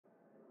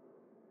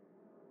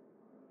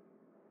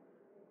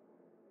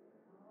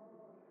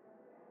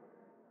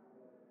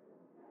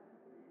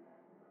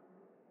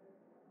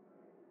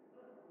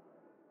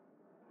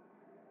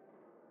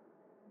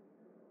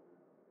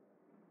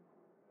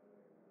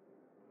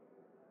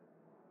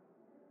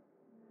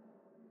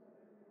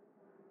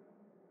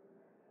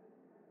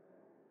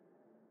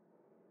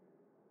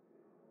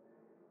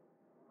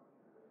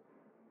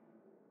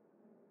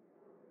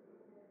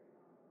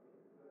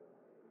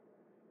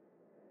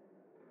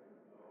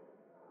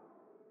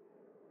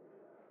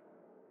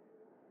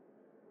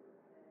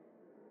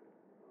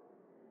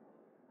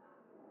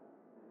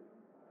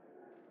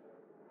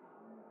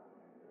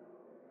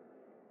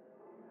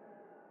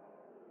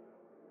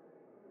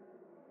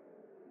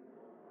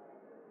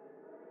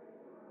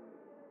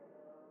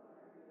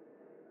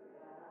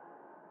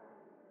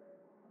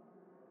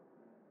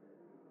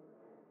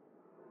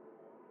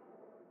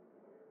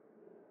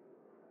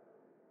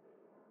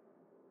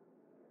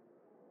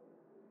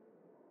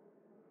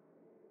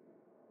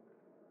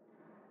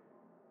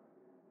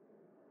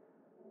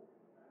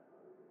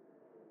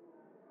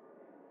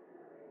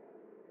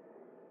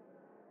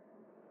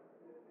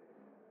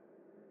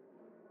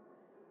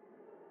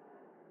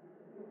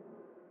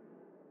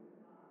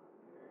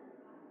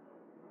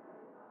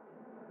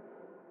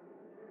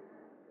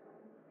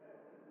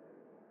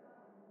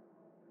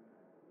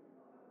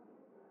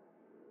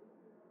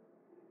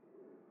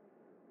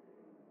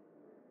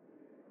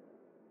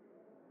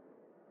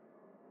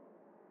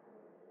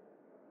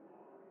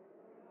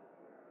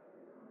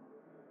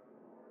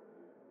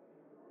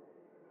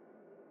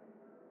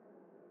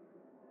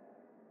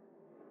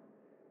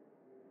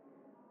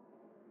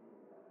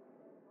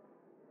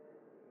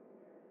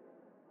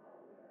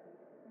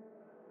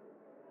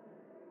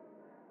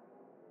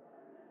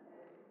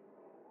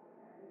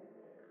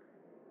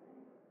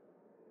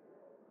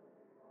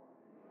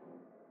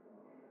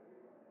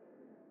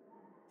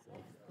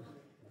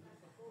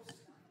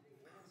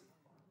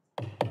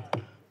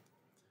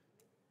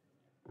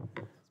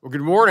Well,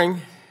 good morning.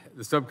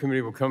 The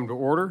subcommittee will come to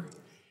order,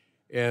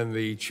 and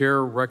the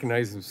chair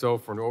recognizes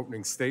himself for an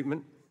opening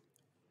statement.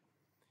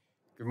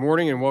 Good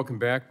morning and welcome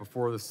back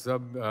before the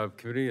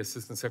subcommittee,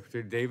 Assistant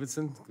Secretary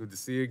Davidson. Good to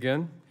see you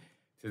again.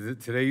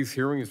 Today's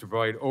hearing is to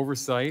provide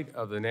oversight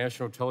of the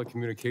National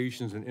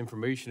Telecommunications and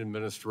Information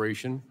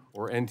Administration,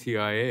 or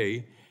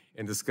NTIA,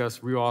 and discuss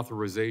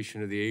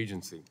reauthorization of the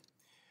agency.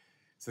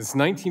 Since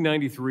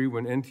 1993,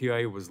 when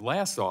NTIA was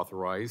last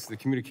authorized, the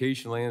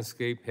communication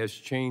landscape has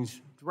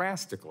changed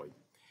drastically.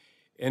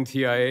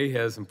 NTIA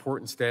has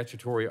important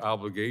statutory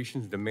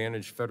obligations to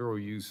manage federal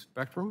use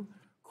spectrum,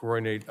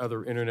 coordinate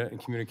other internet and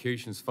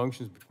communications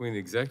functions between the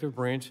executive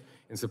branch,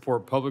 and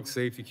support public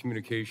safety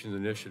communications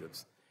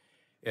initiatives.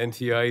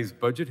 NTIA's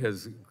budget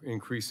has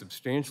increased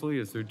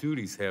substantially as their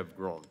duties have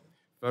grown.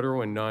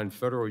 Federal and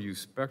non-federal use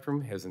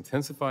spectrum has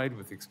intensified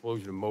with the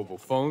explosion of mobile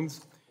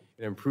phones,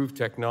 and improved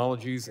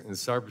technologies and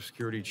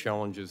cybersecurity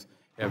challenges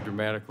have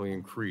dramatically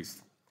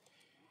increased.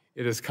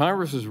 It is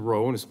Congress's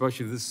role, and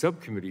especially this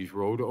subcommittee's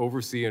role, to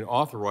oversee and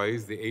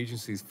authorize the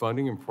agency's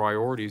funding and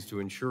priorities to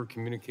ensure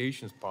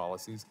communications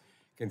policies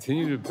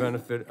continue to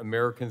benefit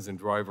Americans and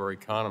drive our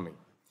economy.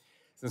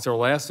 Since our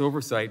last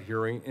oversight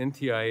hearing,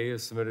 NTIA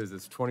has submitted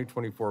its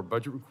 2024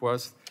 budget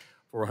request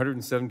for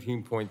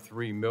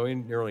 $117.3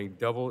 million, nearly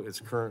double its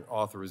current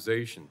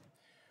authorization.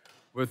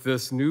 With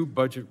this new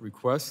budget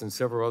request and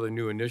several other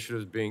new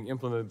initiatives being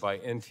implemented by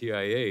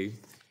NTIA,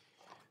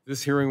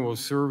 this hearing will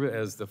serve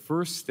as the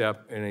first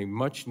step in a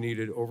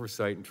much-needed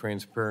oversight and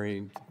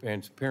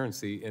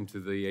transparency into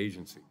the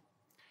agency.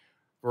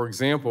 For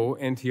example,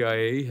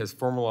 NTIA has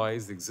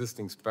formalized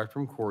existing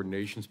spectrum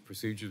coordination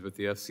procedures with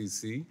the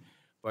FCC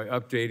by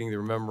updating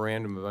their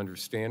Memorandum of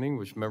Understanding,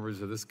 which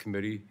members of this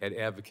committee had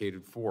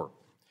advocated for.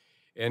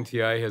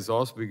 NTIA has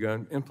also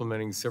begun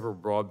implementing several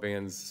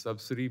broadband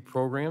subsidy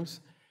programs.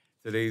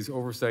 Today's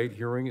oversight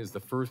hearing is the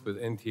first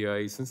with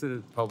NTIA since it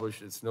has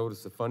published its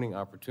Notice of Funding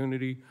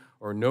Opportunity,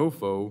 or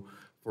NOFO,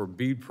 for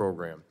BEAD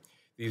program.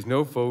 These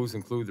NOFOs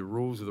include the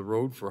rules of the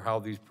road for how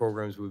these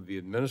programs would be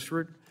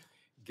administered.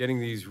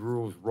 Getting these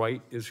rules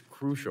right is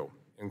crucial,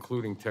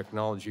 including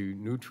technology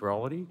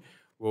neutrality,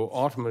 will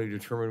ultimately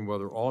determine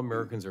whether all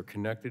Americans are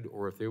connected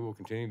or if they will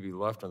continue to be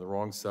left on the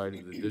wrong side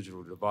of the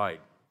digital divide.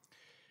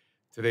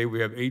 Today,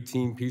 we have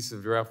 18 pieces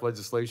of draft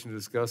legislation to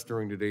discuss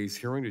during today's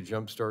hearing to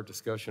jumpstart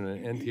discussion on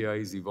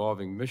NTIA's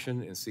evolving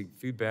mission and seek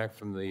feedback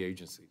from the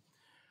agency.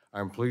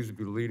 I'm pleased to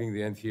be leading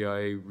the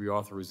NTIA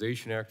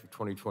Reauthorization Act of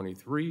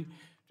 2023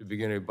 to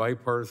begin a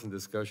bipartisan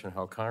discussion on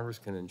how Congress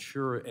can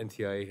ensure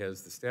NTIA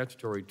has the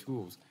statutory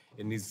tools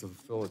it needs to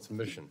fulfill its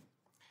mission.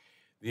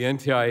 The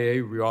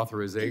NTIA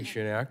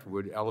Reauthorization Act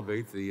would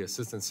elevate the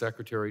Assistant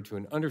Secretary to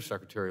an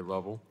Undersecretary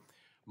level,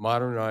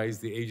 modernize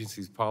the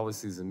agency's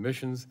policies and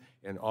missions,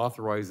 and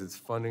authorize its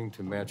funding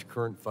to match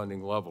current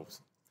funding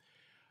levels.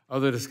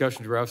 Other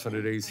discussion drafts on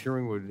today's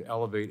hearing would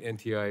elevate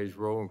NTIA's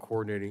role in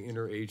coordinating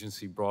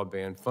interagency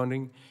broadband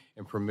funding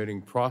and permitting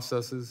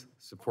processes,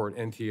 support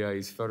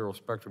NTIA's federal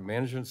spectrum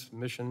management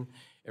mission,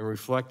 and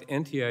reflect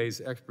NTIA's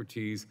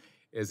expertise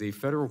as a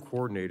federal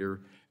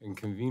coordinator and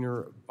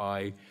convener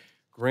by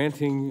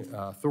granting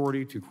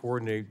authority to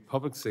coordinate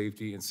public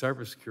safety and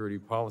cybersecurity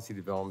policy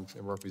development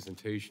and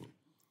representation.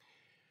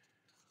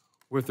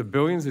 With the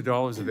billions of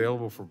dollars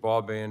available for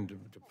broadband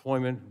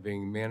deployment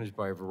being managed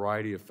by a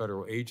variety of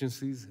federal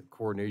agencies,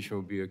 coordination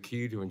will be a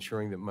key to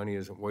ensuring that money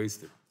isn't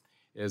wasted.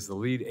 As the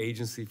lead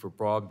agency for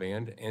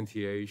broadband,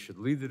 NTIA should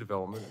lead the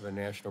development of a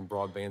national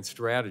broadband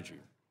strategy.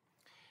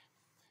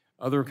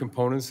 Other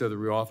components of the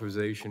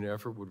reauthorization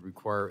effort would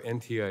require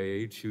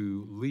NTIA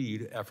to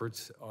lead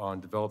efforts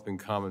on developing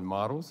common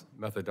models,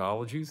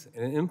 methodologies,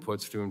 and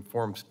inputs to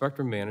inform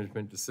spectrum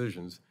management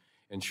decisions,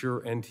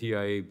 ensure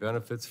NTIA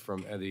benefits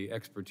from the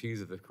expertise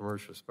of the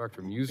commercial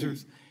spectrum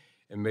users,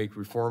 and make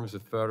reforms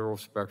of federal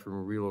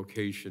spectrum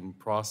relocation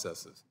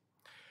processes.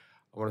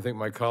 I want to thank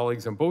my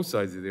colleagues on both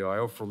sides of the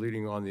aisle for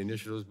leading on the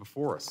initiatives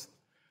before us.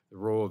 The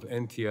role of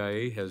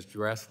NTIA has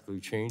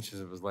drastically changed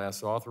since it was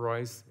last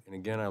authorized, and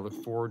again, I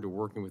look forward to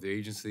working with the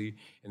agency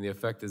and the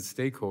affected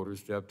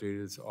stakeholders to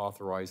update its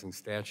authorizing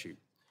statute.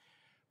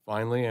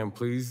 Finally, I'm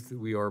pleased that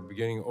we are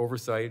beginning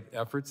oversight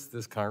efforts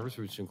this Congress,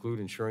 which include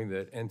ensuring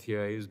that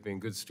NTIA is being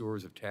good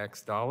stewards of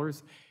tax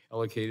dollars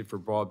allocated for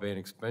broadband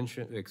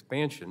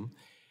expansion,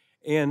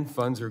 and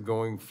funds are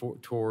going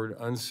toward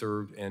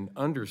unserved and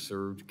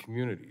underserved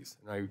communities.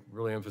 And I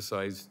really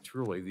emphasize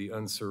truly the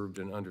unserved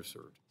and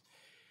underserved.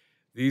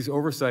 These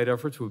oversight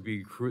efforts would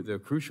be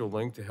the crucial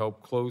link to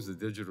help close the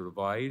digital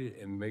divide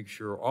and make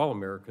sure all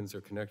Americans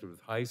are connected with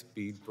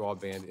high-speed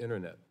broadband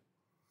internet.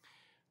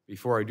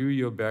 Before I do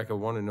yield back, I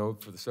want to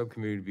note for the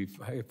subcommittee to be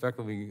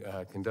effectively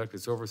conduct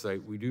its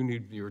oversight, we do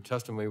need your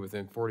testimony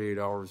within 48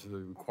 hours of the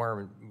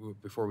requirement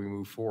before we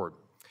move forward.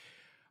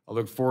 I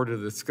look forward to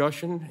the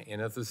discussion,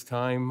 and at this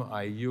time,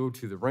 I yield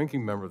to the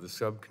ranking member of the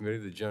subcommittee,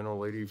 the gentle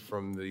lady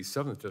from the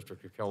 7th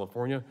District of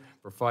California,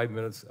 for 5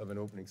 minutes of an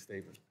opening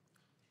statement.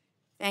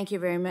 Thank you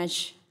very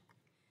much,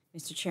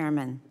 Mr.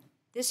 Chairman.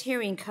 This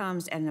hearing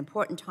comes at an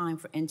important time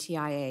for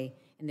NTIA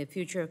and the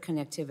future of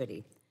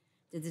connectivity.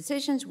 The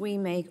decisions we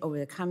make over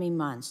the coming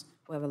months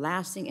will have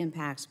lasting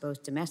impacts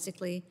both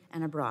domestically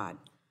and abroad.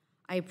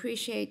 I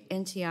appreciate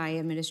NTIA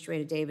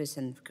Administrator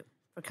Davidson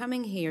for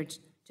coming here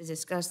to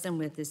discuss them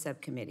with this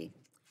subcommittee.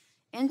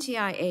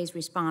 NTIA is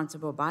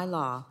responsible by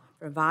law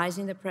for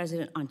advising the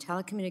President on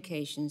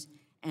telecommunications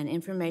and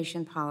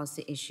information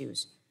policy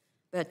issues.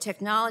 But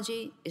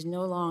technology is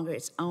no longer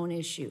its own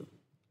issue.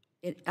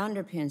 It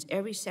underpins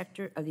every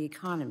sector of the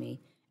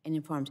economy and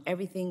informs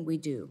everything we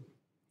do.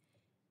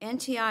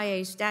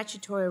 NTIA's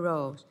statutory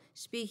role,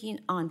 speaking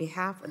on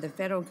behalf of the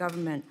federal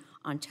government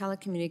on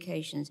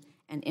telecommunications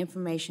and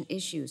information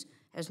issues,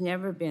 has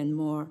never been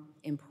more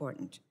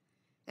important.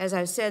 As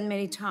I've said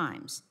many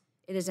times,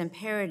 it is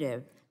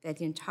imperative that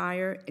the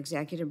entire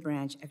executive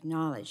branch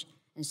acknowledge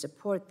and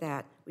support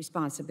that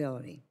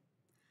responsibility.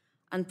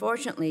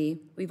 Unfortunately,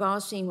 we've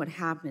all seen what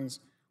happens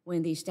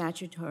when these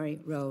statutory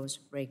roles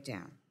break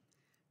down.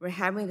 We're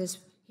having this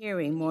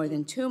hearing more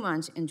than 2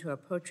 months into a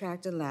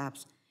protracted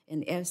lapse in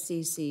the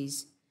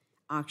FCC's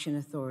auction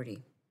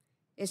authority.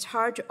 It's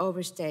hard to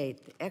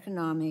overstate the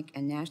economic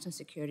and national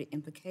security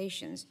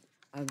implications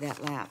of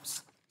that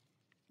lapse.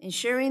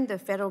 Ensuring the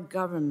federal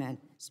government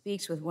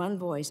speaks with one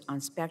voice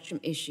on spectrum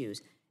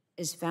issues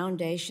is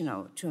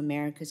foundational to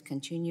America's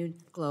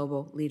continued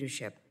global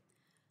leadership.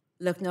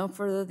 Look no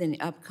further than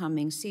the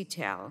upcoming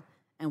CTEL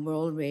and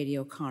World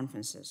Radio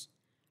conferences.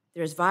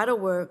 There is vital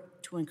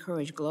work to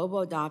encourage global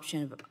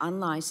adoption of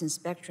unlicensed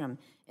spectrum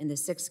in the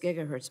 6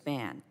 gigahertz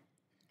band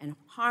and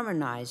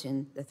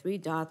harmonizing the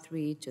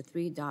 3.3 to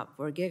 3.4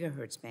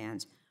 gigahertz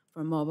bands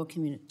for mobile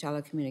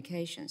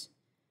telecommunications.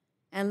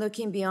 And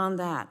looking beyond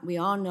that, we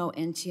all know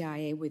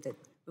NTIA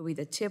will be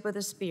the tip of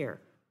the spear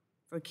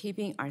for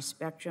keeping our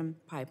spectrum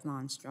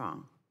pipeline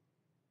strong.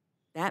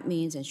 That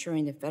means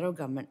ensuring the federal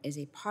government is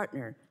a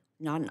partner,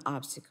 not an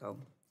obstacle,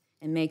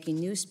 and making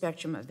new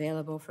spectrum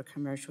available for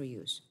commercial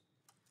use.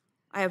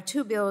 I have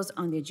 2 bills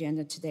on the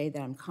agenda today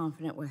that I'm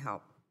confident will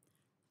help.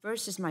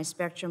 First is my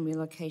Spectrum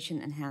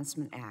Relocation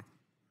Enhancement Act.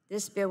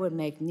 This bill would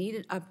make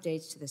needed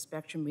updates to the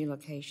Spectrum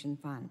Relocation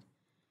Fund.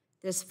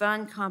 This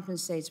fund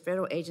compensates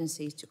federal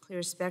agencies to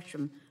clear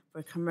spectrum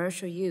for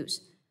commercial use,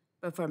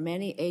 but for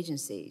many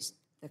agencies,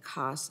 the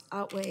costs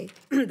outweigh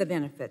the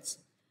benefits.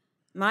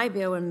 My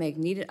bill would make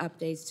needed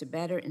updates to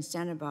better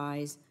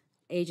incentivize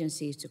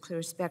agencies to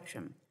clear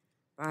spectrum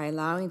by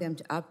allowing them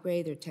to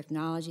upgrade their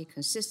technology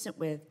consistent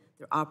with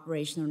their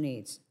operational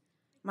needs.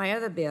 My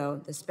other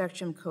bill, the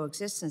Spectrum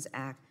Coexistence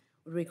Act,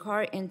 would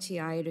require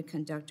NTIA to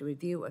conduct a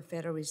review of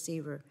federal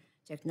receiver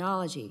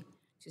technology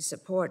to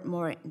support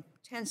more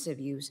intensive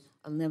use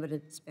of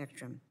limited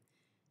spectrum.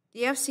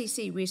 The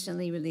FCC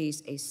recently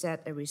released a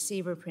set of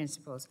receiver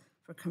principles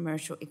for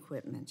commercial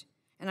equipment,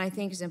 and I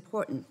think it's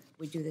important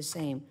we do the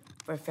same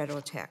for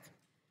federal tech.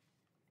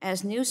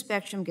 As new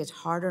spectrum gets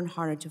harder and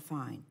harder to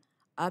find,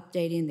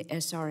 updating the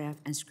SRF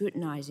and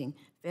scrutinizing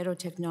federal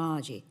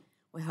technology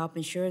will help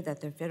ensure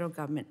that the federal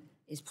government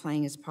is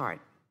playing its part.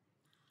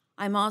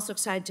 I'm also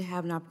excited to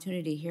have an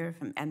opportunity to hear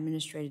from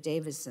Administrator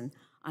Davidson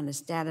on the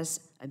status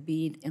of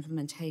BEAD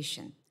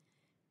implementation.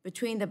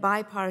 Between the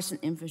bipartisan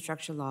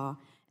infrastructure law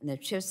and the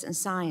CHIPS and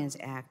Science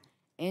Act,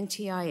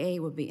 NTIA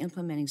will be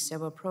implementing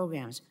several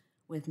programs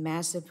with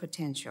massive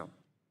potential.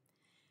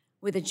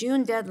 With the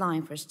June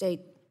deadline for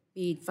state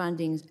BEAD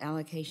funding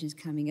allocations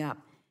coming up,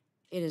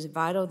 it is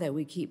vital that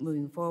we keep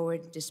moving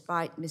forward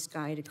despite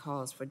misguided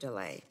calls for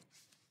delay.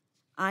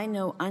 I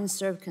know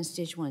unserved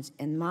constituents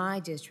in my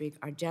district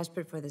are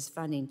desperate for this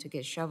funding to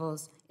get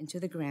shovels into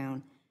the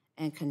ground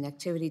and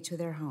connectivity to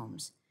their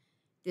homes.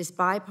 This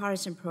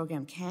bipartisan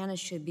program can and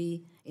should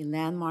be a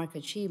landmark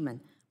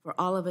achievement for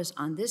all of us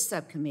on this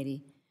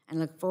subcommittee, and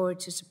look forward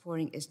to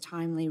supporting its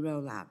timely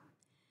rollout.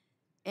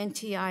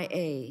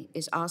 NTIA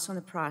is also in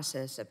the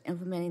process of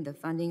implementing the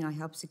funding I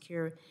helped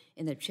secure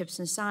in the CHIPS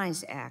and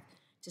Science Act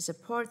to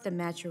support the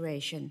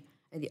maturation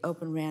of the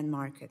Open RAN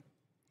market.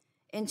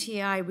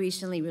 NTI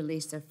recently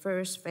released the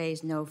first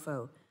phase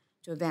NOFO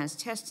to advance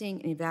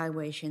testing and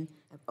evaluation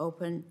of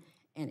open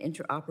and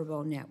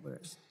interoperable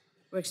networks.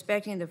 We're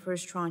expecting the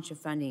first tranche of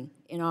funding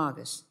in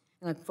August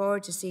and look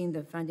forward to seeing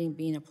the funding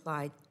being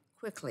applied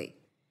quickly.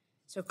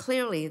 So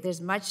clearly,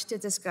 there's much to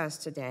discuss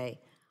today.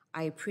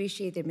 I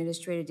appreciate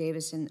Administrator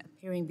Davidson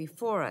appearing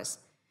before us,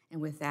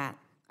 and with that,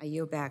 I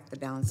yield back the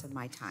balance of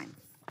my time.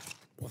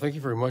 Well, thank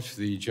you very much.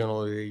 The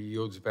gentlelady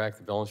yields back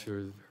the balance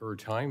of her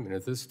time. And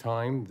at this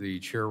time, the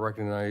chair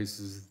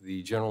recognizes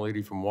the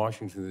gentlelady from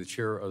Washington, the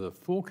chair of the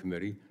full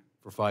committee,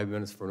 for 5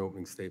 minutes for an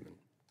opening statement.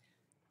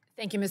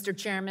 Thank you, Mr.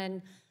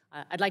 Chairman.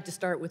 I'd like to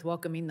start with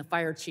welcoming the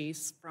fire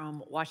chiefs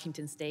from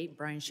Washington State,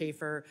 Brian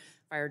Schaefer,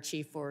 fire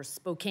chief for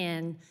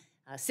Spokane,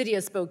 City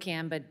of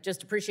Spokane, but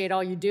just appreciate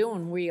all you do,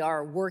 and we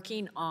are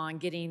working on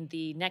getting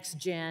the next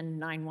gen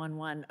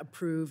 911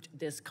 approved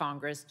this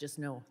Congress. Just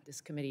know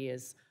this committee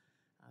is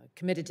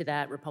committed to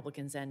that,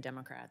 Republicans and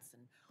Democrats.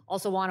 And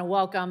also want to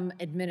welcome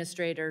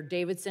Administrator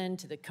Davidson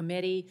to the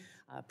committee.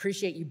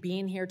 Appreciate you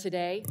being here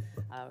today.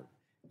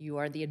 You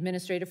are the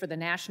administrator for the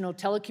National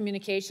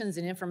Telecommunications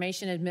and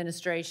Information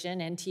Administration,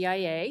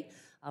 NTIA.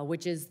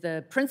 which is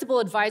the principal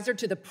advisor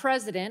to the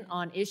president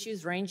on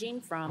issues ranging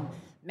from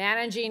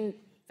managing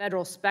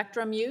federal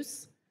spectrum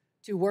use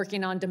to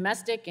working on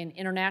domestic and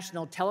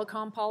international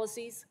telecom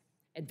policies,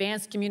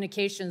 advanced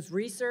communications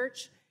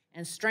research,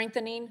 and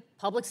strengthening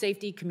public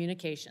safety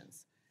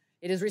communications.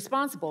 It is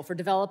responsible for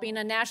developing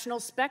a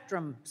national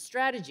spectrum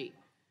strategy,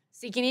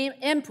 seeking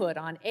input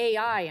on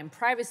AI and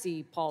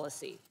privacy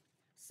policy,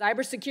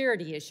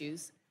 cybersecurity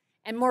issues,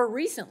 and more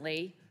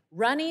recently,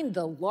 running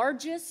the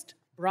largest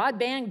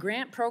broadband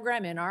grant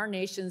program in our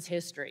nation's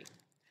history.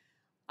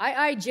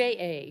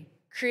 IIJA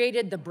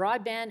created the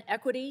Broadband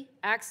Equity,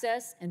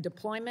 Access, and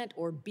Deployment,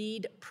 or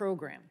BEAD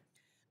program,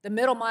 the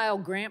Middle Mile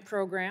Grant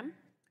Program,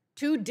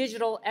 2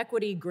 digital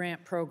equity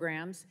grant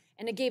programs,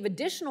 and it gave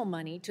additional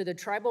money to the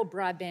Tribal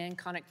Broadband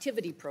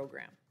Connectivity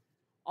Program.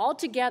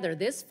 Altogether,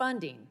 this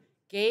funding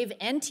gave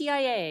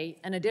NTIA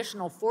an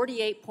additional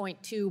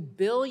 $48.2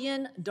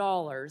 billion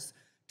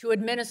to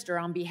administer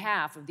on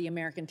behalf of the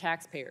American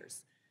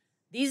taxpayers.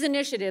 These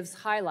initiatives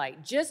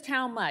highlight just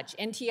how much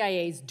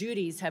NTIA's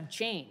duties have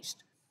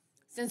changed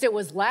since it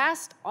was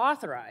last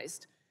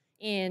reauthorized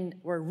in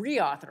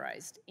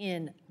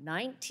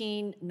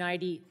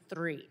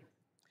 1993,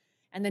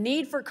 and the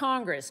need for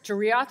Congress to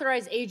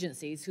reauthorize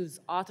agencies whose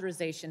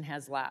authorization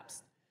has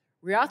lapsed.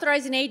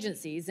 Reauthorizing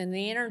agencies in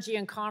the Energy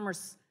and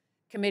Commerce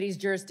Committee's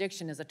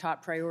jurisdiction is a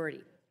top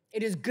priority.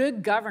 It is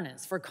good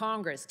governance for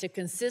Congress to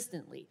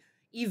consistently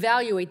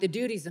evaluate the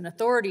duties and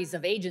authorities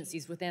of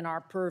agencies within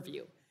our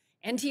purview.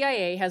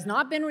 NTIA has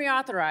not been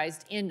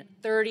reauthorized in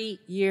 30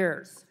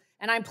 years,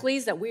 and I'm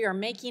pleased that we are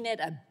making it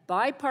a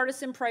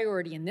bipartisan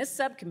priority in this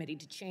subcommittee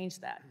to change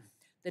that.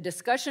 The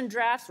discussion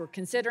drafts we're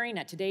considering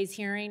at today's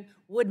hearing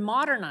would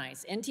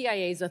modernize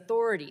NTIA's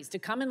authorities to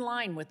come in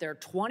line with their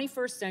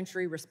 21st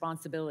century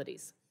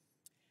responsibilities.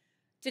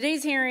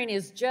 Today's hearing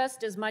is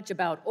just as much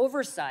about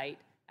oversight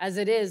as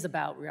it is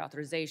about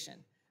reauthorization.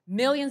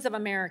 Millions of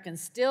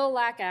Americans still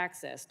lack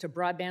access to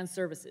broadband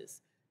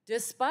services,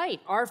 despite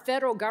our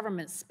federal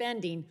government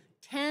spending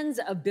tens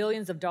of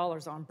billions of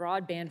dollars on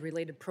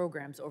broadband-related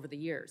programs over the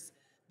years.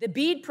 The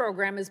BEAD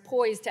program is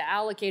poised to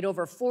allocate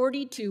over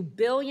 $42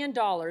 billion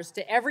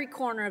to every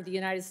corner of the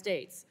United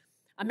States.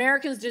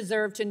 Americans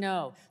deserve to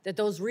know that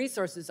those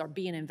resources are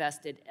being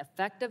invested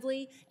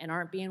effectively and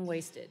aren't being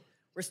wasted.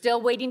 We're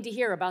still waiting to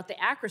hear about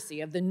the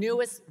accuracy of the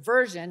newest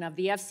version of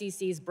the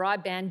FCC's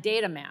broadband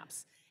data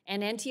maps,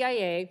 and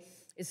NTIA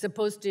is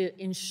supposed to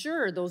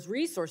ensure those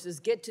resources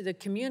get to the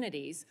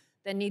communities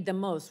that need them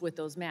most with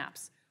those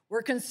maps.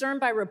 We're concerned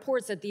by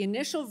reports that the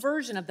initial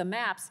version of the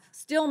maps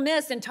still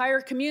miss entire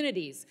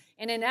communities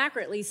and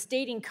inaccurately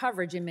stating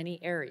coverage in many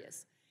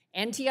areas.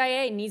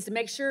 NTIA needs to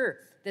make sure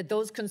that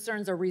those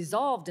concerns are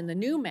resolved in the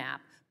new map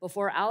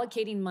before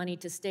allocating money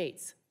to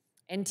states.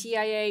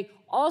 NTIA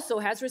also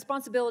has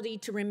responsibility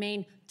to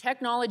remain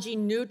technology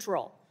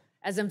neutral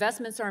as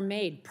investments are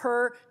made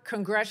per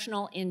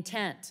congressional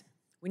intent.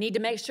 We need to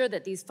make sure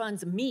that these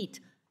funds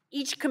meet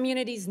each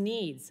community's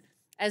needs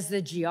as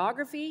the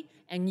geography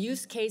and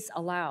use case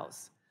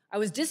allows. I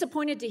was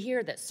disappointed to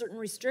hear that certain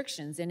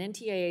restrictions in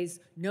NTIA's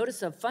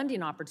Notice of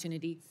Funding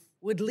Opportunity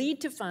would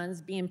lead to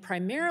funds being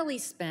primarily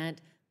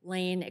spent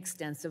laying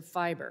extensive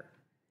fiber,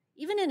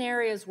 even in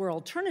areas where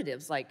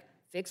alternatives like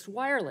fixed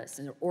wireless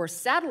or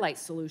satellite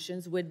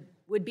solutions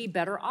would be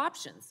better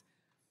options.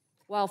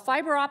 While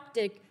fiber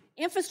optic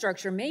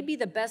infrastructure may be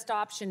the best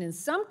option in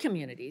some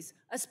communities,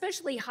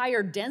 especially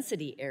higher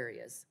density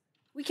areas,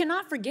 we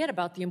cannot forget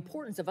about the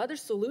importance of other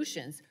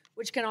solutions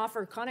which can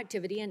offer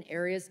connectivity in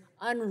areas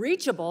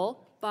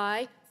unreachable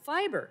by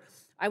fiber.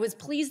 I was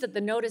pleased that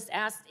the notice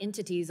asked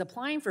entities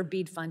applying for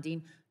BEAD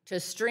funding to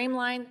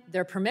streamline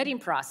their permitting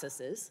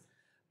processes.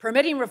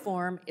 Permitting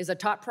reform is a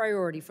top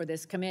priority for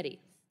this committee.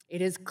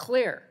 It is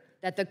clear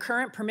that the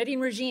current permitting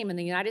regime in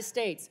the United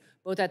States,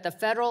 both at the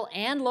federal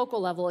and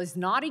local level, is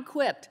not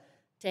equipped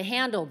to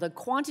handle the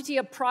quantity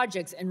of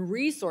projects and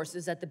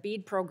resources that the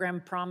BEAD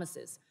program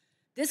promises.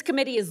 This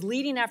committee is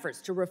leading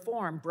efforts to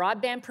reform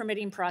broadband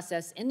permitting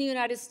process in the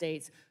United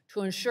States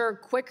to ensure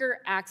quicker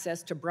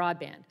access to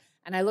broadband.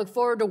 And I look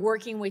forward to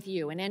working with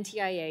you and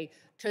NTIA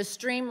to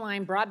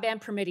streamline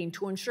broadband permitting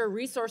to ensure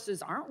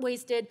resources aren't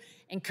wasted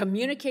and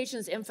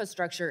communications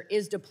infrastructure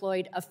is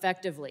deployed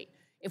effectively.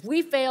 If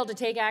we fail to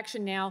take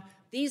action now,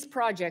 these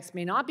projects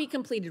may not be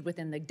completed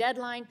within the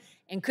deadline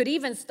and could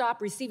even stop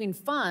receiving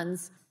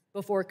funds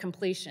before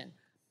completion.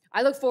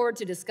 I look forward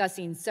to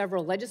discussing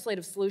several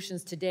legislative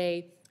solutions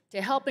today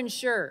to help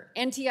ensure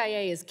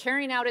NTIA is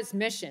carrying out its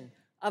mission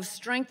of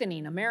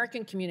strengthening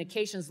American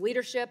communications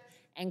leadership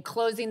and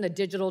closing the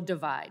digital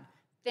divide.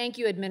 Thank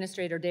you,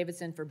 Administrator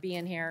Davidson, for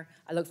being here.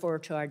 I look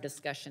forward to our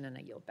discussion, and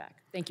I yield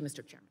back. Thank you,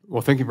 Mr. Chairman.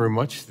 Well, thank you very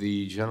much.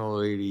 The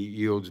gentlelady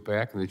yields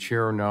back, and the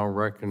chair now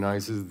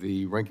recognizes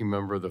the ranking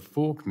member of the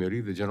full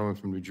committee, the gentleman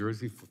from New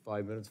Jersey, for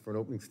 5 minutes for an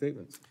opening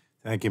statement.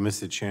 Thank you,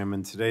 Mr.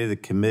 Chairman. Today, the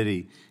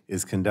committee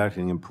is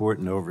conducting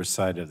important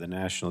oversight of the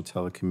National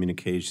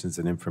Telecommunications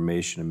and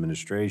Information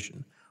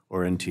Administration,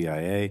 or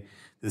NTIA.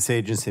 This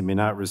agency may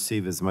not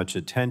receive as much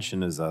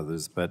attention as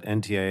others, but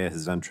NTIA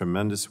has done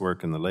tremendous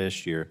work in the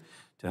last year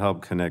to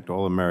help connect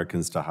all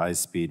Americans to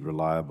high-speed,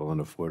 reliable,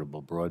 and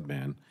affordable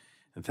broadband.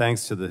 And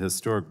thanks to the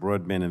historic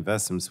broadband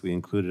investments we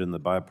included in the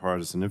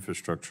bipartisan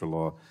infrastructure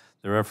law,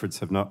 their efforts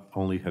have not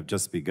only have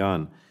just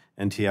begun.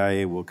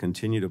 NTIA will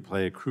continue to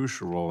play a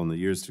crucial role in the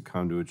years to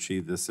come to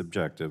achieve this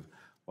objective,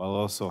 while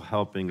also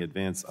helping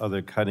advance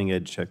other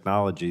cutting-edge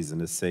technologies in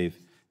a safe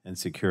and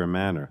secure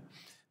manner.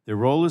 Their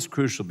role is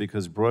crucial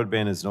because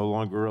broadband is no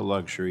longer a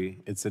luxury,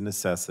 it's a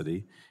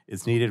necessity.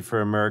 It's needed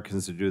for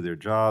Americans to do their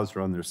jobs,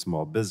 run their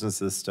small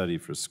businesses, study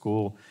for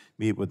school,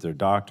 meet with their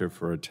doctor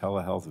for a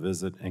telehealth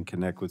visit, and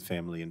connect with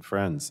family and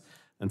friends.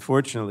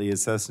 Unfortunately,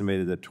 it's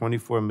estimated that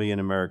 24 million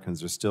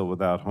Americans are still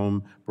without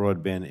home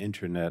broadband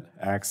internet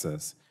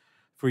access.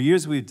 For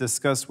years, we've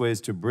discussed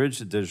ways to bridge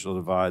the digital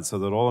divide so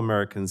that all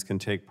Americans can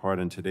take part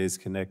in today's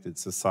connected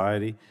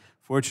society.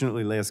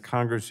 Fortunately, last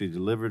Congress, we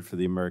delivered for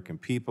the American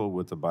people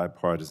with the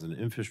bipartisan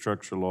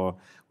infrastructure law,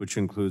 which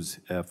includes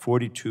a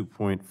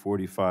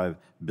 $42.45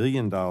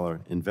 billion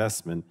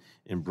investment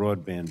in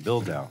broadband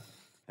build-out.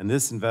 And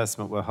this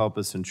investment will help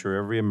us ensure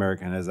every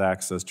American has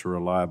access to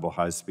reliable,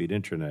 high-speed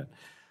internet.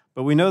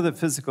 But we know that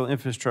physical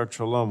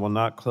infrastructure alone will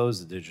not close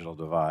the digital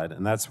divide,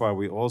 and that's why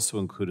we also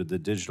included the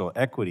Digital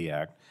Equity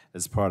Act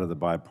as part of the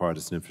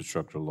bipartisan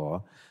infrastructure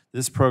law.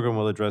 This program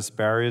will address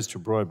barriers to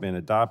broadband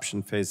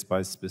adoption faced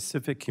by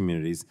specific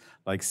communities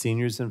like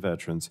seniors and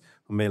veterans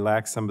who may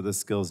lack some of the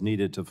skills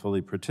needed to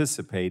fully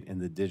participate in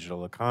the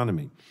digital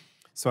economy.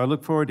 So I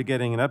look forward to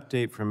getting an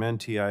update from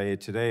NTIA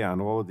today on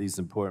all of these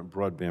important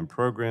broadband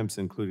programs,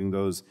 including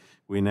those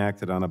we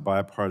enacted on a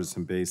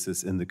bipartisan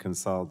basis in the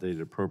Consolidated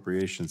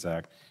Appropriations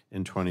Act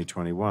in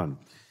 2021.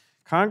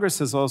 Congress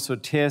has also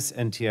tasked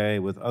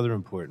NTIA with other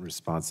important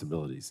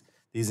responsibilities.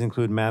 These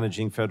include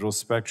managing federal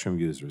spectrum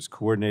users,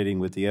 coordinating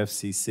with the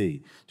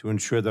FCC to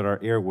ensure that our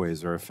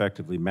airways are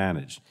effectively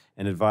managed,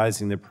 and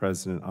advising the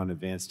President on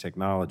advanced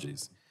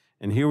technologies.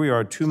 And here we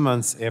are 2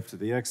 months after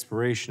the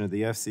expiration of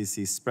the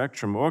FCC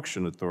Spectrum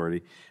Auction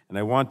Authority, and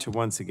I want to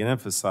once again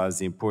emphasize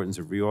the importance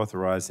of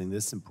reauthorizing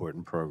this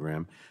important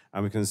program.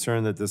 I'm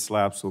concerned that this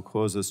lapse will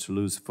cause us to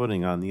lose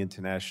footing on the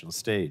international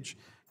stage.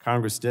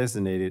 Congress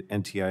designated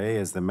NTIA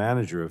as the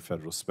manager of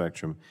federal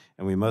spectrum,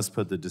 and we must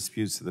put the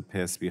disputes of the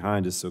past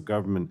behind us so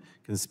government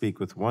can speak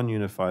with one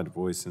unified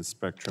voice in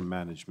spectrum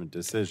management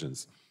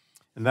decisions.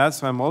 And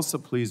that's why I'm also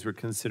pleased we're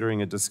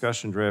considering a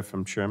discussion draft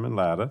from Chairman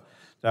Latta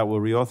that will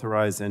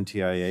reauthorize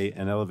NTIA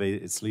and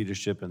elevate its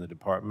leadership in the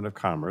Department of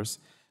Commerce.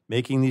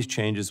 Making these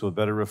changes will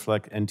better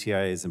reflect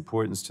NTIA's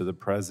importance to the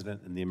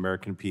President and the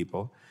American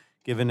people.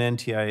 Given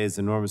NTIA's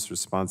enormous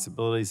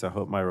responsibilities, I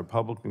hope my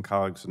Republican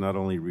colleagues will not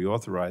only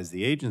reauthorize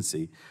the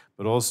agency,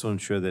 but also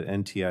ensure that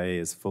NTIA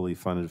is fully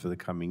funded for the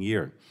coming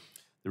year.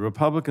 The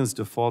Republicans'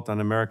 Default on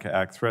America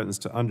Act threatens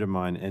to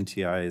undermine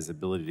NTIA's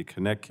ability to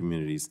connect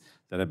communities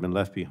that have been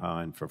left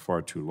behind for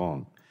far too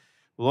long.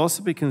 We'll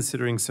also be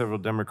considering several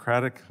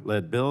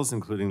Democratic-led bills,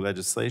 including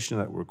legislation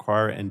that will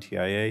require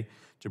NTIA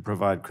to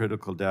provide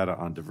critical data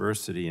on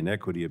diversity and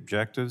equity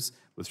objectives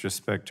with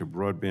respect to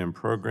broadband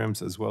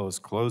programs, as well as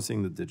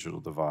closing the digital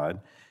divide,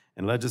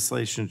 and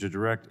legislation to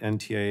direct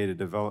NTIA to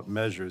develop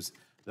measures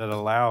that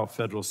allow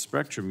federal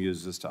spectrum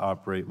users to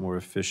operate more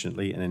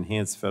efficiently and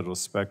enhance federal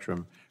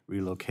spectrum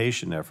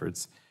relocation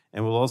efforts.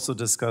 And we'll also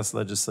discuss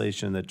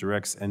legislation that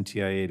directs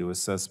NTIA to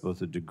assess both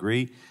the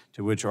degree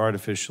to which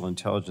artificial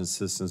intelligence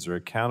systems are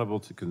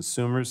accountable to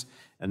consumers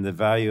and the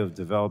value of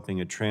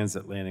developing a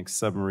transatlantic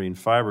submarine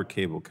fiber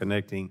cable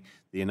connecting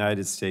the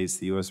United States,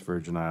 the U.S.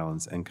 Virgin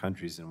Islands, and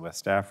countries in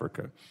West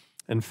Africa.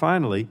 And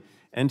finally,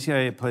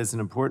 NTIA plays an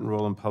important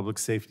role in public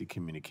safety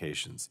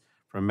communications,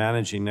 from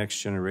managing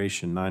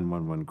next-generation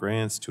 911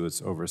 grants to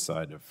its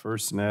oversight of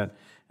FirstNet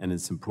and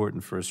its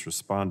important first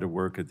responder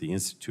work at the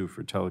Institute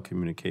for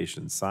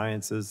Telecommunications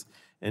Sciences.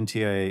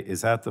 NTIA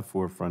is at the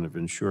forefront of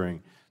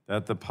ensuring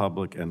that the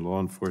public and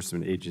law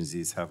enforcement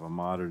agencies have a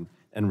modern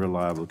and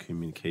reliable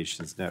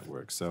communications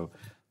network. So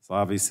it's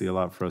obviously a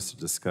lot for us to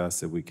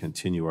discuss as we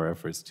continue our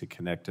efforts to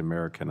connect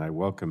America, and I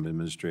welcome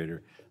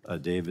Administrator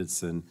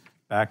Davidson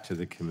back to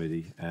the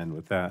committee. And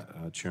with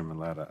that, Chairman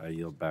Latta, I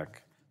yield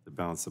back the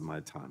balance of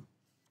my time.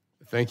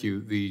 Thank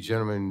you. The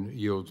gentleman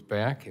yields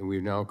back, and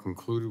we've now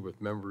concluded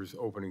with members'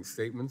 opening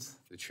statements.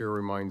 The chair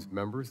reminds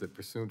members that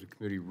pursuant to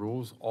committee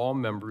rules, all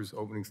members'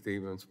 opening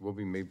statements will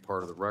be made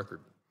part of the record.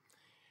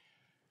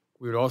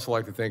 We would also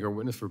like to thank our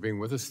witness for being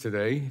with us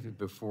today.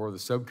 Before the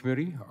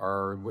subcommittee,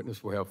 our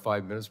witness will have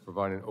 5 minutes to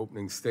provide an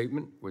opening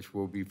statement, which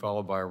will be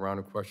followed by a round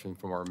of questions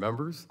from our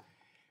members.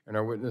 And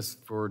our witness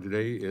for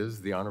today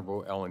is the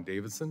Honorable Alan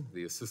Davidson,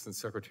 the Assistant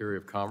Secretary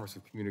of Commerce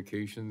and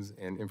Communications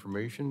and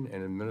Information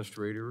and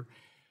Administrator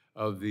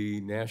of the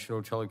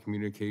National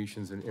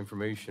Telecommunications and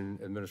Information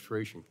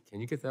Administration. Can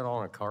you get that all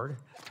on a card?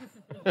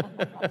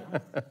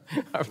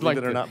 Believe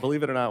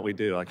it or not, we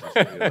do. I can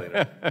show you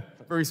later.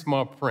 Very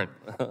small print.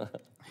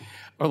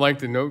 I'd like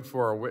to note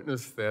for our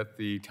witness that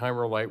the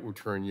timer light will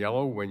turn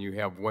yellow when you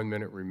have 1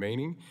 minute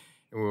remaining,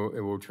 and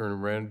it will turn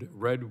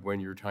red when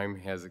your time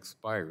has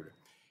expired.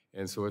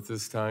 And so at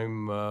this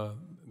time,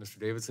 Mr.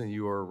 Davidson,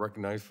 you are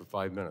recognized for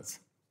 5 minutes.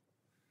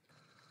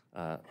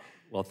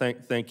 Well,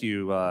 thank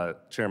you,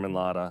 Chairman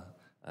Latta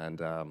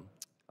and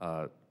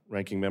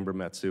Ranking Member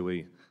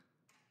Matsui,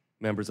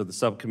 members of the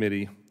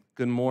subcommittee.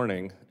 Good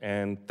morning,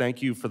 and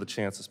thank you for the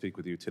chance to speak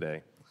with you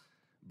today.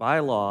 By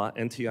law,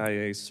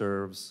 NTIA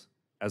serves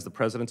as the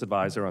President's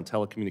advisor on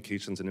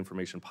telecommunications and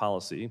information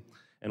policy,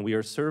 and we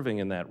are serving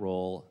in that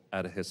role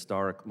at a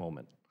historic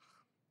moment.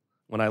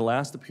 When I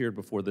last appeared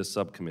before this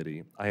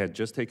subcommittee, I had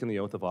just taken the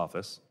oath of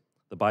office,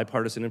 the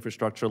bipartisan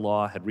infrastructure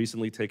law had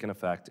recently taken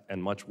effect,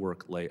 and much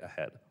work lay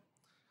ahead.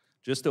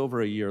 Just over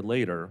a year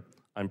later,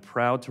 I'm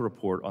proud to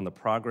report on the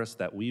progress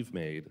that we've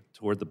made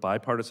toward the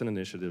bipartisan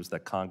initiatives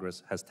that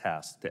Congress has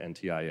tasked to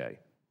NTIA.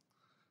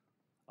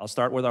 I'll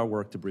start with our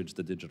work to bridge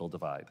the digital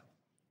divide.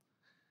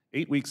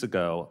 8 weeks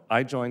ago,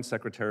 I joined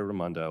Secretary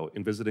Raimondo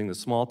in visiting the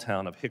small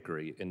town of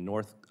Hickory in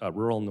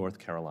rural North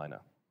Carolina.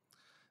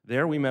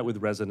 There we met with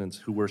residents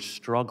who were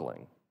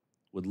struggling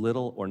with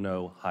little or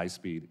no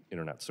high-speed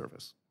internet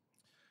service.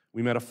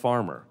 We met a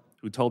farmer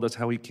who told us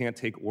how he can't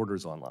take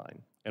orders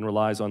online and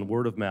relies on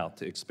word of mouth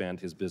to expand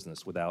his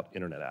business without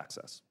internet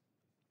access.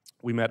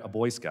 We met a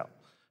Boy Scout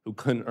who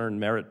couldn't earn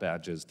merit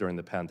badges during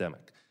the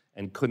pandemic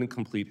and couldn't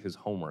complete his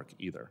homework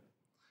either.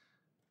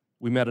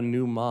 We met a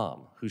new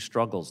mom who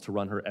struggles to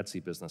run her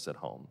Etsy business at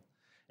home.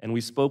 And we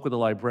spoke with a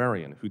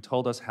librarian who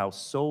told us how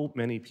so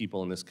many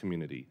people in this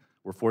community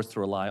were forced to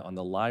rely on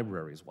the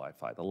library's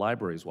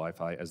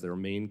Wi-Fi as their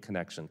main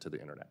connection to the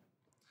internet.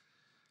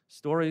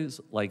 Stories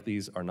like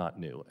these are not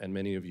new, and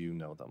many of you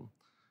know them.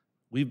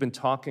 We've been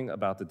talking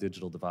about the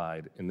digital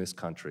divide in this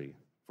country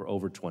for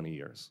over 20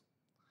 years.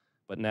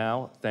 But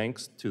now,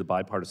 thanks to the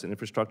bipartisan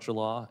infrastructure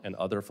law and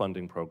other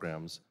funding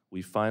programs,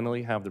 we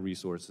finally have the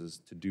resources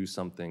to do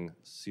something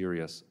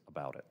serious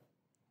about it.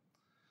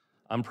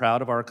 I'm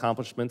proud of our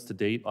accomplishments to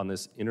date on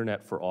this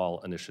Internet for All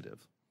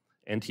initiative.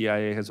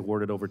 NTIA has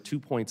awarded over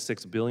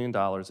 $2.6 billion in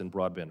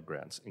broadband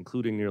grants,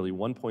 including nearly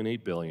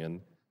 $1.8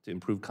 billion to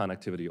improve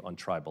connectivity on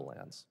tribal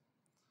lands.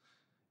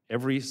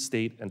 Every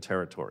state and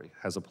territory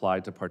has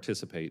applied to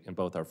participate in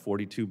both our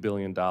 $42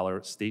 billion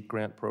state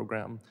grant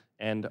program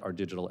and our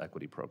digital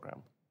equity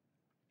program.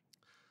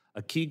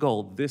 A key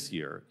goal this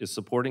year is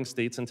supporting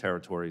states and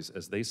territories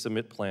as they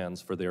submit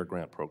plans for their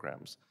grant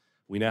programs.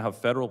 We now have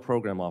federal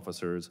program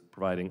officers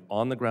providing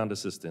on-the-ground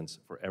assistance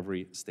for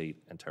every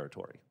state and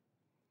territory.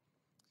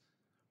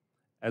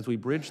 As we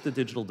bridge the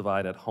digital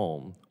divide at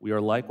home, we are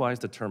likewise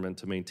determined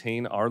to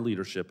maintain our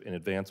leadership in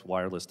advanced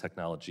wireless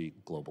technology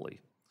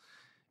globally.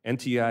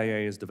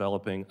 NTIA is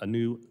developing a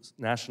new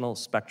national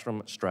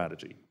spectrum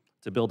strategy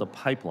to build a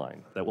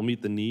pipeline that will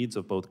meet the needs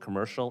of both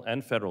commercial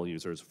and federal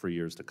users for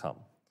years to come.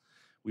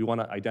 We want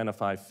to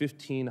identify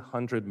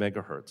 1,500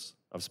 megahertz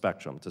of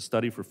spectrum to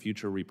study for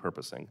future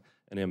repurposing,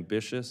 an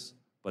ambitious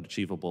but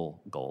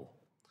achievable goal.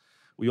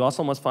 We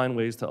also must find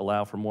ways to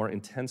allow for more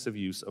intensive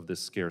use of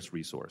this scarce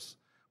resource.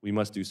 We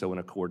must do so in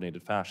a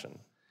coordinated fashion,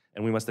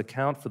 and we must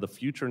account for the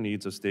future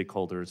needs of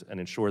stakeholders and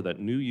ensure that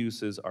new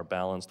uses are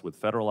balanced with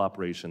federal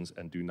operations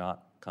and do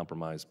not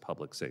compromise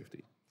public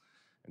safety.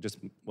 And just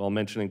while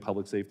mentioning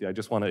public safety, I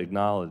just want to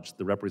acknowledge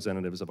the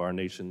representatives of our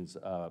nation's,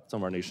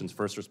 some of our nation's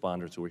first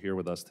responders who are here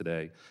with us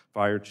today,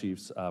 fire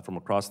chiefs from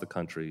across the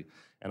country.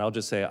 And I'll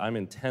just say I'm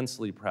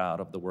intensely proud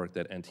of the work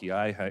that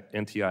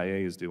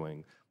NTIA is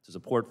doing to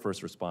support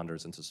first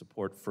responders and to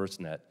support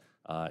FirstNet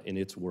in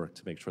its work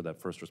to make sure that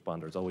first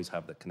responders always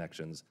have the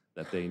connections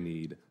that they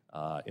need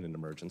in an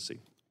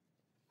emergency.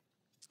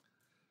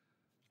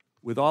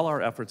 With all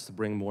our efforts to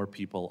bring more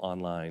people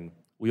online,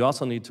 we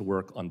also need to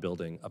work on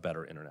building a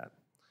better internet.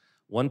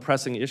 One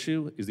pressing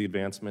issue is the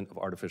advancement of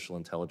artificial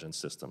intelligence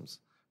systems.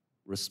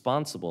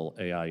 Responsible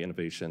AI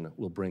innovation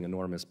will bring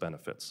enormous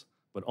benefits,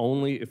 but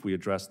only if we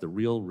address the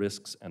real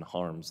risks and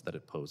harms that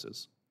it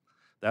poses.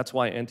 That's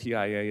why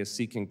NTIA is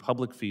seeking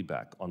public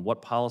feedback on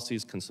what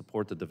policies can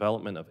support the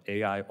development of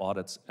AI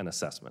audits and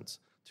assessments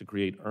to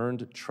create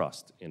earned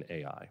trust in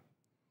AI.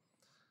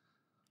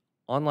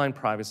 Online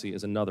privacy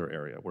is another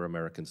area where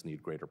Americans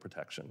need greater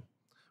protection.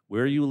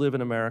 Where you live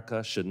in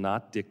America should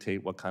not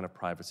dictate what kind of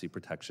privacy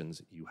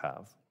protections you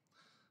have.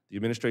 The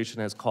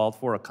administration has called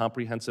for a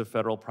comprehensive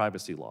federal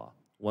privacy law,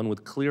 one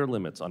with clear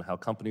limits on how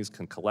companies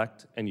can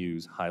collect and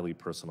use highly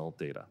personal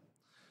data.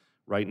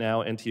 Right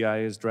now,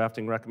 NTIA is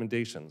drafting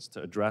recommendations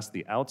to address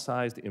the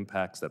outsized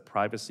impacts that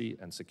privacy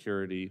and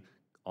security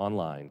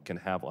online can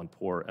have on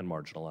poor and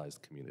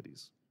marginalized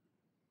communities.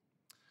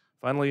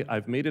 Finally,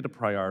 I've made it a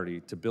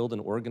priority to build an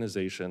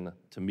organization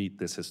to meet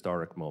this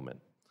historic moment.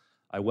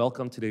 I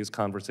welcome today's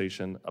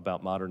conversation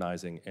about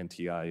modernizing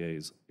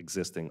NTIA's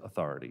existing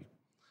authority.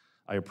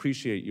 I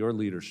appreciate your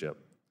leadership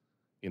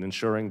in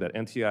ensuring that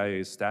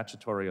NTIA's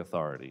statutory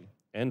authority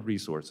and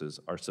resources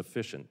are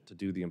sufficient to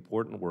do the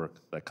important work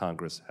that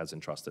Congress has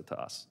entrusted to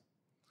us.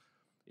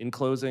 In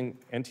closing,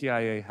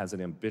 NTIA has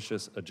an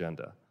ambitious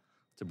agenda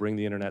to bring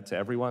the internet to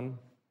everyone,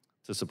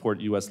 to support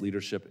US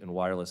leadership in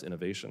wireless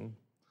innovation,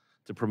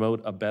 to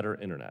promote a better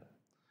internet,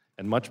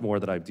 and much more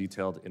that I've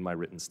detailed in my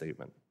written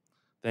statement.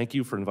 Thank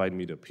you for inviting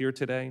me to appear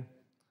today.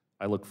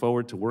 I look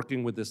forward to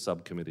working with this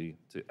subcommittee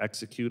to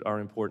execute our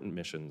important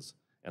missions,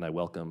 and I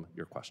welcome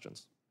your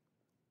questions.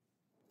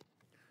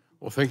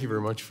 Well, thank you very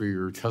much for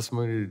your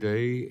testimony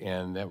today,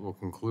 and that will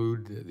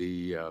conclude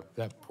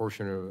that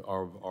portion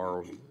of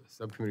our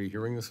subcommittee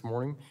hearing this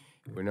morning.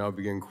 We now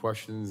begin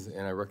questions,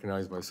 and I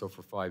recognize myself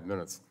for 5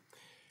 minutes.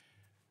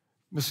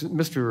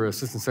 Mr.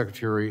 Assistant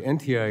Secretary,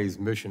 NTIA's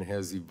mission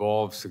has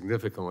evolved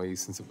significantly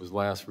since it was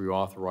last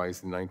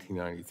reauthorized in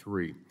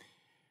 1993.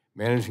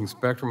 Managing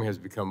spectrum has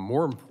become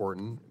more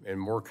important and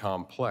more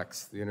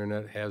complex. The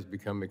internet has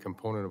become a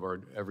component of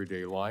our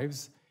everyday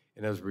lives,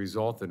 and as a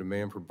result, the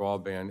demand for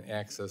broadband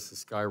access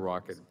has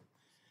skyrocketed.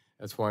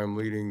 That's why I'm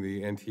leading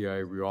the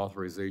NTIA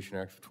Reauthorization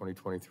Act of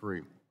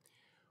 2023.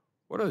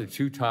 What are the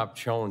two top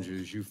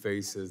challenges you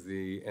face as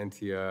the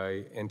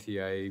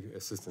NTIA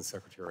Assistant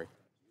Secretary?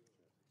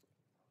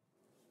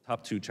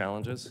 Top two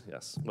challenges?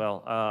 Yes.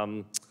 Well,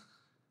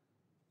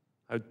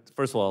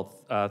 first of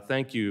all,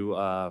 thank you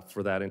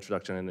for that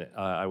introduction. And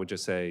I would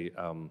just say,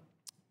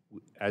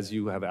 as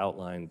you have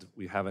outlined,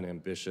 we have an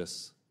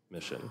ambitious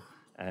mission.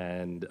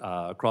 And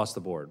across the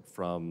board,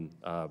 from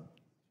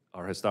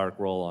our historic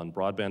role on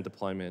broadband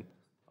deployment,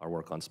 our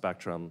work on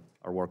spectrum,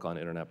 our work on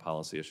internet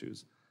policy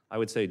issues. I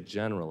would say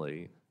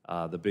generally,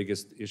 the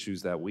biggest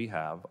issues that we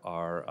have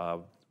are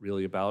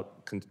really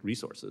about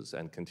resources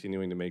and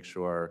continuing to make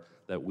sure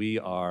that we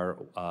are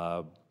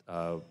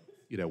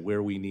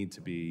where we need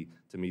to be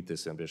to meet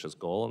this ambitious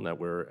goal,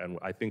 and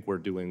I think we're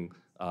doing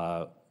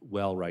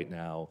well right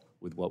now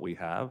with what we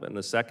have. And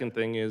the second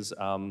thing is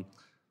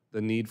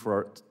the need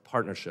for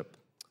partnership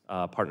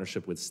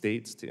with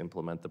states to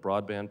implement the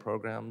broadband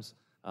programs,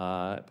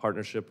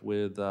 partnership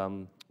with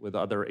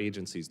other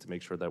agencies to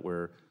make sure that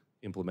we're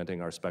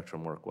implementing our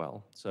spectrum work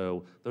well.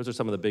 So those are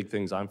some of the big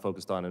things I'm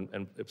focused on,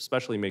 and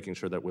especially making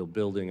sure that we're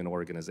building an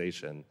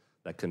organization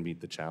that can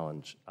meet the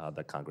challenge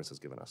that Congress has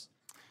given us.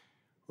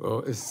 Well,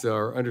 it's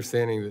our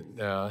understanding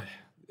that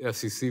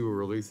FCC will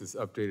release its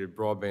updated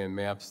broadband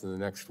maps in the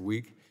next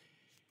week,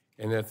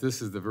 and that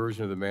this is the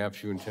version of the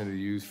maps you intend to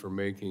use for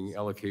making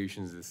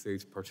allocations to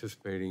states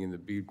participating in the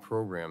BEAD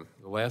program.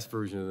 The last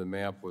version of the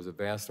map was a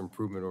vast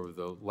improvement over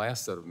the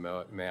last set of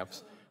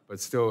maps, but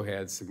still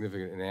had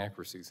significant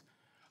inaccuracies.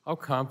 How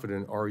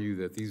confident are you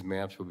that these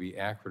maps will be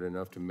accurate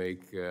enough to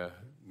make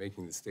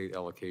making the state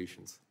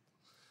allocations?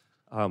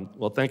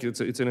 Well, thank you.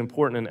 It's an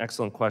important and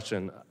excellent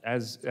question.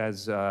 As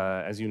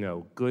you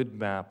know, good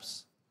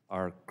maps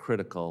are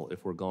critical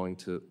if we're going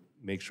to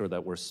make sure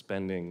that we're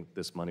spending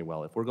this money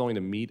well. If we're going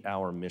to meet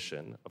our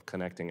mission of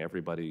connecting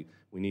everybody,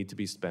 we need to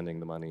be spending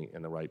the money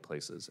in the right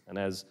places. And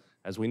as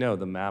we know,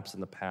 the maps in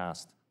the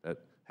past that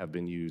have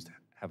been used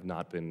have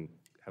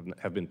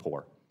been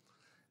poor.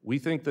 We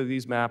think that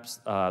these maps,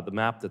 the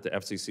map that the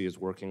FCC is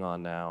working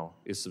on now,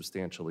 is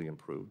substantially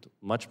improved.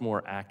 Much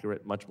more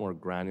accurate, much more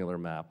granular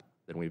map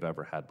than we've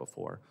ever had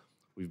before.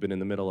 We've been in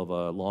the middle of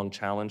a long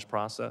challenge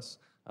process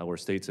where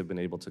states have been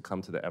able to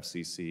come to the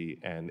FCC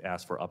and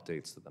ask for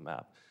updates to the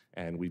map.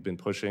 And we've been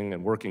pushing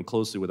and working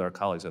closely with our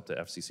colleagues at the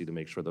FCC to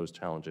make sure those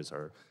challenges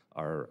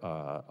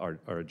are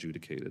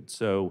adjudicated.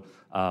 So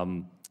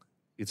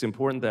it's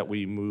important that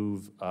we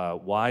move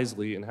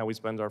wisely in how we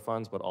spend our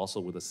funds, but also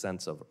with a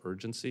sense of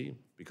urgency,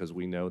 because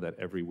we know that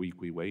every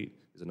week we wait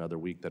is another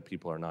week that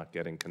people are not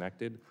getting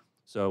connected.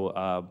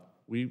 So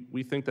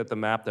we think that the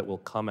map that will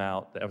come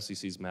out, the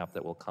FCC's map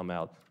that will come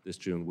out this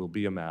June, will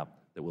be a map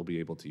that we'll be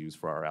able to use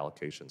for our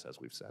allocations, as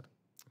we've said.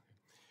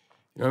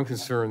 You know, I'm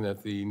concerned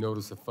that the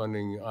notice of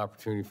funding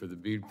opportunity for the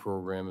BEAD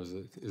program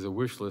is a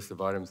wish list of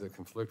items that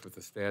conflict with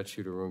the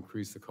statute or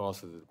increase the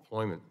cost of the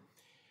deployment.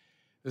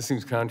 This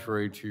seems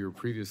contrary to your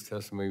previous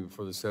testimony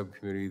before the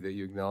subcommittee that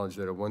you acknowledge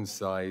that a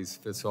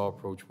one-size-fits-all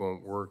approach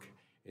won't work,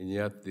 and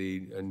yet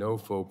the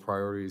NOFO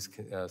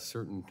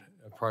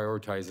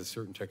prioritizes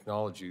certain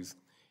technologies,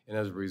 and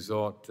as a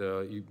result,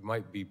 you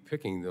might be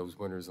picking those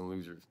winners and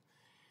losers.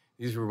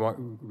 These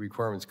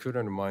requirements could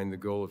undermine the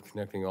goal of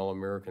connecting all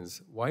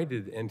Americans. Why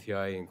did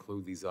NTIA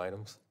include these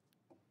items?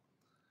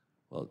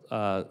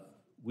 Well,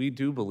 we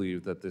do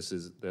believe that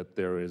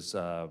there is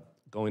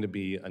going to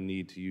be a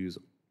need to use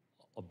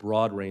a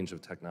broad range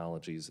of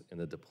technologies in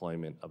the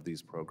deployment of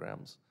these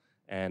programs.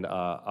 And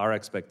our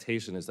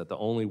expectation is that the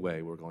only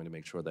way we're going to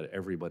make sure that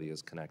everybody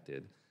is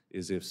connected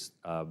is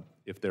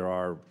if there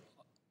are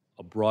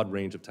a broad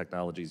range of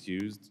technologies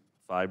used: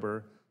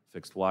 fiber,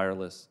 fixed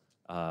wireless,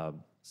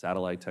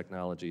 satellite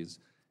technologies.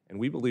 And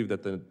we believe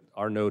that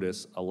our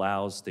notice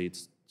allows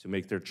states to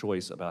make their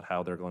choice about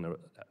how they're going to,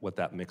 what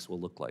that mix will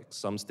look like.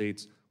 Some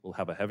states will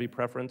have a heavy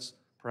preference,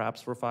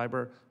 perhaps, for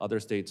fiber. Other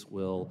states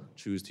will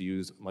choose to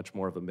use much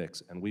more of a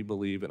mix. And we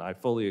believe, and I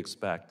fully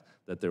expect,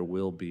 that there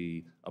will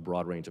be a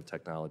broad range of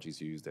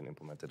technologies used and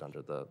implemented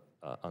under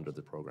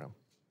the program.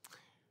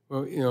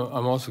 Well, you know,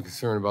 I'm also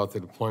concerned about the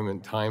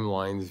deployment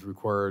timelines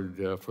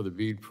required for the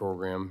BEAD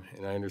program,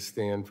 and I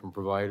understand from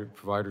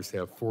providers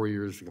have 4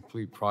 years to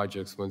complete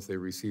projects once they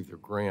receive their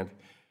grant.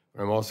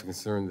 But I'm also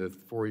concerned that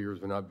 4 years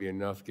will not be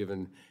enough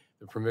given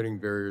the permitting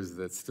barriers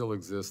that still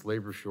exist,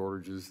 labor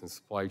shortages and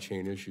supply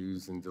chain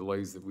issues and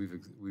delays that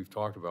we've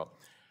talked about.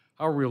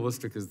 How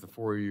realistic is the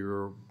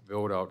 4-year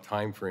build-out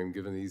timeframe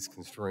given these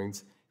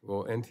constraints?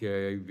 will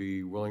NTIA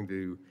be willing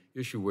to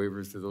issue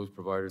waivers to those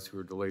providers who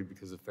are delayed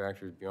because of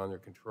factors beyond their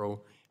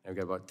control? I've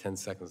got about 10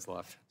 seconds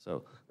left.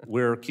 So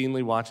we're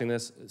keenly watching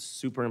this.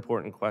 Super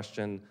important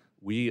question.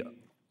 We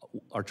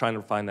are trying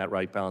to find that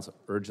right balance of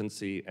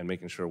urgency and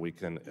making sure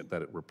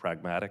that we're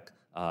pragmatic.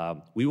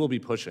 We will be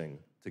pushing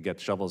to get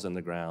shovels in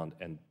the ground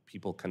and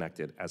people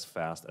connected as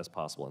fast as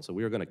possible. And so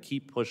we are going to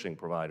keep pushing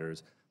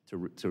providers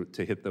to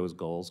hit those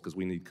goals because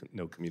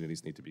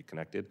communities need to be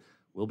connected.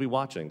 We'll be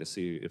watching to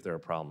see if there are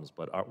problems,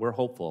 but we're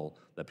hopeful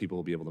that people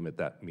will be able to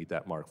meet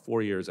that mark.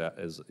 4 years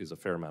is a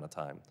fair amount of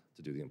time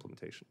to do the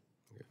implementation.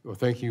 Well,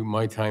 thank you.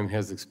 My time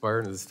has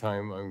expired. At this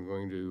time, I'm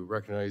going to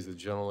recognize the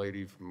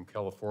gentlelady from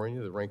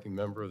California, the ranking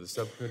member of the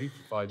subcommittee,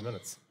 for 5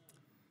 minutes.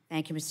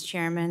 Thank you, Mr.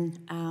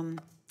 Chairman.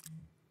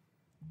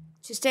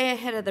 To stay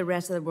ahead of the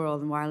rest of the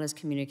world in wireless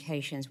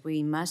communications,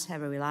 we must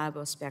have a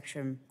reliable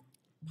spectrum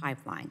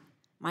pipeline.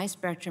 My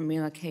Spectrum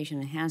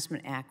Reallocation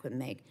Enhancement Act would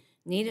make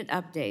needed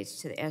updates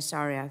to the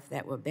SRF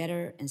that will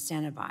better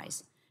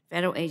incentivize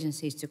federal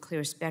agencies to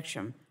clear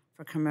spectrum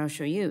for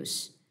commercial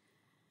use.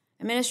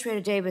 Administrator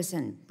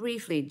Davidson,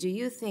 briefly, do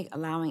you think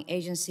allowing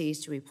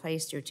agencies to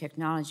replace their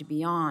technology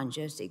beyond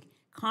just a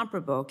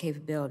comparable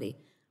capability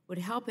would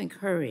help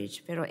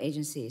encourage federal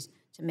agencies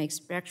to make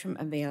spectrum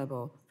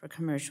available for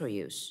commercial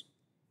use?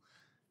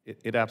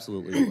 It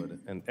absolutely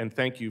would. And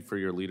thank you for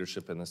your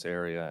leadership in this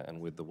area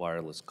and with the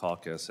Wireless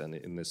Caucus and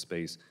in this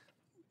space.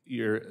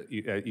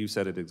 You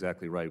said it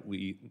exactly right.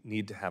 We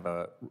need to have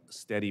a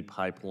steady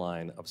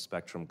pipeline of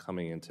spectrum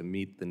coming in to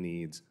meet the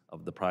needs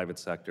of the private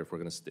sector if we're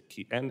going to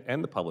keep,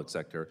 and the public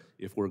sector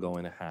if we're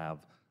going to have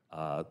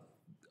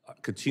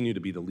continue to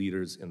be the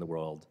leaders in the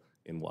world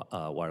in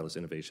wireless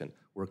innovation.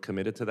 We're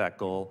committed to that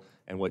goal,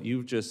 and what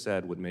you've just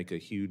said would make a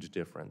huge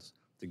difference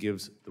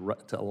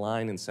to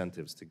align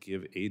incentives, to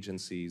give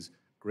agencies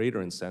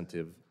greater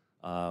incentive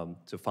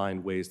to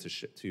find ways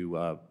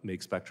to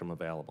make spectrum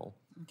available.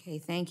 Okay,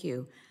 thank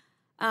you.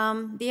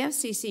 The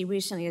FCC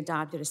recently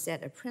adopted a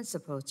set of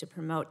principles to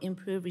promote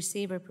improved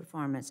receiver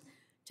performance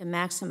to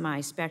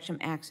maximize spectrum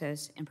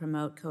access and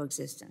promote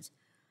coexistence.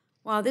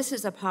 While this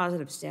is a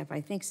positive step,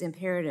 I think it's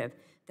imperative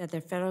that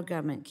the federal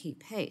government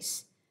keep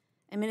pace.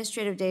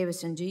 Administrator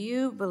Davidson, do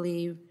you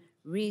believe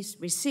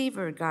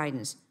receiver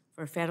guidance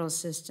for federal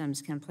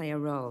systems can play a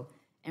role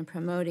in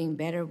promoting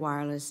better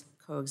wireless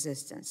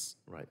coexistence?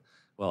 Right.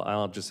 Well,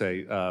 I'll just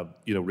say,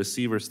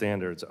 receiver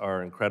standards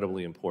are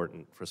incredibly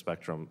important for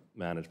spectrum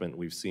management.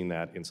 We've seen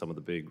that in some of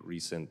the big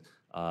recent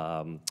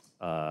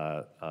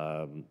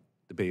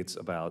debates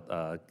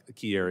about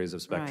key areas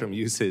of spectrum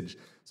usage.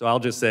 So I'll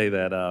just say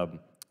that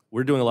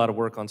we're doing a lot of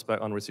work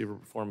on receiver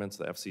performance.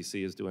 The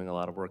FCC is doing a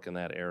lot of work in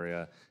that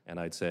area, and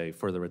I'd say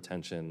further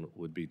attention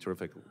would be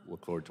terrific.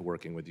 Look forward to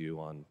working with you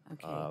on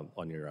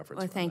your efforts.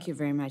 Well, thank you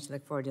very much.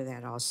 Look forward to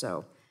that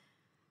also.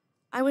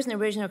 I was an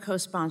original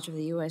co-sponsor of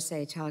the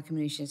USA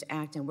Telecommunications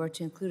Act and worked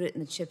to include it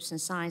in the CHIPS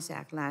and Science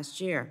Act last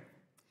year.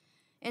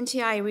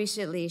 NTI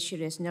recently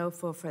issued its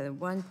NOFO for the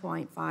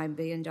 $1.5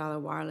 billion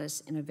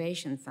Wireless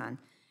Innovation Fund,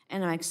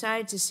 and I'm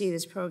excited to see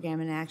this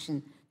program in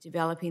action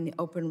developing the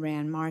Open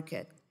RAN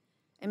market.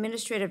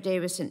 Administrator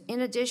Davidson,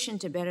 in addition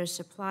to better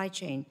supply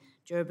chain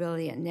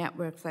durability and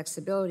network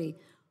flexibility,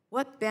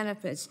 what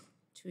benefits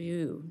do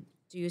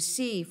you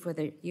see for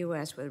the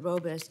U.S. with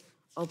robust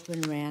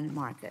Open RAN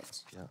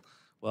markets? Yeah.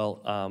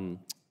 Well,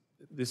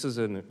 this is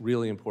a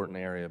really important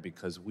area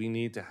because we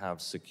need to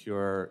have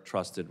secure,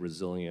 trusted,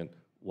 resilient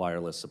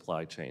wireless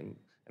supply chain.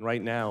 And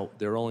right now,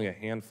 there are only a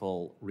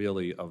handful,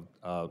 really,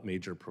 of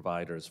major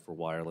providers for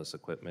wireless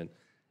equipment,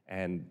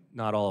 and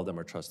not all of them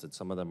are trusted.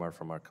 Some of them are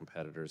from our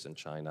competitors in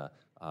China,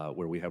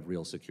 where we have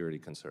real security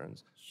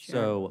concerns.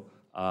 Sure.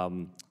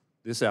 So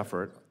this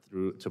effort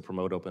to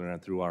promote Open RAN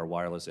through our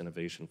Wireless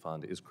Innovation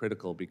Fund is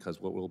critical because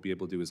what we'll be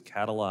able to do is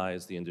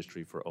catalyze the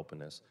industry for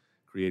openness,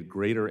 create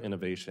greater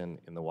innovation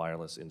in the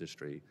wireless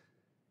industry,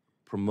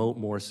 promote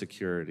more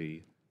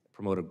security,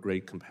 promote a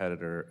great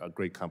competitor,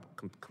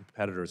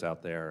 competitors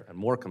out there, and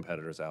more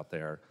competitors out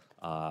there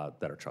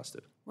that are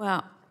trusted.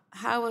 Well,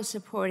 how will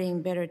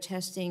supporting better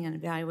testing and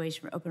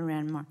evaluation for Open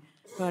RAN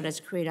products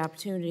create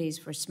opportunities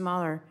for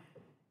smaller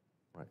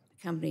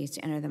companies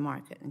to enter the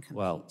market and compete?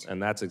 Well, and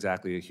that's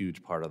exactly a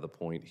huge part of the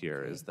point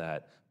here, is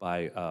that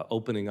by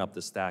opening up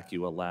the stack,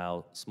 you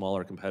allow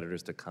smaller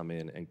competitors to come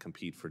in and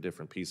compete for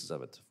different pieces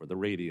of it, for the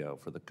radio,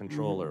 for the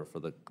controller, for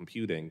the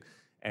computing.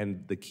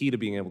 And the key to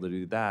being able to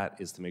do that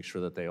is to make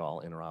sure that they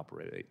all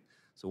interoperate.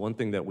 So one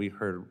thing that we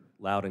heard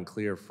loud and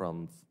clear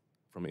from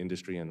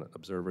industry and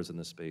observers in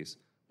this space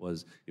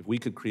was if we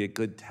could create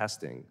good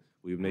testing,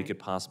 we would make it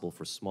possible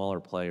for smaller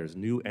players,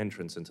 new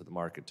entrants into the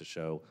market, to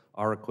show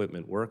our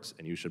equipment works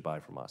and you should buy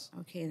from us.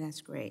 Okay,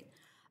 that's great.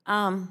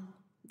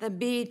 The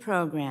BEAD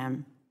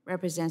program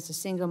represents the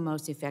single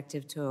most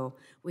effective tool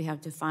we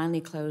have to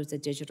finally close the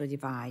digital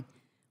divide.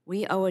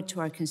 We owe it to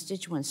our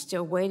constituents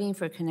still waiting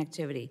for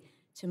connectivity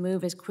to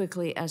move as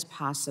quickly as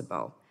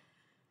possible.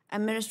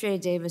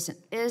 Administrator Davidson,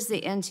 is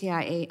the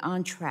NTIA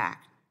on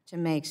track to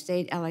make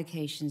state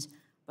allocations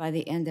by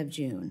the end of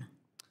June?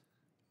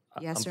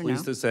 Yes I'm or no?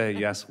 pleased to say,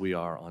 yes, we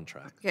are on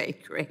track. Okay,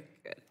 great,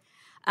 good.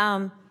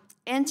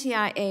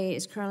 NTIA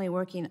is currently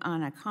working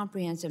on a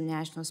comprehensive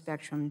national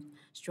spectrum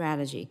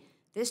strategy.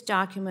 This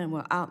document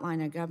will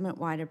outline a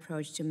government-wide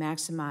approach to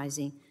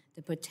maximizing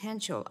the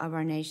potential of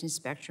our nation's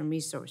spectrum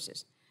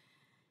resources.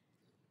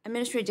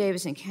 Administrator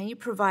Davidson, can you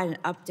provide an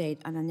update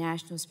on the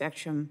national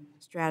spectrum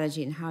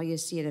strategy and how you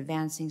see it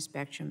advancing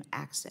spectrum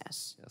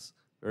access? Yes.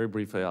 Very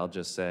briefly, I'll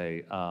just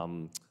say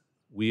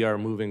we are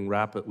moving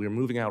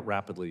out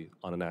rapidly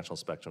on a national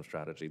spectrum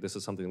strategy. This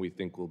is something we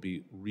think will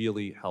be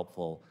really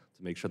helpful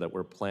to make sure that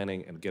we're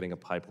planning and getting a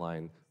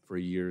pipeline for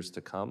years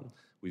to come.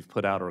 We've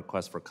put out a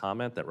request for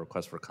comment. That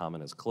request for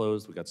comment is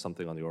closed. We got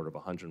something on the order of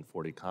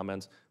 140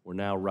 comments. We're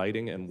now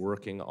writing and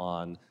working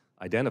on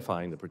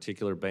identifying the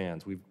particular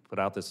bands. We've put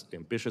out this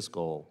ambitious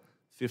goal,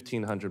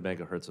 1,500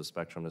 megahertz of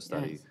spectrum to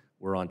study. Yes.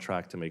 We're on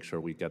track to make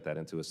sure we get that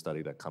into a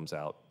study that comes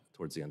out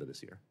towards the end of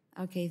this year.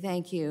 Okay,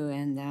 thank you,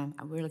 and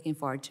we're looking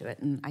forward to it,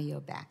 and I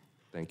yield back.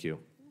 Thank you.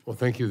 Well,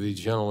 thank you. The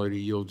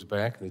gentlelady yields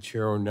back. The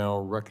chair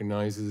now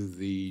recognizes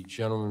the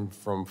gentleman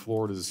from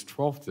Florida's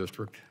 12th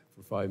District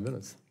for 5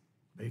 minutes.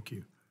 Thank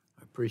you.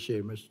 I appreciate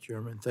it, Mr.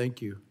 Chairman. Thank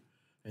you.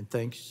 And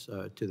thanks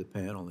to the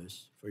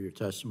panelists for your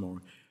testimony.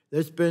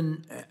 There's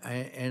been,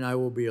 and I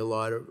will be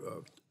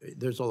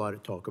there's a lot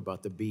of talk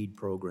about the BEAD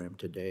program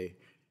today,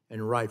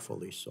 and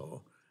rightfully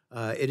so.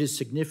 It's a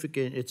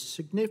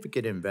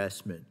significant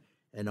investment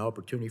and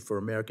opportunity for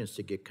Americans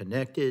to get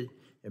connected,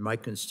 and my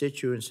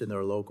constituents and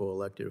their local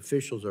elected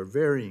officials are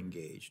very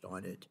engaged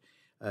on it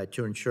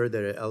to ensure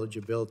that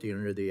eligibility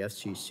under the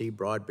FCC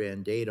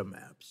broadband data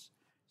maps.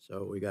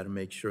 So we got to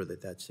make sure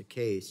that that's the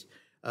case.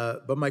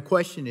 But my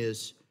question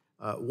is,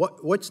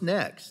 what's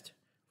next?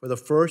 For the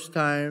first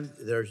time,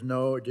 there's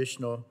no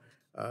additional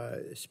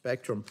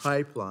spectrum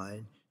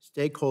pipeline.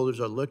 Stakeholders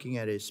are looking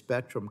at a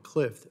spectrum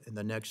cliff in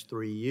the next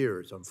 3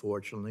 years,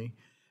 unfortunately.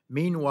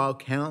 Meanwhile,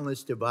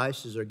 countless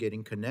devices are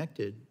getting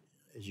connected,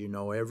 as you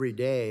know, every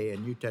day,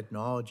 and new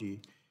technology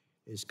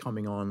is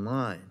coming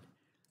online.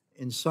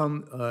 In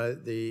some,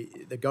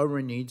 the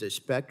government needs a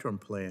spectrum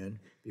plan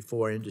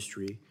before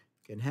industry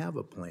can have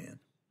a plan.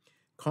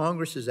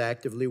 Congress is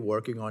actively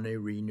working on a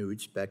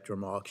renewed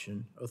spectrum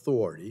auction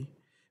authority.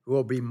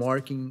 We'll be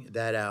marking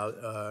that out.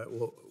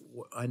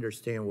 I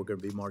understand we're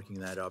going to be marking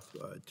that up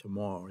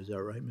tomorrow. Is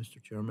that right,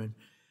 Mr. Chairman?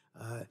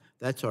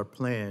 That's our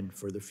plan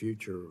for the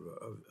future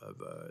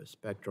of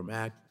spectrum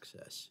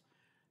access.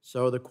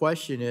 So the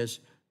question is,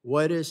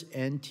 what is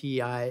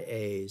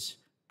NTIA's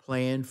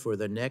plan for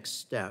the next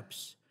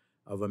steps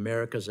of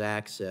America's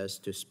access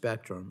to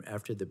spectrum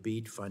after the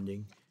BEAD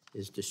funding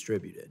is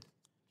distributed?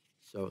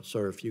 So,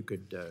 sir, if you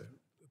could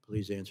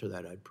please answer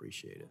that, I'd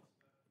appreciate it.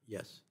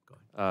 Yes, go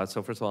ahead.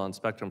 So first of all, on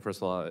spectrum,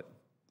 thank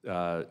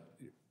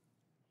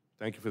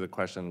you for the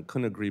question.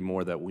 Couldn't agree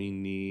more that we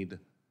need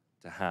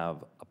to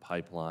have a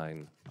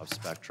pipeline of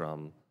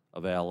spectrum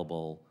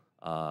available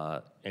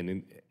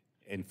and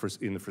in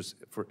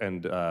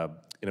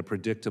a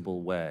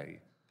predictable way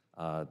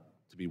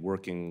to be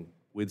working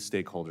with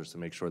stakeholders to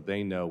make sure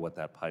they know what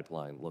that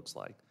pipeline looks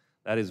like.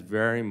 That is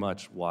very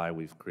much why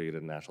we've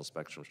created a national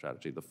spectrum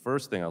strategy. The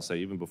first thing I'll say,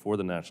 even before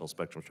the national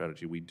spectrum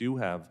strategy, we do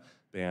have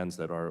bands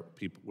that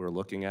we're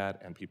looking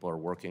at and people are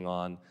working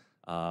on,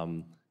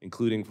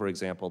 including, for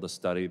example, the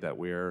study that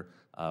we're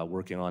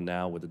working on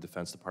now with the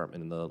Defense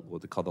Department in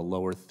what they call the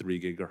lower 3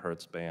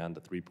 gigahertz band,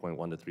 the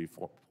 3.1 to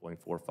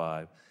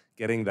 3.45.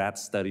 Getting that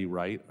study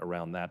right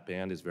around that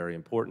band is very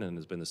important and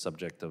has been the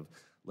subject of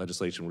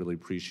legislation. Really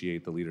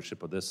appreciate the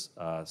leadership of this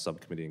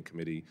subcommittee and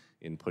committee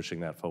in pushing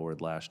that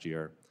forward last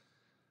year.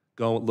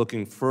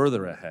 Looking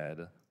further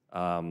ahead,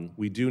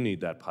 we do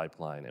need that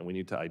pipeline, and we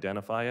need to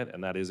identify it,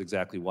 and that is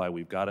exactly why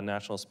we've got a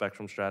national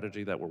spectrum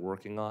strategy that we're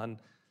working on.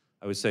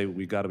 I would say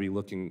we've got to be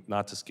looking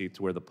not to skate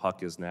to where the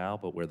puck is now,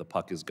 but where the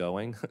puck is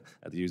going,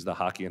 to use the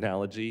hockey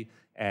analogy,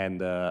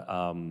 and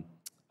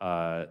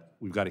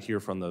we've got to hear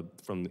from the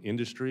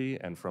industry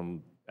and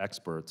from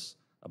experts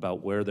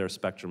about where their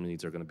spectrum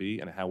needs are going to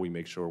be and how we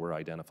make sure we're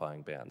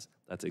identifying bands.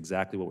 That's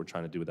exactly what we're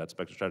trying to do with that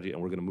spectrum strategy, and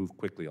we're going to move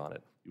quickly on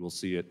it. You will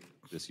see it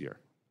this year.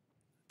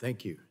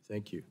 Thank you,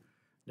 thank you.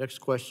 Next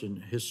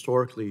question.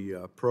 Historically,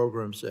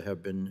 programs that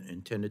have been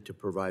intended to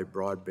provide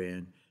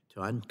broadband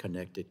to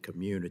unconnected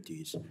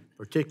communities,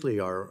 particularly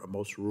our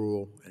most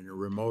rural and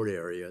remote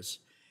areas,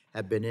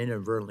 have been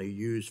inadvertently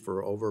used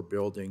for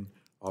overbuilding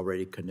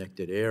already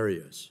connected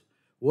areas.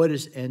 What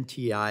is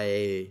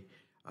NTIA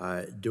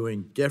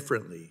doing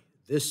differently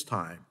this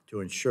time to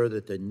ensure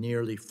that the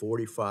nearly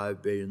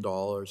 $45 billion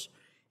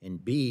in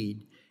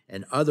BEAD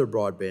and other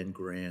broadband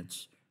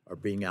grants are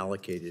being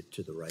allocated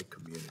to the right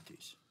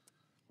communities?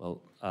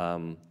 Well,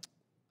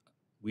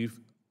 we've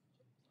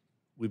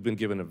been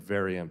given a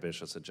very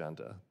ambitious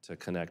agenda to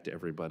connect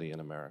everybody in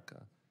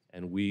America,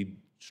 and we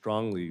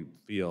strongly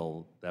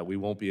feel that we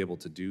won't be able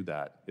to do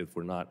that if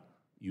we're not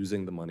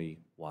using the money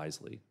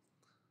wisely.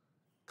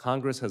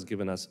 Congress has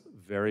given us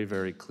very,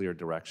 very clear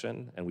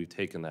direction, and we've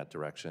taken that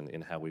direction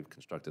in how we've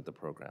constructed the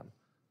program.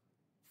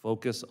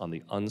 Focus on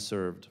the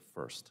unserved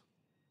first,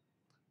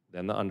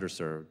 then the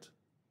underserved,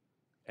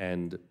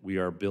 And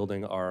we've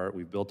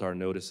built our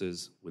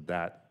notices with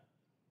that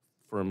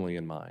firmly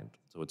in mind.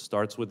 So it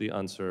starts with the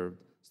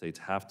unserved. States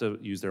have to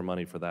use their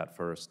money for that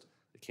first.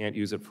 They can't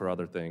use it for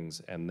other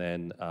things, and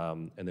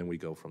then we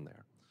go from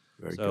there.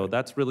 So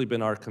that's really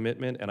been our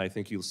commitment, and I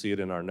think you'll see it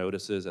in our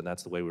notices, and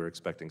that's the way we're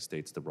expecting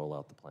states to roll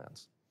out the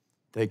plans.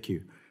 Thank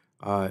you.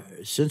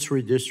 Since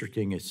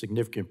redistricting, a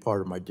significant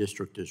part of my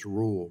district is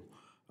rural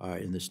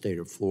in the state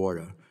of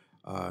Florida.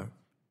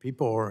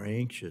 People are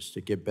anxious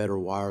to get better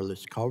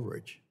wireless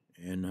coverage.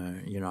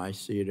 And, you know, I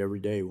see it every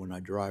day when I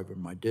drive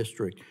in my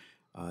district,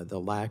 the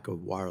lack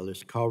of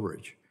wireless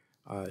coverage.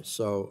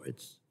 So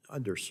it's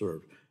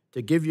underserved.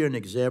 To give you an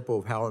example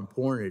of how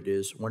important it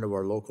is, one of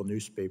our local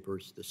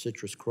newspapers, the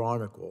Citrus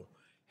Chronicle,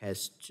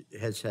 has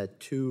had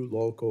 2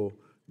 local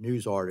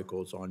news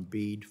articles on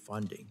BEAD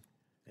funding.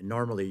 And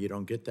normally you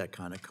don't get that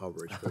kind of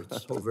coverage, but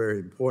it's so very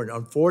important.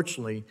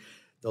 Unfortunately,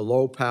 the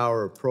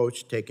low-power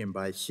approach taken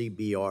by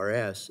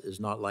CBRS is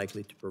not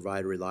likely to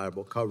provide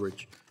reliable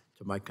coverage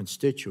to my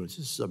constituents.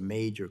 This is a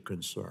major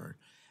concern.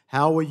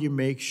 How will you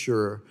make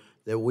sure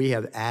that we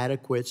have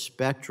adequate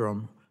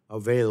spectrum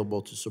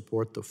available to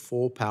support the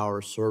full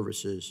power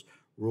services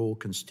rural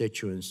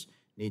constituents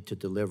need to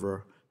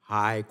deliver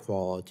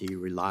high-quality,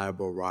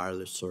 reliable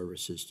wireless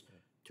services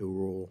to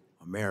rural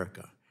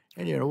America?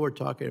 And, you know, we're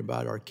talking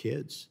about our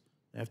kids.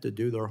 They have to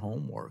do their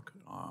homework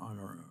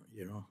on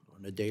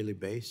a daily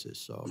basis.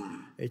 So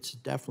it's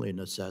definitely a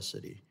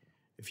necessity.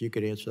 If you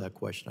could answer that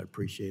question, I'd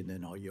appreciate it, and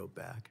then I'll yield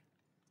back.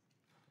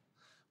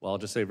 Well, I'll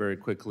just say very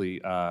quickly,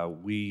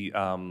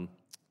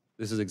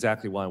 this is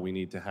exactly why we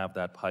need to have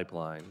that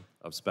pipeline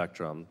of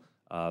spectrum.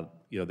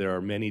 You know, there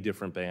are many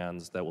different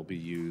bands that will be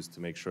used to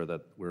make sure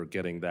that we're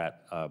getting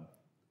that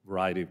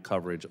variety of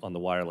coverage on the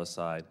wireless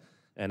side.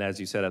 And as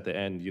you said at the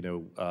end, you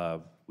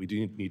know, we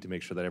do need to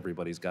make sure that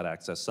everybody's got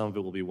access. Some of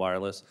it will be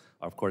wireless.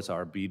 Of course,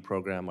 our BEAD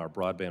program, our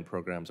broadband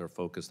programs are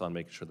focused on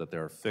making sure that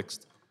there are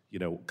fixed, you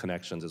know,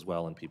 connections as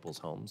well in people's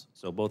homes.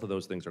 So both of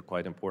those things are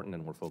quite important,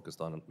 and we're focused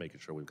on making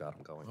sure we've got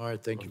them going. All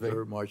right, thank you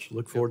very much.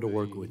 Look forward to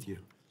working with you.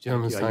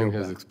 Gentleman's time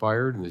has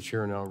expired, and the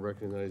chair now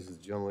recognizes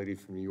the gentlelady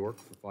from New York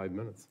for 5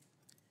 minutes.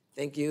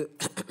 Thank you.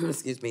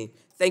 Excuse me.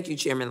 Thank you,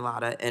 Chairman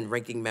Latta and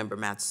Ranking Member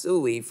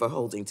Matsui, for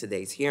holding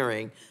today's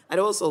hearing. I'd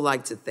also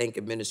like to thank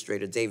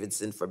Administrator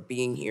Davidson for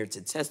being here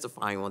to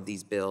testify on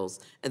these bills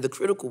and the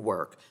critical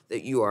work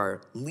that you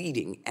are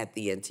leading at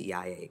the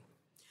NTIA.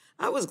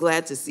 I was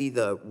glad to see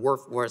the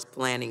workforce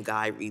planning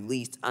guide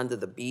released under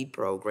the BEAD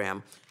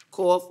program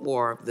call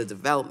for the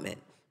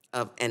development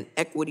of an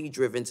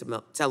equity-driven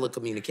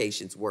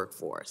telecommunications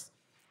workforce.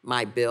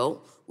 My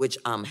bill, which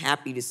I'm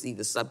happy to see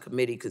the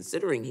subcommittee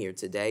considering here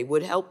today,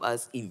 would help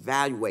us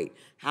evaluate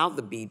how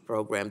the BEAD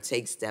program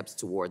takes steps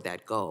toward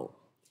that goal.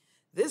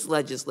 This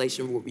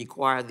legislation will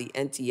require the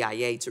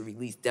NTIA to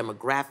release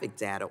demographic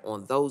data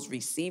on those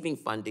receiving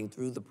funding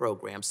through the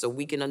program so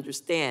we can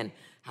understand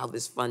how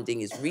this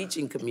funding is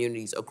reaching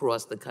communities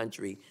across the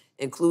country,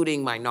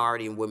 including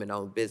minority and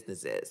women-owned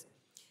businesses.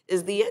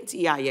 Is the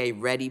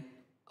NTIA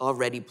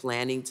already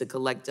planning to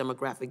collect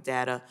demographic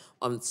data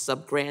on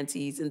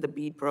subgrantees in the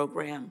BEAD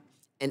program?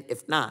 And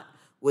if not,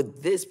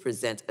 would this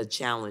present a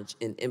challenge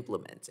in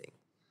implementing?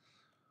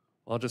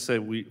 Well, I'll just say,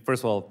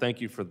 first of all,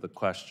 thank you for the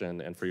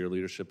question and for your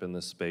leadership in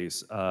this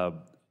space.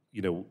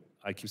 You know,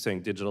 I keep saying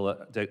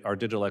our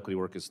digital equity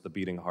work is the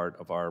beating heart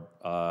of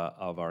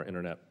our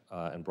internet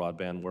and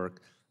broadband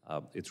work.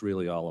 It's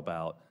really all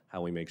about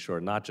how we make sure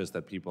not just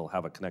that people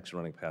have a connection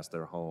running past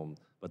their home,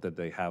 but that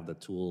they have the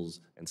tools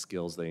and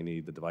skills they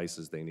need, the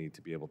devices they need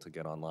to be able to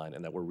get online,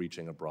 and that we're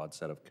reaching a broad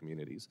set of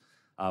communities.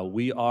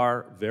 We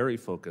are very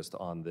focused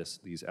on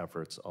these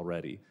efforts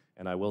already,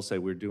 and I will say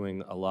we're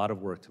doing a lot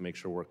of work to make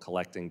sure we're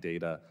collecting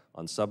data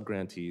on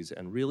subgrantees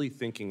and really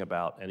thinking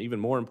about, and even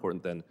more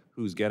important than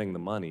who's getting the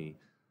money,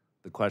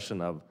 the question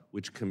of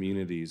which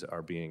communities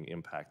are being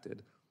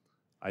impacted.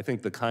 I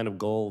think the kind of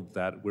goal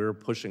that we're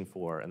pushing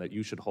for and that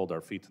you should hold our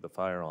feet to the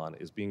fire on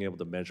is being able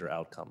to measure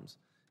outcomes.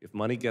 If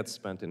money gets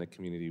spent in a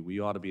community, we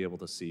ought to be able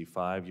to see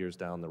 5 years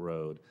down the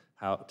road,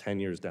 10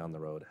 years down the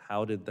road,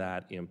 how did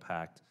that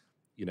impact,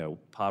 you know,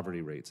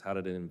 poverty rates? How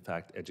did it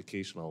impact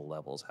educational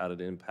levels? How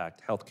did it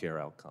impact healthcare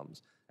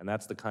outcomes? And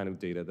that's the kind of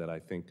data that I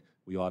think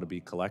we ought to be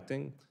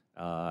collecting,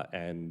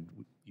 and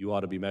you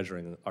ought to be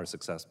measuring our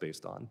success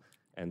based on.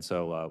 And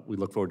so we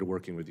look forward to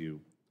working with you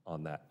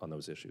on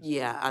those issues.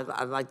 Yeah,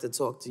 I'd like to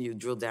talk to you,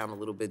 drill down a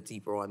little bit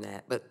deeper on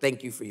that, but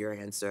thank you for your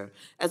answer.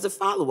 As a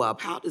follow-up,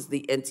 how does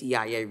the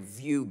NTIA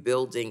view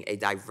building a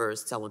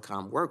diverse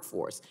telecom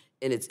workforce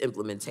in its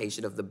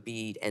implementation of the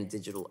BEAD and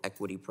digital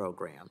equity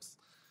programs?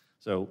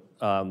 So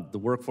the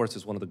workforce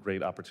is one of the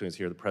great opportunities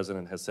here. The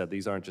president has said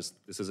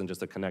this isn't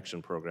just a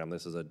connection program,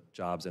 this is a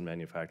jobs and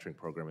manufacturing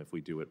program if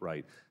we do it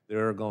right.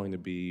 There are going to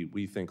be,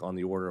 we think, on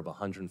the order of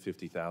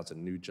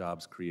 150,000 new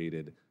jobs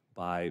created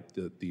by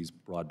these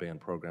broadband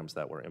programs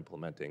that we're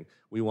implementing.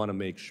 We want to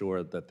make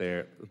sure that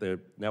their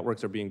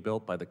networks are being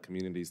built by the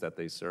communities that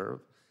they serve,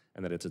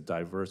 and that it's a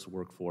diverse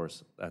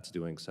workforce that's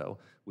doing so.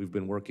 We've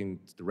been working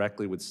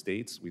directly with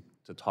states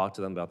to talk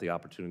to them about the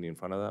opportunity in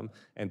front of them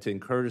and to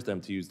encourage them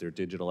to use their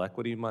digital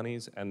equity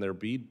monies and their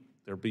BEAD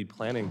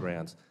planning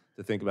grants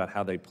to think about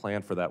how they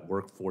plan for that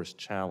workforce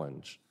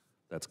challenge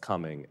that's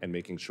coming and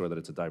making sure that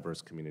it's a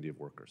diverse community of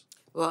workers.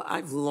 Well,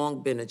 I've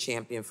long been a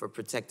champion for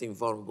protecting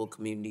vulnerable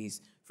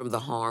communities from the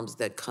harms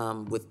that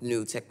come with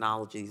new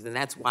technologies, and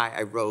that's why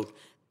I wrote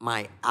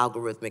my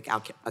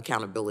Algorithmic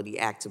Accountability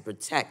Act to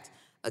protect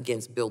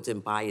against built-in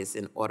bias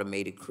in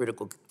automated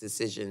critical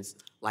decisions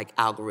like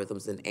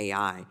algorithms and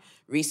AI.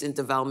 Recent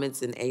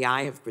developments in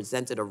AI have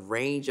presented a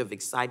range of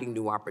exciting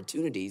new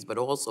opportunities, but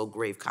also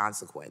grave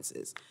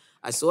consequences.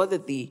 I saw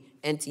that the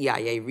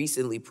NTIA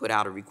recently put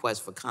out a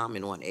request for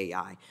comment on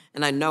AI,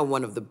 and I know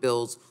one of the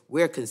bills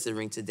we're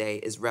considering today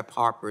is Rep.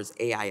 Harper's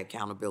AI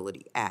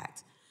Accountability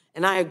Act.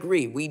 And I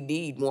agree, we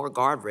need more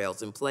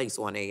guardrails in place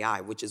on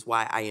AI, which is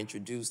why I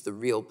introduced the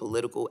Real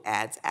Political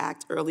Ads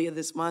Act earlier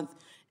this month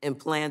and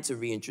plan to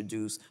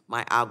reintroduce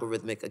my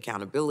Algorithmic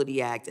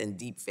Accountability Act and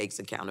Deepfakes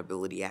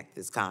Accountability Act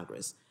this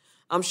Congress.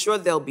 I'm sure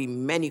there'll be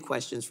many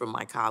questions from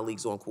my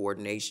colleagues on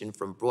coordination,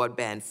 from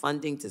broadband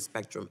funding to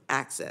spectrum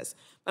access,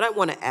 but I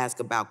want to ask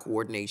about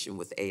coordination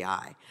with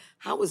AI.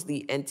 How is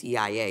the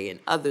NTIA and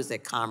others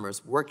at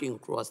Commerce working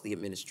across the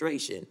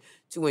administration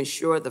to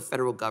ensure the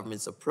federal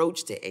government's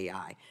approach to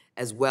AI,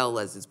 as well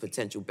as its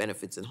potential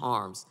benefits and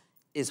harms,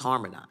 is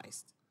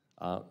harmonized?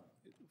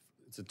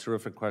 It's a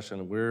terrific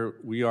question.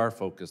 We are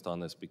focused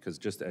on this because,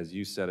 just as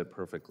you said it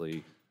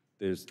perfectly,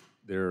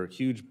 there are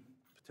huge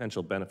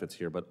potential benefits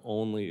here, but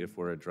only if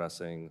we're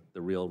addressing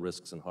the real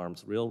risks and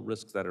harms, real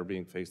risks that are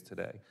being faced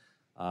today.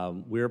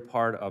 We're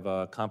part of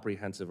a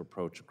comprehensive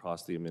approach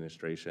across the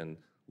administration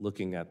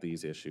looking at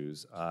these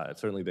issues.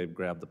 Certainly they've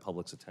grabbed the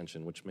public's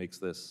attention, which makes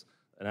this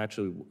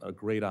actually a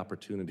great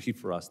opportunity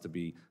for us to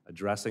be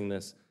addressing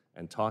this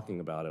and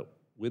talking about it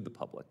with the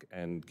public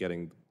and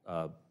getting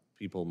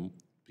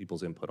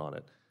people's input on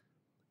it.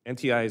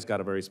 NTI has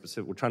got a very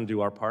specific, we're trying to do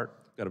our part,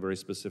 got a very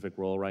specific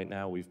role right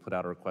now. We've put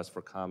out a request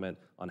for comment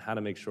on how to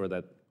make sure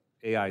that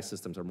AI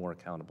systems are more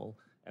accountable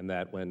and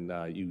that when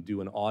you do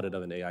an audit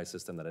of an AI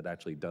system that it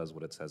actually does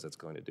what it says it's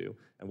going to do,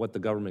 and what the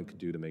government could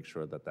do to make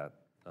sure that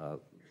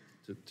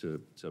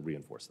to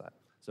reinforce that.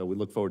 So we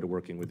look forward to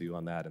working with you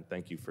on that, and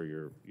thank you for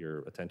your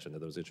attention to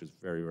those issues.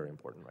 Very, very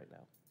important right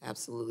now.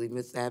 Absolutely.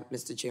 With that,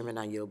 Mr. Chairman,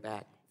 I yield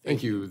back.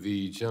 Thank you.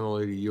 The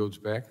gentlelady yields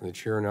back, and the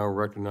chair now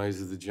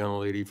recognizes the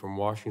gentlelady from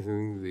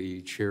Washington,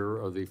 the chair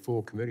of the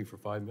full committee, for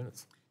 5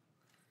 minutes.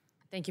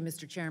 Thank you,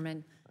 Mr.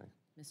 Chairman.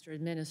 Mr.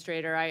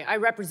 Administrator, I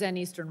represent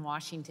Eastern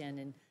Washington,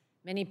 and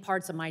many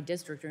parts of my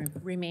district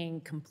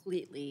remain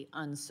completely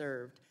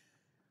unserved.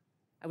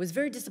 I was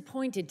very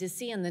disappointed to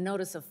see in the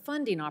notice of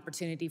funding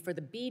opportunity for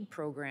the BEAD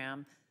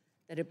program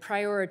that it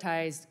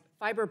prioritized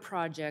fiber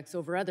projects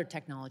over other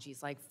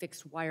technologies like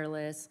fixed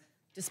wireless,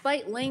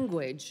 despite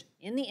language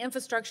in the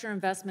Infrastructure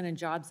Investment and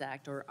Jobs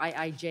Act, or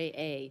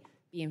IIJA,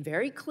 being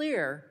very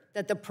clear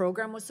that the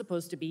program was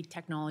supposed to be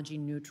technology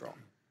neutral.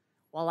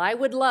 While I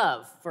would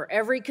love for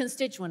every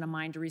constituent of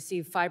mine to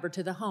receive fiber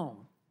to the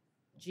home,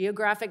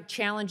 geographic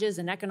challenges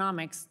and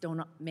economics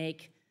don't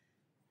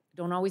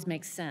always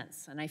make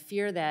sense. And I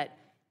fear that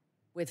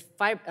with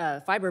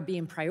fiber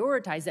being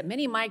prioritized, that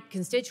many of my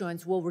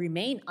constituents will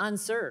remain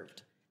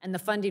unserved and the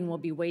funding will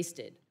be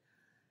wasted.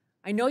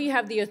 I know you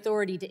have the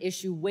authority to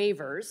issue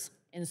waivers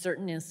in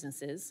certain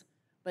instances,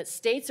 but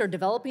states are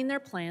developing their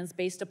plans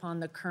based upon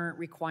the current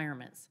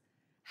requirements.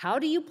 How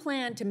do you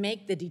plan to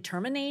make the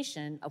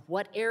determination of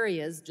what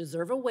areas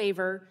deserve a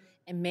waiver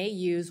and may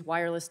use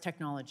wireless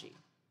technology?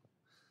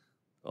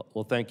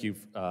 Well, thank you,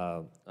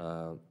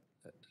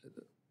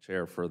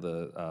 Chair, for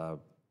the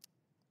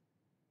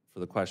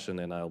question,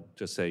 and I'll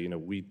just say,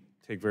 we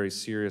take very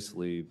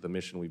seriously the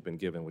mission we've been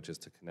given, which is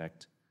to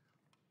connect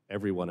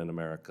everyone in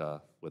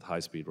America with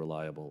high-speed,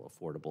 reliable,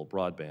 affordable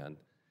broadband.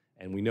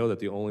 And we know that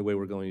the only way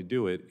we're going to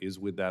do it is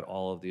with that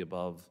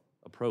all-of-the-above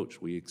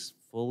approach. We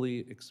fully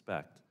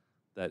expect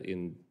that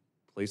in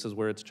places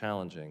where it's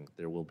challenging,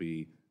 there will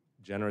be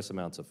generous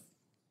amounts of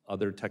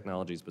other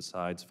technologies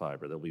besides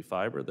fiber. There'll be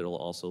fiber, there'll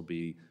also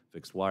be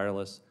fixed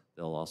wireless,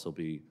 there'll also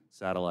be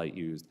satellite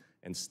used,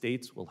 and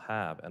states will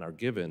have and are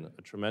given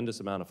a tremendous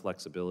amount of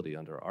flexibility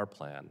under our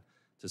plan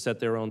to set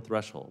their own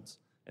thresholds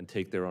and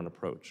take their own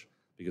approach.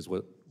 Because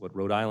what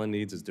Rhode Island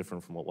needs is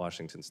different from what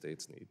Washington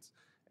State needs.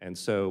 And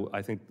so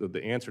I think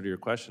the answer to your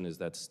question is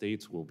that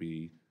states will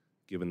be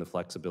given the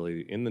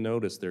flexibility. In the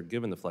notice, they're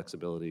given the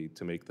flexibility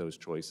to make those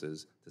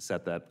choices, to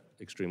set that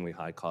extremely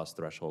high cost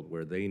threshold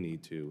where they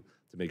need to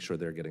make sure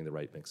they're getting the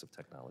right mix of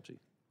technology.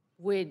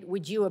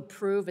 Would you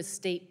approve a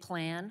state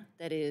plan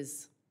that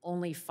is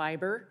only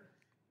fiber,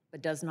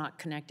 but does not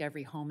connect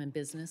every home and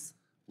business?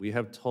 We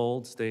have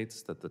told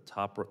states that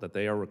that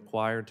they are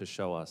required to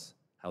show us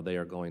how they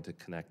are going to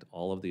connect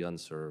all of the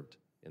unserved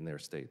in their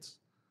states.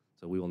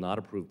 So we will not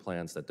approve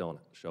plans that don't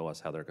show us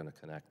how they're going to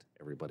connect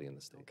everybody in the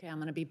state. Okay, I'm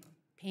going to be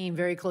paying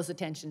very close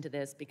attention to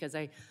this because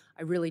I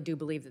really do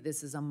believe that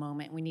this is a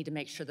moment. We need to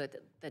make sure that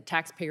the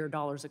taxpayer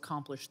dollars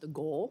accomplish the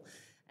goal.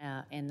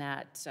 and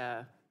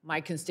that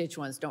my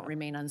constituents don't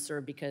remain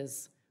unserved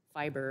because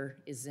fiber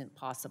isn't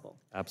possible.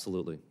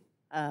 Absolutely.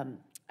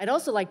 I'd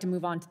also like to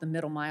move on to the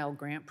Middle Mile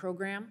Grant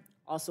Program,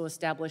 also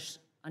established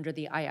under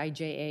the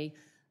IIJA.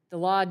 The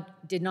law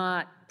did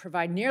not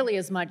provide nearly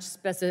as much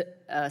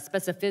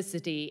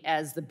specificity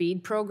as the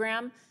BEAD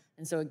program,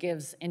 and so it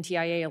gives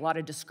NTIA a lot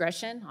of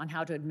discretion on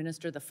how to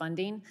administer the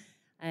funding.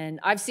 And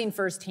I've seen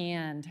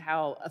firsthand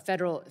how a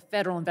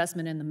federal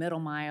investment in the middle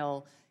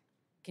mile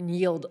can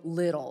yield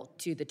little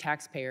to the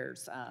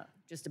taxpayers.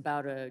 Just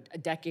about a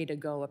decade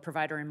ago, a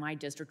provider in my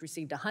district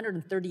received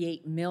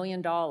 $138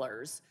 million,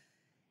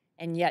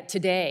 and yet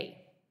today,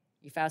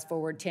 you fast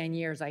forward 10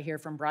 years, I hear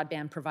from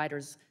broadband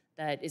providers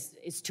that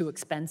it's too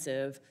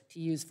expensive to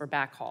use for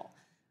backhaul.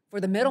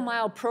 For the middle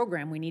mile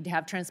program, we need to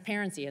have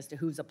transparency as to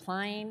who's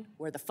applying,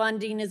 where the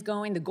funding is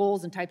going, the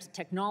goals and types of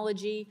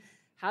technology.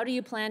 How do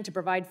you plan to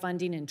provide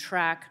funding and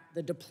track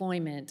the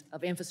deployment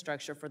of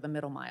infrastructure for the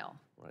middle mile?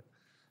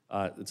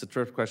 Right. It's a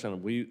terrific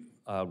question. We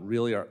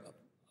really are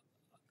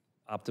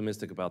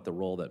optimistic about the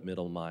role that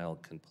middle mile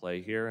can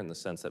play here, in the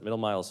sense that middle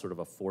mile is sort of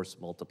a force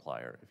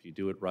multiplier. If you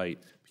do it right,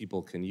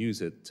 people can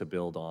use it to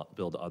build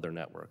other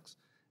networks.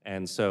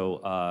 And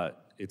so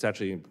it's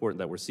actually important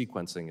that we're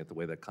sequencing it the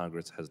way that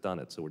Congress has done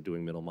it. So we're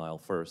doing middle mile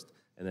first,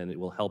 and then it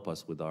will help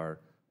us with our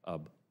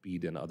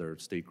BEAD and other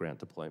state grant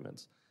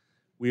deployments.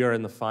 We are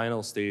in the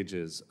final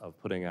stages of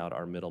putting out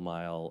our middle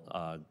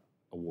mile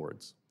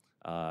awards.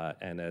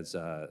 And as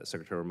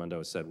Secretary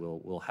Raimondo said,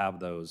 we'll have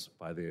those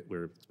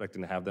we're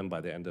expecting to have them by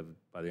the end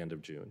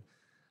of June.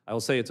 I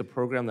will say it's a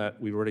program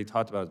that we've already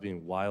talked about as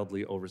being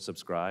wildly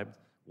oversubscribed.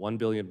 $1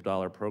 billion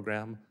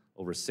program,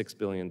 over $6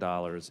 billion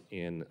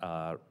in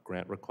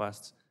grant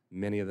requests,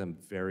 many of them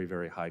very,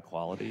 very high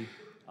quality.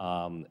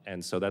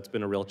 And so that's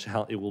been a real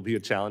challenge. It will be a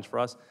challenge for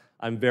us.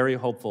 I'm very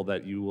hopeful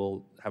that you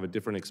will have a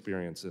different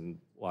experience in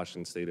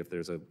Washington State if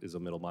there's a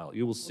middle mile.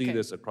 You will see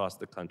this across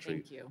the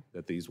country,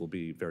 that these will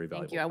be very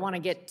valuable. Thank you. I want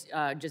to get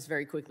just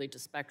very quickly to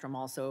Spectrum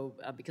also,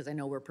 because I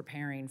know we're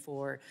preparing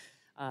for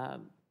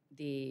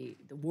the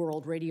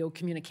World Radio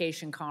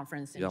Communication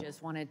Conference, and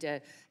just wanted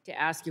to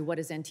ask you, what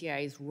is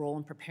NTIA's role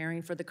in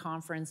preparing for the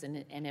conference,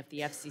 and if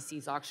the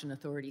FCC's auction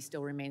authority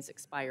still remains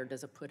expired,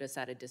 does it put us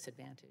at a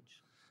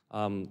disadvantage?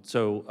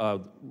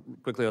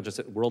 Quickly, I'll just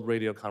say World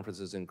Radio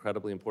Conference is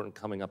incredibly important,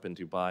 coming up in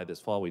Dubai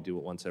this fall. We do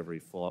it once every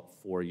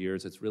 4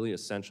 years. It's really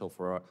essential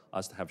for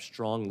us to have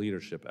strong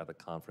leadership at the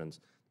conference,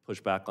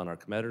 push back on our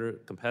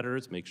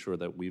competitors, make sure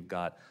that we've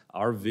got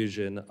our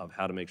vision of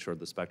how to make sure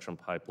the spectrum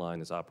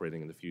pipeline is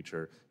operating in the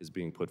future is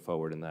being put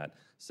forward in that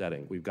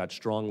setting. We've got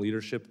strong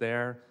leadership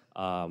there,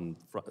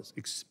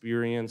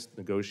 experienced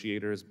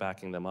negotiators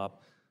backing them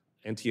up.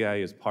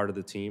 NTIA is part of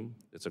the team.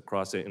 It's a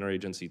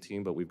interagency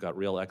team, but we've got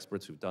real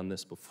experts who've done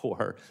this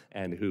before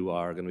and who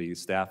are going to be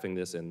staffing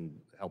this and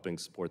helping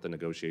support the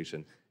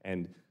negotiation.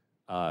 And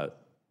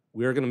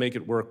we're going to make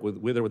it work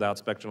with or without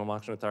Spectrum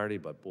Auction Authority,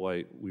 but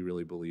boy, we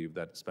really believe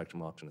that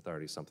Spectrum Auction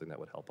Authority is something that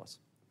would help us.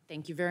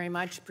 Thank you very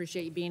much.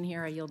 Appreciate you being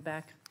here. I yield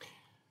back.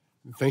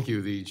 Thank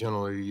you. The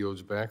gentlelady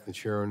yields back. The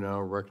chair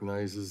now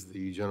recognizes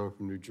the gentleman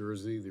from New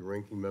Jersey, the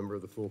ranking member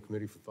of the full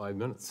committee, for 5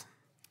 minutes.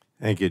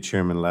 Thank you,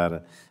 Chairman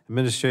Latta.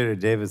 Administrator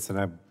Davidson,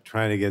 I'm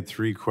trying to get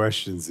 3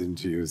 questions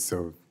into you,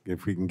 so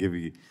if we can give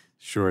you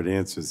short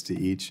answers to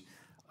each.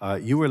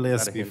 You were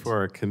last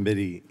before a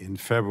committee in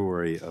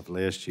February of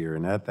last year,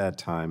 and at that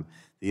time,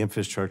 the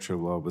infrastructure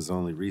law was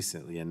only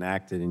recently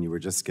enacted, and you were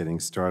just getting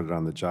started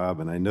on the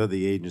job. And I know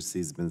the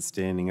agency's been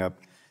standing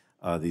up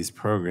these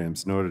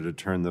programs in order to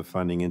turn the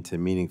funding into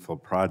meaningful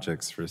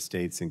projects for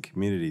states and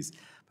communities.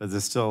 But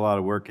there's still a lot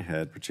of work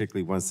ahead,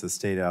 particularly once the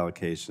state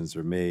allocations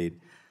are made.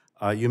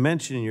 You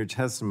mentioned in your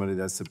testimony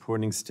that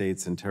supporting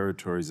states and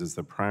territories is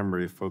the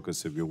primary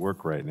focus of your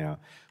work right now.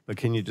 But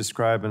can you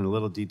describe in a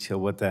little detail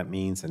what that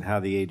means and how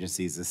the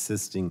agency is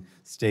assisting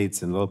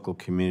states and local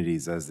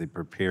communities as they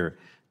prepare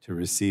to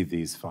receive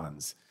these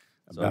funds?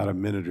 About a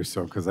minute or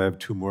so, because I have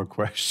 2 more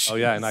questions. Oh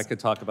yeah, and I could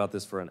talk about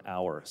this for an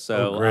hour.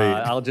 So great.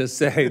 I'll just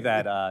say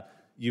that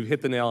you've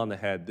hit the nail on the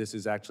head. This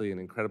is actually an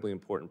incredibly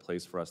important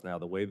place for us now.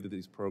 The way that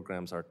these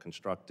programs are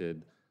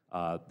constructed,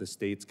 the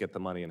states get the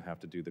money and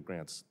have to do the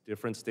grants.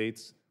 Different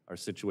states are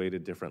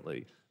situated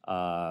differently.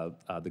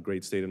 The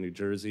great state of New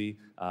Jersey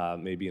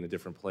may be in a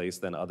different place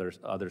than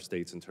other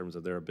states in terms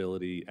of their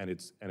ability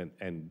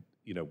and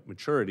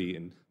maturity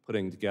in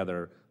putting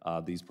together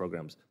these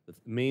programs. The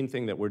main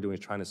thing that we're doing is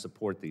trying to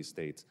support these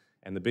states.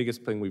 And the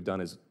biggest thing we've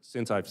done is,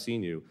 since I've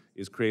seen you,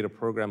 is create a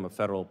program of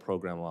federal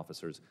program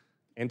officers.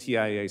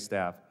 NTIA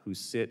staff who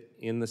sit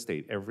in the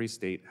state. Every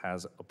state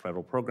has a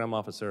federal program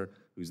officer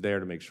who's there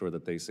to make sure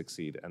that they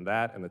succeed. And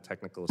that and the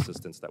technical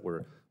assistance that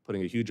we're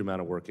putting a huge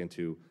amount of work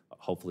into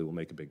hopefully will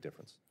make a big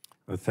difference.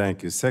 Well,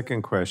 thank you.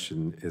 Second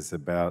question is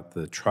about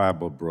the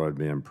tribal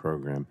broadband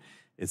program.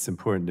 It's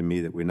important to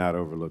me that we not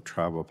overlook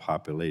tribal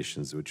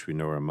populations, which we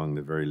know are among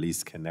the very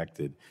least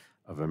connected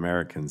of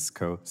Americans.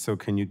 So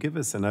can you give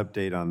us an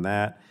update on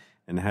that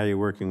and how you're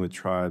working with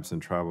tribes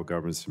and tribal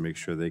governments to make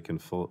sure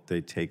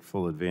they take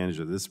full advantage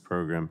of this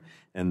program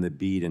and the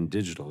BEAD and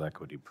digital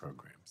equity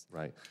programs?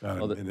 Right. Not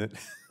Well, a minute.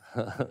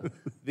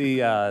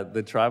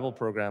 the tribal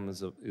program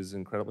is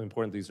incredibly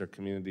important. These are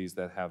communities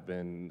that have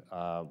been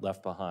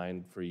left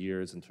behind for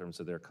years in terms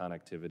of their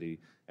connectivity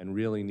and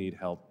really need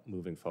help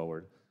moving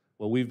forward.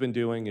 What we've been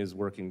doing is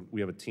working,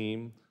 we have a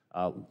team.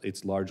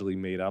 It's largely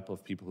made up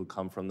of people who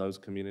come from those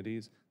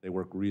communities. They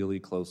work really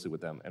closely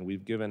with them. And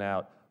we've given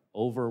out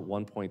over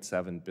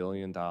 $1.7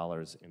 billion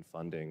in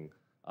funding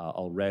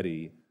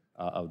already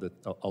of the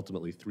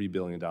ultimately $3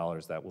 billion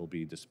that will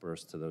be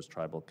dispersed to those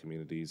tribal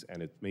communities.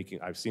 And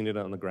I've seen it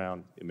on the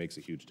ground, it makes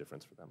a huge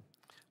difference for them.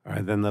 All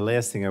right, then the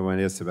last thing I want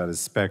to ask about is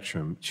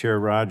spectrum. Chair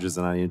Rogers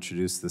and I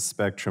introduced the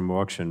Spectrum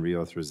Auction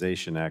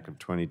Reauthorization Act of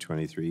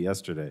 2023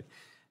 yesterday.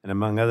 And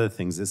among other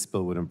things, this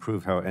bill would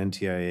improve how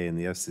NTIA and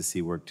the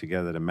FCC work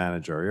together to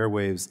manage our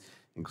airwaves,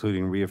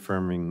 including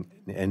reaffirming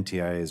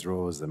NTIA's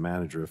role as the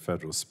manager of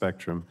federal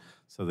spectrum,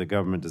 so the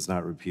government does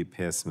not repeat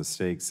past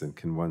mistakes and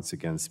can once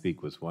again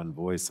speak with one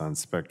voice on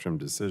spectrum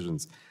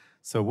decisions.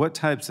 So what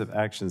types of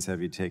actions have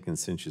you taken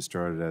since you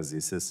started as the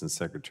Assistant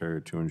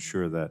Secretary to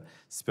ensure that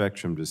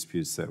spectrum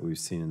disputes that we've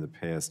seen in the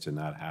past do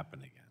not happen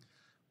again?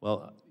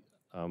 Well,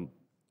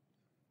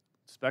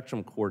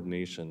 spectrum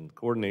coordination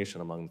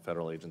among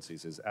federal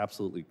agencies is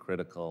absolutely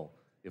critical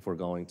if we're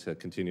going to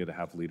continue to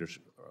have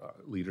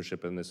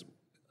leadership in this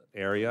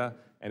area,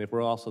 and if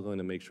we're also going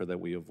to make sure that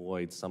we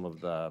avoid some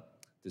of the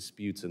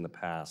disputes in the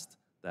past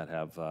that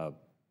have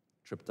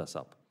tripped us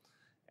up.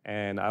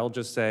 And I'll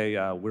just say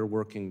we're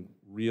working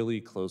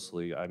really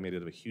closely. I made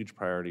it a huge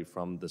priority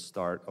from the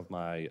start of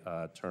my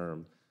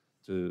term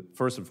to,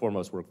 first and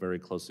foremost, work very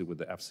closely with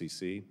the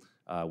FCC.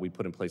 We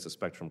put in place a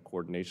spectrum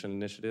coordination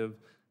initiative.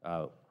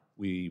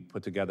 We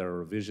put together a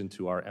revision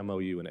to our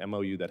MOU, an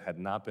MOU that had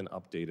not been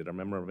updated, a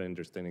memorandum of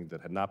understanding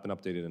that had not been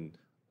updated in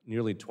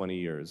nearly 20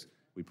 years.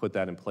 We put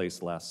that in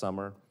place last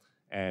summer,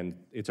 and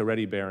it's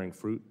already bearing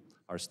fruit.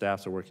 Our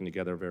staffs are working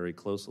together very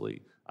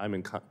closely. I'm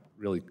in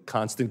really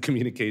constant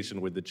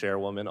communication with the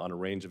chairwoman on a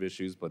range of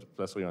issues, but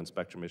especially on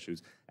spectrum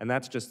issues, and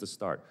that's just the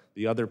start.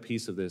 The other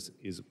piece of this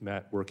is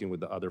working with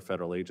the other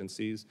federal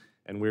agencies,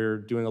 and we're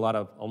doing a lot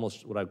of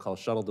almost what I call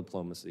shuttle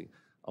diplomacy,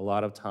 a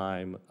lot of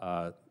time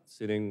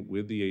sitting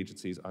with the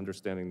agencies,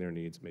 understanding their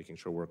needs, making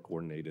sure we're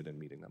coordinated and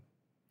meeting them.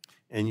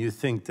 And you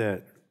think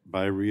that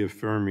by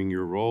reaffirming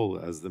your role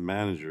as the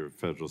manager of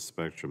federal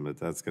spectrum,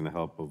 that's going to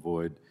help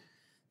avoid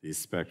these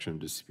spectrum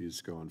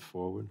disputes going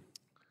forward?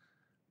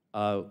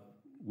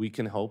 We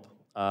can hope,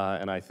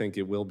 and I think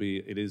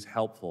it is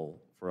helpful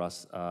for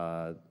us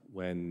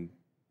when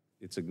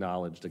it's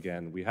acknowledged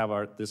again.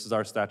 This is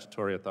our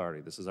statutory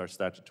authority. This is our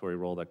statutory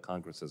role that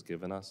Congress has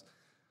given us.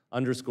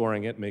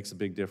 Underscoring it makes a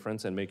big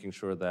difference, and making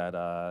sure that,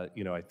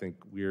 I think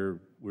we're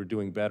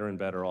doing better and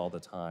better all the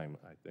time,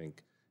 I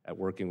think, at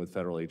working with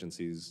federal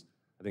agencies.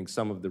 I think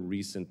some of the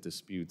recent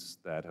disputes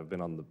that have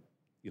been on the,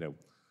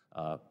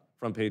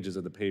 front pages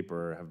of the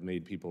paper have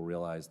made people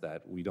realize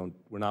that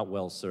we're not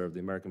well served. The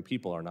American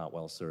people are not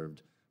well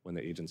served when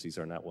the agencies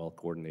are not well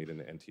coordinated and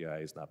the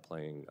NTIA is not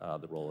playing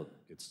the role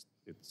it's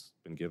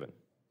been given.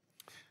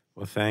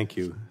 Well, thank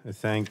you. I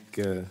thank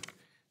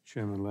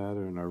Chairman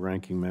Latta and our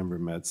ranking member,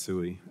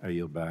 Matsui. I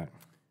yield back.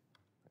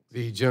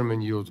 The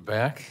gentleman yields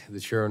back. The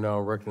chair now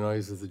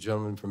recognizes the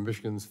gentleman from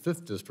Michigan's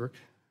 5th District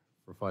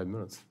for 5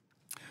 minutes.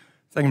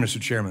 Thank you,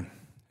 Mr. Chairman,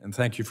 and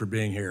thank you for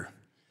being here.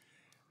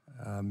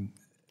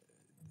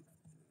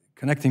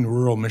 Connecting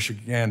rural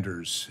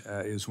Michiganders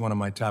is one of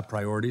my top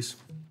priorities.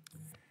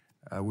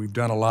 We've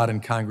done a lot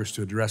in Congress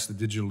to address the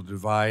digital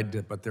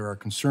divide, but there are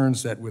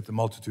concerns that with the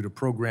multitude of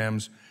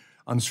programs,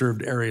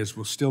 unserved areas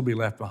will still be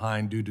left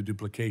behind due to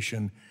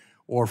duplication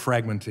or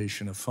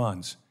fragmentation of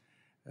funds.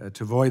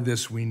 To avoid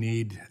this, we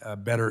need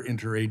better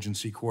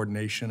interagency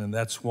coordination, and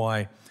that's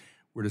why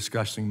we're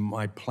discussing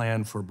my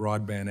plan for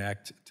Broadband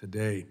Act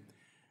today,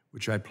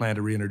 which I plan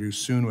to reintroduce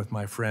soon with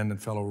my friend and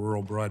fellow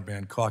Rural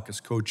Broadband Caucus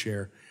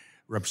co-chair,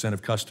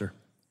 Representative Custer.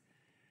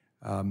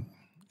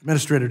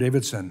 Administrator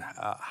Davidson,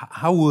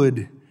 how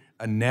would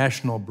a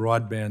national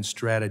broadband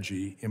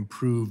strategy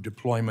improve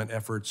deployment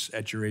efforts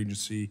at your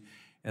agency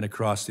and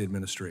across the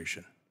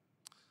administration?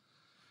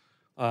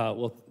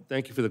 Well,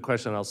 thank you for the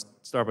question. I'll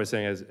start by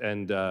saying,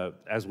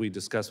 as we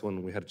discussed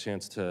when we had a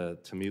chance to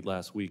meet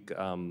last week,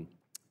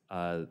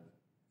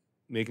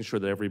 making sure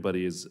that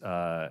everybody is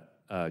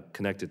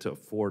connected to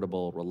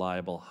affordable,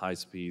 reliable,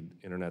 high-speed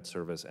internet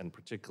service, and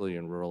particularly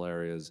in rural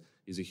areas,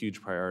 is a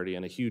huge priority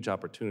and a huge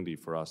opportunity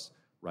for us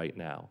right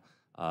now.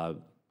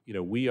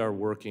 We are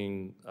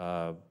working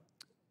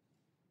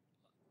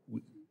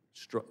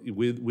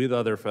with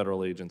other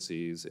federal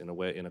agencies in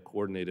a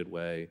coordinated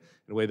way,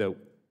 in a way that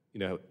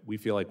we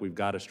feel like we've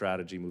got a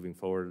strategy moving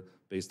forward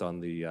based on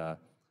the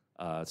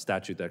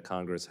statute that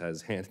Congress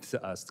has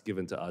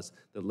given to us,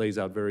 that lays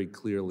out very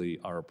clearly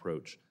our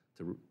approach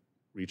to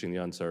reaching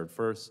the unserved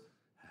first,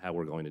 how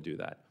we're going to do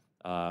that.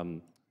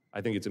 I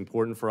think it's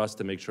important for us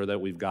to make sure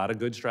that we've got a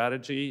good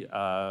strategy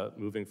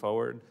moving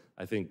forward.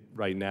 I think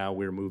right now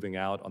we're moving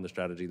out on the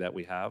strategy that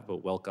we have,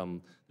 but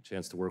welcome the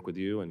chance to work with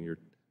you and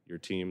your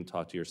team,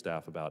 talk to your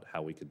staff about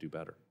how we could do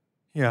better.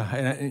 Yeah,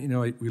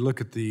 and we look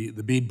at the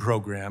BEAD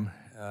program,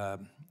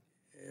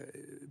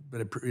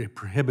 but it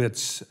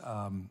prohibits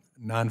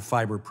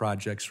non-fiber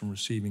projects from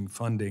receiving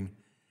funding.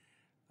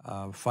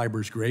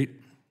 Fiber's great.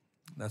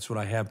 That's what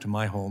I have to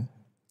my home.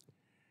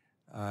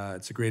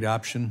 It's a great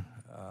option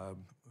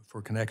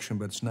for connection,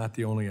 but it's not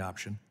the only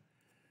option.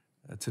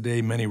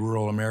 Today, many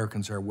rural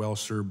Americans are well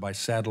served by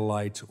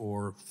satellite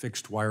or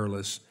fixed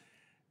wireless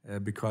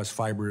because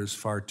fiber is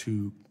far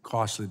too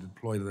costly to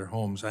deploy to their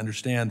homes. I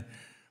understand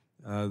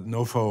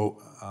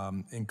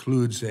NOFO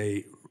includes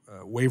a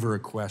waiver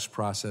request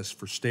process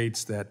for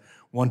states that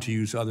want to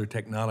use other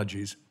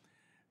technologies,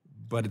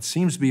 but it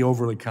seems to be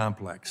overly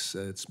complex.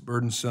 It's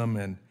burdensome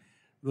and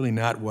really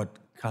not what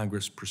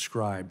Congress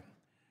prescribed.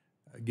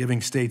 Giving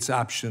states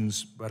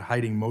options but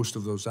hiding most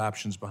of those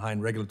options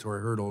behind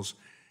regulatory hurdles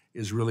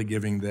is really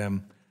giving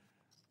them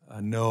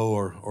no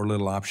or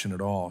little option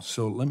at all.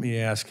 So let me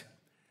ask,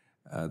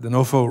 the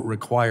NOFO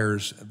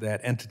requires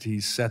that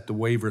entities set the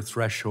waiver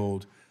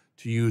threshold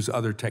to use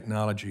other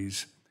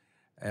technologies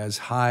as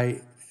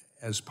high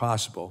as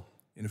possible.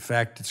 In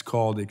fact, it's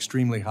called the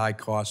extremely high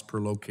cost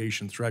per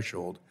location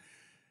threshold.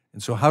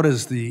 And so how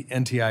does the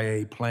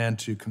NTIA plan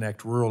to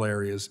connect rural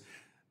areas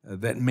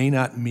that may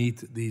not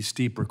meet these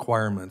steep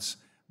requirements,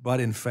 but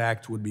in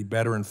fact would be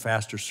better and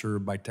faster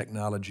served by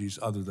technologies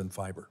other than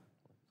fiber?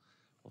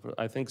 Well,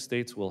 I think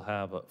states will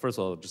have, first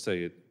of all, I'll just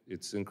say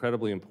it's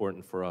incredibly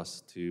important for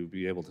us to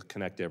be able to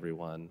connect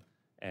everyone,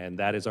 and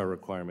that is our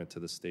requirement to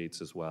the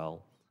states as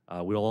well.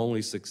 We'll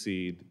only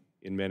succeed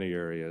in many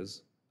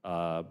areas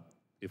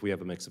if we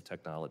have a mix of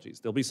technologies.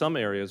 There'll be some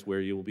areas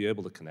where you will be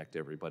able to connect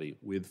everybody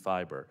with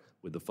fiber,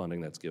 with the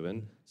funding that's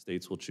given.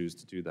 States will choose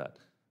to do that.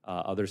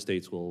 Other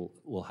states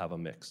will have a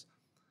mix.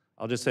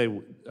 I'll just say,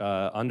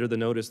 under the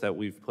notice that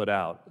we've put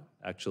out,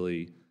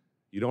 actually,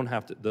 you don't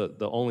have to,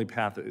 the only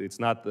path, it's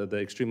not, the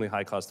extremely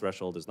high cost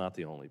threshold is not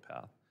the only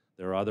path.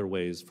 There are other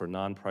ways for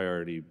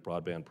non-priority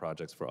broadband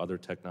projects for other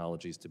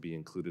technologies to be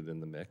included in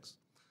the mix.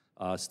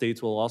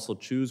 States will also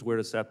choose where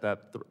to set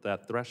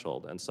that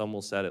threshold, and some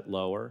will set it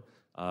lower.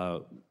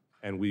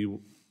 And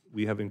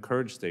we have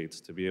encouraged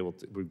states to be able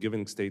to, we're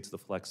giving states the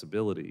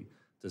flexibility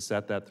to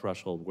set that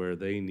threshold where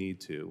they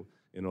need to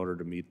in order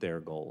to meet their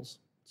goals.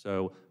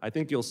 So I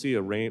think we'll see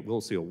a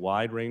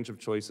wide range of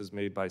choices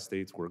made by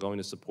states. We're going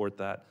to support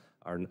that.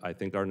 I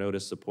think our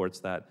notice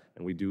supports that,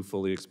 and we do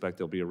fully expect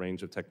there'll be a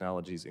range of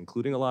technologies,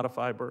 including a lot of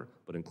fiber,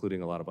 but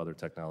including a lot of other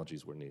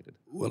technologies where needed.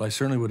 Well, I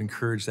certainly would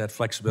encourage that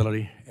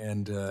flexibility,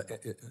 and the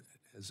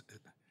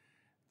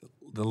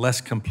less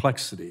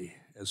complexity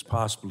as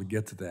possible to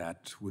get to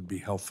that would be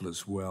helpful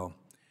as well.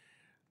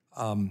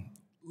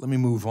 Let me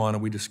move on,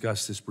 and we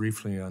discussed this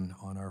briefly on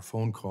our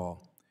phone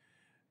call.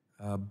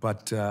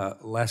 But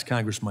last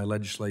Congress, my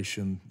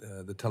legislation,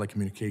 the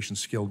Telecommunications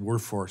Skilled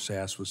Workforce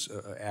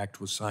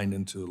Act was signed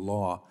into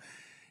law.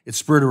 It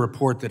spurred a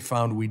report that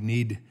found we'd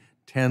need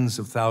tens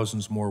of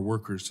thousands more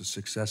workers to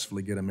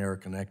successfully get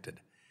America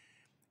connected.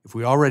 If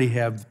we already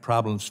have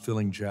problems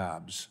filling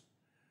jobs,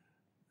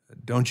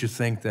 don't you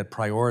think that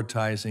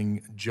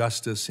prioritizing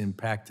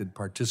justice-impacted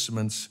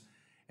participants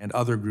and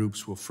other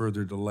groups will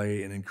further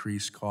delay and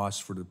increase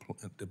costs for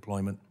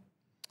deployment?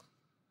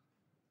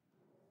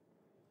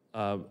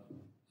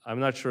 I'm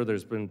not sure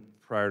there's been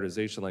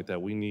prioritization like that.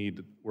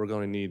 We're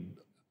going to need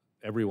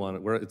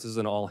everyone. This is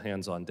an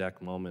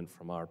all-hands-on-deck moment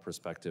from our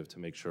perspective to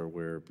make sure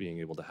we're being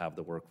able to have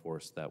the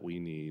workforce that we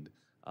need.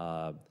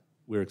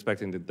 We're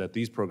expecting that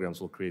these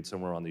programs will create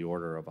somewhere on the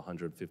order of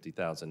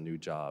 150,000 new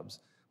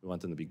jobs. We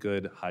want them to be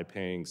good,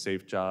 high-paying,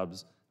 safe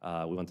jobs.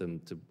 We want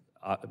them to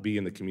be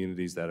in the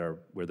communities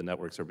where the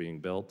networks are being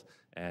built,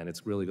 and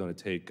it's really going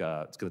to take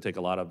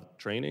a lot of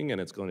training,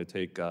 and it's going to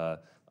take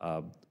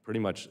pretty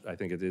much, I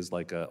think it is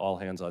like an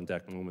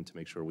all-hands-on-deck moment to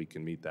make sure we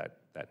can meet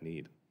that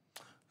need.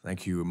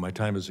 Thank you. My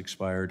time has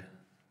expired.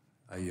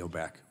 I yield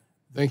back.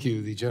 Thank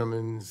you. The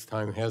gentleman's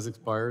time has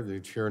expired.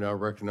 The chair now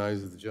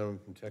recognizes the gentleman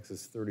from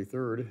Texas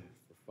 33rd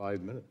for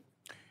 5 minutes.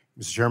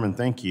 Mr. Chairman,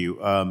 thank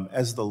you.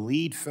 As the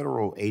lead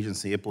federal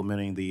agency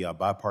implementing the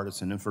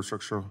bipartisan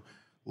infrastructure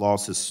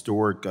law's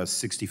historic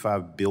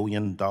 $65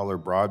 billion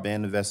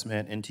broadband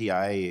investment,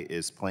 NTIA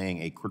is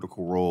playing a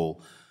critical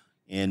role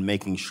in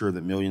making sure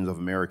that millions of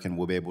Americans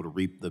will be able to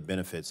reap the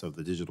benefits of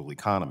the digital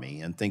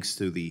economy. And thanks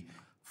to the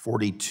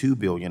 $42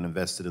 billion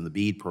invested in the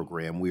BEAD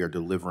program, we are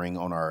delivering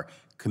on our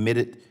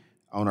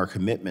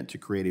commitment to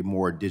create a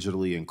more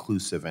digitally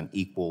inclusive and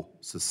equal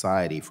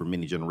society for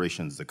many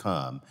generations to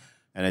come.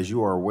 And as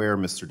you are aware,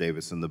 Mr.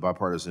 Davidson, the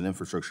bipartisan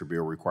infrastructure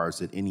bill requires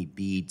that any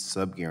BEAD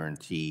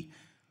subguarantee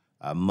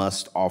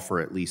must offer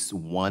at least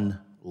one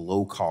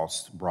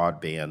low-cost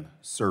broadband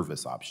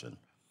service option.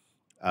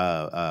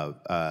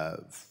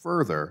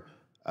 Further,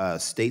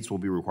 states will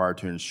be required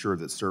to ensure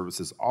that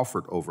services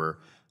offered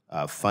over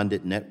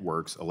funded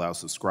networks allow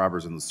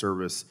subscribers in the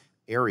service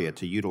area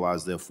to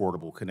utilize the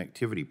Affordable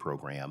Connectivity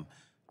Program,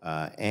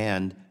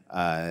 and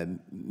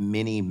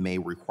many may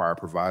require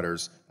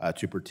providers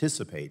to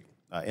participate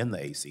in the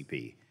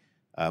ACP.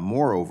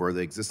 Moreover,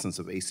 the existence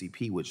of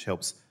ACP, which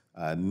helps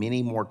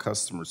many more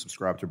customers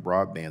subscribe to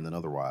broadband than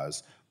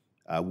otherwise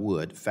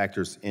would,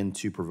 factors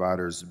into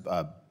providers'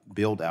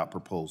 build-out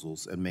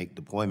proposals and make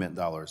deployment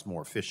dollars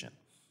more efficient.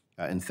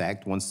 In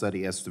fact, one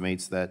study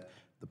estimates that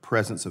the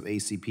presence of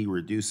ACP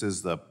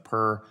reduces the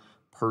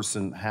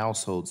per-person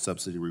household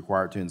subsidy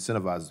required to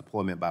incentivize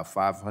deployment by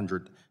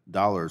 $500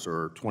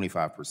 or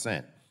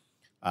 25%.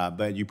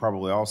 But you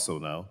probably also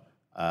know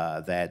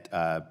that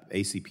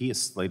ACP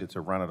is slated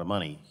to run out of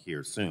money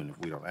here soon if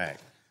we don't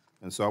act.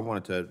 And so I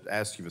wanted to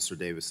ask you, Mr.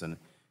 Davidson,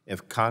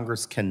 if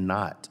Congress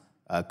cannot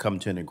come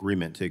to an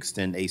agreement to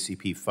extend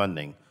ACP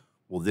funding,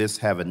 will this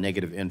have a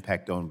negative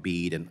impact on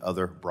BEAD and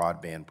other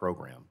broadband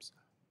programs?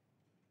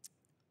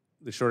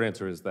 The short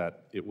answer is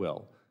that it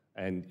will.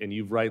 And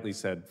you've rightly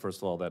said, first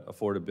of all, that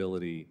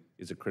affordability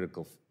is a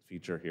critical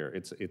feature here.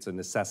 It's a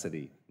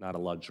necessity, not a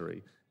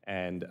luxury.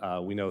 And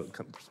we know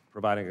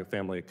providing a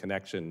family a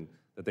connection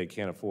that they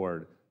can't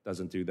afford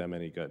doesn't do them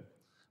any good.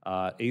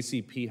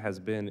 ACP has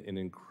been an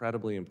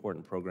incredibly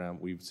important program.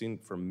 We've seen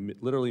from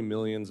literally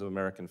millions of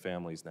American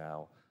families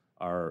now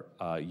are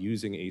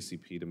using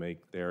ACP to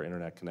make their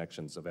internet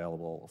connections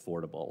available,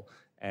 affordable.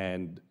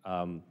 And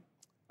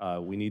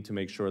we need to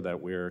make sure that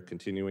we're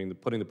continuing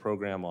putting the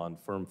program on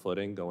firm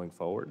footing going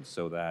forward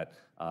so that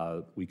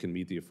we can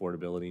meet the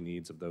affordability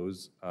needs of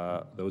those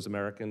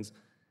Americans.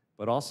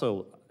 But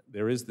also,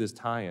 there is this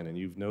tie-in, and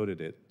you've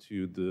noted it,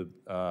 to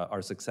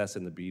our success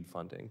in the BEAD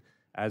funding.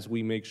 As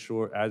we make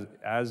sure,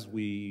 as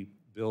we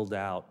build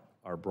out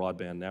our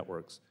broadband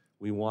networks,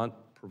 we want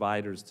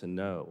providers to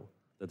know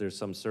that there's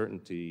some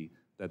certainty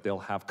that they'll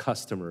have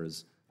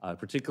customers,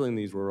 particularly in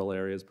these rural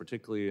areas,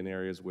 particularly in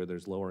areas where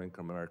there's lower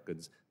income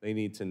Americans. They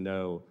need to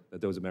know that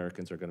those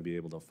Americans are going to be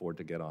able to afford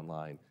to get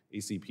online.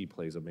 ACP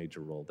plays a major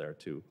role there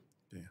too.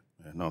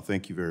 Yeah, no,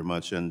 thank you very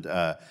much. And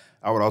I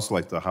would also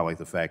like to highlight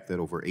the fact that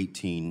over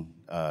 18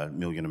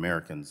 million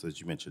Americans,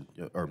 as you mentioned,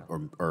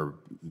 are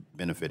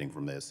benefiting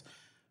from this.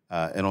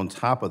 And on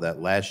top of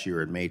that, last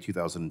year in May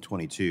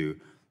 2022,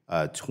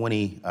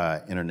 20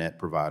 internet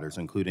providers,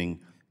 including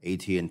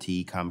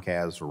AT&T,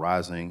 Comcast,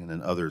 Verizon, and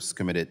then others,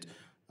 committed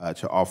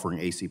to offering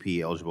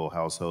ACP-eligible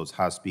households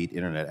high-speed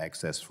internet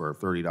access for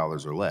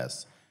 $30 or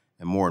less.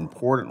 And more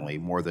importantly,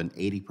 more than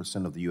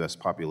 80% of the U.S.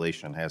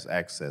 population has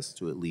access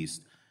to at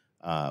least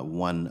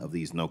one of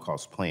these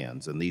no-cost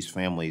plans. And these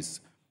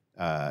families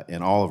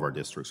in all of our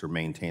districts are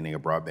maintaining a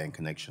broadband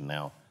connection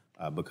now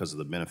because of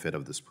the benefit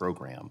of this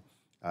program.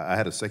 I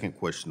had a second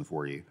question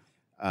for you.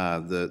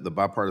 The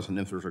bipartisan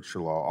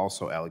infrastructure law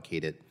also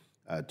allocated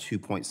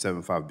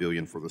 $2.75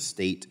 billion for the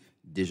state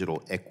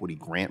digital equity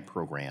grant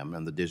program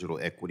and the digital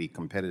equity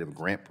competitive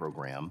grant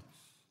program,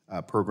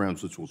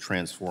 programs which will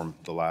transform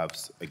the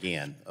lives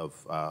again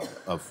of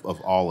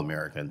all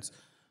Americans.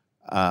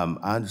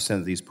 I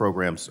understand that these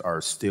programs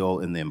are still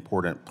in the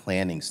important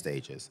planning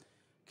stages.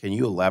 Can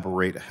you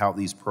elaborate how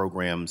these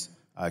programs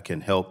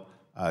can help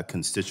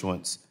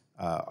constituents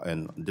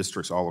and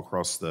districts all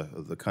across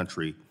the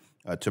country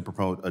to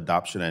promote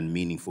adoption and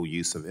meaningful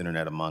use of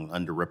internet among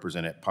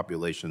underrepresented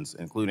populations,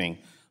 including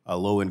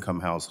low-income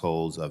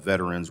households,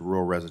 veterans,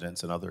 rural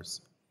residents, and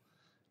others?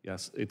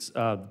 Yes,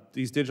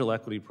 these digital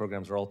equity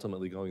programs are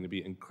ultimately going to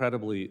be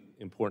incredibly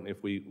important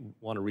if we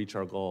want to reach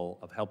our goal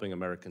of helping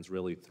Americans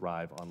really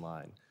thrive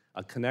online.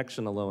 A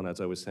connection alone, as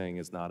I was saying,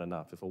 is not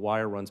enough. If a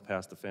wire runs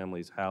past a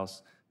family's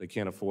house, they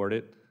can't afford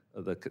it,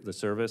 the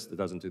service, it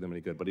doesn't do them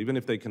any good. But even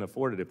if they can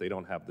afford it, if they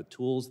don't have the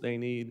tools they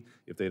need,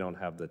 if they don't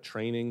have the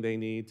training they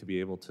need to be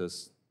able to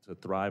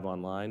thrive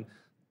online,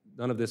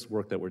 none of this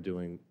work that we're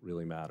doing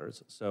really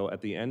matters. So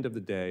at the end of the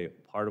day,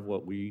 part of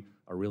what we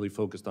are really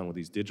focused on with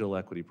these digital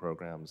equity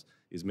programs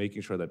is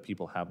making sure that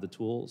people have the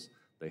tools,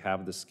 they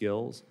have the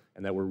skills,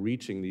 and that we're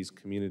reaching these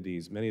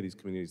communities, many of these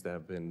communities that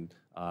have been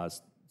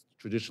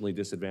traditionally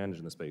disadvantaged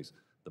in the space,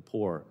 the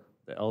poor,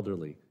 the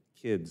elderly,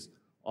 kids.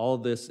 All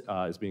of this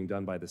is being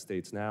done by the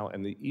states now,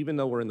 and even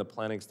though we're in the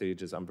planning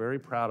stages, I'm very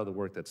proud of the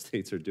work that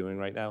states are doing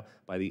right now.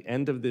 By the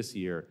end of this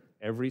year,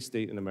 every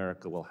state in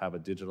America will have a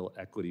digital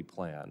equity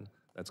plan.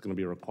 That's going to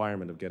be a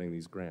requirement of getting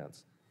these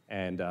grants.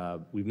 And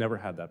we've never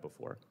had that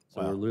before.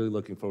 So we're really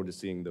looking forward to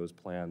seeing those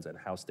plans and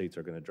how states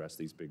are going to address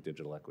these big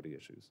digital equity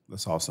issues.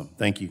 That's awesome.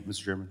 Thank you,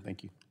 Mr. Chairman.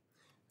 Thank you.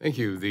 Thank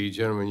you. The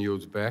gentleman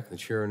yields back. The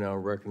chair now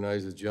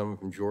recognizes the gentleman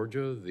from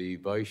Georgia, the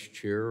vice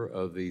chair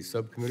of the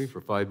subcommittee,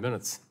 for 5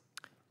 minutes.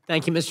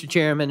 Thank you, Mr.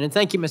 Chairman, and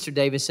thank you, Mr.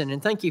 Davidson,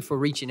 and thank you for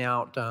reaching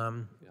out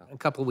a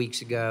couple of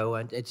weeks ago.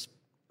 And it's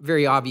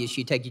very obvious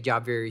you take your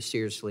job very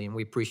seriously, and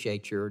we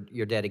appreciate your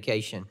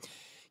dedication.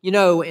 You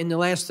know, in the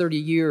last 30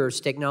 years,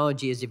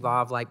 technology has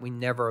evolved like we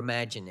never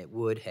imagined it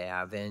would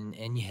have,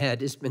 and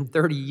yet it's been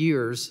 30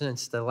 years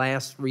since the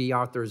last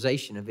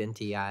reauthorization of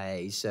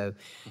NTIA, so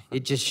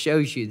it just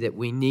shows you that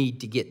we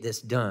need to get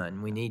this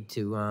done. We need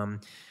to,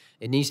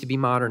 it needs to be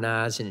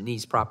modernized, and it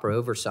needs proper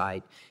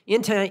oversight.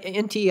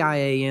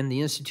 NTIA and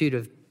the Institute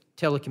of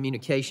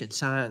Telecommunication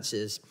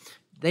Sciences,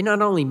 they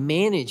not only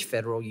manage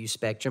federal use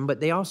spectrum,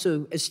 but they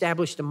also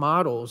establish the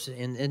models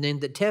and then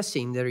the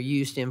testing that are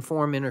used to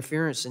inform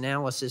interference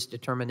analysis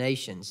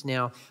determinations.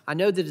 Now, I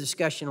know the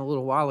discussion a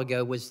little while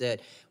ago was that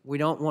we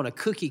don't want a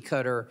cookie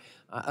cutter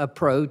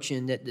approach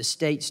and that the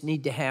states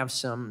need to have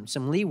some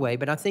leeway.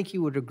 But I think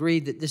you would agree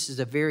that this is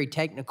a very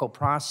technical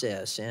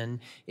process, and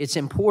it's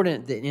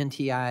important that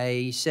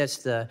NTIA sets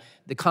the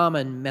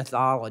common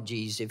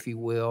methodologies, if you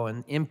will,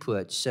 and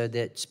inputs so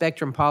that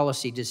spectrum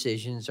policy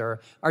decisions are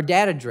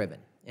data-driven,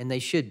 and they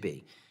should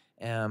be.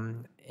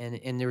 And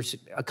there's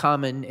a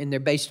common, and they're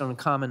based on a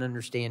common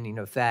understanding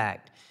of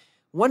fact.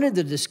 One of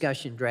the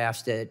discussion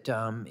drafts that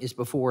is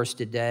before us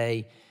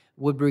today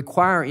would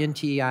require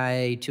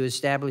NTIA to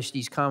establish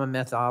these common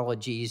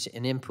methodologies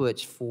and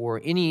inputs for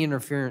any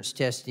interference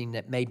testing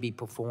that may be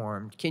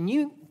performed. Can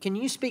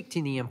you speak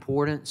to the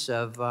importance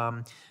of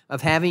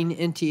having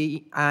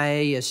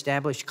NTIA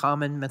establish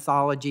common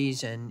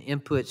methodologies and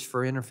inputs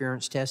for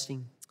interference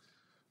testing?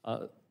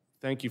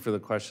 Thank you for the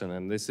question,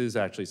 and this is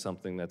actually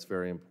something that's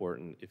very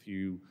important.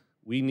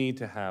 We need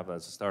to have,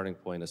 as a starting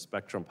point, a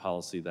spectrum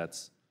policy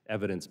that's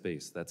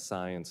evidence-based, that's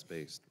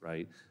science-based,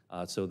 right?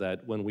 So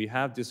that when we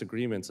have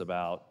disagreements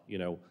about,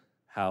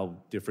 how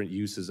different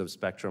uses of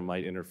spectrum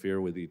might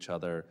interfere with each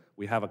other,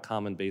 we have a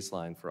common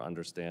baseline for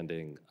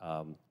understanding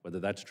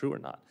whether that's true or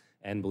not.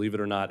 And believe it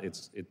or not,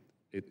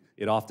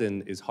 it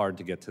often is hard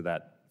to get to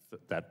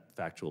that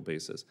factual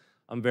basis.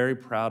 I'm very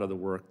proud of the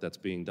work that's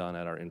being done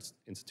at our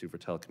Institute for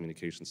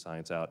Telecommunication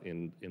Science out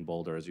in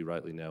Boulder, as you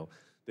rightly know.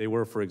 They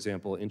were, for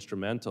example,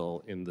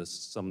 instrumental in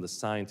some of the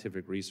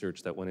scientific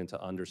research that went into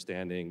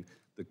understanding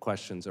the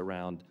questions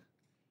around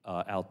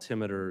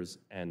altimeters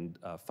and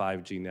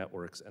 5G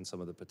networks and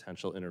some of the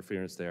potential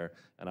interference there.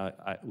 And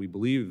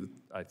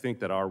I think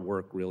that our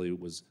work really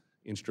was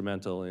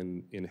instrumental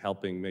in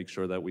helping make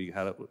sure that we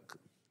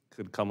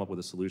could come up with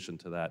a solution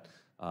to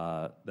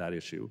that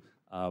issue.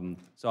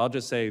 So I'll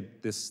just say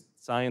this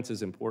science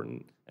is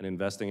important, and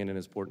investing in it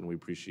is important. We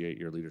appreciate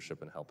your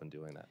leadership and help in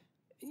doing that.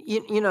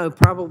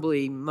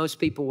 Probably most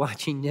people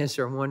watching this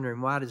are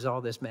wondering, why does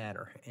all this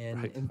matter?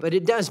 But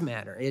it does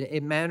matter.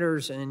 It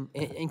matters. And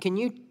can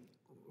you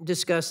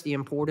discuss the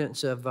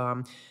importance of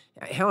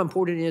how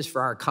important it is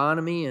for our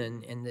economy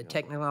and the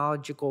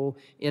technological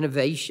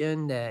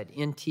innovation that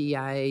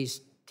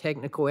NTIA's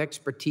technical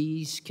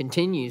expertise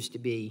continues to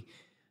be?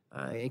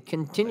 It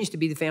continues to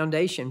be the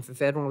foundation for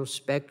federal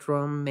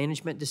spectrum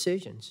management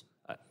decisions.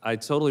 I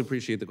totally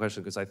appreciate the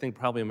question, because I think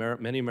probably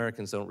many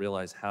Americans don't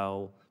realize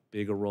how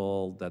big a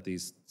role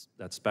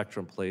that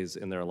spectrum plays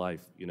in their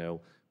life.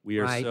 We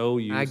are so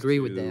used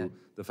to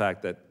the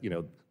fact that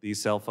these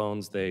cell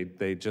phones,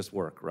 they just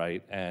work,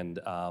 right? And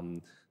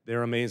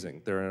they're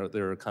amazing.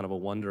 They're kind of a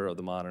wonder of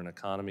the modern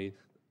economy.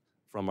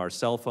 From our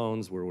cell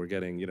phones, where we're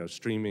getting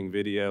streaming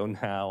video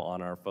now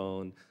on our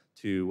phone,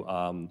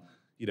 to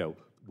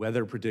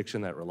weather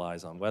prediction that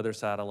relies on weather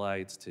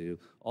satellites, to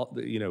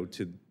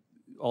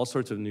all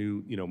sorts of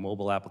new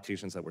mobile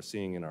applications that we're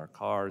seeing in our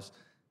cars.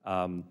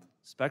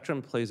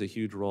 Spectrum plays a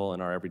huge role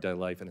in our everyday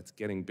life, and it's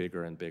getting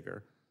bigger and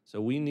bigger.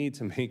 So we need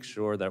to make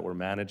sure that we're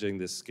managing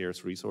this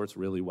scarce resource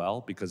really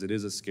well, because it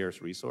is a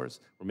scarce resource.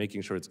 We're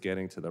making sure it's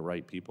getting to the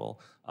right people.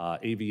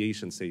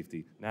 Aviation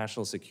safety,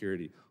 national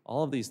security,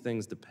 all of these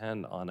things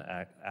depend on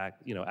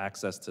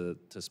access to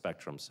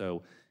spectrum.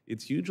 So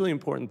it's hugely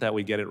important that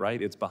we get it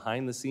right. It's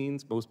behind the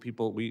scenes. Most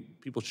people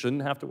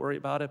shouldn't have to worry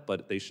about it,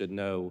 but they should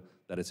know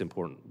that it's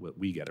important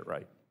we get it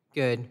right.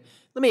 Good.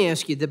 Let me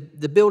ask you,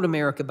 the Build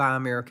America, Buy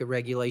America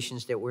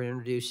regulations that were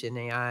introduced in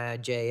the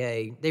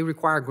IIJA, they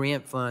require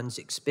grant funds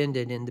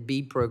expended in the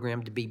BEAD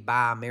program to be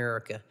Buy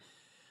America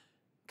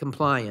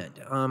compliant.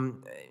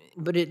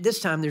 But at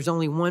this time, there's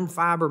only one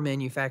fiber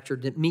manufacturer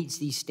that meets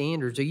these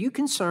standards. Are you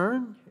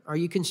concerned? Are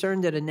you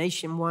concerned that a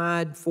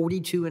nationwide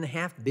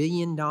 $42.5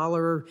 billion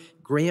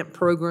grant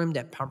program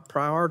that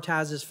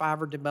prioritizes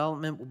fiber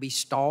development will be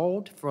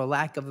stalled for a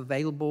lack of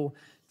available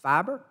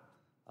fiber?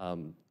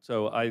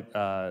 So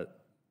I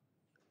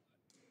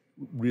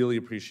really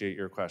appreciate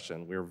your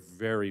question. We're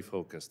very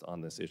focused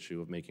on this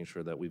issue of making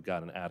sure that we've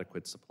got an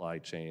adequate supply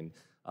chain.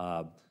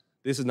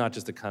 This is not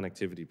just a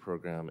connectivity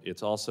program,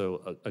 it's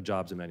also a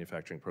jobs and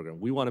manufacturing program.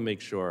 We want to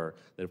make sure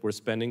that if we're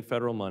spending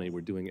federal money,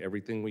 we're doing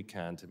everything we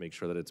can to make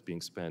sure that it's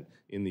being spent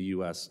in the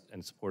U.S.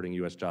 and supporting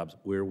U.S. jobs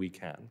where we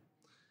can.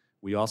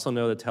 We also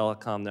know that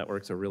telecom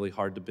networks are really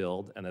hard to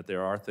build, and that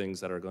there are things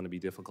that are going to be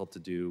difficult to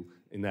do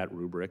in that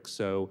rubric.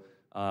 So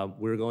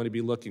we're going to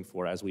be looking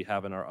for, as we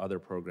have in our other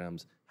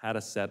programs, how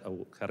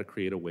to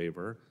create a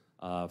waiver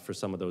for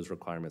some of those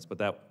requirements.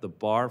 But the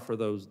bar for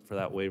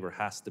that waiver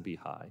has to be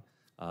high.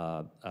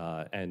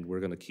 And we're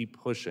going to keep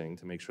pushing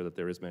to make sure that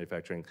there is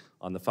manufacturing.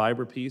 On the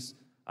fiber piece,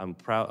 I'm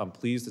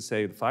pleased to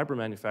say the fiber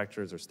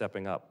manufacturers are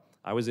stepping up.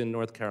 I was in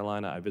North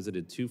Carolina. I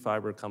visited 2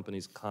 fiber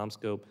companies,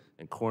 CommScope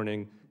and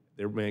Corning.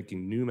 They're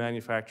making new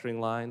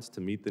manufacturing lines to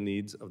meet the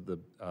needs of the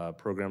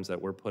programs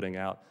that we're putting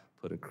out,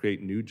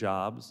 create new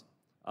jobs.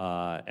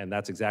 And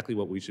that's exactly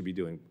what we should be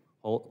doing,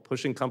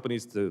 pushing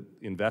companies to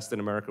invest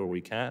in America where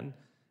we can,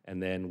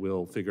 and then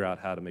we'll figure out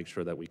how to make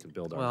sure that we can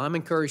build our Well, I'm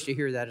encouraged to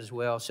hear that as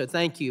well. So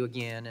thank you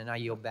again, and I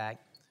yield back.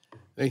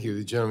 Thank you.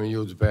 The gentleman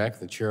yields back.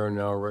 The chair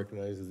now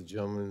recognizes the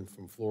gentleman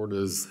from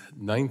Florida's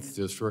 9th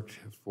District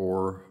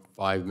for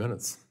 5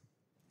 minutes.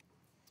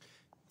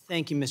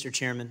 Thank you, Mr.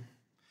 Chairman.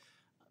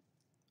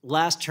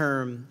 last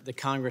term, the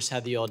Congress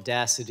had the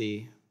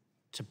audacity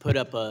to put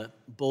up a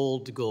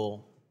bold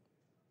goal,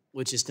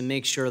 which is to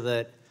make sure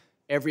that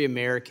every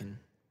American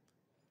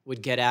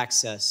would get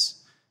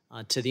access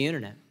to the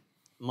internet,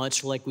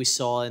 much like we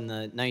saw in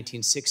the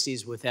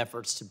 1960s with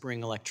efforts to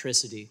bring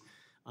electricity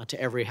to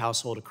every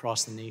household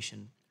across the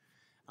nation.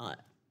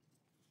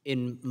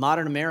 In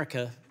modern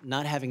America,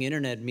 not having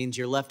internet means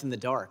you're left in the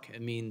dark.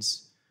 It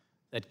means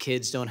that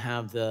kids don't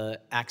have the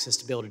access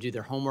to be able to do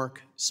their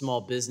homework,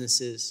 small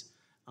businesses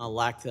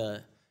lack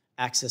the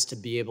access to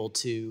be able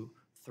to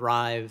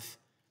thrive,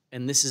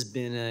 and this has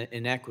been an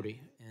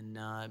inequity in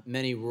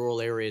many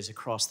rural areas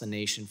across the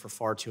nation for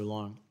far too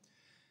long.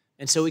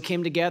 And so we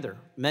came together,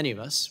 many of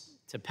us,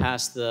 to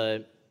pass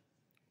the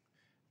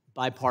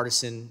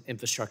bipartisan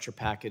infrastructure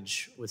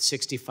package with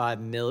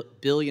 $65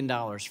 billion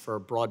for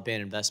broadband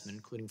investment,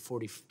 including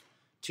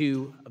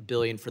 $42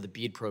 billion for the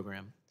BEAD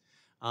program.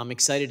 I'm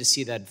excited to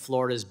see that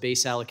Florida's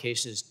base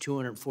allocation is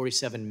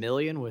 $247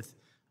 million with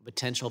a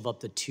potential of up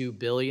to $2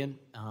 billion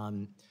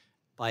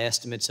by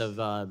estimates of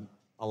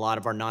a lot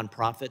of our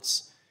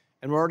nonprofits.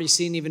 And we're already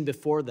seeing even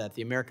before that,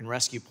 the American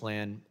Rescue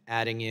Plan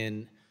adding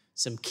in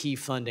some key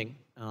funding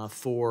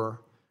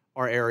for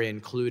our area,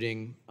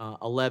 including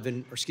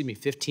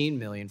 15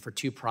 million for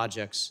 2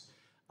 projects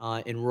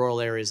in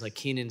rural areas like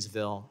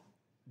Kenansville,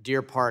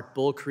 Deer Park,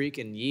 Bull Creek,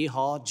 and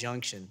Yeehaw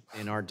Junction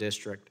in our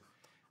district.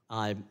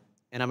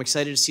 And I'm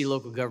excited to see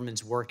local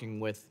governments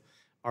working with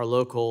our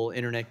local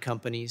internet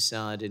companies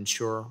to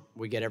ensure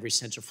we get every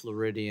Central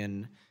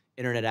Floridian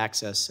internet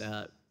access.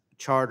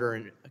 Charter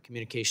and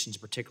Communications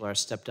in particular have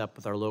stepped up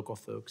with our local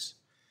folks.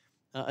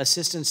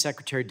 Assistant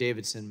Secretary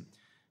Davidson,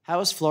 how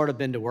has Florida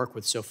been to work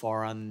with so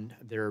far on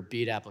their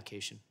BEAD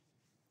application?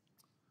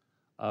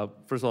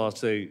 First of all, I'll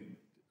say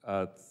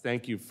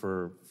thank you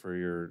for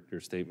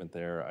your statement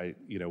there.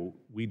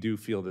 We do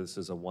feel this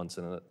is a once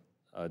in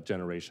a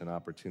generation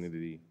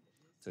opportunity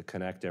to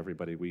connect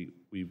everybody. We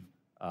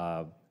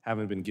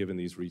haven't been given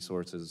these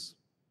resources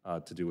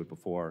to do it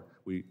before.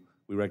 We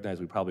recognize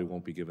we probably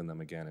won't be given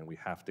them again, and we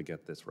have to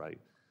get this right.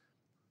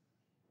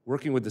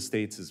 Working with the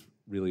states is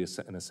really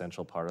an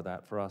essential part of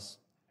that for us.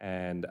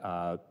 And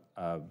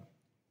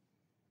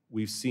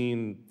we've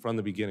seen from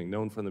the beginning,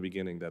 known from the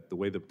beginning, that the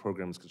way the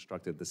program is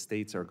constructed, the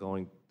states are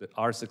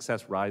our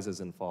success rises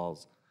and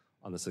falls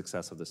on the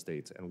success of the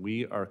states. And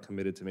we are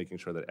committed to making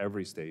sure that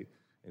every state,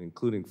 and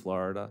including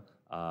Florida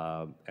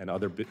and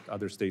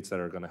other states that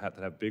are going to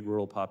have big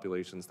rural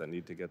populations that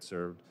need to get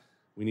served,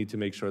 we need to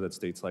make sure that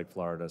states like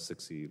Florida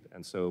succeed.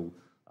 And so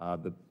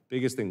the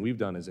biggest thing we've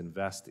done is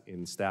invest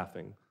in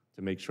staffing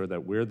to make sure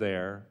that we're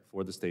there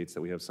for the states,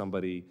 that we have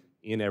somebody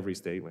in every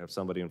state. We have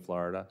somebody in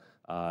Florida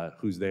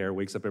who's there,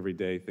 wakes up every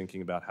day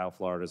thinking about how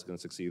Florida is going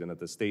to succeed, and that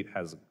the state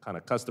has a kind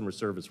of customer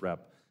service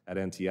rep at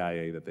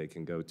NTIA that they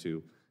can go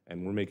to.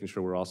 And we're making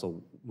sure we're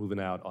also moving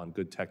out on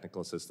good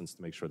technical assistance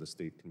to make sure the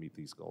state can meet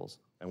these goals.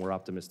 And we're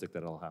optimistic that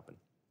it'll happen.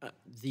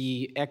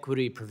 The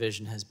equity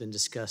provision has been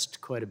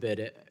discussed quite a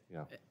bit.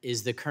 Yeah.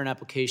 Is the current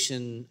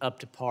application up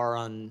to par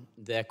on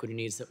the equity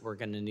needs that we're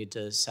going to need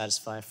to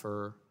satisfy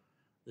for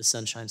the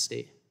Sunshine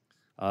State?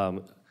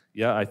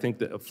 Yeah, I think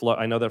that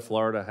I know that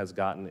Florida has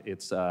gotten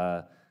its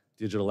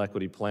digital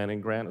equity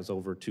planning grant. It was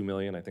over $2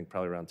 million, I think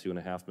probably around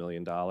 $2.5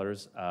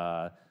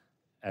 million.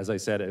 As I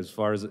said, as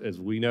far as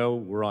we know,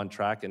 we're on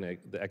track, and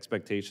the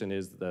expectation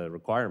is, the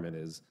requirement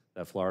is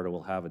that Florida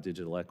will have a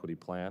digital equity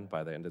plan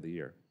by the end of the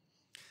year.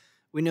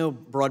 We know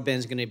broadband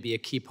is going to be a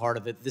key part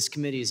of it. This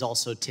committee is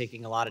also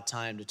taking a lot of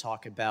time to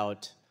talk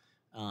about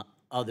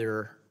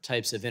other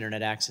types of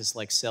internet access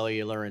like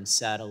cellular and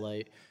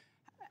satellite.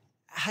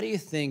 How do you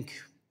think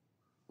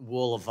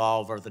we'll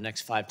evolve over the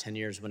next 5-10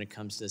 years when it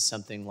comes to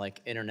something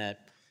like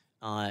internet,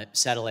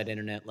 satellite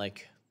internet,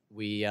 like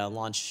we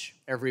launch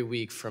every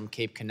week from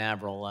Cape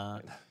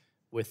Canaveral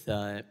with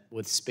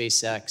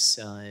SpaceX?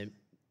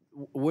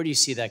 Where do you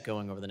see that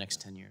going over the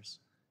next 10 years?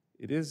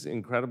 It is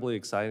incredibly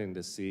exciting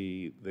to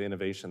see the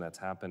innovation that's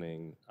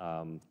happening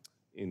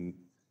in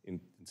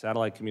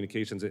satellite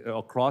communications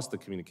across the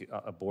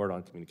board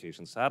on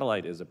communications.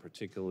 Satellite is a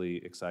particularly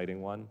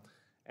exciting one,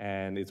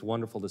 and it's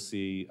wonderful to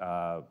see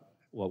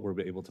what we're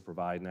able to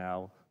provide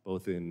now,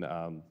 both in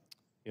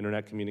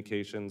internet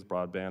communications,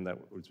 broadband that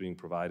was being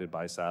provided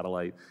by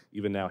satellite,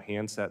 even now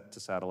handset to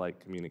satellite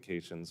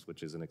communications,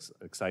 which is an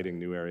exciting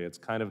new area. It's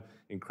kind of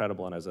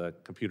incredible, and as a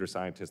computer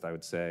scientist, I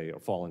would say, or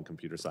fallen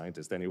computer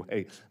scientist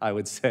anyway, I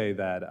would say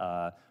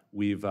that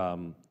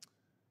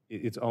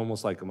it's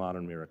almost like a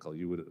modern miracle.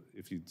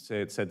 If you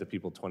said to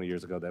people 20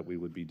 years ago that we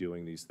would be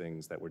doing these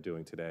things that we're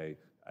doing today,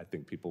 I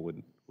think people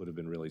would have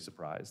been really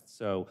surprised.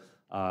 So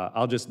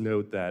I'll just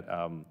note that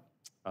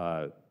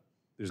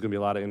there's going to be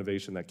a lot of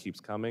innovation that keeps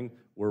coming.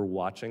 We're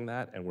watching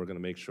that, and we're going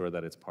to make sure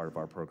that it's part of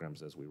our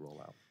programs as we roll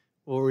out.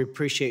 Well, we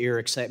appreciate your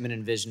excitement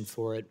and vision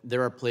for it.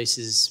 There are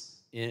places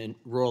in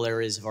rural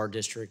areas of our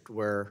district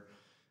where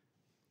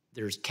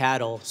there's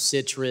cattle,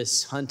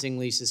 citrus, hunting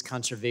leases,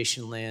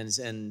 conservation lands,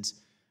 and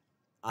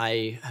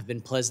I have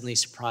been pleasantly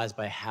surprised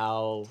by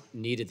how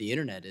needed the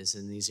internet is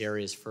in these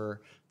areas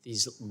for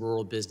these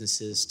rural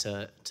businesses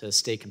to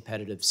stay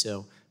competitive.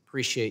 So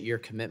appreciate your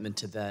commitment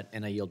to that,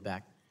 and I yield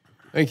back.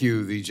 Thank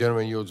you. The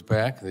gentleman yields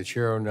back. The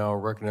chair now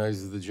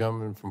recognizes the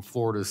gentleman from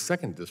Florida's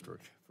 2nd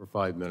District for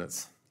 5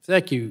 minutes.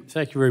 Thank you.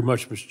 Thank you very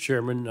much, Mr.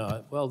 Chairman.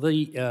 Well,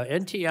 the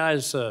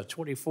NTI's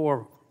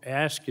 24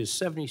 ask is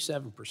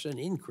 77%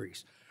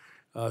 increase.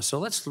 So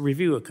let's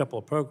review a couple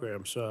of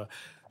programs.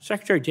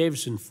 Secretary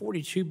Davidson,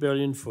 $42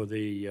 billion for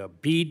the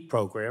BEAD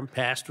program,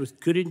 passed with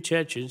good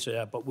intentions,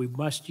 but we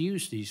must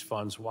use these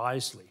funds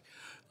wisely.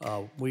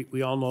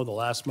 We all know the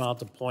last mile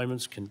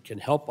deployments can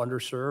help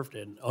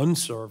underserved and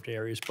unserved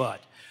areas,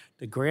 but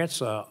the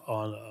grants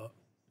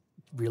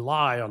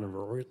rely on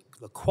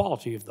the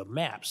quality of the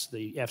maps,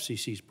 the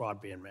FCC's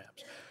broadband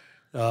maps.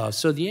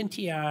 So the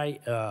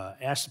NTI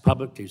asked the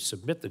public to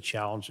submit the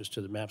challenges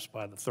to the maps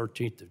by the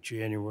 13th of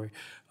January.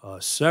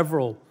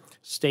 Several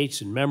states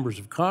and members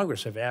of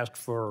Congress have asked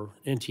for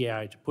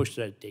NTI to push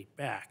that date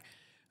back.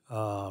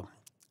 I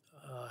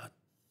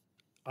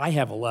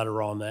have a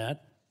letter on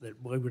that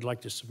we would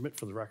like to submit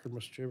for the record,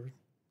 Mr. Chairman.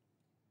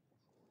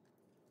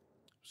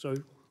 So,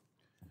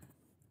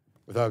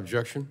 without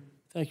objection.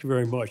 Thank you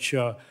very much.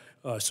 So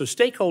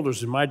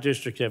stakeholders in my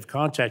district have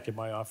contacted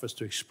my office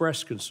to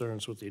express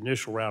concerns with the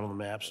initial round of the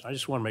maps. I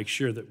just want to make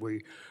sure that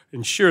we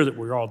ensure that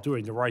we're all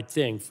doing the right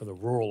thing for the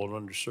rural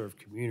and underserved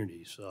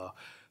communities.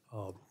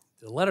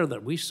 The letter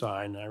that we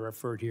signed, I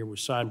referred here,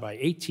 was signed by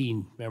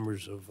 18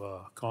 members of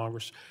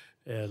Congress,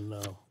 and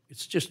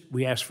it's just,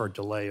 we asked for a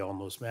delay on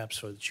those maps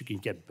so that you can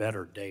get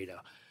better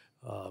data.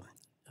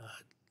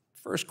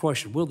 First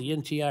question, will the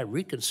NTI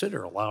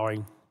reconsider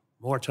allowing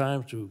more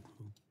time to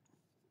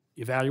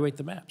evaluate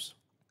the maps?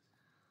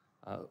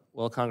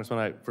 Well,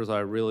 Congressman, first of all, I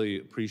really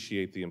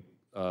appreciate the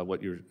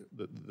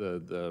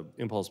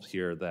impulse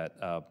here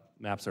that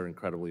maps are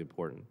incredibly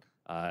important.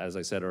 As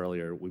I said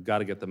earlier, we've got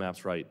to get the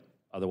maps right.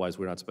 Otherwise,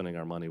 we're not spending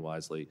our money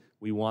wisely.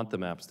 We want the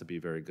maps to be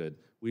very good.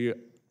 We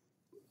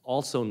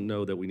also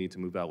know that we need to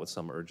move out with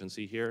some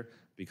urgency here,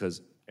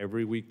 because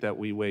every week that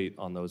we wait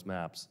on those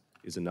maps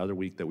is another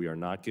week that we are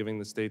not giving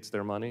the states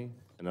their money,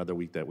 another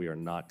week that we are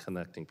not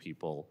connecting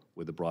people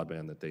with the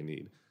broadband that they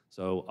need.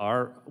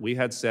 So we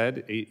had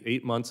said,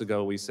 eight months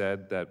ago, we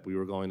said that we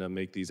were going to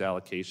make these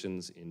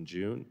allocations in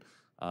June.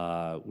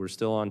 We're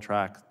still on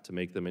track to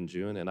make them in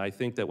June, and I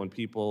think that when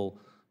people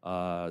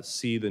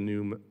see the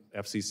new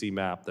FCC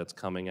map that's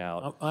coming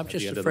out. I'm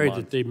just afraid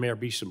that there may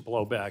be some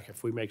blowback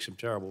if we make some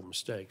terrible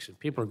mistakes, and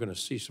people are going to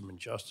see some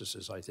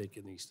injustices, I think,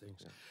 in these things.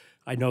 Yeah.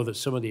 I know that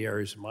some of the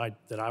areas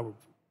that I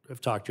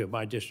have talked to in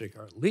my district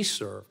are least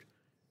served,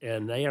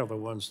 and they are the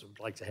ones that would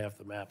like to have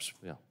the maps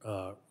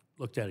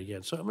looked at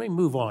again. So let me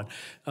move on.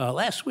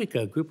 Last week,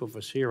 a group of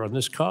us here on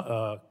this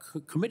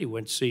committee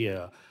went to see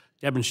a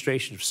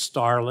demonstration of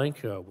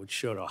Starlink, which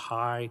showed a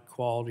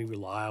high-quality,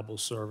 reliable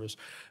service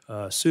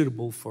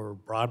suitable for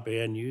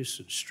broadband use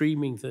and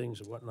streaming things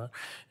and whatnot.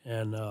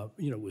 And,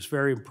 it was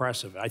very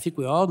impressive. I think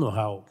we all know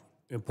how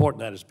important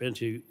that has been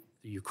to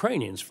the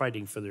Ukrainians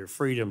fighting for their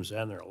freedoms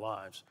and their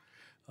lives.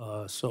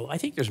 So I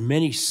think there's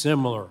many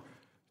similar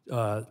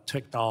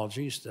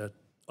technologies that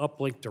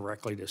uplink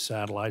directly to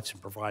satellites and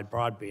provide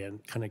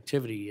broadband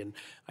connectivity. And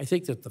I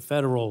think that the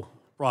federal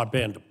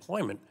broadband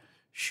deployment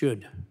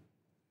should,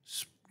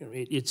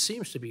 it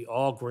seems to be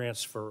all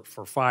grants for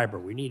fiber.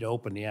 We need to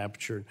open the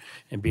aperture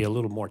and be a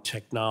little more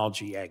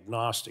technology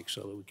agnostic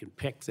so that we can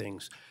pick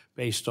things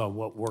based on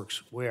what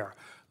works where.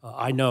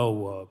 I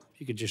know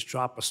you could just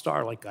drop a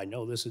Starlink. I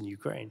know this in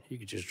Ukraine. You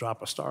could just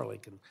drop a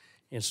Starlink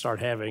and start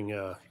having,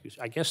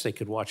 I guess they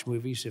could watch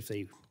movies if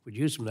they would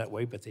use them that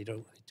way, but they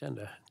don't. They tend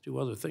to do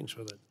other things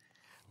with it.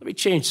 Let me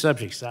change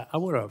subjects. I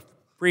want to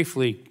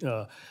briefly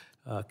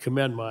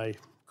commend my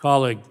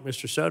colleague,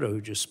 Mr. Soto,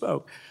 who just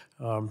spoke.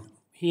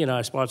 He and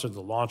I sponsored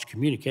the Launch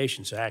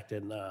Communications Act,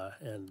 and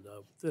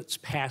that's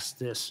passed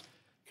this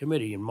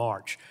committee in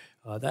March.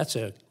 That's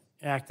an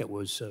act that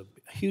was a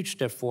huge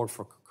step forward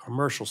for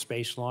commercial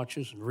space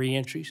launches and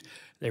reentries.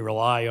 They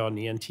rely on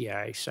the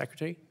NTIA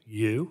Secretary,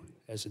 you,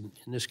 as in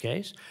this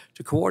case,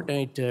 to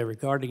coordinate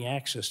regarding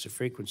access to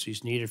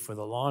frequencies needed for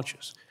the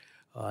launches.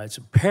 It's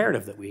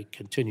imperative that we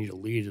continue to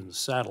lead in the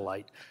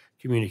satellite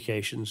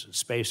communications and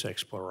space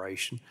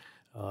exploration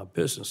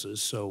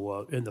businesses.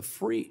 So in the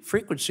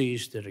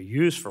frequencies that are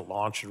used for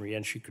launch and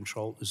reentry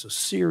control is a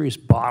serious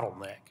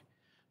bottleneck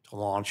to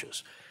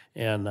launches.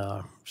 And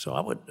so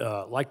I would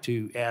like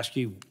to ask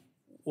you,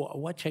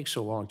 what takes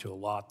so long to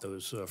allot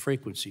those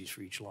frequencies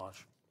for each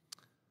launch?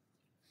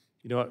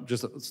 You know what,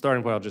 just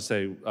starting point, I'll just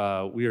say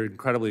we are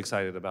incredibly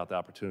excited about the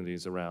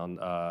opportunities around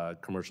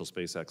commercial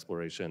space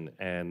exploration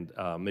and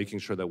making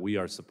sure that we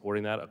are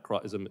supporting that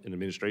as an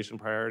administration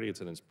priority. It's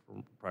a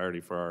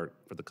priority for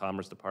the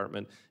Commerce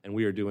Department, and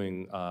we are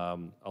doing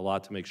a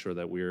lot to make sure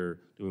that we're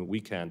doing what we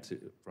can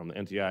from the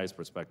NTI's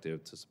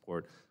perspective to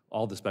support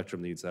all the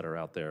spectrum needs that are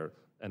out there.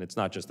 And it's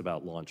not just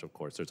about launch, of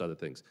course. There's other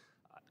things.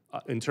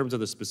 In terms of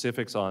the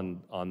specifics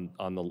on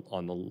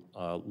the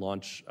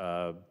launch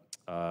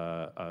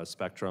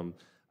spectrum,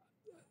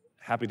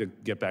 happy to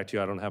get back to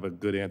you. I don't have a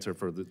good answer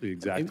for the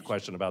exact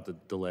question about the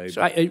delay.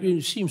 So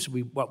it seems to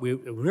be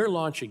when we're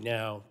launching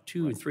now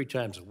 2 and 3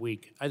 times a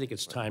week, I think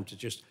it's time to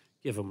just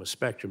give them a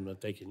spectrum that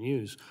they can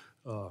use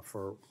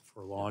for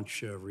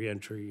launch,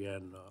 reentry,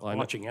 and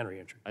launching and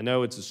reentry. I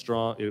know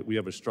we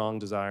have a strong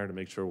desire to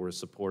make sure we're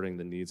supporting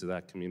the needs of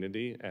that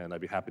community, and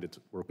I'd be happy to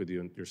work with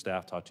you and your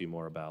staff, talk to you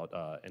more about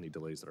any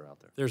delays that are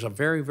out there. There's a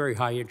very, very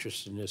high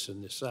interest in this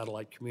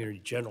satellite community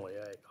generally,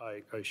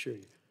 I assure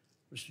you.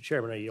 Mr.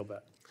 Chairman, I yield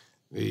back.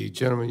 The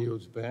gentleman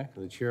yields back,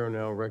 and the chair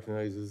now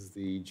recognizes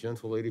the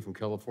gentle lady from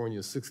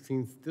California's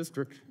 16th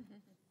District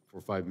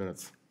for 5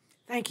 minutes.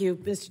 Thank you,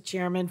 Mr.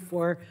 Chairman,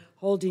 for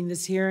holding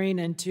this hearing,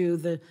 and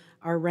to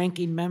our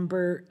ranking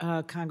member,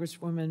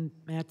 Congresswoman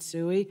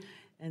Matsui,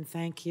 and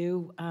thank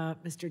you,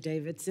 Mr.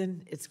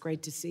 Davidson. It's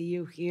great to see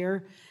you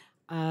here.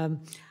 I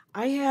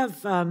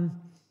have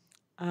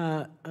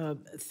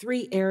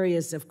 3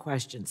 areas of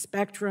question: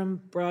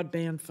 spectrum,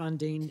 broadband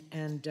funding,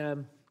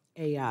 and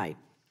AI.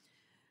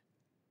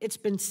 It's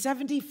been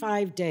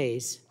 75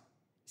 days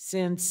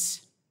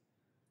since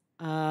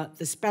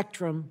the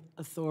Spectrum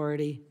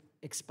Authority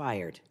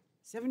expired.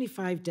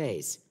 75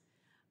 days.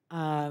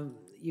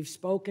 You've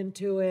spoken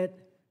to it.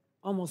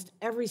 Almost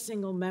every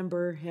single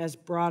member has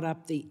brought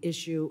up the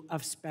issue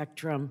of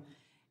spectrum.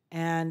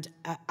 And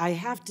I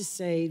have to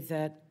say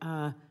that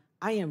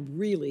I am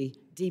really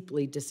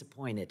deeply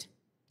disappointed.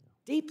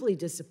 Deeply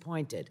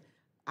disappointed.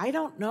 I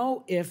don't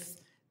know if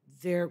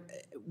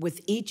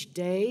with each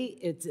day,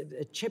 it's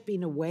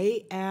chipping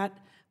away at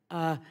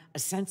a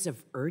sense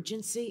of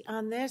urgency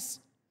on this.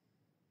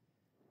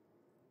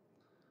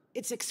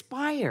 It's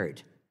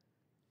expired.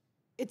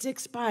 It's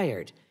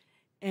expired.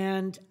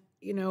 And,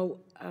 you know,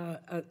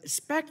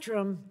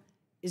 spectrum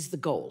is the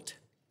gold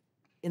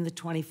in the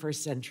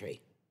 21st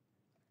century.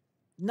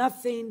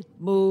 Nothing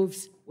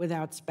moves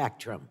without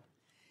spectrum.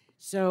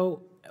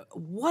 So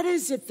what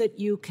is it that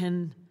you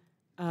can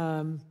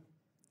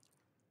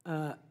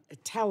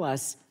tell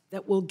us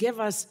that will give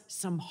us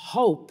some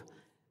hope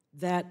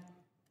that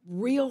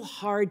real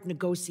hard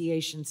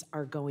negotiations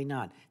are going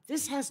on?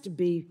 This has to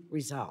be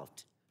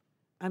resolved.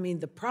 I mean,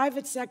 the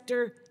private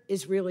sector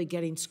is really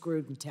getting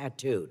screwed and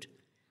tattooed.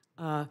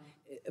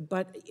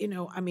 But, you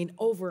know, I mean,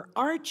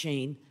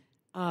 overarching,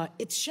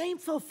 it's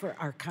shameful for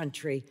our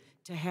country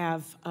to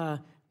have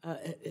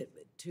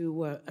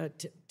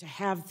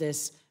have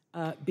this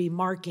be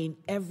marking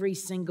every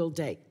single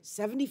day.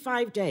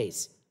 75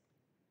 days.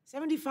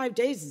 75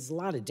 days is a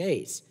lot of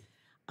days.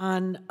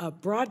 On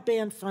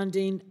broadband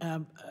funding,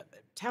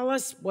 tell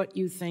us what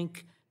you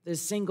think the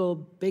single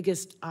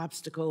biggest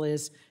obstacle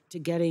is to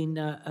getting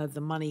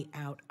the money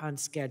out on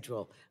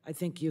schedule. I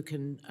think you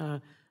can,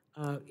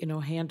 you know,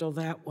 handle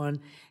that one.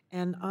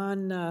 And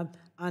on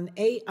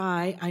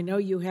AI, I know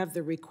you have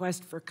the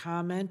request for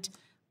comment.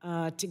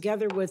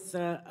 Together with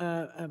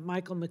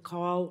Michael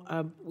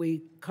McCall,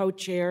 we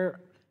co-chair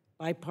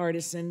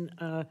bipartisan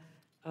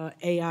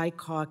AI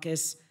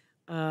caucus.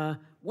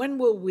 When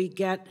will we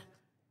get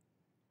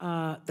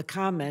the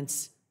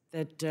comments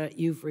that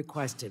you've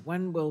requested?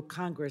 When will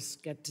Congress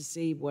get to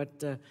see what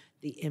the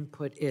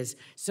input is?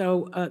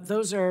 So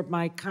those are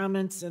my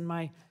comments and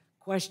my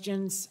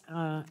questions.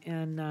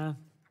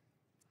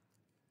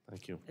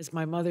 Thank you. As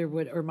my mother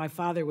would, or my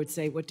father would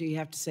say, what do you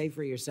have to say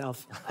for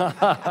yourself? Well,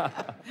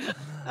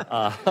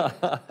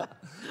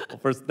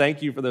 first,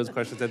 thank you for those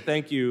questions, and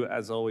thank you,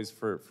 as always,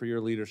 for your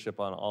leadership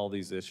on all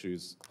these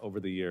issues over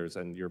the years,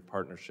 and your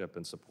partnership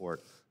and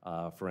support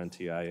for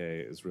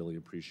NTIA is really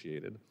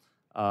appreciated.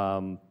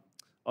 On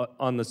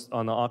the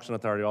auction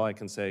authority, all I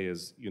can say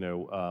is, you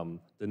know,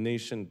 the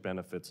nation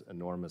benefits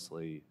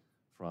enormously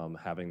from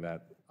having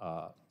that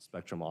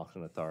spectrum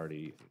auction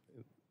authority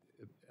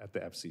at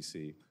the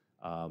FCC.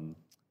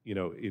 You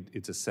know,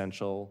 it's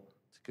essential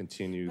to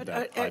continue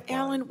that pipeline.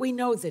 Alan, we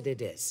know that it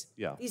is.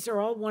 Yeah. These are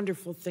all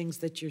wonderful things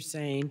that you're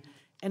saying,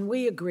 and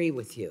we agree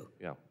with you.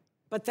 Yeah.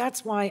 But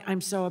that's why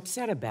I'm so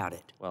upset about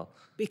it. Well,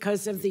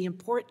 because of the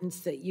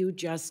importance that you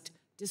just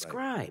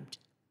described.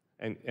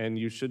 Right. And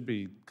you should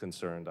be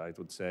concerned, I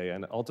would say.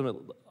 And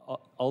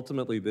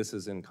ultimately, this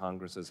is in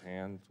Congress's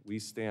hand. We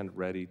stand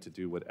ready to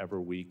do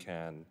whatever we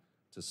can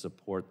to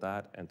support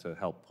that and to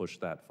help push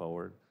that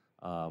forward.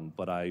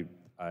 But I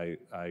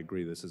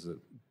agree, this is a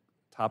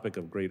topic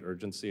of great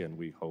urgency, and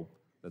we hope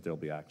that there'll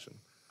be action.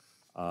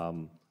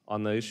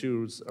 On the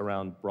issues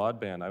around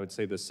broadband, I would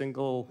say the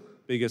single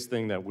biggest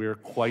thing that we're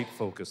quite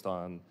focused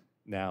on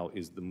now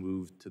is the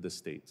move to the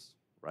states,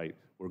 right?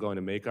 We're going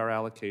to make our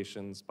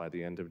allocations by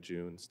the end of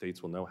June.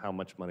 States will know how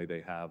much money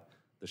they have.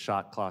 The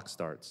shot clock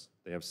starts.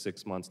 They have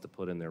 6 months to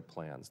put in their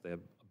plans. They have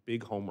a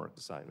big homework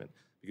assignment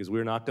because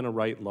we're not going to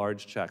write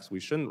large checks. We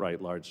shouldn't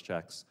write large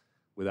checks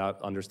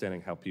without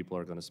understanding how people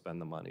are going to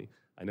spend the money.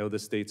 I know the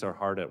states are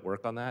hard at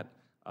work on that,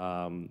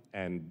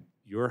 and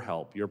your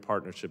help, your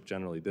partnership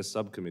generally, this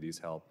subcommittee's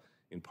help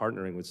in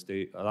partnering with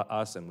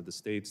us and with the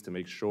states to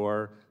make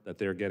sure that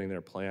they're getting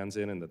their plans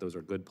in and that those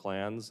are good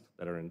plans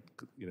that are in,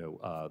 you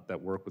know, that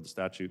work with the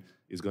statute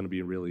is going to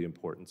be really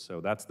important.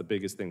 So that's the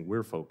biggest thing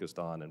we're focused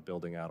on and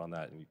building out on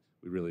that, and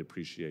we really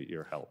appreciate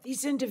your help.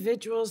 These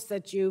individuals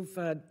that you've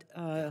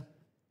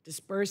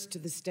dispersed to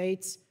the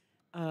states,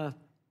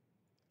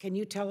 can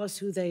you tell us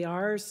who they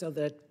are so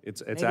that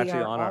It's maybe actually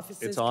our on our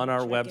offices on can our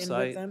check in with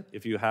website. them?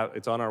 If you have,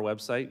 it's on our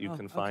website. You Oh,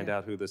 can find okay.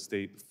 out who the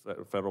state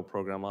federal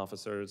program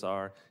officers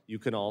are. You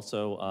can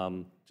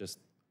also just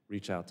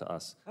reach out to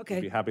us. Okay,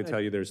 We'd be happy to good.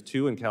 tell you. There's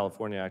 2 in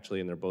California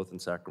actually, and they're both in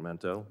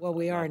Sacramento. Well,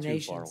 we are a not too far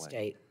nation away.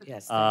 state,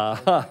 yes.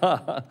 thank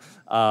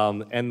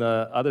you. And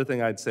the other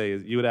thing I'd say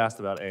is you had asked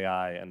about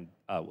AI, and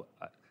I'll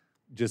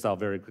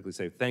very quickly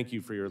say thank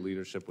you for your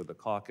leadership with the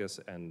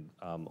caucus and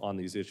on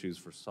these issues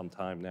for some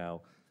time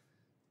now.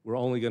 We're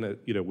only going to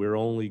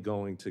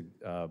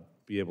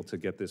be able to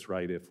get this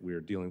right if we're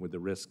dealing with the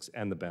risks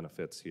and the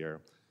benefits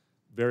here.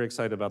 Very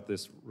excited about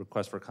this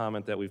request for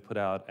comment that we've put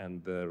out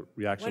and the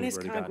reaction When we've is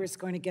already gotten. Congress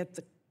going to get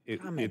the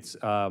comments?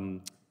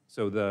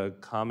 So the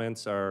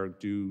comments are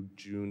due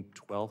June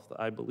 12th,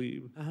 I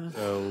believe.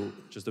 So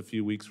just a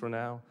few weeks from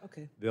now.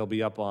 Okay. They'll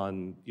be up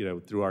on,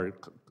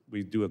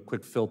 we do a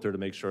quick filter to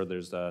make sure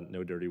there's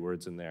no dirty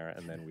words in there,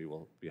 and then we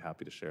will be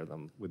happy to share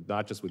them with,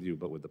 not just with you,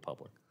 but with the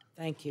public.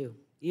 Thank you.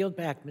 Yield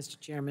back, Mr.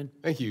 Chairman.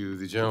 Thank you.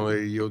 The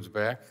gentlelady yields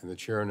back, and the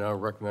chair now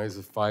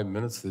recognizes 5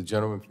 minutes. The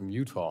gentleman from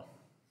Utah.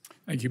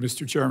 Thank you,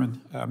 Mr. Chairman.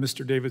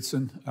 Mr.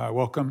 Davidson,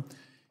 welcome.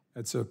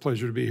 It's a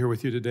pleasure to be here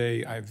with you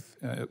today. I've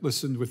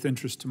listened with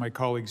interest to my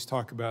colleagues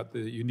talk about the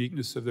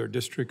uniqueness of their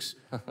districts.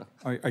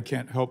 I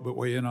can't help but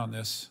weigh in on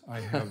this. I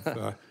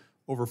have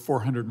over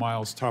 400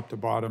 miles top to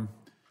bottom,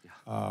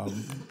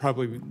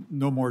 probably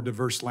no more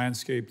diverse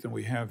landscape than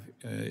we have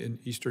in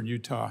eastern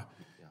Utah.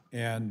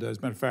 And as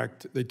a matter of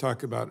fact, they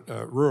talk about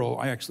rural.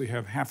 I actually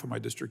have half of my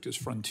district is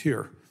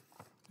frontier,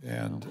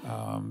 and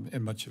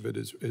much of it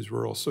is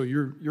rural. So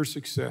your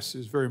success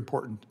is very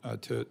important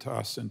to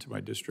us and to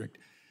my district.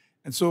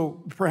 And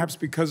so perhaps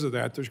because of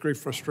that, there's great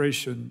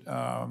frustration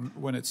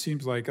when it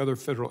seems like other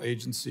federal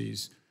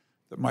agencies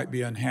that might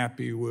be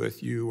unhappy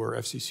with you or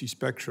FCC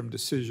spectrum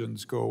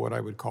decisions go what I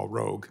would call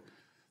rogue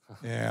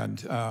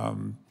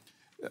and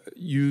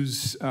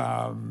use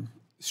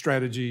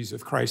strategies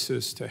of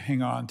crisis to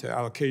hang on to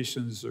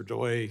allocations or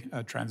delay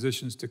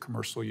transitions to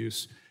commercial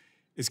use.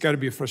 It's got to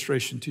be a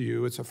frustration to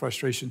you. It's a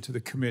frustration to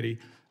the committee.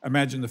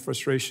 Imagine the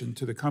frustration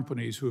to the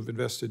companies who have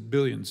invested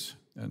billions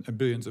and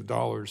billions of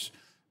dollars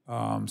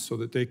so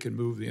that they can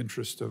move the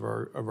interest of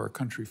our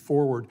country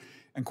forward.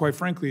 And quite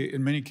frankly,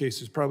 in many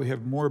cases, probably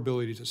have more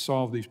ability to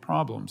solve these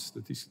problems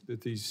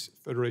that these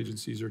federal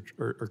agencies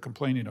are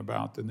complaining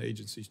about than the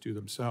agencies do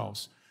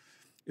themselves.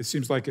 It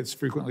seems like it's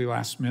frequently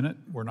last minute.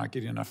 We're not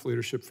getting enough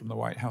leadership from the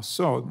White House.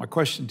 So my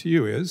question to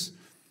you is,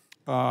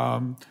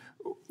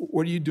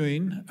 what are you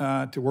doing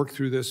to work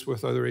through this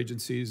with other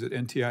agencies at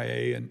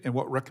NTIA, and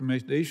what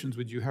recommendations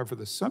would you have for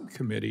the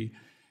subcommittee?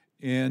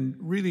 And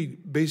really,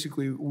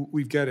 basically,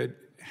 we've got to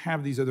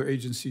have these other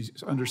agencies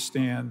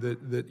understand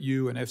that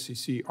you and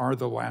FCC are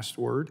the last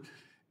word.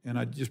 And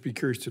I'd just be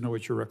curious to know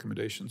what your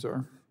recommendations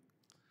are.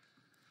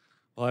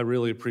 Well, I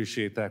really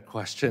appreciate that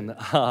question.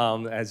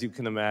 As you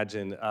can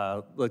imagine,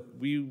 look,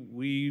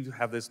 we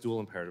have this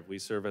dual imperative. We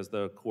serve as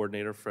the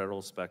coordinator for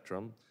federal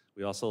spectrum.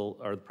 We also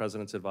are the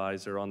president's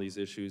advisor on these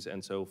issues,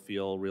 and so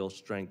feel real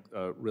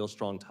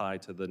strong tie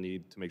to the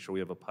need to make sure we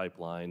have a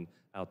pipeline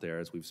out there,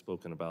 as we've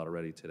spoken about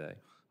already today,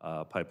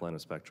 pipeline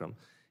of spectrum.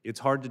 It's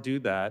hard to do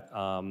that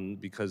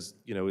because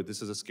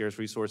this is a scarce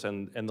resource,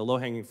 and the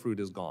low-hanging fruit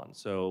is gone.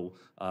 So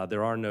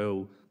there are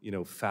no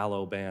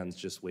fallow bands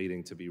just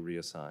waiting to be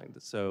reassigned.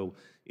 So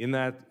in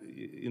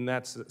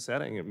that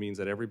setting, it means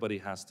that everybody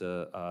has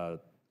to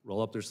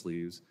roll up their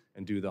sleeves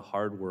and do the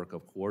hard work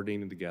of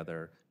coordinating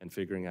together and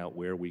figuring out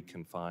where we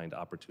can find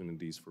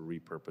opportunities for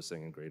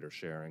repurposing and greater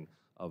sharing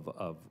of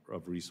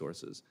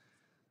resources.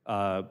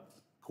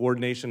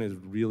 Coordination is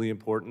really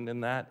important in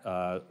that.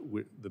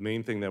 The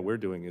main thing that we're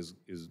doing is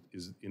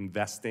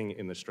investing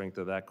in the strength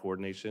of that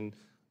coordination,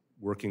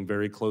 working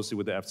very closely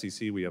with the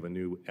FCC. We have a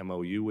new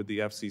MOU with the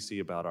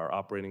FCC about our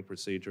operating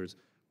procedures.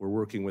 We're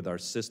working with our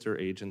sister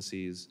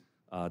agencies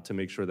to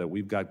make sure that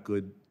we've got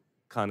good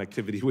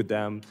connectivity with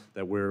them,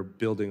 that we're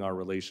building our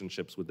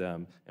relationships with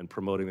them and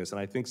promoting this.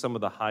 And I think some of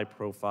the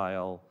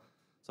high-profile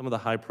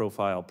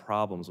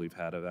problems we've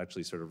had have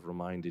actually sort of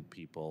reminded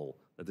people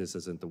that this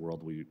isn't the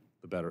world we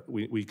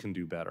can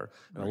do better.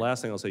 And the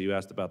last thing I'll say, you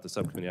asked about the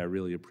subcommittee. I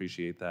really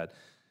appreciate that.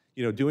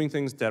 Doing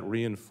things that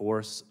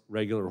reinforce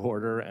regular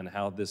order and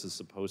how this is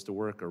supposed to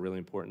work are really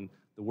important.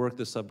 The work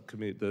the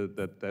subcommittee,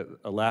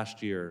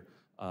 last year,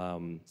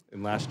 in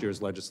last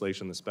year's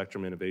legislation, the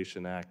Spectrum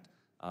Innovation Act,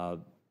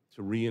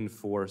 to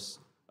reinforce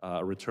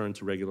a return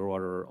to regular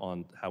order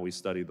on how we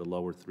study the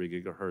lower 3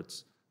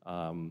 gigahertz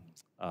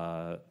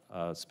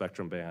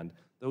spectrum band.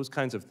 Those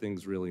kinds of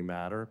things really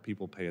matter.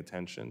 People pay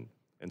attention,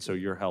 and so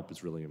your help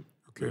is really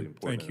important.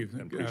 Thank you.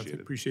 And appreciate it.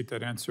 Appreciate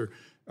that answer.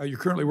 You're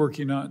currently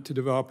working to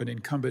develop an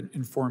incumbent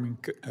informing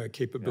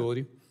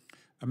capability.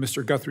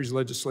 Mr. Guthrie's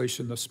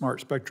legislation, the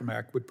Smart Spectrum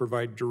Act, would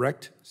provide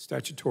direct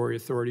statutory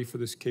authority for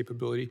this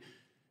capability.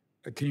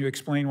 Can you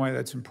explain why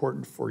that's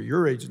important for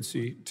your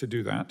agency to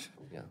do that?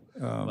 Yeah.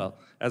 Well,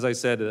 as I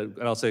said,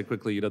 and I'll say it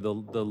quickly, you know,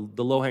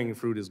 the low-hanging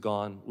fruit is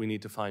gone. We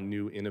need to find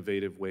new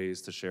innovative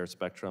ways to share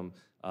spectrum.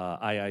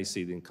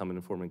 IIC, the Incumbent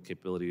Informant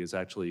Capability, is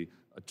actually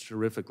a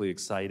terrifically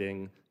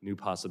exciting new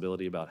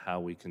possibility about how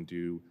we can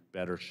do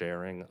better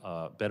sharing,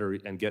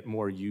 and get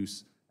more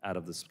use out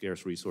of the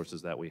scarce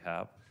resources that we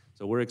have.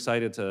 So we're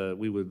excited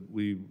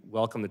we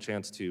welcome the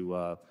chance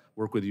to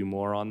work with you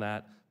more on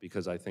that,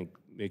 because I think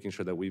making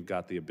sure that we've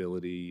got the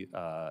ability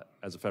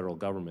as a federal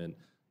government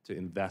to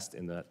invest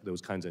in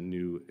those kinds of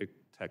new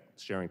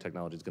sharing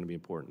technology is going to be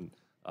important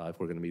if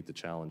we're going to meet the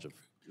challenge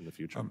in the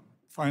future.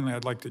 Finally,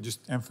 I'd like to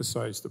just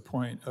emphasize the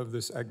point of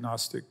this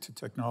agnostic to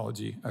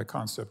technology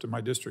concept. And my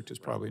district is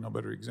probably no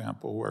better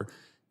example, where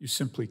you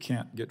simply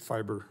can't get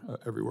fiber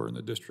everywhere in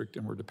the district,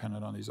 and we're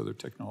dependent on these other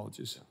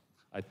technologies.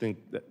 I think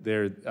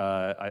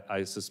that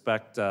I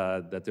suspect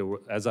that there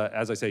were, as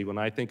I say, when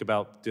I think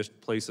about just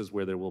places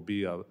where there will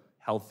be a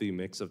healthy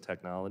mix of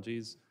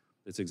technologies,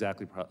 it's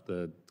exactly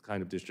the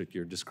kind of district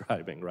you're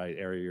describing, right?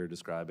 Area you're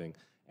describing.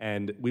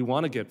 And we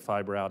want to get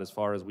fiber out as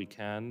far as we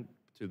can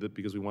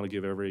because we want to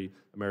give every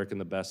American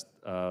the best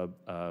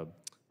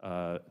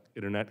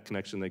internet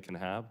connection they can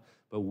have.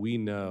 But we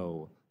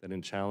know that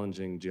in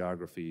challenging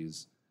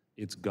geographies,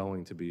 it's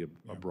going to be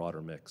a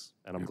broader mix.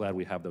 And I'm glad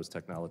we have those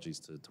technologies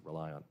to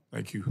rely on.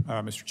 Thank you,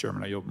 Mr.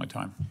 Chairman. I yield my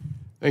time.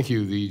 Thank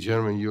you. The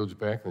gentleman yields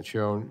back. The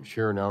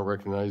chair now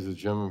recognizes the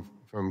gentleman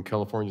from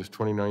California's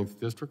 29th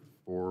District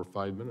for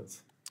 5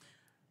 minutes.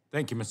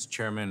 Thank you, Mr.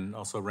 Chairman,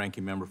 also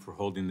Ranking Member, for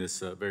holding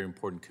this very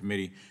important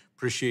committee.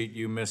 Appreciate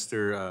you,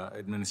 Mr.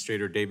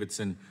 Administrator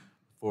Davidson,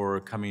 for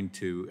coming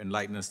to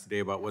enlighten us today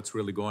about what's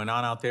really going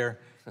on out there.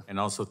 And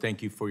also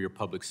thank you for your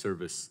public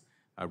service.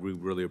 We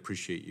really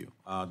appreciate you.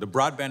 The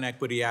Broadband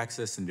Equity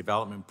Access and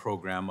Development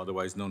Program,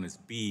 otherwise known as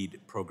BEAD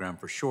program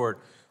for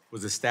short,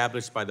 was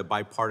established by the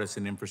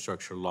Bipartisan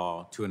Infrastructure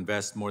Law to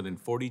invest more than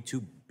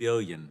 $42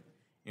 billion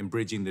in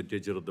bridging the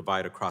digital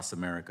divide across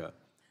America.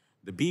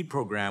 The BEAD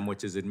program,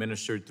 which is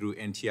administered through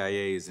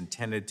NTIA, is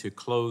intended to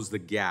close the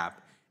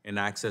gap in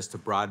access to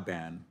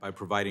broadband by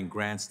providing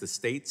grants to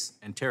states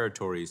and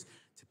territories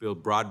to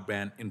build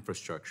broadband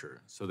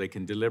infrastructure so they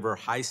can deliver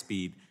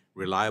high-speed,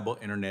 reliable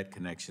internet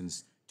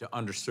connections to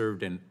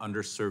underserved and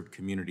underserved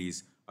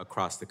communities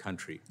across the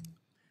country.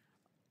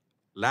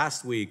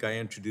 Last week, I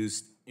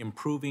introduced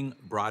Improving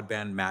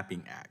Broadband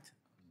Mapping Act.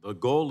 The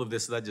goal of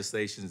this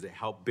legislation is to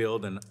help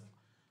build an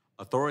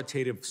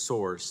authoritative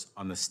source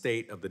on the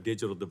state of the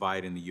digital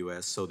divide in the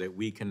U.S. so that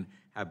we can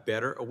have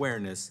better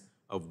awareness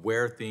of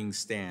where things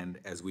stand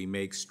as we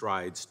make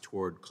strides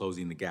toward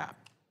closing the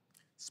gap.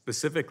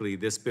 Specifically,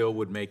 this bill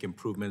would make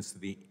improvements to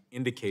the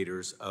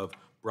indicators of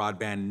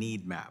Broadband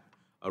Need Map,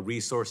 a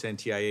resource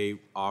NTIA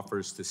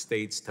offers to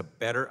states to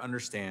better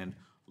understand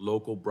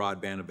local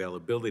broadband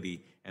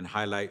availability and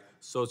highlight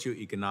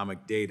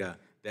socioeconomic data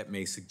that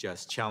may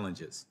suggest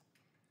challenges.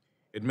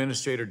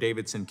 Administrator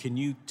Davidson, can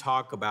you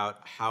talk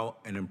about how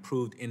an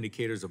improved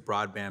indicators of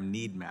broadband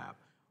need map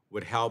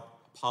would help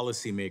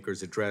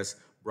policymakers address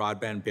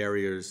broadband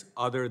barriers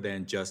other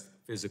than just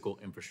physical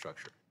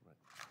infrastructure?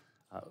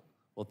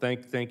 Well,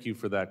 thank you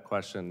for that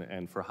question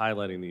and for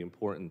highlighting the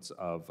importance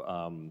of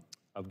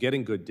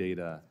getting good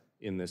data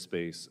in this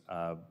space.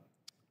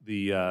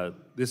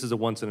 This is a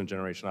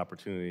once-in-a-generation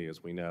opportunity,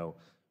 as we know,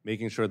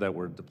 making sure that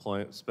we're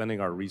deploying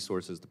our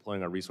resources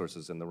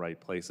in the right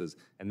places,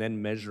 and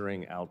then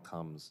measuring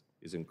outcomes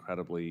is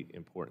incredibly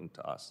important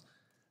to us.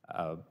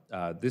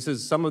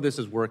 Some of this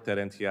is work that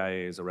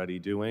NTIA is already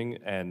doing,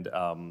 and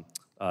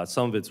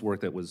some of it's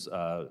work that was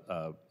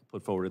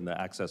put forward in the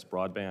Access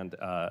Broadband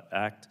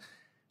Act.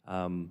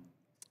 I'm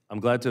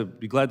glad to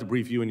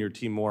brief you and your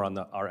team more on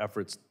our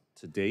efforts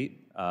to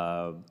date.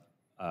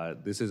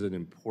 This is an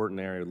important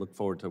area. I look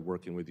forward to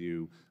working with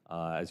you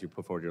as you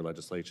put forward your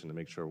legislation to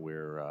make sure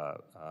we're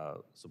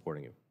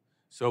supporting you.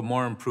 So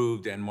more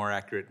improved and more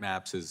accurate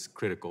maps is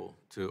critical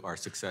to our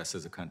success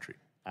as a country.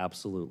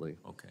 Absolutely.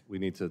 Okay. We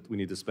need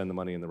to spend the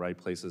money in the right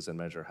places and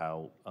measure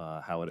how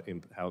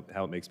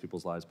it makes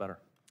people's lives better.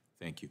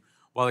 Thank you.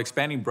 While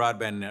expanding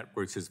broadband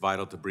networks is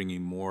vital to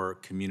bringing more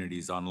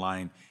communities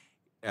online,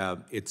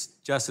 it's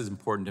just as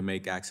important to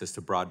make access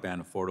to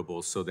broadband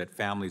affordable so that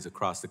families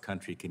across the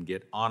country can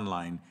get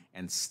online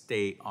and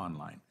stay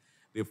online.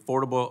 The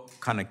Affordable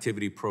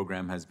Connectivity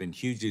Program has been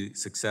hugely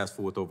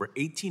successful with over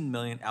 18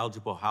 million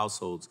eligible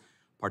households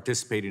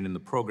participating in the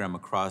program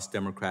across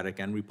Democratic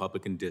and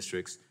Republican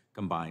districts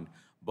combined,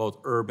 both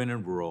urban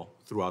and rural,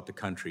 throughout the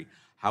country.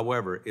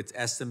 However, it's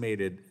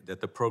estimated that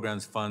the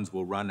program's funds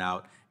will run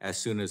out as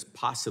soon as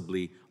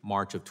possibly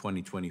March of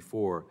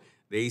 2024.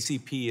 The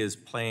ACP is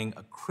playing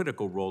a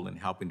critical role in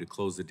helping to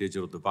close the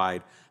digital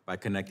divide by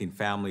connecting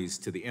families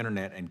to the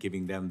internet and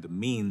giving them the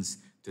means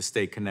to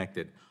stay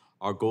connected.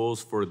 Our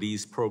goals for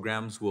these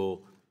programs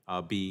will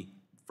be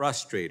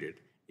frustrated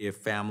if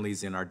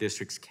families in our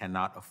districts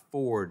cannot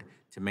afford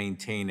to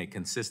maintain a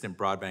consistent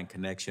broadband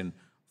connection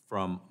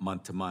from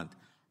month to month.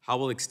 How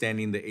will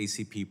extending the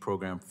ACP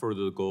program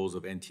further the goals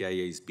of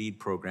NTIA's BEAD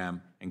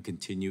program and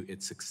continue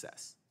its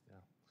success?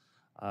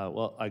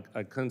 Well,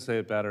 I couldn't say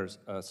it better,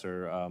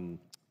 sir.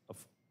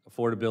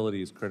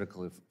 Affordability is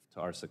critical to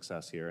our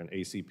success here, and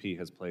ACP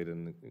has played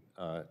an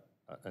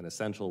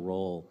essential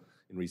role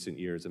in recent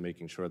years in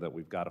making sure that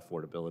we've got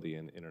affordability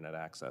in internet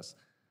access.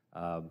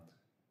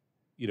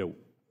 You know,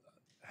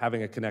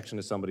 having a connection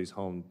to somebody's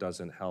home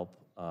doesn't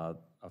help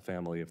a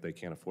family if they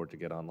can't afford to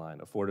get online.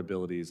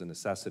 Affordability is a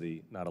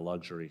necessity, not a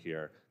luxury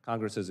here.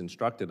 Congress has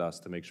instructed us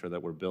to make sure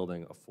that we're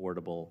building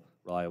affordable,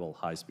 reliable,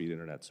 high-speed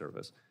internet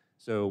service.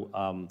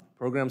 So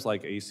programs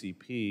like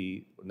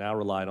ACP, now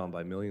relied on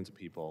by millions of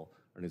people,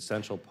 are an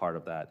essential part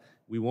of that.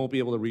 We won't be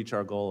able to reach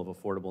our goal of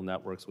affordable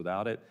networks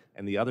without it.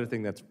 And the other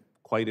thing that's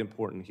quite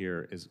important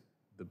here is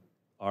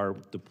our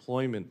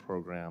deployment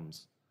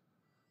programs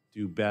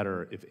do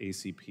better if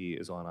ACP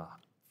is on a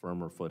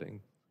firmer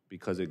footing,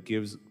 because it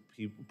gives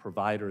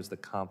providers the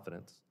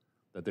confidence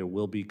that there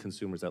will be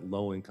consumers, that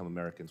low-income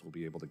Americans will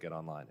be able to get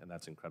online, and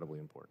that's incredibly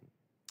important.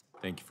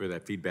 Thank you for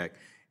that feedback.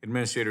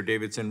 Administrator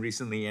Davidson,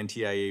 recently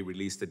NTIA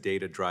released a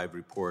data drive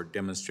report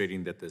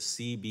demonstrating that the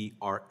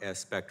CBRS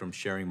spectrum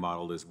sharing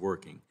model is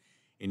working.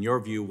 In your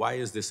view, why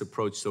is this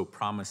approach so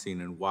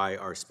promising, and why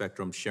are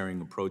spectrum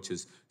sharing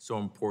approaches so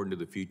important to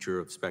the future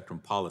of spectrum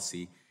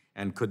policy?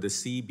 And could the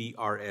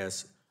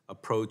CBRS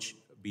approach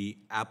be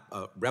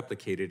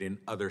replicated in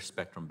other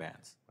spectrum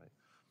bands? Right.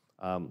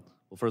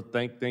 Well, first,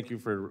 thank you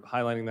for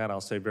highlighting that.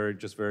 I'll say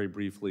just very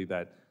briefly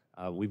that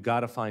we've got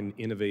to find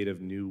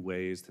innovative new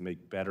ways to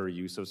make better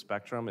use of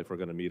spectrum if we're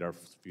going to meet our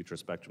future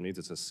spectrum needs.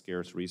 It's a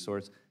scarce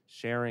resource.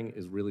 Sharing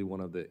is really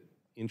one of the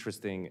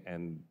interesting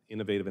and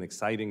innovative and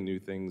exciting new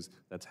things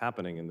that's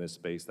happening in this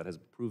space that has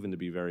proven to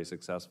be very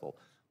successful.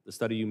 The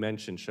study you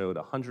mentioned showed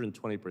a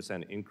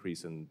 120%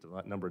 increase in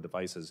the number of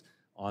devices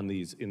on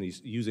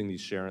using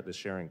the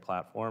sharing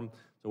platform.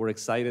 So we're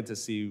excited to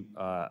see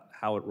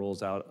how it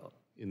rolls out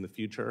in the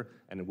future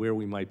and where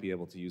we might be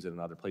able to use it in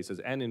other places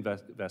and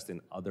invest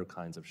in other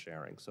kinds of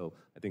sharing. So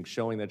I think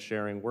showing that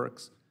sharing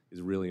works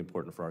is really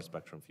important for our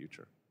spectrum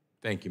future.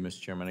 Thank you, Mr.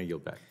 Chairman. I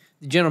yield back.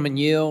 The gentleman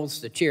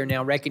yields. The chair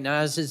now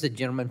recognizes the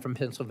gentleman from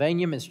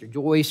Pennsylvania, Mr.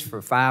 Joyce,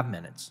 for 5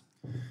 minutes.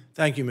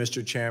 Thank you,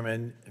 Mr.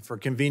 Chairman, for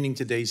convening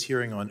today's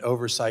hearing on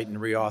oversight and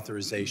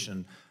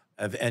reauthorization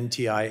of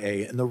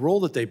NTIA and the role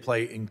that they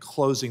play in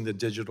closing the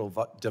digital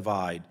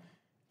divide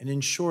and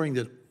ensuring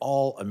that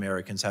all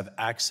Americans have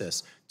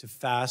access to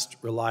fast,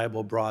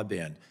 reliable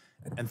broadband.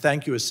 And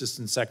thank you,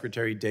 Assistant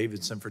Secretary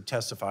Davidson, for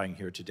testifying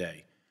here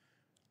today.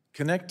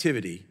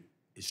 Connectivity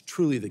is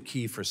truly the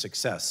key for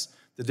success.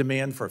 The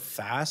demand for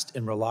fast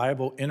and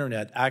reliable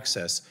internet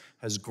access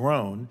has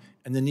grown,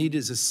 and the need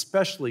is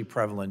especially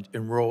prevalent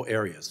in rural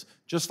areas,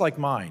 just like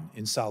mine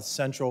in South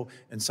Central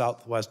and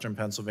Southwestern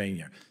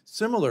Pennsylvania.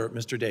 Similar,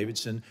 Mr.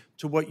 Davidson,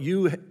 to what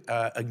you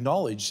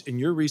acknowledged in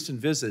your recent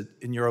visit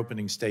in your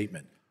opening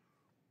statement.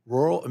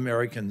 Rural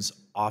Americans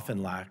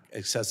often lack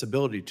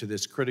accessibility to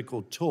this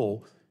critical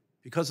tool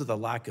because of the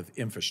lack of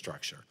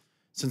infrastructure.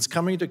 Since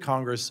coming to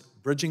Congress,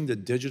 bridging the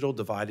digital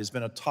divide has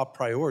been a top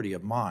priority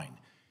of mine.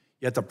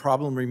 Yet the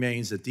problem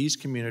remains that these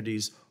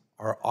communities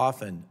are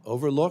often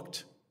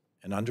overlooked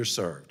and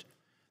underserved.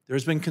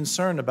 There's been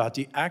concern about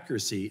the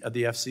accuracy of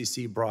the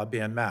FCC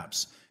broadband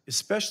maps,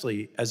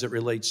 especially as it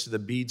relates to the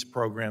BEADS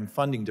program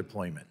funding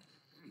deployment.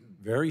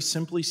 Very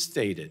simply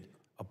stated,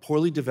 a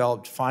poorly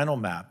developed final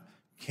map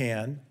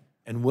can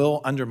and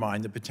will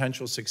undermine the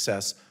potential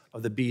success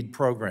of the BEAD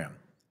program.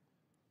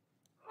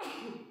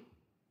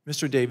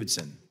 Mr.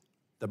 Davidson,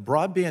 the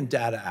Broadband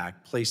Data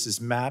Act places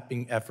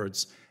mapping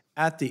efforts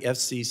at the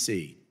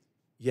FCC,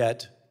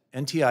 yet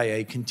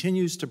NTIA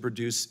continues to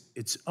produce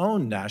its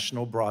own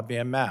national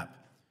broadband map.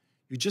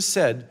 You just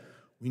said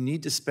we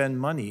need to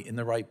spend money in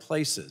the right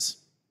places.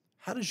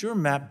 How does your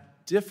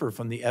map differ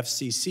from the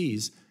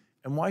FCC's,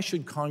 and why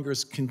should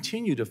Congress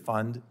continue to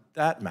fund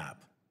that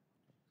map?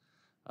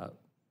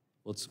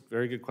 Well, it's a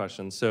very good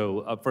question.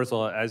 So first of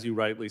all, as you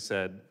rightly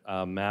said,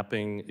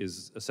 mapping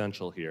is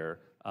essential here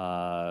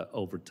to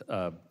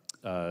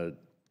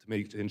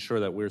ensure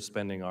that we're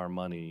spending our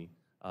money,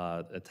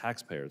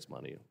 taxpayers'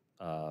 money,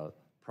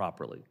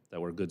 properly,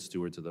 that we're good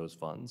stewards of those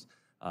funds.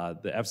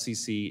 The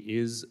FCC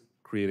is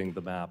creating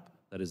the map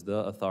that is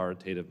the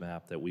authoritative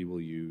map that we will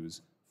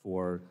use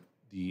for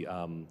the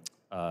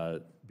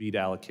BEAD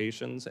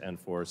allocations and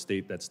for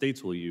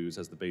states will use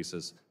as the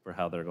basis for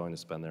how they're going to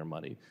spend their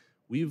money.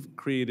 We've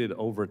created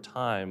over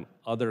time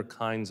other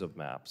kinds of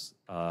maps,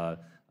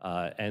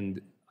 and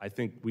I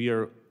think we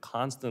are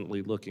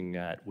constantly looking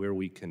at where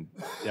we can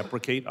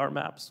deprecate our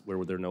maps,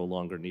 where they're no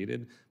longer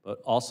needed, but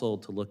also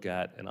to look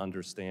at and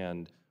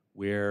understand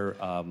where,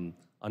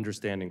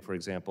 for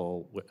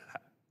example,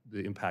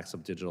 the impacts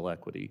of digital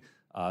equity.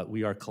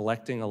 We are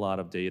collecting a lot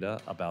of data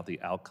about the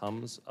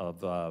outcomes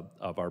of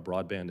our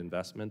broadband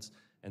investments,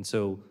 and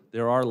so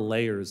there are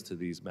layers to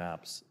these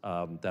maps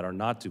that are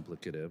not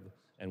duplicative,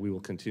 and we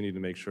will continue to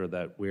make sure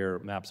that where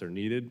maps are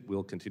needed,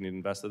 we'll continue to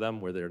invest in them.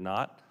 Where they're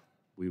not,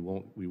 we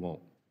won't.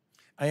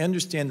 I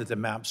understand that the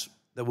maps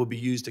that will be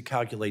used to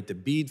calculate the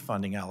BEAD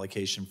funding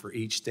allocation for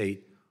each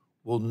state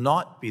will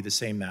not be the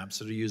same maps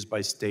that are used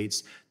by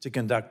states to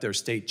conduct their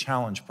state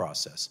challenge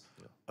process.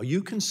 Are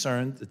you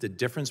concerned that the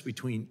difference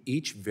between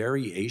each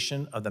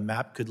variation of the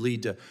map could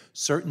lead to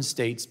certain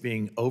states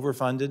being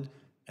overfunded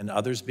and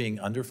others being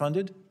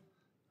underfunded?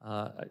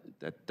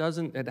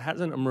 It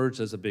hasn't emerged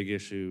as a big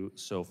issue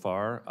so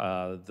far.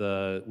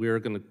 We're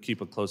going to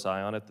keep a close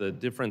eye on it. The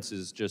difference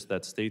is just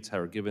that states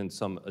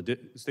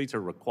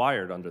are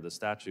required under the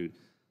statute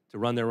to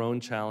run their own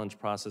challenge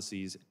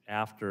processes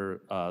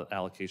after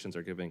allocations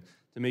are given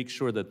to make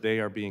sure that they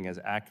are being as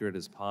accurate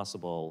as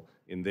possible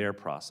in their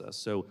process.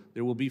 So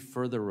there will be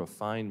further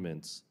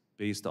refinements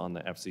based on the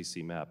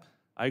FCC map.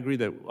 I agree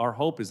that our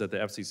hope is that the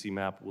FCC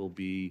map will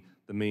be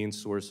the main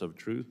source of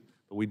truth,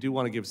 but we do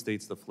want to give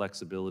states the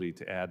flexibility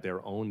to add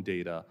their own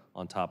data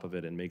on top of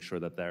it and make sure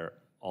that they're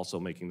also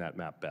making that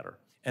map better.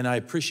 And I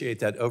appreciate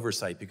that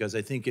oversight because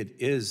I think it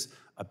is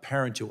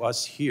apparent to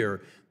us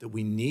here that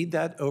we need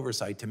that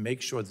oversight to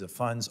make sure that the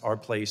funds are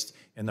placed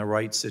in the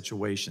right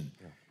situation.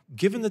 Yeah.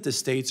 Given that the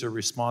states are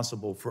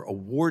responsible for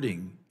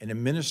awarding and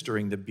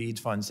administering the BEAD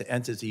funds to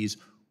entities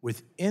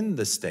within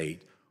the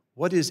state,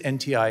 what is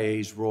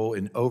NTIA's role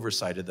in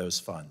oversight of those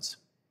funds?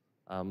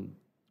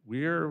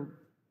 We're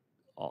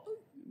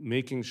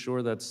making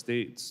sure that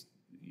states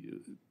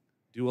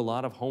do a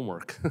lot of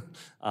homework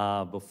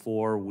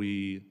before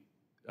we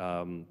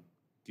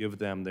give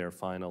them their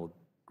final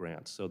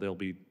grants. So there'll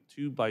be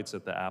 2 bites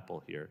at the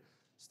apple here.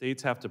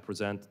 States have to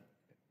present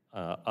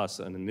us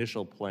an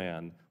initial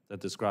plan that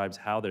describes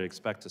how they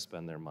expect to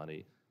spend their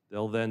money.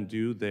 They'll then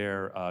do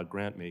their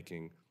grant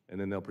making, and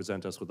then they'll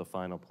present us with a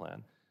final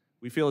plan.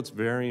 We feel it's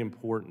very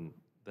important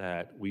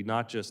that we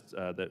not just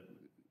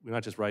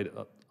write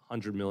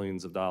 $100 million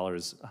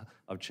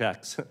of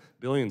checks,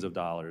 billions of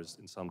dollars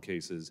in some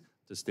cases,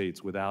 to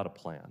states without a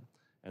plan.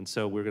 And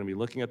so we're going to be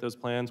looking at those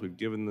plans. We've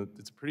given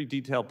it's a pretty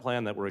detailed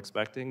plan that we're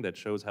expecting that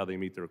shows how they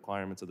meet the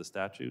requirements of the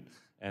statute,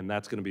 and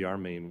that's going to be our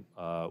main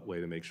way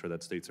to make sure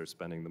that states are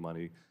spending the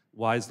money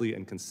wisely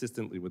and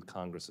consistently with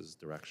Congress's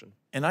direction.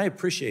 And I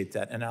appreciate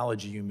that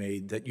analogy you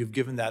made, that you've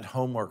given that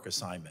homework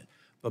assignment.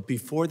 But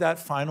before that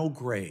final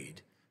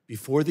grade,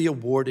 before the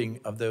awarding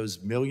of those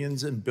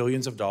millions and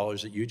billions of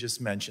dollars that you just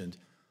mentioned,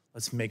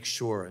 let's make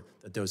sure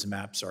that those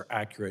maps are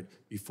accurate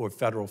before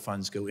federal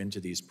funds go into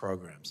these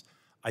programs.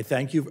 I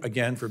thank you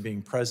again for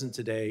being present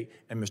today,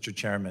 and Mr.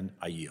 Chairman,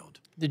 I yield.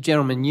 The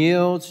gentleman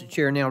yields. The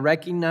chair now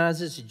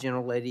recognizes the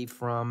gentlelady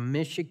from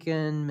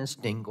Michigan, Ms.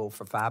 Dingell,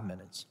 for 5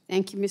 minutes.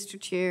 Thank you,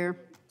 Mr. Chair.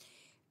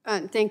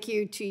 Thank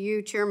you to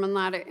you, Chairman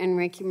Latta, and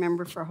Ranking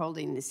Member for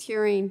holding this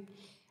hearing.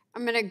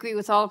 I'm going to agree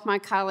with all of my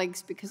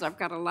colleagues because I've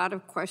got a lot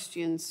of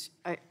questions.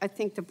 I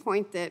think the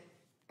point that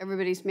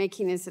everybody's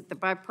making is that the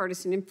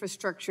Bipartisan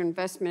Infrastructure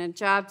Investment and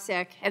Jobs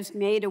Act has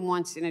made a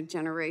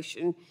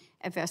once-in-a-generation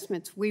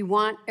investments. We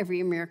want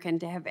every American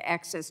to have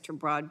access to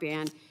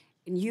broadband,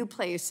 and you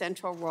play a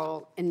central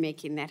role in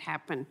making that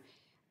happen.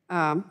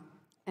 And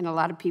a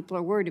lot of people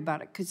are worried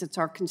about it because it's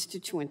our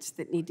constituents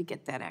that need to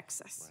get that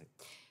access. Right.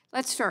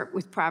 Let's start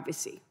with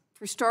privacy.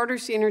 For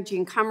starters, the Energy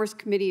and Commerce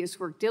Committee has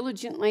worked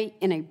diligently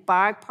in a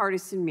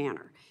bipartisan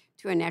manner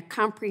to enact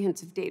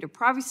comprehensive data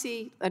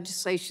privacy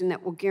legislation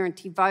that will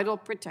guarantee vital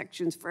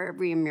protections for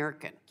every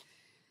American.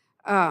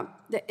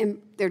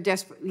 They're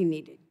desperately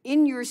needed.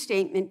 In your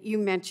statement, you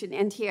mentioned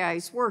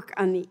NTIA's work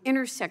on the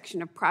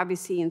intersection of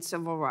privacy and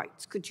civil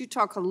rights. Could you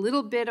talk a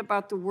little bit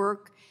about the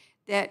work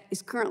that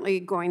is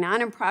currently going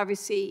on in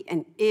privacy,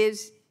 and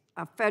is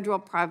a federal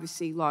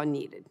privacy law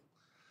needed?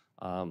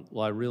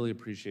 Well, I really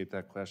appreciate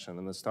that question.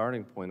 And the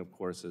starting point, of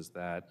course, is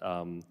that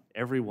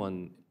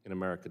everyone in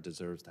America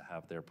deserves to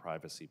have their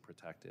privacy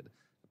protected.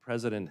 The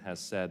president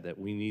has said that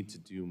we need to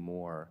do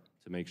more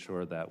to make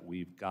sure that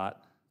we've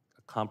got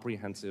a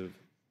comprehensive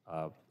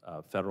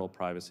federal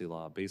privacy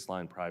law,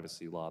 baseline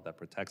privacy law that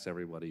protects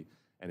everybody,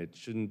 and it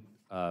shouldn't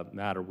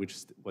matter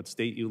what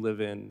state you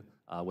live in,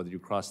 whether you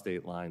cross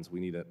state lines.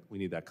 We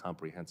need that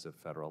comprehensive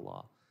federal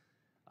law.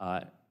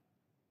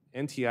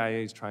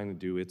 NTIA is trying to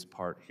do its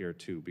part here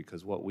too,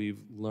 because what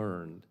we've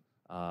learned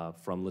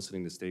from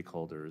listening to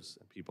stakeholders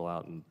and people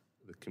out in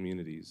the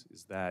communities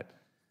is that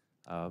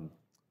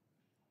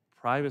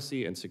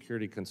privacy and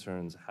security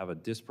concerns have a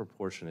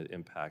disproportionate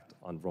impact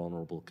on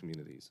vulnerable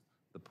communities,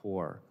 the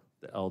poor,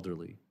 the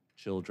elderly,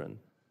 children.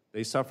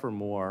 They suffer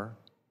more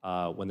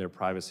when their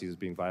privacy is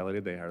being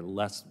violated. They are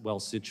less well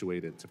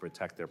situated to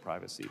protect their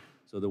privacy.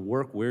 So the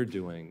work we're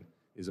doing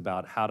is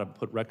about how to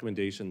put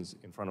recommendations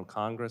in front of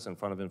Congress, in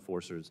front of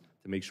enforcers,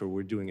 to make sure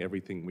we're doing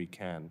everything we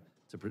can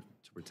to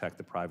protect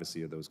the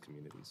privacy of those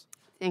communities.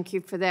 Thank you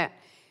for that.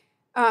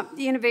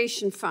 The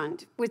Innovation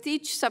Fund. With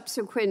each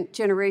subsequent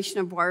generation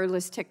of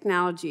wireless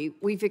technology,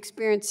 we've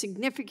experienced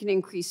significant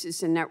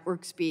increases in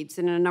network speeds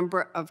and a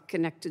number of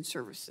connected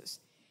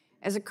services.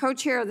 As a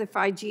co-chair of the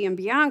 5G and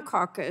Beyond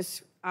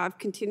Caucus, I've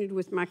continued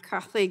with my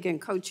colleague and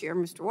co-chair,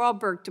 Mr.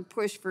 Wahlberg, to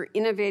push for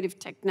innovative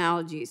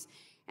technologies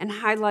and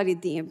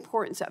highlighted the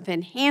importance of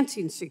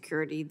enhancing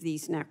security of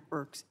these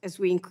networks as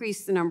we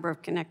increase the number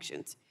of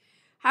connections.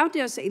 How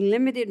does a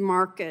limited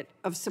market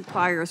of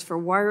suppliers for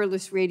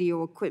wireless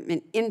radio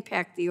equipment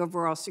impact the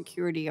overall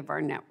security of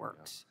our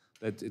networks?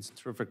 It's a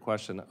terrific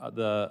question.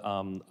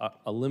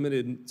 A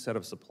limited set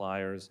of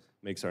suppliers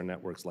makes our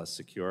networks less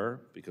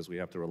secure because we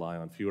have to rely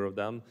on fewer of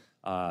them.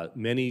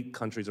 Many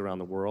countries around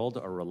the world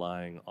are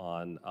relying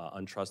on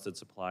untrusted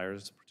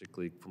suppliers,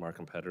 particularly from our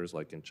competitors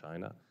like in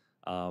China.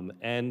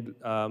 It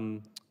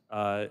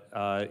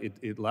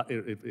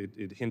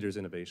hinders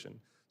innovation.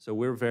 So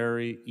we're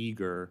very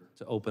eager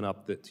to open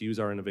up, to use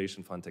our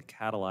innovation fund to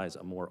catalyze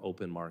a more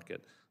open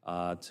market,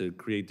 to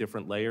create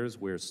different layers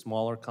where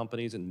smaller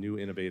companies and new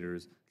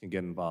innovators can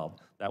get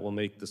involved. That will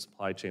make the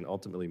supply chain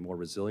ultimately more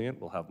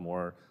resilient. We'll have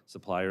more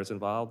suppliers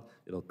involved.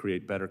 It'll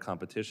create better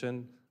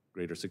competition,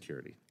 greater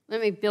security. Let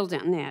me build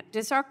on that.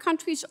 Does our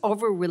country's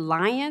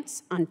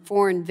over-reliance on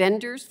foreign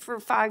vendors for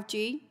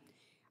 5G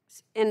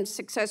and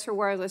successor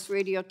wireless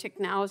radio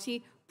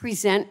technology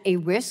present a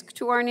risk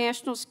to our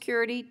national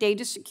security,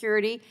 data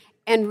security,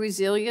 and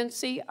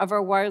resiliency of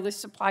our wireless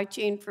supply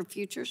chain for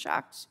future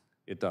shocks?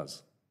 It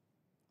does.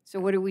 So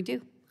what do we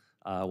do?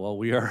 Well,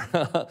 we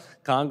are,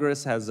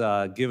 Congress has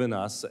given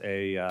us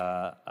in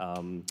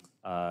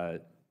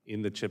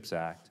the CHIPS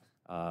Act,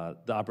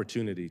 the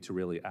opportunity to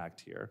really act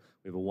here.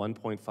 We have a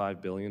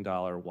 $1.5 billion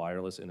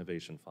wireless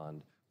innovation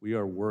fund. We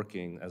are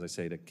working, as I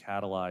say, to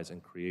catalyze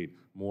and create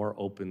more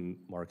open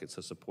markets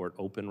to support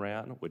Open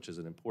RAN, which is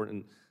an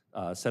important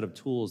set of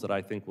tools that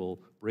I think will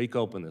break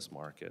open this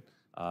market,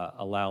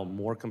 allow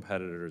more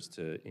competitors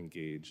to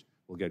engage.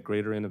 We'll get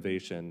greater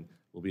innovation.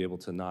 We'll be able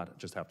to not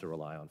just have to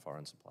rely on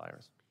foreign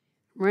suppliers.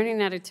 I'm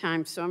running out of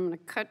time, so I'm going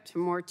to cut to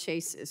more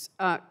chases.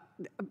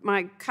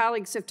 My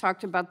colleagues have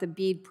talked about the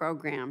BEAD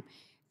program.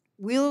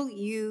 Do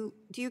you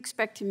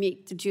expect to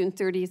meet the June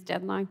 30th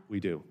deadline? We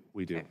do.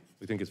 Okay.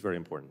 We think it's very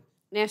important.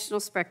 National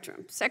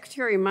spectrum.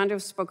 Secretary Raimondo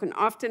has spoken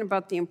often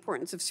about the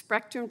importance of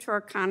spectrum to our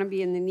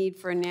economy and the need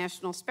for a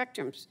national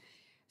spectrum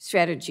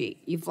strategy.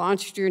 You've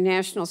launched your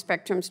national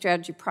spectrum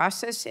strategy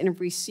process and have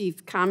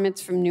received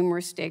comments from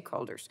numerous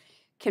stakeholders.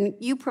 Can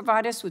you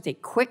provide us with a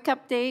quick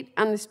update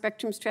on the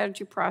spectrum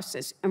strategy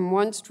process? And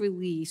once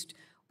released,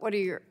 what are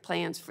your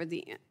plans for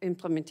the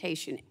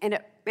implementation? And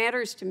it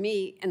matters to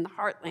me in the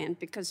heartland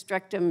because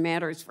spectrum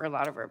matters for a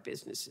lot of our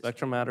businesses.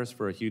 Spectrum matters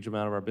for a huge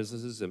amount of our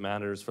businesses. It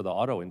matters for the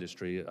auto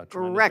industry, a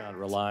tremendous amount,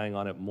 relying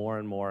on it more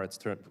and more. It's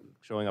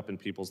showing up in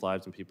people's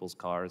lives and people's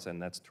cars,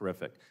 and that's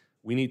terrific.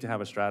 We need to have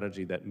a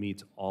strategy that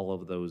meets all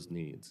of those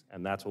needs,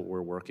 and that's what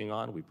we're working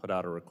on. We put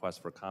out a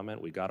request for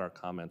comment. We got our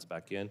comments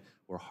back in.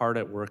 We're hard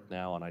at work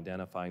now on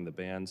identifying the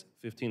bands,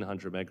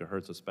 1,500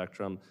 megahertz of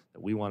spectrum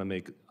that we want to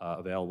make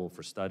available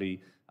for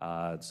study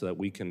so that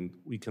we can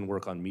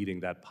work on meeting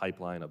that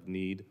pipeline of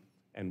need.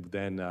 And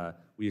then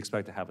we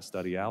expect to have a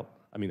study out,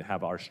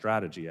 have our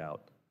strategy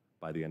out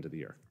by the end of the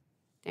year.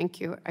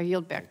 Thank you. I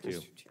yield back,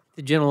 Mr. Chair.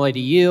 The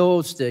gentlelady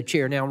yields. The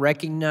chair now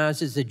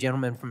recognizes the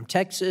gentleman from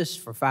Texas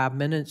for 5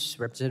 minutes,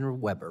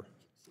 Representative Weber.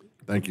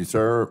 Thank you,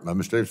 sir.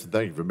 Mr. Davidson,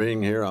 thank you for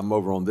being here. I'm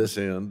over on this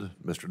end.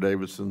 Mr.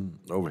 Davidson,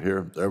 over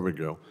here. There we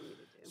go.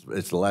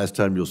 It's the last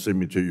time you'll see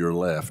me to your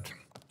left,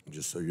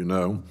 just so you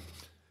know.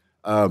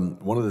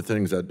 One of the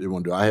things I do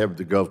want to do, I have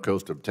the Gulf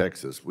Coast of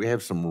Texas. We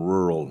have some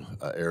rural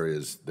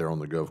areas there on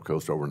the Gulf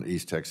Coast over in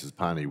East Texas,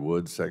 Piney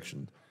Woods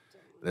section.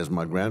 As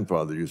my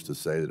grandfather used to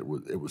say, that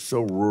it was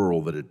so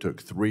rural that it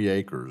took 3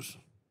 acres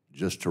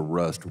just to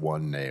rust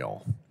 1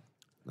 nail.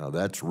 Now,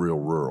 that's real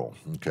rural,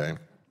 okay?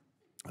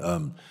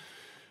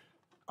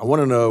 I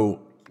want to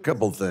know a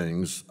couple of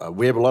things.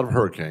 We have a lot of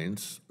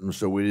hurricanes, and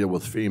so we deal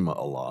with FEMA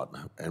a lot,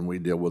 and we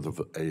deal with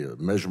a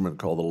measurement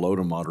called the low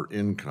to moderate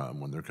income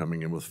when they're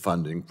coming in with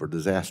funding for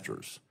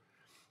disasters.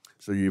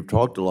 So you've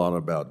talked a lot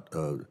about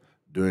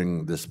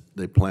doing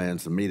the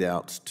plans, the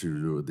meet-outs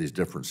to these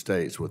different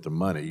states with the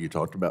money. You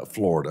talked about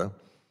Florida.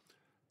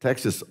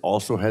 Texas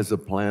also has a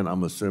plan,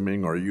 I'm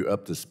assuming. Are you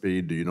up to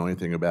speed? Do you know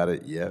anything about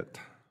it yet?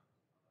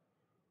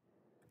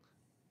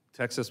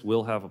 Texas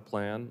will have a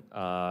plan.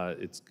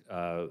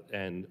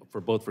 And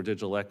for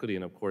digital equity,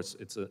 and of course,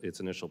 its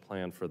initial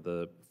plan for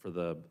the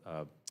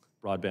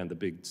broadband, the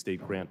big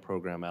state grant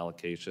program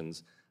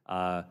allocations.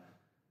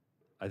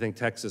 I think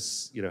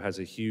Texas, has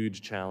a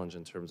huge challenge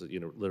in terms of,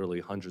 literally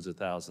hundreds of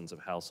thousands of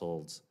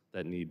households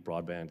that need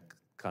broadband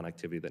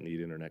connectivity, that need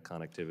internet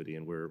connectivity,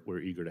 and we're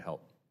eager to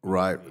help.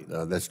 Right,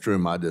 that's true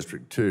in my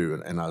district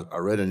too. And I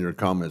read in your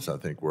comments, I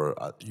think, where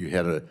you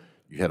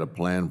had a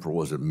plan for,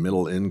 was it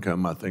middle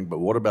income, I think, but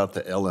what about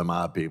the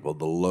LMI people,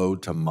 the low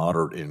to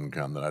moderate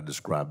income that I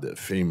described that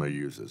FEMA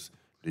uses?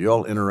 Do you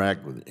all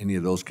interact with any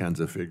of those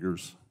kinds of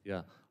figures?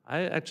 Yeah,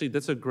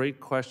 that's a great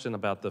question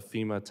about the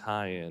FEMA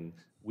tie-in.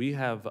 We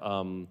have,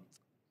 the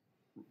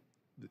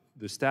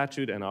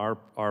statute and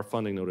our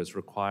funding notice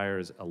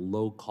requires a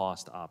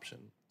low-cost option.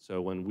 So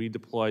when we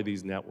deploy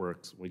these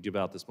networks, when we give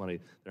out this money,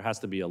 there has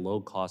to be a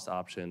low-cost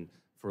option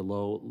for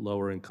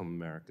lower-income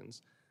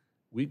Americans.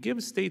 We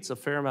give states a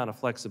fair amount of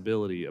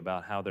flexibility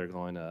about how they're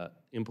going to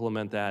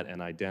implement that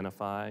and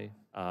identify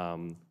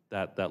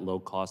that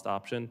low-cost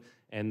option.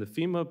 And the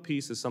FEMA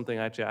piece is something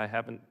actually I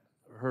haven't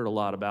heard a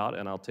lot about,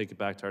 and I'll take it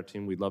back to our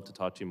team. We'd love to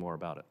talk to you more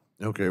about it.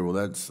 Okay, well,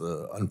 that's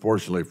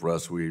unfortunately for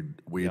us, we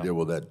deal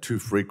with that too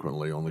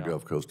frequently on the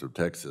Gulf Coast of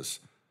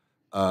Texas.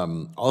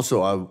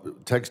 Also,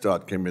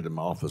 TxDOT came into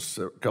my office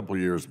a couple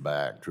of years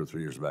back, 2 or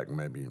 3 years back,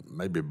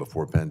 maybe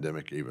before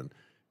pandemic even,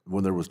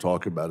 when there was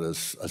talk about a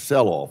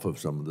sell-off of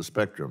some of the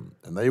spectrum.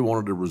 And they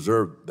wanted to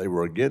reserve, they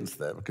were against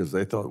that because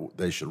they thought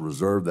they should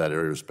reserve that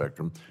area of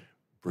spectrum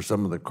for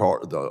some of the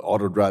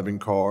auto-driving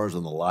cars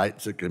and the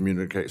lights that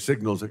communicate,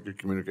 signals that could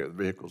communicate with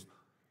vehicles.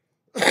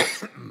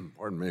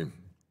 Pardon me.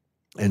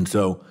 And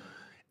so,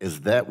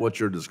 is that what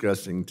you're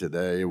discussing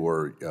today,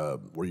 were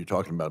you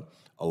talking about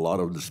a lot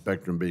of the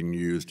spectrum being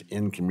used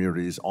in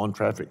communities on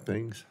traffic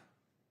things?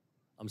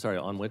 I'm sorry,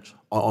 on which?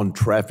 On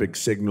traffic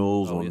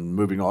signals,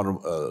 moving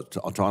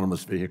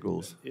autonomous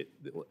vehicles?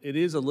 It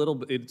is a little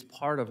bit, it's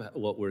part of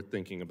what we're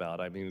thinking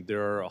about. I mean,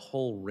 there are a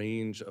whole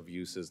range of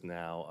uses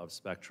now of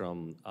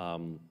spectrum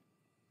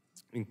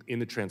in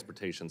the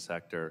transportation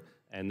sector.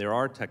 And there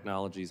are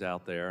technologies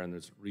out there, and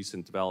there's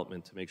recent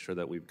development to make sure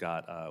that we've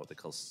got what they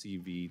call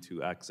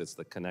CV2X. It's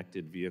the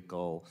connected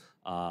vehicle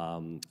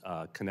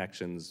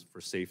connections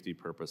for safety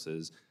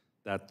purposes.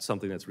 That's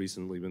something that's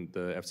recently been,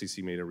 the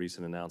FCC made a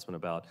recent announcement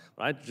about.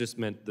 But I just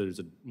meant there's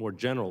a more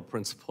general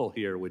principle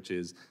here, which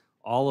is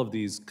all of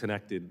these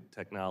connected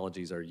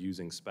technologies are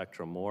using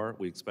spectrum more.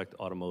 We expect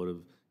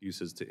automotive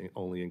uses to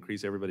only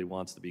increase. Everybody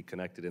wants to be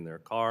connected in their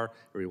car.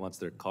 Everybody wants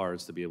their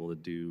cars to be able to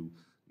do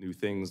new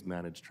things,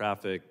 manage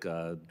traffic,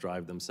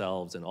 drive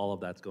themselves, and all of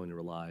that's going to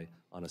rely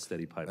on a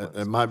steady pipeline.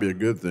 It might be a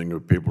good thing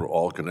if people are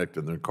all connected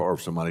in their car.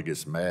 If somebody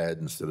gets mad,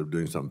 instead of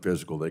doing something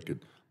physical, they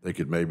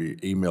could maybe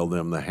email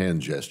them the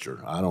hand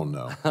gesture. I don't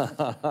know.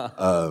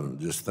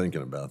 Just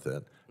thinking about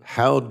that.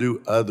 How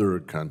do other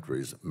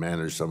countries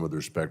manage some of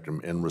their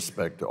spectrum in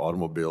respect to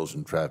automobiles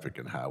and traffic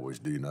and highways?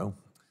 Do you know?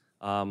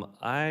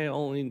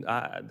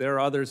 There are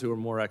others who are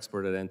more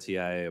expert at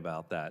NTIA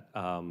about that.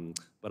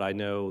 But I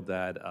know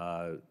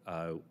that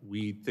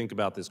we think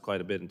about this quite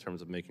a bit in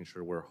terms of making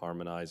sure we're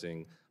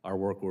harmonizing our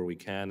work where we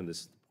can, and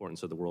this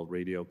importance of the World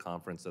Radio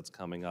Conference that's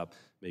coming up,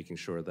 making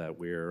sure that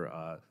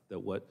that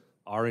what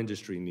our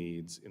industry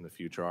needs in the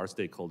future, our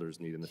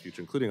stakeholders need in the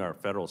future, including our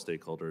federal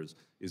stakeholders,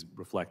 is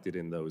reflected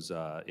in those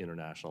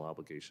international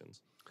obligations.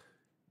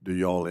 Do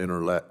y'all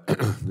interact,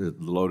 the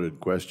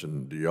loaded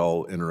question, do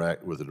y'all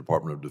interact with the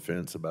Department of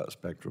Defense about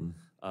spectrum?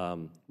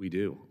 We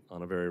do,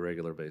 on a very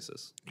regular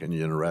basis. Can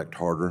you interact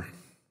harder?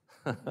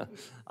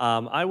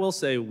 I will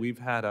say we've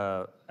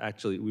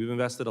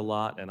invested a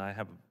lot, and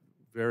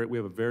we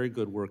have a very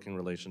good working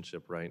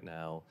relationship right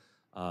now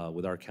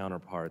with our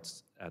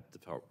counterparts at the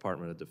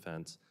Department of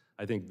Defense.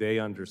 I think they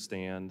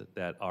understand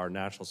that our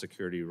national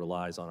security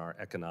relies on our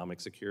economic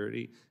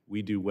security.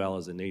 We do well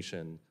as a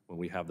nation when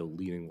we have the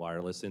leading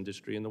wireless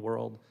industry in the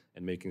world,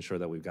 and making sure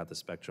that we've got the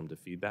spectrum to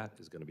feed that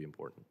is going to be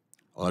important.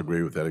 I'll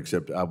agree with that,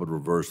 except I would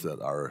reverse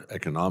that. Our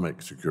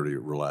economic security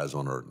relies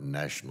on our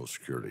national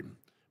security.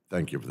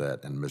 Thank you for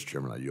that, and Mr.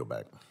 Chairman, I yield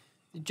back.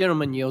 The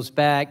gentleman yields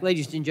back.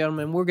 Ladies and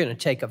gentlemen, we're going to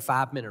take a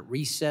 5-minute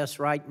recess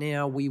right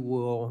now. We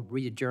will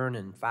re-adjourn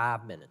in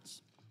 5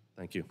 minutes.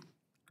 Thank you.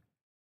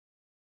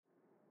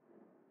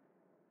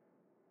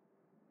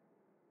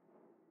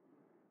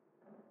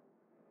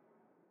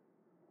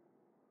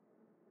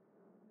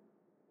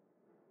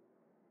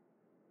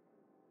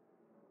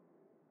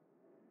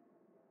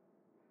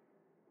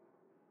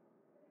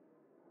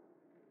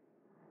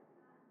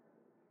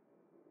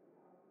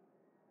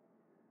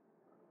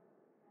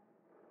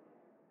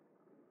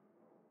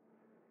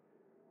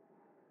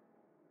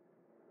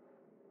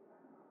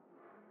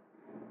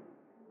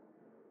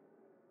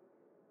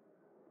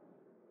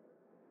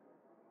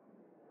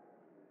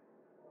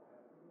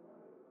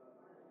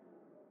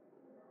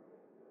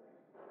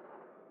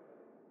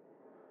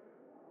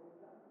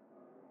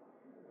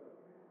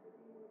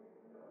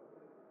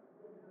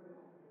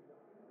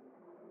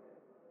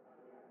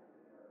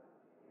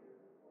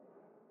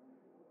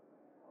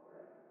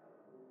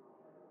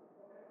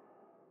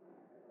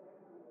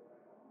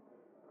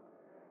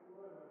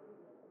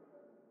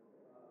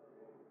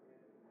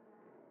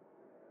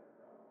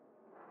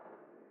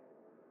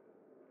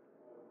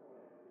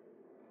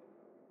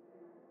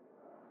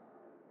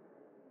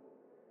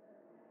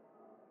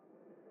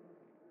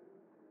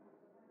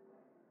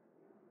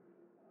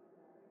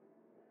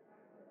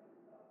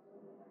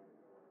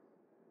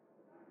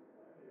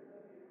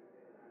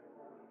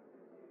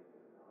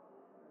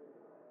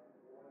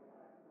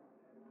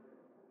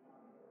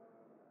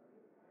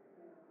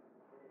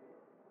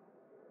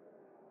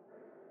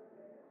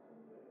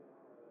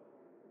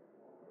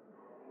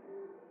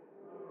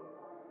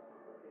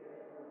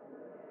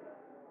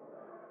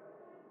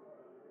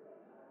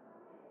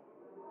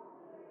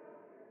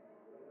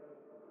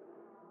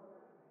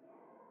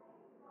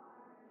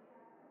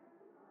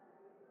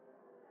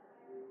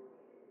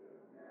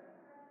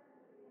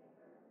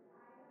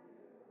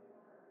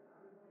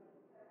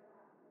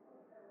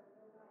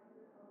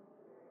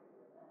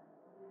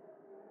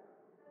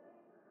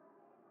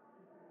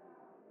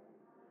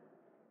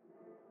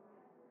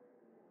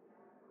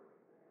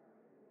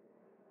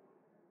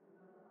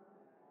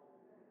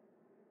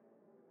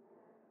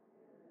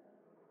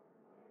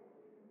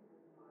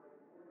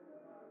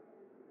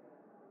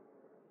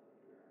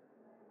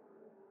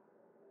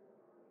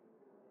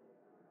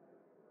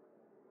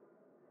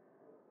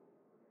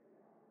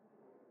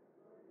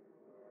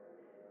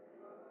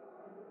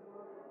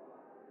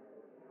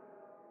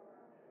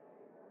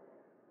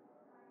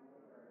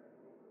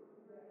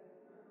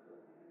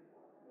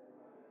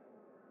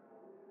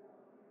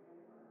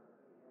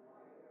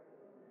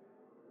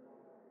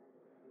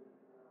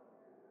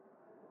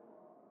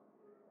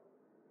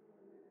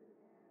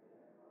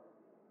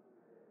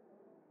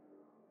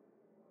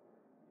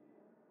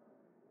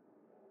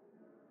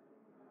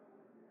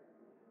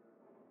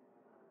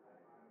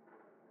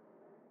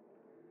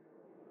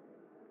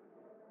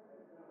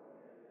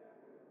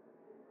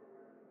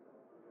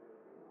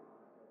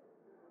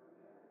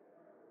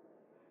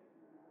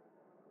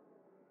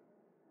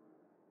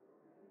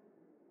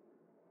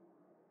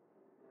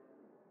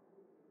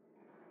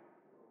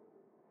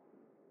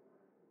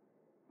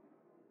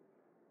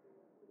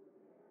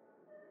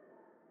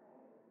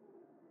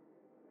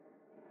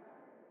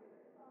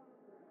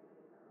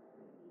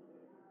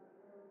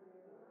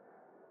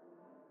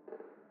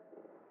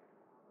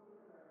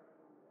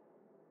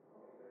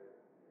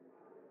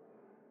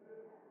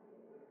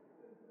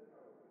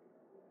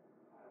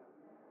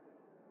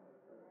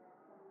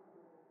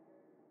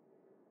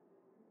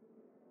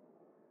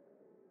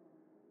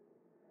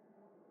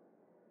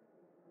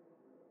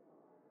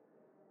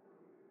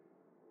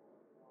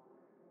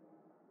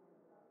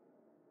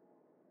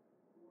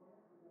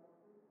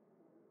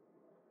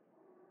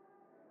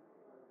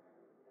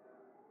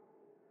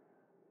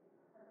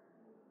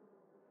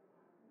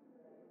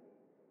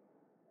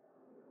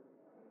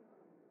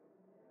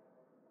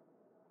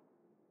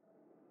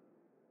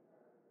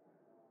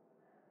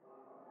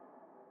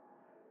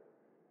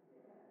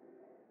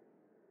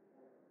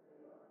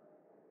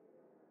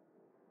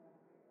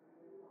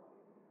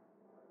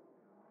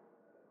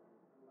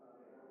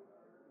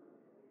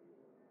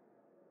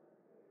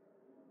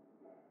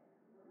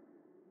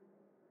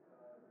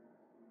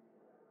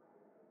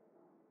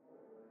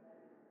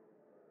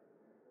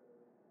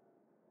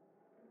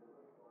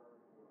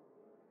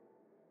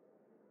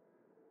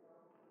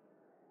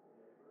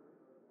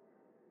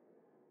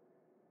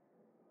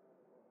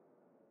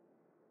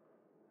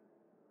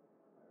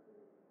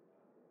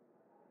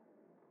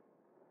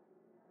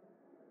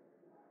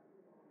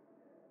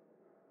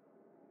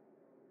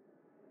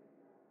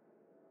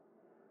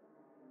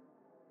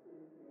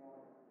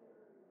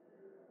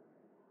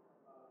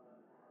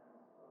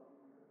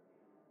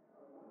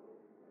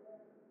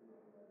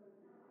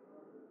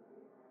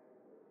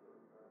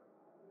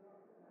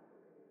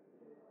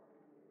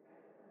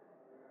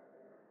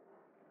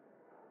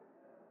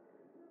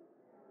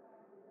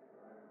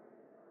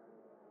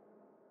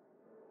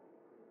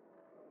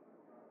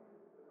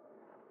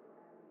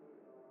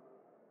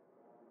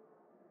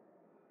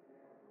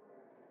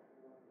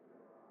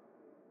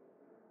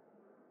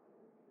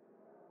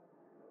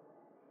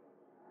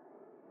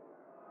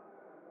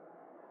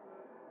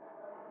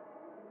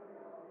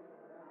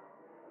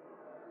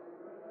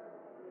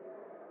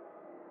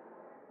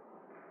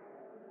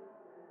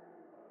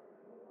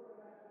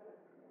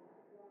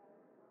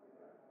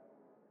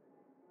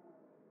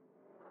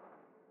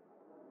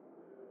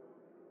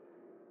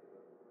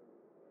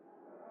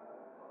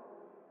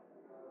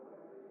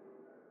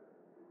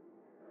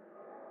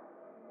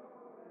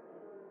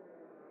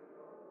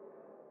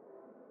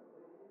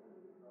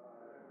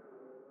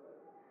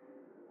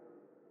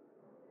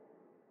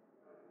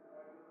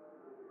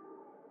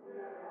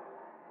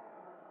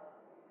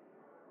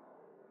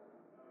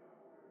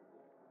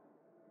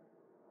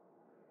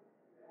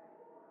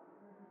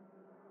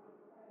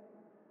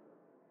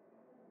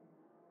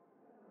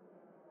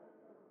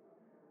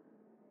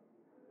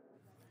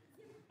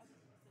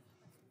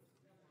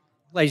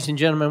 Ladies and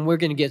gentlemen, we're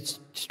going to get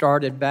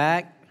started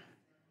back.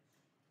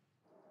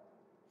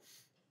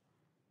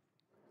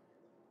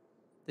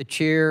 The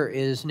chair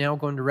is now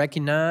going to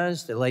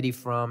recognize the lady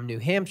from New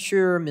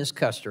Hampshire, Ms.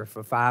 Custer,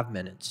 for 5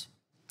 minutes.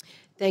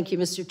 Thank you,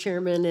 Mr.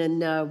 Chairman,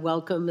 and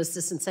welcome,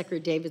 Assistant Secretary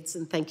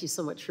Davidson. Thank you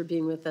so much for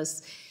being with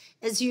us.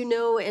 As you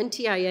know,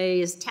 NTIA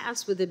is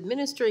tasked with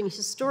administering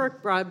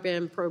historic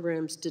broadband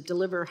programs to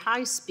deliver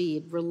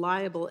high-speed,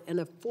 reliable, and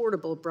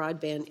affordable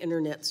broadband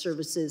internet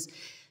services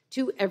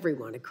to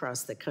everyone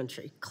across the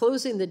country.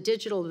 Closing the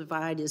digital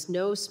divide is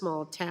no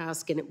small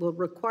task, and it will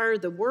require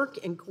the work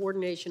and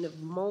coordination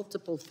of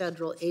multiple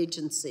federal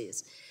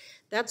agencies.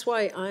 That's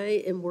why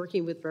I am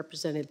working with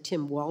Representative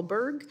Tim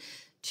Walberg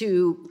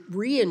to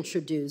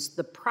reintroduce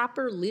the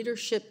Proper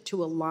Leadership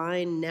to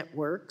Align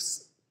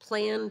Networks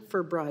Plan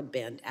for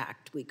Broadband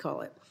Act, we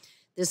call it.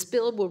 This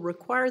bill will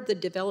require the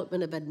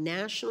development of a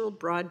national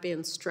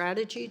broadband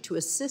strategy to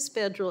assist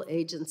federal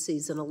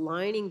agencies in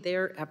aligning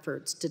their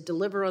efforts to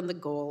deliver on the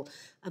goal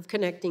of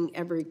connecting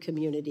every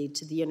community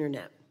to the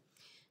internet.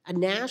 A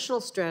national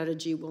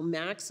strategy will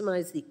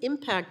maximize the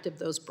impact of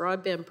those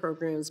broadband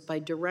programs by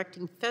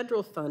directing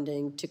federal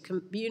funding to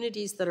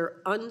communities that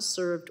are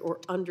unserved or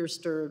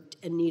underserved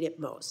and need it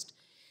most.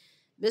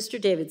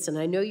 Mr. Davidson,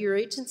 I know your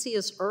agency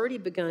has already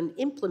begun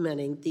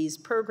implementing these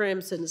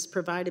programs and has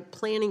provided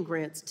planning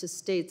grants to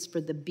states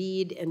for the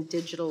BEAD and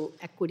Digital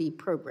Equity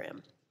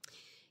Program.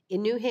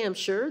 In New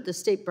Hampshire, the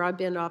State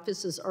Broadband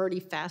Office is already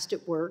fast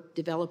at work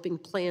developing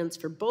plans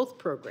for both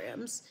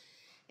programs,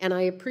 and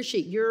I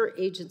appreciate your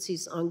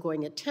agency's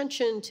ongoing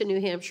attention to New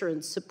Hampshire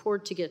and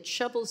support to get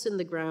shovels in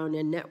the ground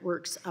and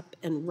networks up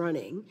and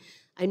running.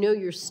 I know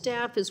your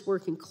staff is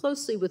working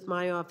closely with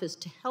my office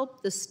to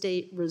help the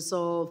state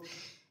resolve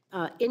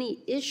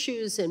any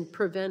issues and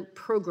prevent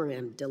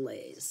program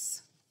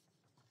delays.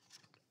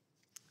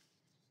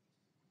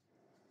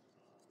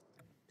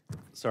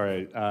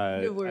 Sorry.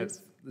 No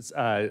worries. First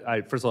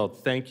of all,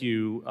 thank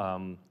you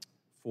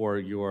for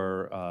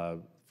your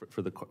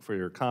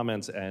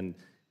comments, and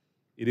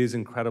it is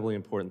incredibly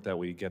important that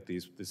we get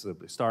these. This is a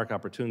historic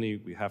opportunity.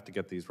 We have to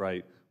get these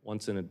right.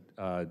 Once in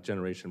a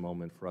generation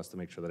moment for us to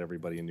make sure that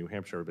everybody in New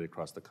Hampshire, everybody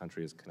across the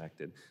country is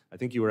connected. I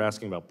think you were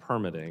asking about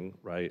permitting,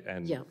 right?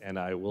 And yeah. And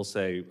I will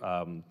say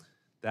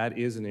that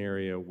is an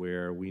area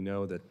where we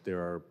know that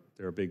there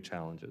are big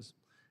challenges,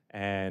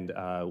 and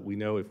we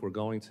know if we're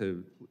going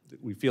to,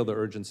 we feel the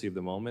urgency of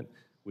the moment.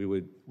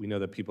 We know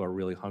that people are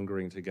really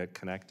hungering to get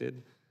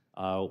connected.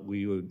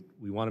 We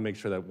want to make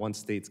sure that once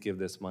states give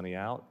this money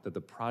out, that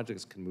the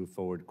projects can move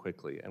forward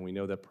quickly, and we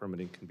know that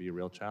permitting can be a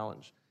real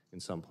challenge in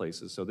some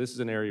places. So this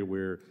is an area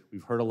where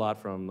we've heard a lot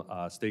from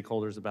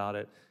stakeholders about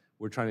it.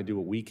 We're trying to do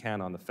what we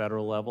can on the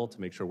federal level to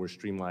make sure we're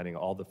streamlining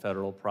all the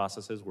federal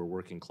processes. We're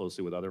working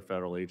closely with other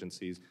federal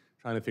agencies,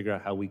 trying to figure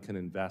out how we can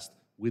invest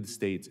with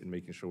states in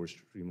making sure we're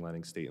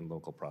streamlining state and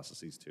local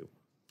processes too.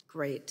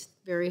 Great,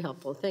 very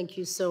helpful. Thank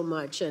you so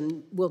much,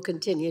 and we'll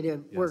continue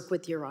to work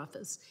with your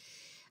office.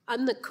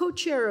 I'm the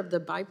co-chair of the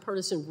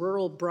Bipartisan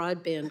Rural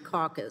Broadband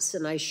Caucus,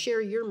 and I share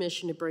your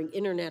mission to bring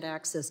internet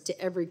access to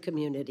every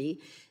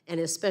community, and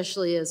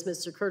especially, as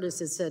Mr. Curtis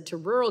has said, to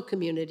rural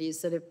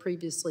communities that have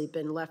previously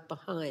been left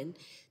behind.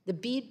 The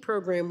BEAD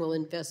program will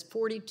invest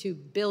 $42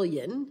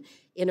 billion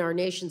in our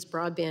nation's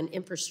broadband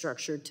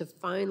infrastructure to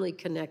finally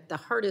connect the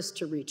hardest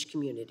to reach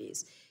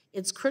communities.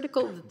 It's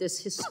critical that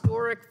this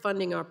historic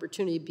funding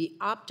opportunity be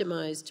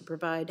optimized to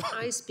provide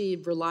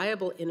high-speed,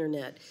 reliable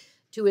internet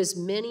to as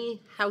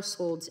many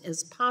households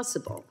as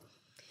possible.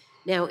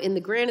 Now, in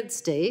the Granite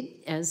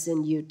State, as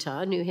in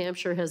Utah, New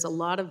Hampshire has a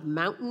lot of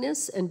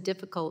mountainous and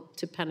difficult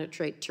to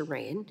penetrate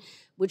terrain,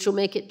 which will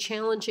make it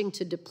challenging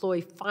to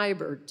deploy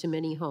fiber to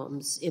many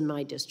homes in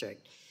my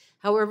district.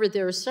 However,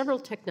 there are several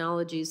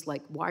technologies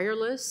like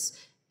wireless,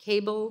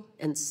 cable,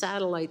 and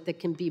satellite that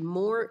can be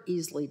more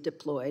easily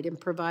deployed and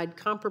provide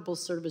comparable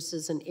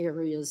services in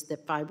areas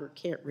that fiber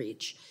can't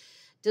reach.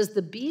 Does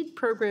the BEAD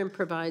program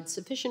provide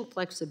sufficient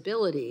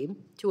flexibility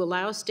to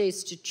allow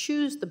states to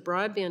choose the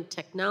broadband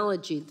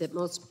technology that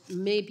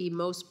may be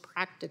most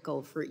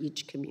practical for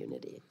each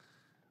community?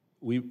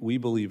 We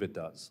believe it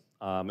does.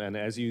 And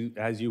as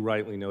you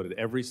rightly noted,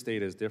 every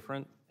state is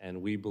different, and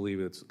we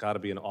believe it's got to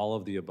be an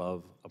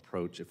all-of-the-above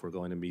approach if we're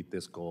going to meet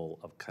this goal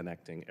of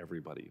connecting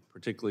everybody,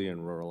 particularly in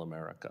rural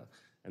America.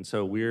 And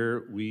so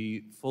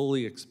we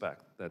fully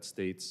expect that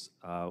states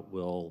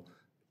will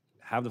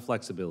have the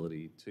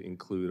flexibility to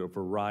include a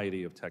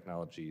variety of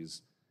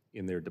technologies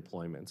in their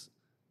deployments.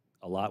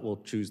 A lot will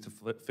choose to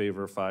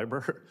favor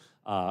fiber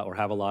or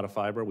have a lot of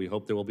fiber. We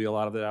hope there will be a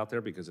lot of it out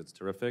there because it's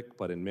terrific,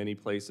 but in many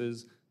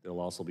places, there'll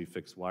also be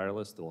fixed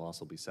wireless, there'll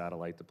also be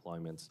satellite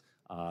deployments.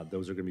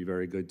 Those are gonna be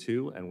very good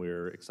too, and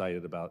we're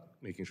excited about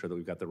making sure that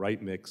we've got the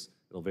right mix.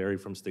 It'll vary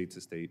from state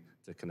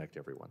to connect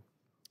everyone.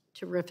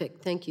 Terrific,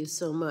 thank you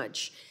so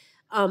much.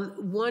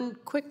 One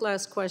quick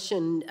last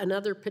question.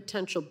 Another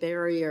potential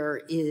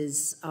barrier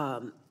is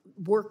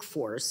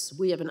workforce.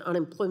 We have an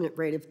unemployment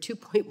rate of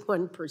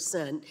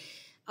 2.1%.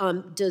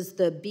 Does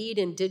the BEAD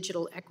and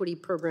Digital Equity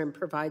Program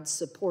provide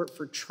support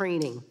for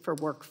training for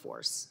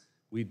workforce?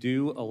 We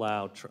do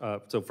allow,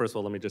 so first of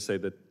all, let me just say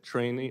that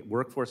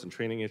workforce and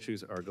training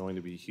issues are going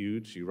to be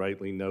huge. You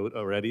rightly note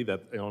already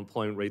that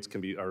unemployment rates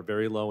are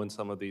very low in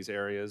some of these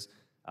areas.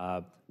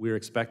 We're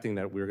expecting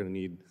that we're going to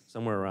need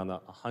somewhere around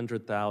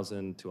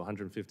 100,000 to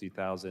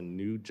 150,000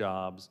 new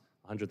jobs,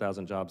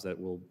 100,000 jobs that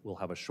we'll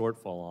have a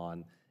shortfall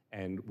on,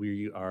 and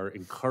we are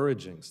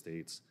encouraging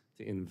states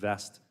to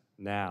invest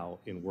now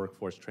in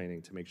workforce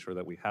training to make sure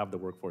that we have the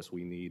workforce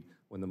we need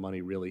when the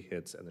money really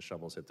hits and the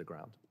shovels hit the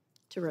ground.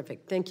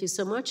 Terrific. Thank you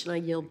so much, and I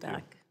yield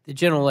back. The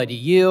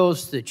gentlelady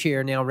yields. The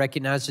chair now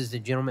recognizes the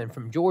gentleman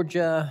from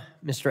Georgia,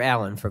 Mr.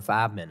 Allen, for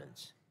 5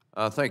 minutes.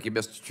 Thank you,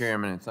 Mr.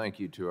 Chairman, and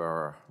thank you to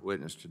our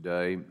witness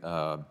today.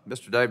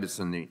 Mr.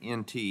 Davidson, the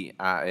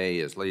NTIA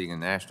is leading a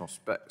national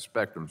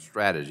spectrum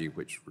strategy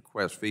which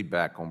requests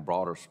feedback on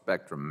broader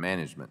spectrum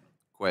management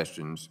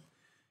questions,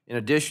 in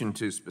addition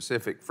to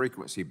specific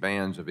frequency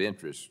bands of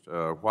interest.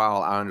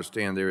 While I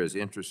understand there is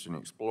interest in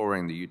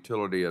exploring the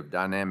utility of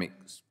dynamic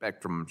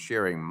spectrum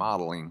sharing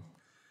modeling,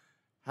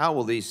 how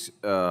will these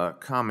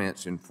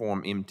comments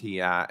inform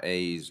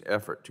MTIA's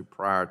effort to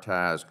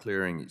prioritize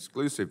clearing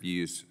exclusive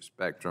use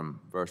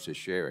spectrum versus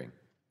sharing?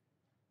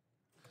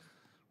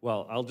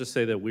 Well, I'll just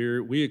say that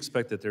we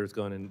expect that there's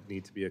going to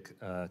need to be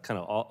a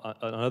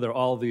another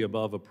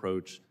all-of-the-above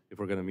approach if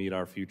we're going to meet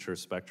our future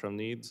spectrum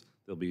needs.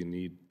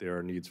 There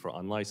are needs for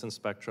unlicensed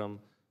spectrum,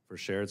 for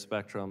shared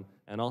spectrum,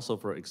 and also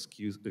for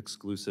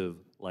exclusive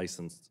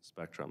licensed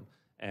spectrum.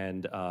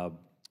 And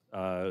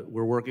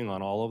we're working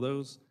on all of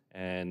those,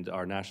 and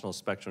our national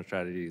spectrum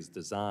strategy is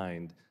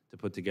designed to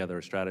put together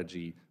a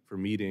strategy for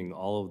meeting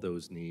all of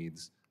those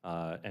needs,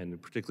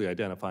 and particularly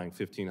identifying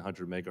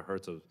 1,500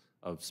 megahertz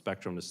of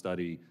spectrum to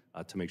study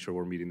to make sure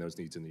we're meeting those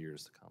needs in the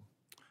years to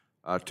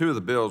come. Two of the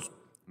bills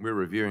we're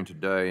reviewing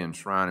today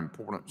enshrine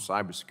important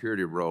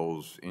cybersecurity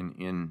roles in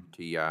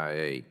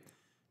NTIA. It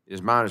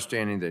is my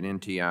understanding that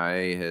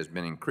NTIA has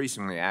been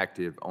increasingly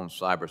active on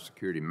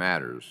cybersecurity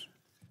matters.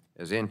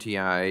 As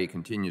NTIA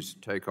continues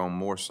to take on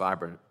more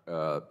cyber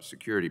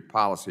security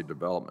policy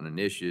development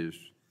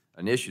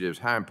initiatives,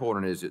 how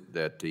important is it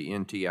that the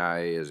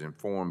NTIA is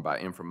informed by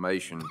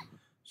information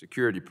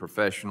security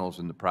professionals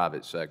in the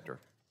private sector?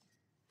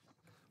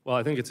 Well,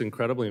 I think it's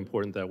incredibly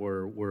important that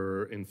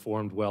we're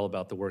informed well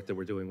about the work that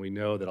we're doing. We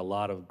know that a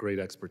lot of great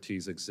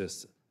expertise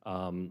exists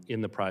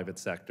in the private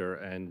sector,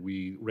 and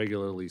we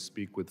regularly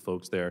speak with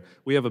folks there.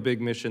 We have a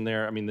big mission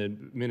there. I mean, the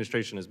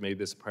administration has made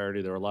this a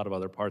priority. There are a lot of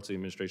other parts of the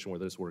administration where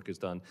this work is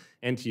done.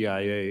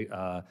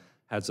 NTIA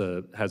has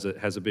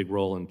a big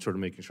role in sort of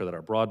making sure that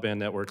our broadband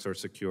networks are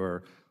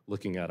secure,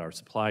 looking at our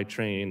supply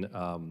chain,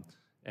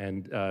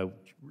 and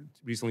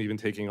recently even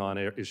taking on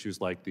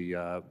issues like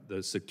the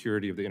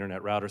security of the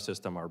internet router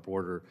system, our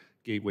border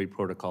gateway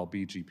protocol,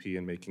 BGP,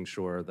 and making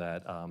sure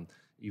that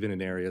even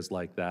in areas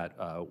like that,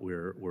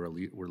 we're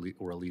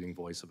a leading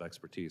voice of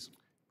expertise.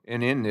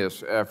 And in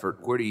this effort,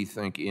 where do you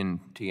think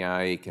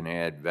NTIA can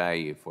add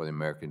value for the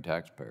American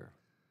taxpayer?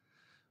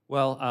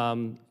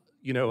 Well,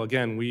 you know,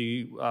 again,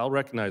 I'll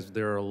recognize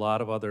there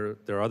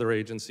are other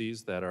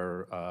agencies that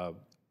are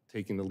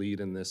taking the lead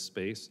in this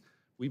space.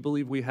 We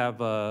believe we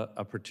have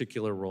a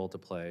particular role to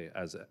play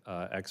as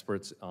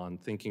experts on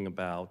thinking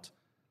about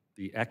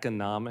the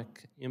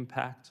economic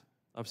impact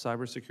of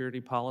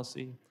cybersecurity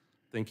policy,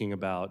 thinking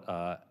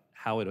about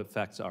how it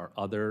affects our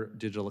other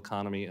digital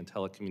economy and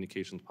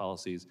telecommunications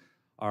policies,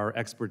 our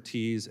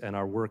expertise and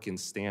our work in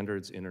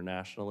standards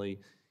internationally.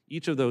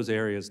 Each of those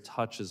areas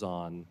touches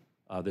on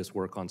this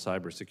work on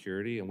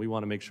cybersecurity, and we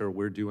want to make sure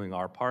we're doing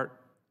our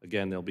part.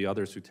 Again, there'll be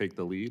others who take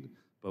the lead,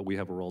 but we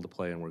have a role to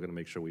play, and we're going to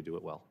make sure we do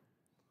it well.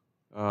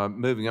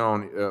 Moving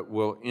on,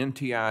 will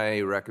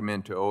NTIA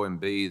recommend to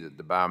OMB that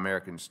the Buy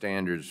American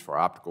standards for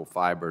optical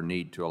fiber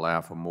need to allow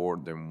for more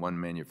than one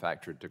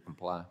manufacturer to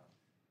comply?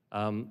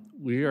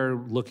 We are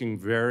looking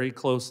very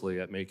closely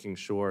at making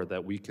sure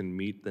that we can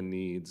meet the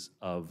needs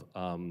of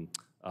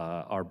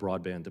our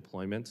broadband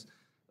deployments.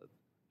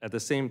 At the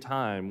same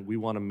time, we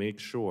want to make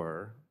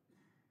sure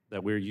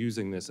that we're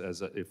using this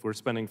if we're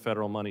spending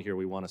federal money here,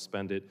 we want to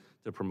spend it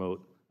to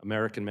promote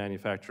American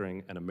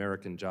manufacturing and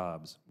American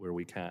jobs where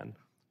we can.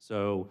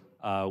 So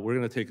we're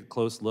going to take a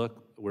close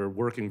look. We're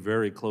working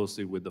very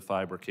closely with the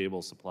fiber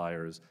cable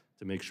suppliers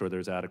to make sure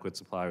there's adequate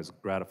supply. I was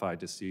gratified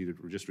to see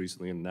that just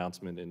recently an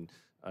announcement in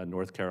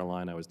North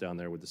Carolina. I was down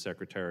there with the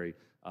secretary.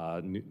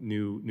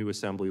 New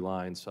assembly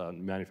lines,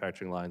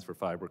 manufacturing lines for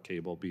fiber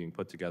cable being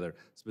put together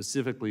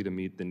specifically to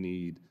meet the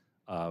need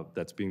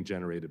that's being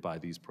generated by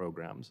these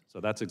programs. So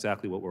that's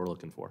exactly what we're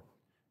looking for.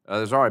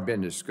 There's already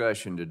been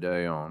discussion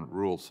today on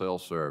rural cell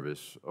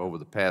service. Over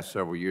the past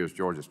several years,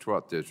 Georgia's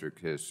 12th District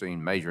has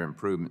seen major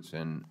improvements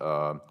in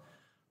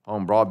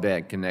home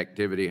broadband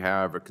connectivity.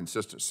 However,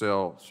 consistent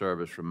cell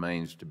service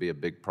remains to be a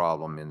big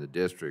problem in the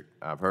district.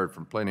 I've heard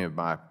from plenty of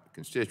my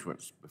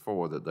constituents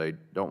before that they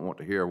don't want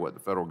to hear what the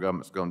federal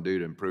government's going to do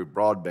to improve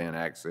broadband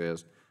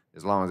access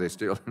as long as they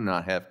still do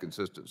not have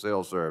consistent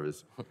cell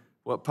service.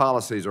 What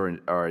policies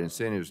or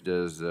incentives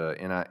does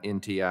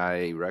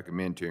NTIA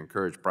recommend to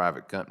encourage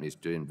private companies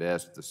to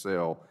invest the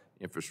cell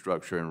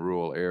infrastructure in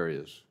rural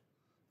areas?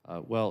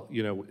 Well,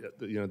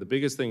 the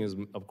biggest thing is,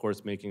 of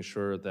course, making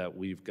sure that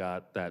we've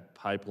got that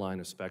pipeline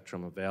of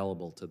spectrum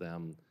available to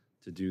them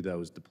to do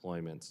those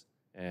deployments.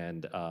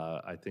 And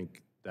I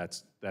think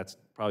that's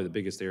probably the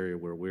biggest area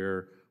where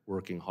we're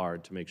working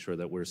hard to make sure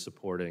that we're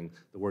supporting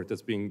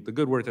the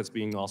good work that's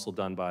being also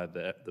done by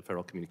the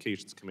Federal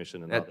Communications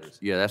Commission and others.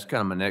 Yeah, that's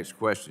kind of my next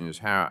question is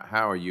how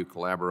are you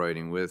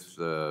collaborating with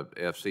the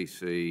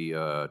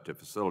FCC to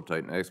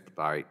facilitate and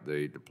expedite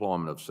the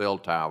deployment of cell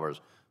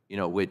towers,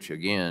 which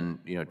again,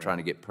 trying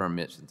to get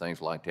permits and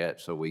things like that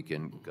so we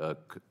can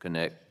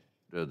connect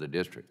to the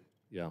district?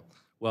 Yeah.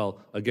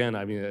 Well, again,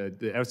 I mean,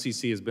 the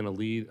FCC has been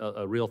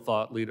a real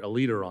thought leader, a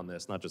leader on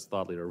this, not just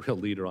thought leader, a real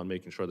leader on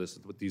making sure these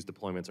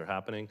deployments are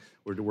happening.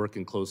 We're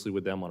working closely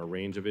with them on a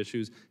range of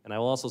issues. And I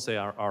will also say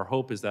our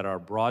hope is that our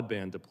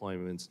broadband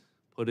deployments,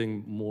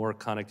 putting more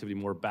connectivity,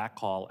 more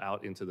backhaul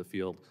out into the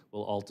field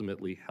will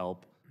ultimately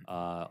help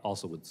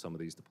also with some of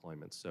these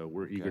deployments. So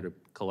we're eager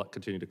to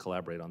continue to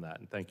collaborate on that.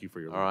 And thank you for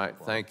your All right,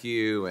 thank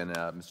you. And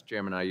Mr.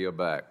 Chairman, I yield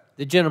back.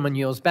 The gentleman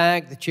yields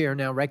back. The chair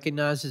now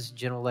recognizes the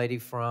gentlelady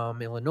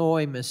from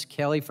Illinois, Ms.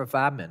 Kelly, for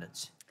 5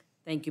 minutes.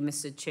 Thank you,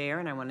 Mr. Chair,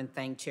 and I want to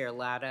thank Chair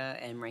Latta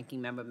and Ranking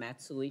Member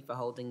Matsui for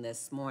holding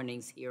this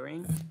morning's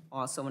hearing.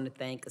 Also want to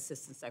thank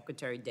Assistant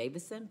Secretary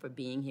Davidson for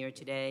being here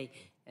today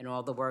and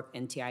all the work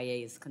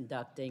NTIA is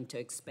conducting to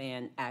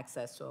expand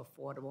access to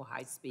affordable,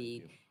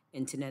 high-speed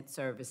internet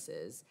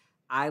services.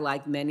 I,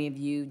 like many of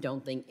you,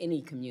 don't think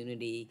any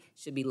community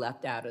should be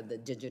left out of the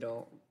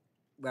digital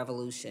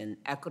revolution.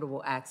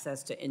 Equitable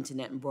access to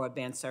internet and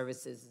broadband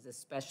services is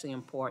especially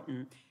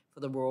important for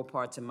the rural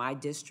parts of my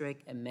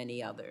district and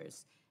many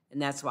others.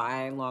 And that's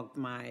why I, along with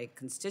my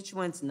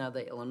constituents and other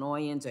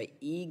Illinoisans, are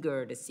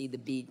eager to see the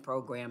BEAD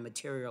program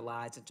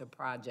materialize into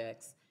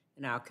projects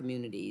in our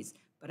communities.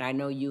 But I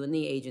know you and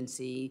the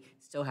agency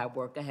still have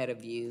work ahead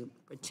of you,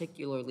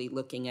 particularly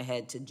looking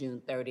ahead to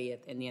June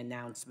 30th and the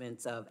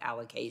announcements of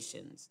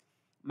allocations.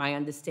 My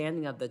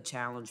understanding of the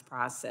challenge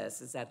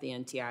process is that the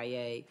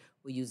NTIA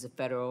will use the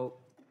Federal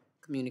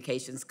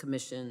Communications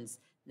Commission's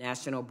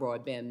National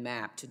Broadband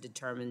Map to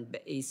determine,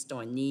 based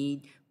on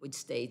need, which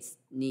states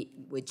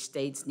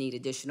need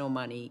additional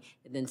money,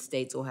 and then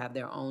states will have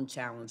their own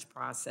challenge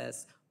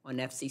process on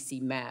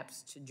FCC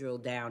maps to drill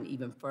down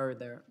even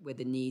further where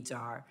the needs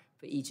are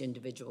for each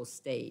individual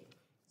state.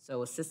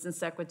 So Assistant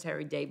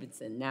Secretary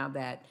Davidson, now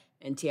that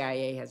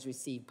NTIA has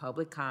received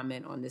public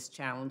comment on this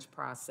challenge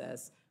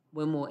process,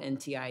 when will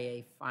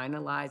NTIA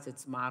finalize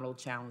its model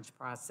challenge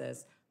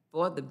process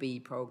for the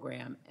BEAD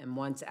program? And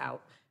once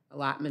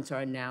allotments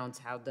are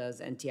announced, how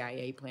does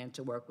NTIA plan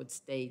to work with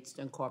states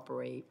to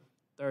incorporate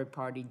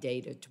third-party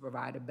data to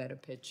provide a better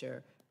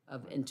picture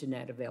of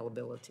internet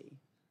availability?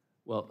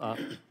 Well,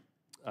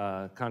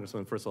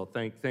 Congressman, first of all,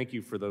 thank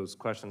you for those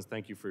questions.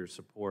 Thank you for your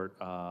support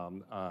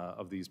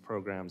of these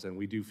programs. And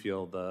we do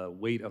feel the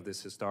weight of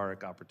this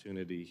historic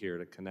opportunity here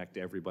to connect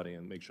everybody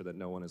and make sure that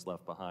no one is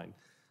left behind.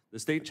 The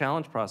state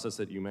challenge process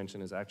that you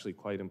mentioned is actually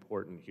quite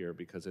important here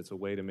because it's a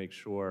way to make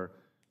sure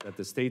that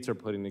the states are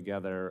putting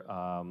together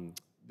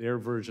their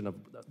version of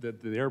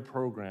their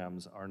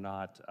programs are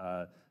not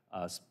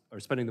are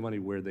spending the money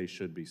where they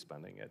should be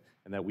spending it,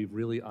 and that we've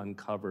really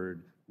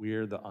uncovered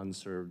where the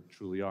unserved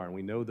truly are. And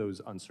we know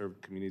those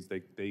unserved communities,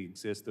 they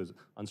exist, those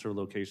unserved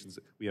locations.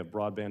 We have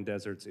broadband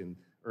deserts in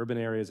urban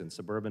areas and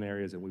suburban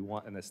areas,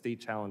 and the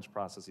state challenge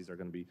processes are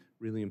going to be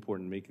really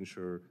important, making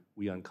sure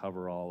we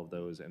uncover all of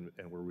those and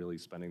we're really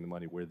spending the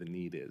money where the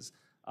need is.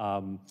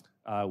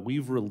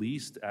 We've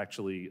released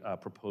actually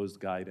proposed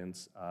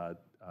guidance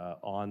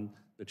on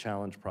the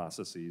challenge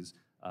processes.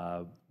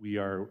 We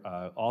are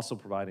also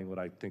providing what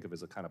I think of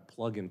as a kind of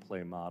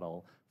plug-and-play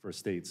model for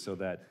states, so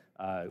that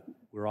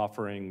we're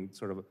offering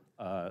sort of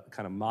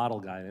kind of model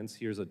guidance.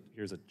 Here's a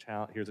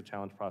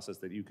challenge process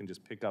that you can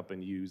just pick up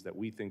and use that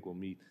we think will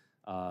meet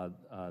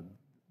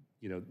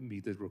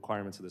meet the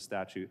requirements of the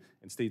statute,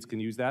 and states can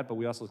use that. But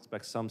we also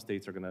expect some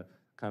states are going to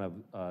kind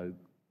of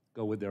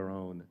go with their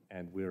own,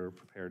 and we're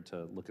prepared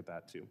to look at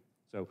that too.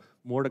 So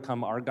more to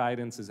come. Our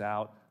guidance is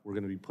out. We're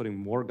going to be putting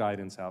more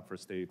guidance out for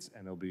states,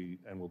 and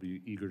we'll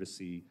be eager to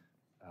see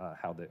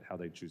how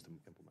they choose to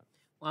implement.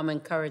 Well, I'm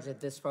encouraged that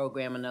this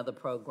program and other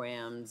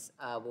programs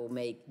will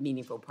make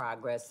meaningful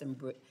progress in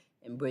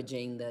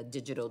bridging the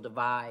digital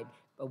divide.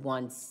 But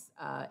once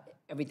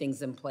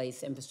everything's in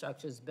place,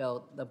 infrastructure is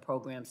built, the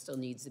program still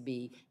needs to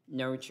be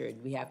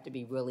nurtured. We have to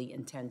be really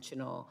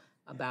intentional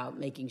about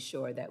making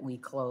sure that we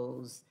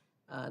close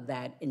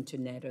that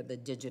internet or the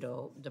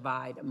digital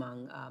divide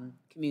among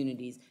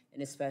communities,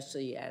 and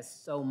especially as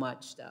so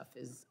much stuff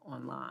is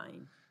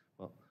online.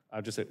 Well,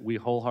 I'll just say we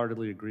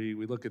wholeheartedly agree.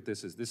 We look at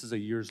this as this is a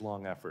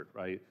years-long effort,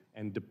 right?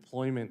 And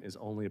deployment is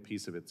only a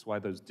piece of it. It's why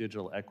those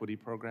digital equity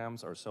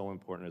programs are so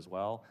important as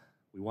well.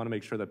 We want to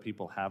make sure that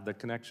people have the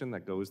connection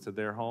that goes to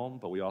their home,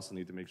 but we also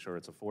need to make sure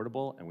it's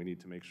affordable, and we need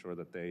to make sure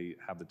that they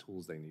have the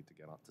tools they need to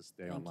get on to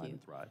stay online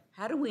and thrive.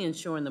 How do we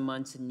ensure in the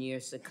months and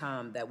years to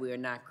come that we are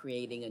not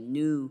creating a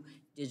new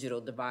digital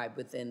divide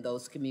within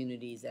those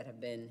communities that have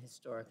been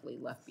historically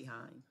left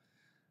behind?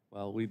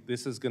 Well,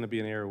 this is going to be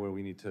an area where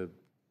we need to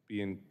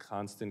be in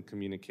constant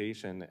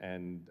communication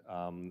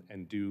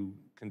and do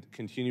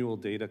continual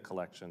data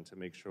collection to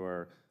make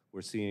sure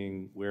we're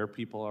seeing where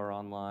people are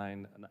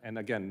online. And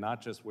again,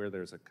 not just where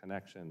there's a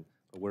connection,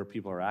 but where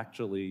people are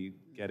actually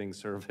getting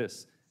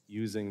service,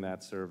 using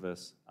that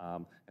service.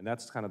 And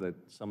that's kind of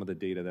some of the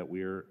data that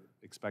we're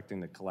expecting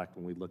to collect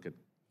when we look at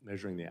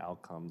measuring the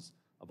outcomes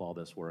of all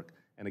this work.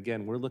 And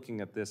again, we're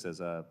looking at this as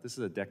this is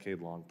a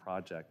decade-long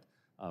project.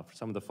 For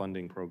some of the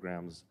funding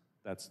programs,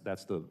 that's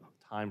the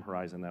time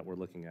horizon that we're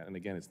looking at. And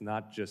again, it's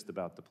not just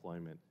about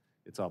deployment.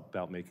 It's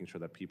about making sure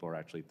that people are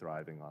actually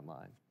thriving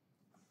online.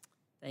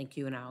 Thank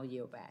you, and I'll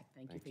yield back.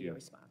 Thank you for your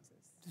responses.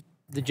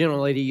 The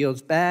gentlelady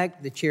yields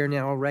back. The chair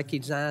now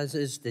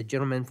recognizes the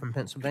gentleman from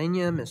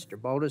Pennsylvania,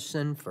 Mr.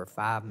 Balderson, for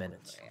 5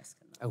 minutes.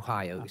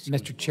 Ohio,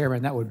 excuse Mr.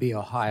 Chairman, that would be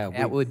Ohio.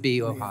 That would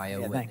be Ohio.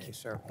 Yeah, wouldn't thank it? you,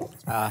 sir.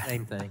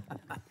 Same thing.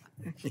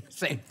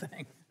 Same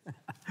thing.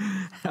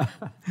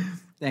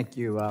 Thank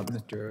you,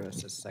 Mr.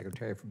 Assistant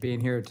Secretary, for being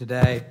here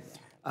today.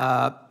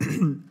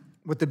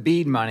 With the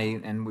BEAD money,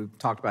 and we've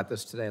talked about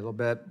this today a little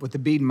bit, with the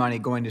BEAD money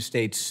going to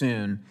states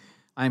soon,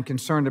 I'm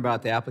concerned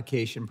about the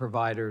application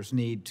providers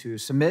need to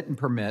submit and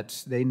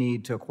permits they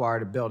need to acquire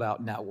to build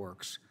out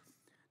networks.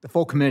 The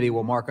full committee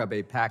will mark up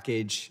a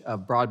package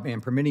of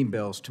broadband permitting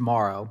bills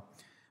tomorrow,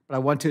 but I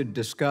want to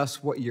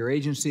discuss what your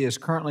agency is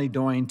currently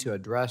doing to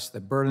address the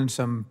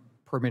burdensome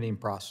permitting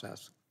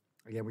process.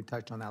 Again, we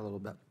touched on that a little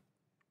bit.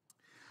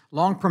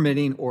 Long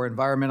permitting or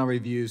environmental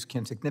reviews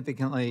can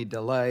significantly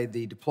delay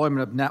the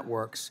deployment of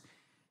networks.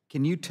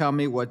 Can you tell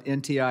me what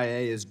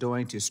NTIA is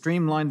doing to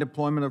streamline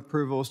deployment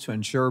approvals to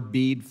ensure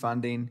BEAD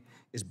funding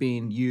is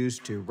being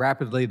used to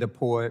rapidly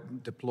deploy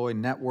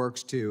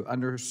networks to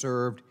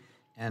underserved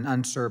and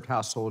unserved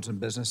households and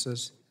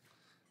businesses?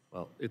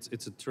 Well,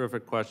 it's a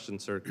terrific question,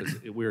 sir,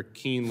 because we're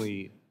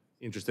keenly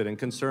interested and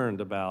concerned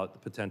about the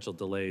potential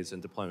delays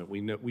in deployment.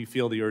 We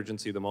feel the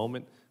urgency of the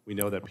moment. We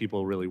know that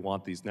people really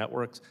want these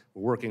networks.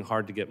 We're working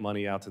hard to get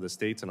money out to the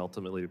states and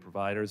ultimately to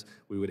providers.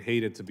 We would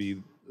hate it to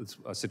be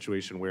a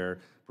situation where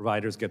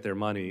providers get their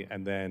money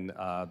and then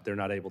they're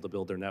not able to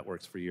build their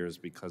networks for years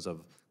because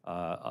of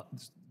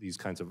these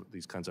kinds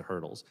of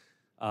hurdles.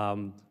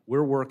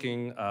 We're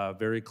working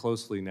very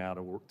closely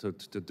now to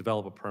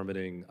develop a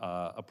permitting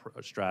a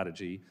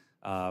strategy.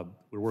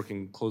 We're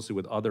working closely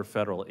with other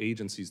federal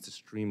agencies to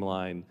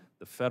streamline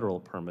the federal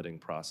permitting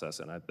process,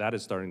 and that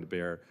is starting to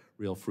bear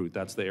real fruit.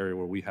 That's the area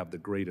where we have the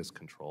greatest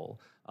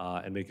control,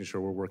 and making sure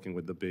we're working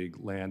with the big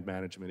land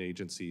management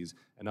agencies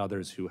and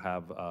others who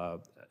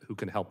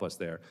can help us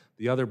there.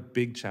 The other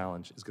big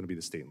challenge is going to be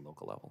the state and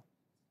local level.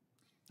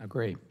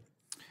 Agree.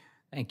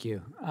 Thank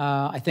you.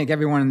 I think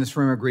everyone in this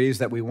room agrees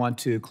that we want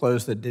to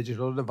close the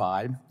digital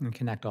divide and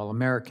connect all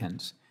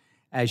Americans.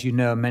 As you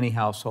know, many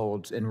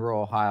households in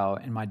rural Ohio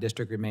and my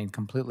district remain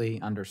completely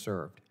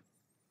underserved.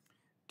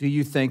 Do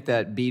you think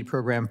that BEAD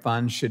program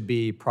funds should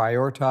be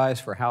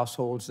prioritized for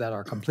households that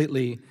are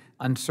completely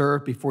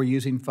unserved before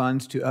using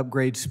funds to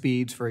upgrade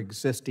speeds for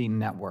existing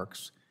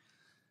networks?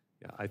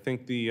 Yeah, I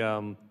think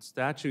the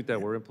statute that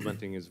we're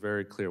implementing is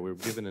very clear. We're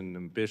given an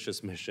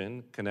ambitious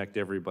mission, connect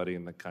everybody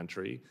in the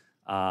country.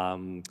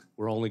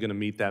 We're only going to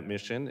meet that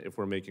mission if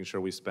we're making sure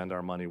we spend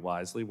our money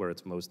wisely where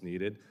it's most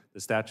needed.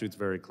 The statute's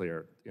very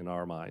clear in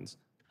our minds.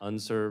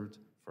 Unserved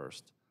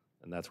first,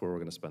 and that's where we're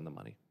going to spend the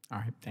money. All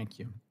right, thank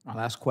you. My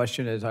last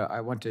question is I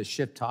want to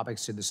shift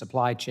topics to the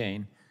supply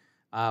chain.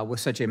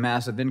 With such a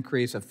massive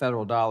increase of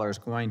federal dollars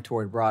going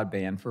toward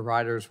broadband,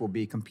 providers will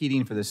be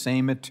competing for the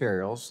same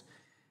materials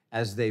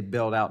as they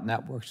build out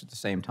networks at the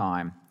same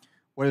time.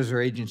 What is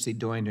your agency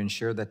doing to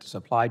ensure that the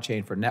supply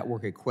chain for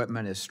network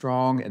equipment is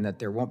strong and that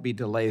there won't be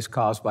delays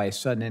caused by a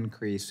sudden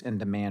increase in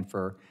demand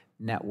for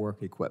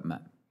network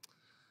equipment?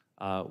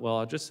 Well,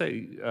 I'll just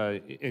say,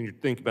 and you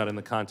think about it in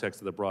the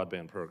context of the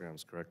broadband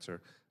programs, correct,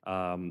 sir?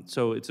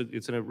 So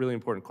it's a really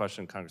important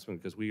question, Congressman,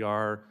 because we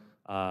are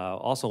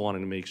also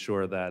wanting to make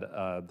sure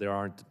that there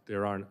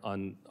aren't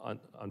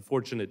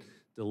unfortunate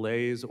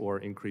delays or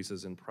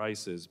increases in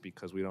prices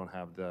because we don't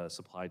have the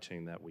supply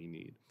chain that we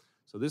need.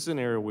 So this is an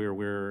area where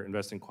we're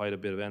investing quite a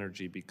bit of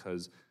energy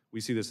because we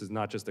see this as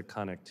not just a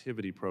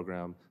connectivity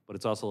program, but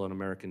it's also an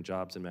American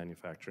jobs and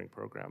manufacturing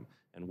program.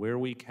 And where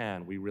we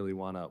can, we really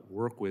want to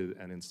work with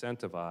and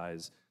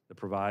incentivize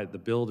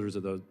the builders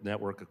of the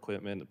network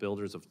equipment, the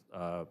builders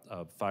of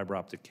fiber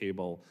optic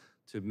cable,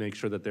 to make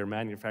sure that they're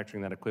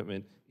manufacturing that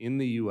equipment in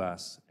the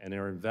U.S. and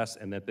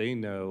and that they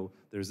know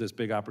there's this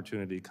big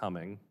opportunity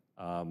coming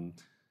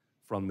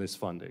from this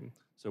funding.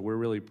 So we're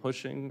really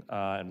pushing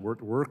and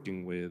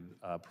working with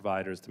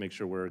providers to make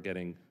sure we're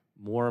getting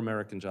more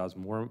American jobs,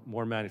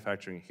 more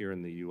manufacturing here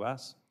in the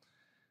U.S.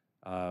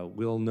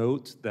 We'll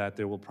note that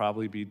there will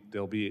probably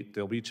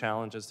be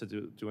challenges to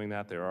doing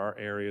that. There are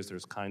areas,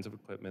 there's kinds of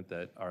equipment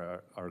that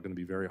are going to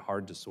be very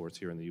hard to source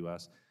here in the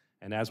U.S.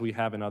 And as we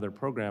have in other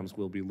programs,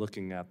 we'll be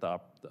looking at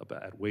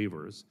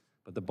waivers,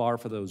 but the bar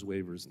for those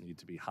waivers need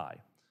to be high.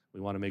 We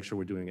want to make sure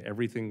we're doing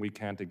everything we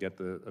can to get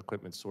the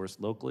equipment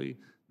sourced locally.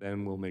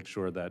 Then we'll make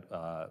sure but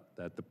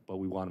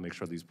we want to make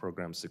sure these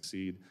programs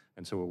succeed.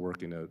 And so we're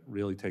working to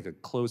really take a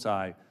close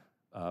eye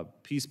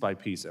piece by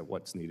piece at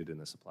what's needed in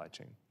the supply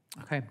chain.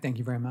 Okay, thank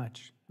you very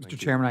much. Mr.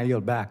 Chairman, I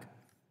yield back.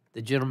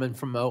 The gentleman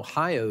from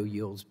Ohio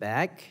yields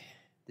back.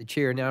 The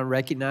chair now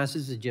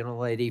recognizes the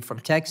gentlelady from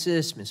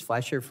Texas, Ms.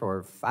 Fleischer,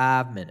 for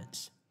 5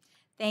 minutes.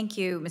 Thank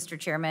you, Mr.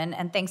 Chairman,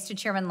 and thanks to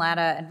Chairman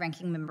Latta and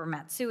Ranking Member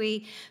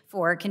Matsui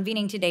for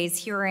convening today's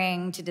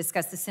hearing to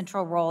discuss the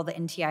central role the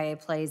NTIA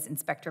plays in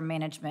spectrum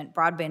management,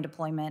 broadband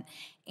deployment,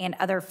 and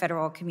other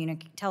federal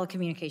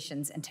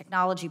telecommunications and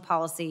technology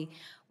policy.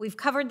 We've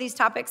covered these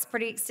topics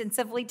pretty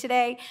extensively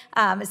today.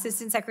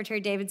 Assistant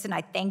Secretary Davidson,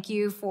 I thank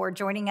you for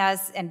joining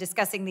us and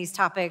discussing these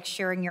topics,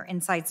 sharing your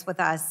insights with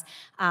us,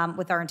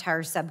 with our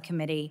entire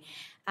subcommittee.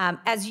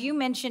 As you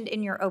mentioned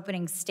in your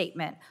opening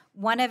statement,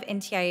 one of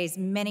NTIA's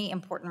many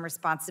important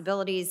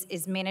responsibilities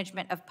is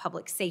management of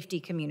public safety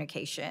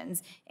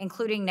communications,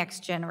 including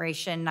Next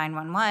Generation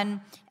 911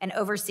 and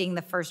overseeing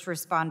the First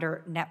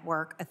Responder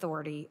Network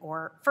Authority,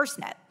 or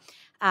FirstNet.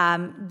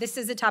 This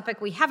is a topic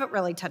we haven't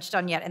really touched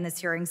on yet in this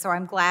hearing, so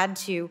I'm glad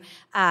to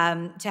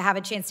have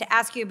a chance to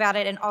ask you about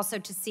it and also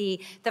to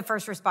see the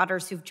first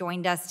responders who've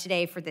joined us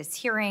today for this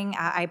hearing.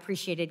 I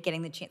appreciated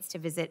getting the chance to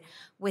visit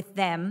with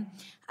them.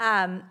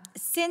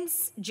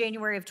 Since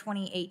January of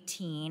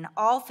 2018,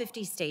 all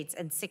 50 states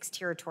and 6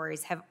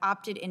 territories have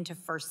opted into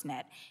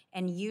FirstNet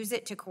and use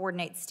it to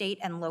coordinate state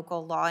and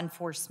local law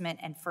enforcement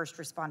and first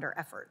responder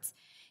efforts.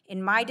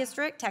 In my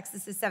district,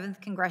 Texas's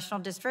 7th Congressional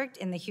District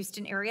in the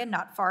Houston area,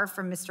 not far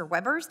from Mr.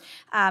 Weber's,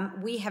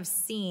 we have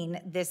seen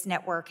this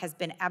network has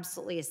been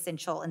absolutely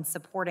essential in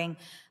supporting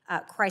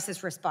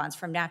crisis response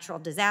from natural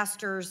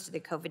disasters to the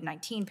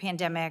COVID-19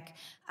 pandemic.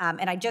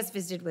 And I just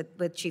visited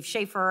with Chief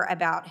Schaefer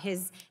about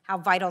how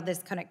vital this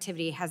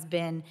connectivity has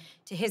been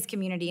to his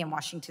community in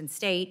Washington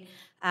State.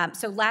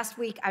 So last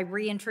week, I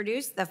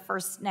reintroduced the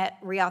FirstNet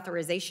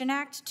Reauthorization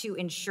Act to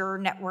ensure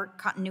network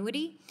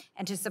continuity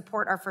and to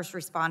support our first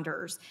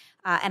responders.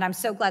 And I'm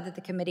so glad that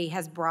the committee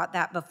has brought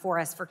that before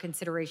us for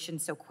consideration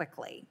so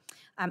quickly.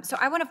 So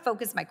I want to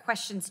focus my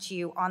questions to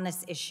you on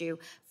this issue.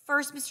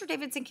 First, Mr.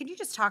 Davidson, can you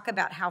just talk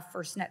about how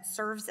FirstNet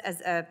serves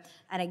as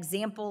an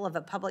example of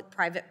a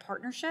public-private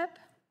partnership?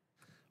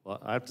 Well,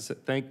 I have to say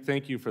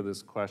thank you for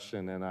this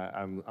question, and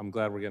I'm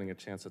glad we're getting a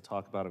chance to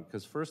talk about it,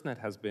 because FirstNet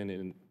has been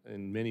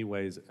in many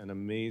ways an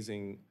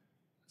amazing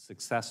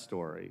success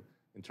story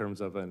in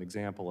terms of an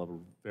example of a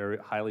very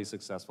highly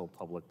successful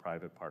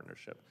public-private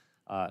partnership.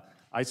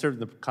 I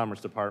served in the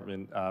Commerce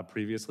Department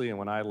previously, and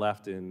when I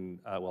left when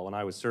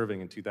I was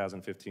serving in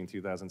 2015,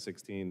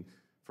 2016,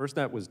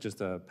 FirstNet was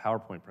just a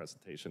PowerPoint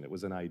presentation. It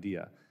was an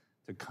idea.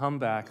 To come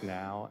back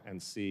now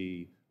and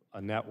see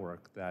a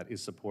network that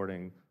is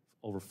supporting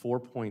over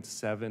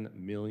 4.7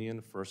 million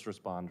first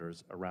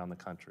responders around the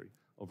country,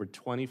 over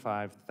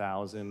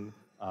 25,000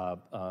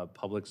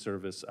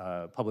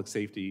 public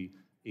safety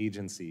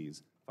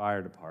agencies,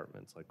 fire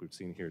departments, like we've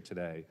seen here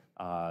today,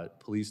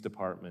 police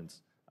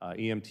departments,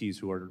 EMTs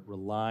who are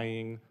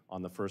relying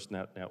on the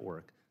FirstNet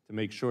network to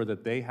make sure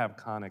that they have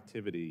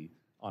connectivity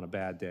on a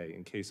bad day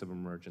in case of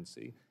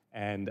emergency.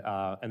 And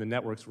the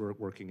networks were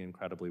working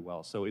incredibly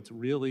well. So it's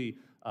really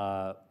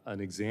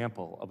an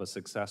example of a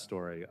success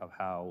story of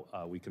how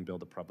we can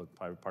build a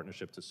public-private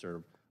partnership to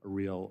serve a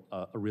real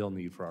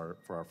need for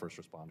our first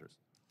responders.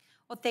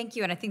 Well, thank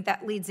you, and I think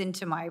that leads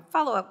into my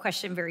follow-up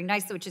question very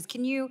nicely, which is,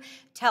 can you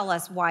tell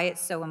us why it's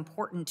so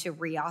important to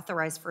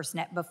reauthorize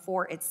FirstNet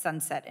before its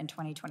sunset in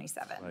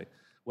 2027? Right.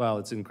 Well,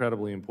 it's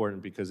incredibly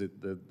important because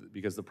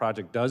the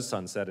project does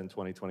sunset in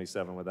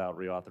 2027 without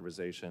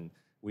reauthorization.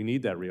 We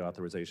need that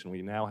reauthorization.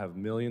 We now have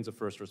millions of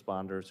first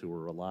responders who are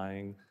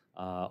relying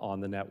on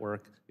the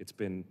network. It's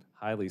been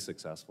highly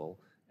successful,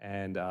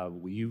 and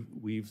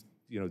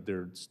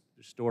there's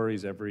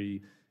stories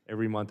every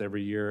month,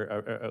 every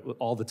year,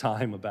 all the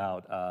time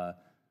about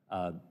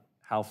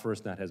how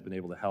FirstNet has been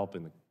able to help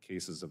in the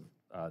cases of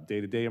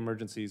day-to-day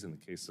emergencies, in the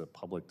case of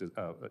public,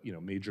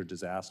 major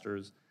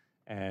disasters,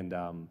 and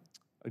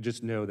I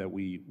just know that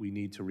we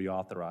need to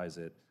reauthorize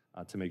it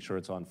to make sure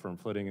it's on firm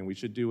footing, and we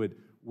should do it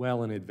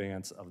well in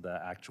advance of the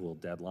actual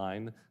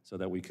deadline so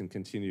that we can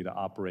continue to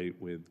operate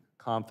with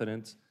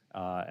confidence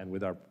and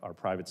with our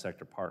private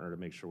sector partner to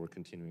make sure we're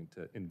continuing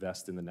to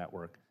invest in the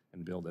network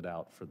and build it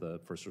out for the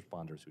first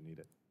responders who need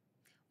it.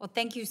 Well,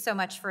 thank you so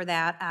much for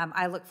that.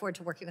 I look forward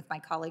to working with my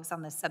colleagues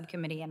on the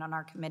subcommittee and on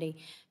our committee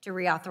to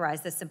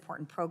reauthorize this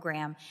important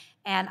program.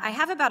 And I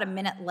have about a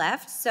minute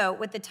left, so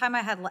with the time I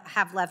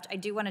have left, I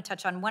do want to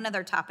touch on one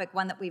other topic,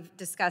 one that we've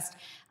discussed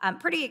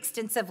pretty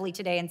extensively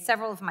today, and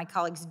several of my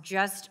colleagues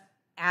just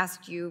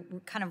asked you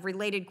kind of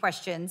related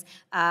questions.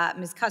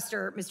 Ms.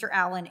 Custer, Mr.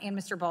 Allen, and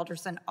Mr.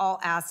 Balderson all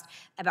asked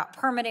about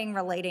permitting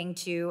relating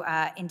to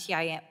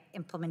NTIA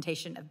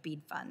implementation of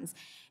BEAD funds.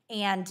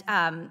 And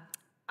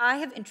I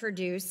have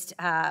introduced,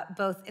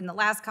 both in the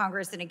last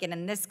Congress and again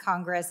in this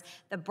Congress,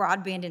 the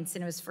Broadband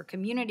Incentives for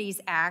Communities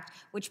Act,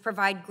 which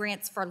provide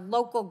grants for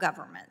local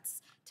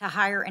governments to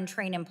hire and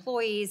train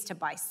employees, to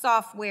buy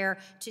software,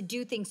 to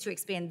do things to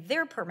expand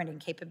their permitting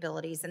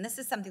capabilities. And this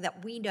is something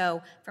that we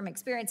know from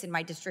experience in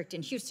my district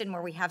in Houston,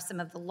 where we have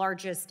some of the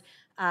largest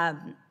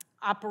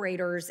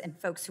operators and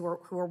folks who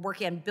are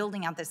working on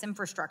building out this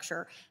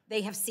infrastructure,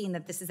 they have seen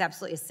that this is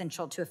absolutely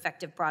essential to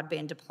effective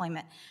broadband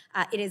deployment.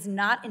 It is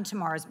not in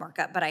tomorrow's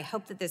markup, but I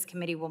hope that this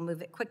committee will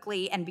move it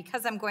quickly. And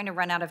because I'm going to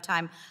run out of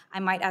time, I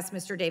might ask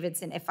Mr.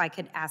 Davidson if I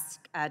could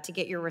ask to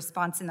get your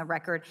response in the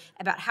record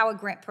about how a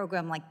grant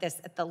program like this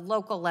at the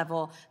local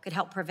level could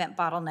help prevent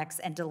bottlenecks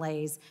and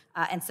delays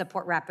and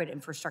support rapid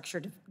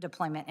infrastructure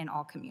deployment in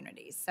all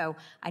communities. So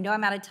I know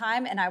I'm out of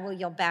time, and I will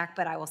yield back,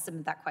 but I will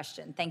submit that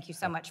question. Thank you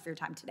so much for your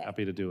time today.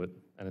 Happy to do it,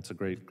 and it's a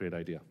great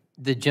idea.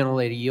 The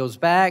gentlelady yields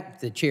back.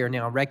 The chair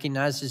now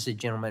recognizes the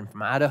gentleman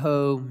from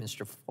Idaho,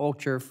 Mr.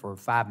 Fulcher, for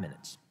 5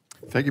 minutes.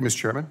 Thank you, Mr.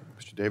 Chairman.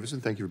 Mr. Davidson,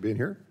 thank you for being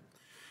here.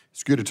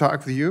 It's good to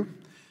talk with you.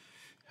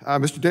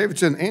 Mr.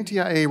 Davidson,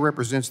 NTIA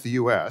represents the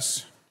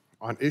U.S.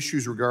 on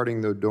issues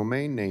regarding the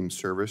domain name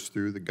service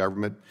through the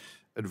Government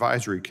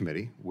Advisory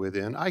Committee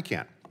within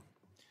ICANN.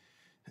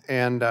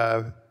 And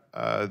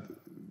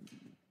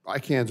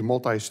ICANN's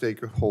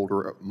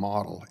multi-stakeholder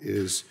model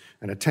is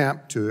an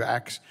attempt to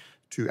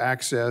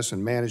access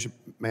and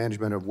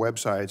management of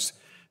websites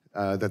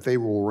that they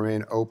will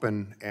remain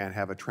open and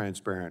have a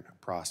transparent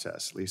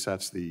process. At least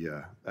that's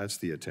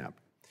the attempt.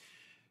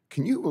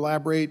 Can you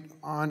elaborate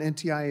on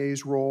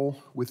NTIA's role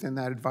within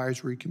that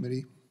advisory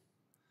committee?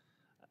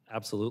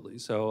 Absolutely.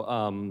 So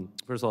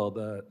first of all,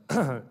 the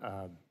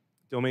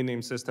domain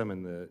name system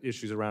and the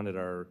issues around it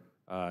are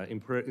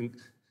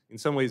in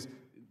some ways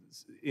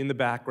in the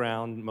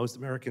background. Most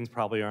Americans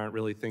probably aren't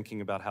really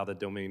thinking about how the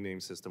domain name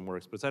system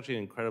works, but it's actually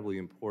an incredibly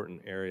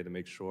important area to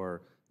make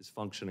sure it's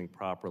functioning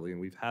properly. And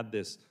we've had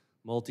this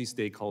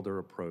multi-stakeholder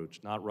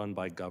approach, not run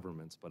by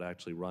governments, but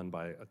actually run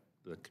by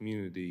the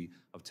community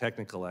of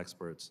technical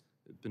experts.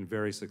 It's been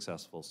very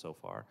successful so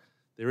far.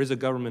 There is a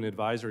government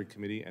advisory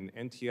committee, and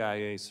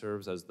NTIA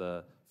serves as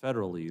the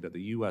federal lead,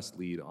 the U.S.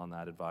 lead on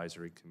that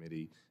advisory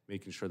committee,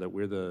 making sure that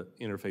we're the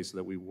interface so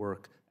that we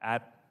work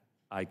at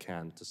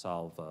ICANN to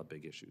solve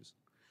big issues.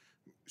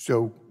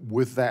 So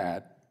with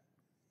that,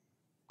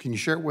 can you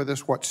share with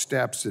us what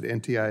steps that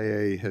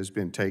NTIA has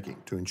been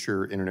taking to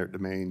ensure internet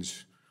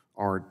domains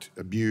aren't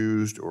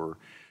abused or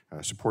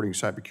supporting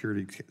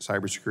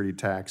cybersecurity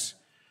attacks,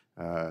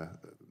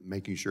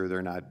 making sure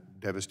they're not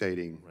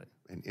devastating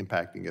and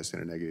impacting us in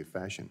a negative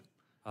fashion?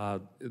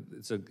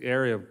 It's an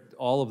area of,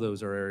 all of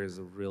those are areas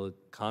of real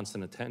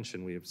constant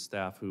attention. We have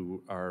staff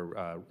who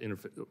are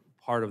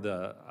part of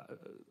the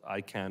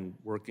ICANN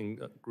working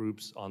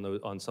groups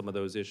on some of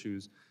those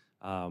issues.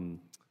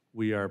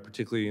 We are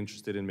particularly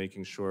interested in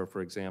making sure,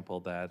 for example,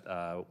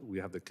 that we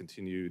have the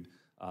continued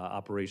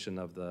operation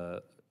of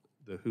the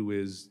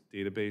WHOIS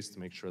database to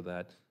make sure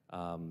that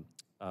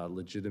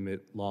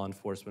legitimate law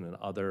enforcement and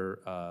other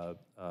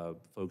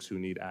folks who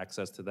need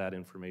access to that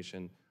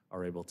information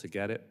are able to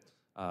get it.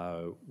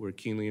 We're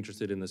keenly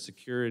interested in the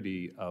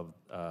security of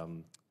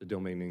the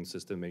domain name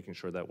system, making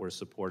sure that we're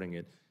supporting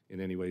it in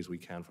any ways we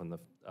can from the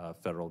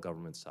federal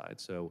government side.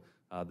 So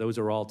those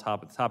are all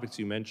topics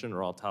you mentioned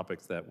are all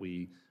topics that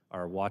we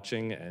are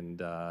watching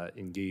and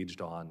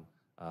engaged on,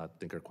 I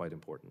think are quite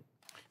important.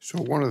 So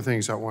one of the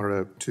things I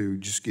wanted to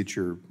just get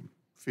your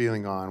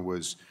feeling on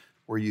was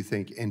where you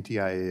think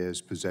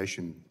NTIA's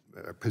position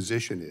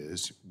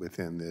is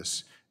within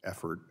this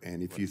effort,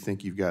 and if you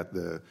think you've got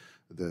the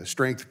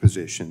strength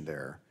position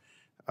there.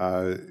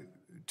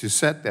 To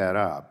set that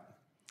up,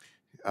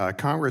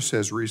 Congress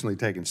has recently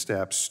taken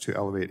steps to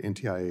elevate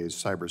NTIA's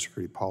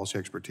cybersecurity policy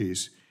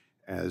expertise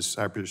as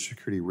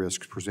cybersecurity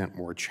risks present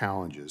more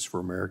challenges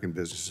for American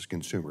businesses and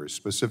consumers.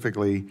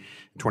 Specifically,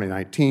 in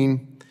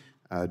 2019,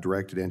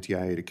 directed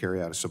NTIA to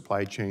carry out a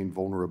supply chain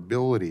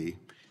vulnerability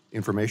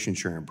information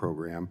sharing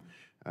program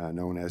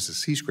known as the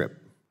CSCRIP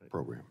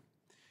program.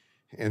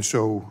 And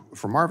so,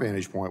 from our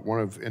vantage point, one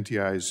of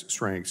NTIA's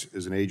strengths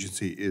as an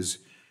agency is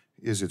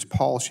its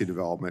policy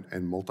development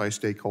and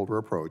multi-stakeholder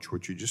approach,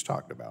 which you just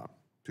talked about,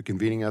 to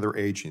convening other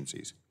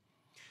agencies.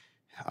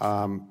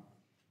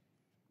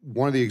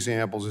 One of the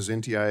examples is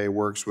NTIA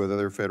works with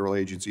other federal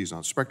agencies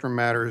on spectrum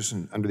matters,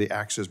 and under the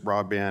Access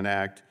Broadband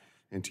Act,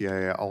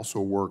 NTIA also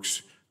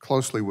works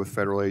closely with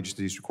federal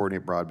agencies to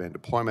coordinate broadband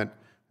deployment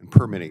and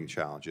permitting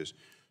challenges.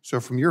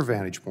 So from your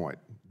vantage point,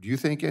 do you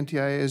think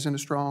NTIA is in a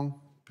strong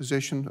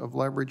position of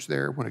leverage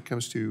there when it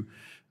comes to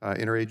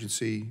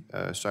interagency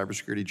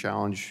cybersecurity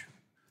challenge?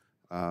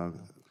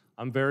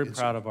 I'm very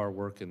proud of our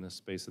work in this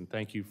space, and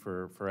thank you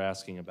for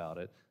asking about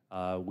it.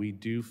 We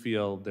do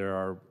feel there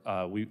are,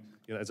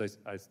 as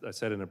I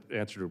said in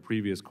answer to a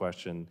previous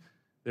question,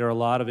 there are a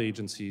lot of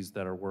agencies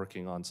that are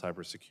working on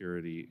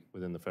cybersecurity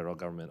within the federal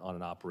government on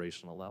an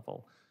operational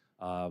level.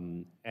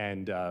 We're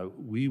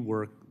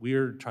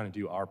trying to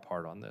do our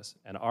part on this,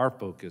 and our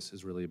focus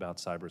is really about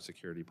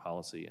cybersecurity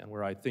policy. And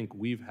where I think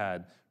we've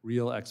had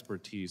real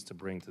expertise to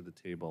bring to the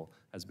table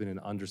has been in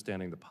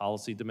understanding the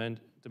policy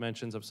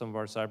dimensions of some of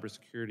our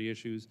cybersecurity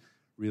issues,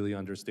 really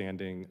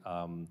understanding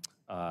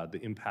the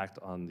impact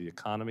on the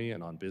economy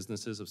and on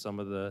businesses of some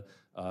of the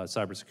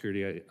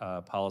cybersecurity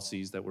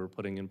policies that we're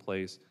putting in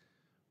place.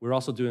 We're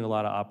also doing a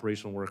lot of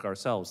operational work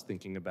ourselves,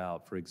 thinking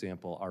about, for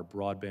example, our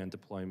broadband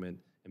deployment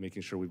and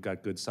making sure we've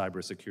got good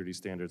cybersecurity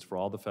standards for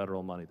all the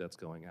federal money that's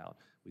going out.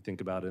 We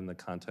think about it in the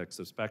context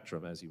of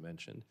spectrum, as you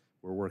mentioned.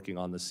 We're working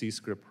on the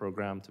C-SCRIP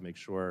program to make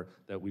sure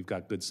that we've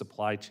got good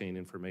supply chain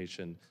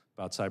information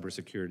about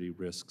cybersecurity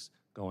risks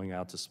going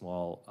out to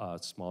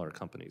smaller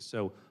companies.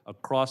 So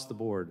across the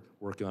board,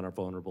 working on our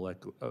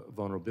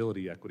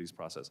vulnerability equities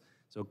process.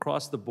 So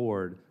across the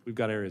board, we've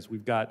got areas.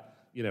 We've got,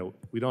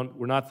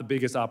 we're not the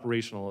biggest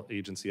operational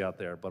agency out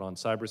there, but on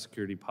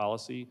cybersecurity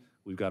policy,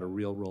 we've got a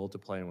real role to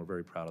play, and we're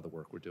very proud of the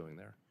work we're doing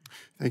there.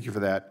 Thank you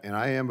for that. And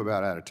I am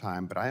about out of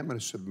time, but I am going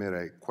to submit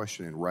a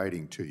question in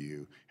writing to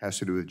you. It has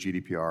to do with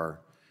GDPR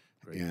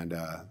and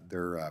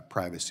their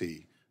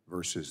privacy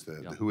versus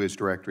the WHOIS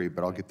directory,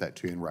 but I'll get that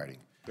to you in writing.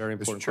 Very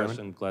important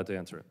question. Glad to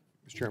answer it.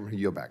 Mr. Chairman,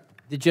 yield back.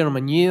 The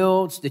gentleman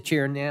yields. The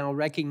chair now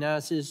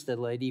recognizes the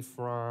lady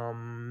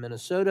from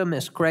Minnesota,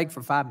 Ms. Craig,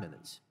 for 5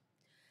 minutes.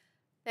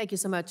 Thank you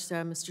so much,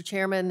 Mr.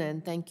 Chairman,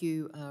 and thank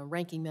you,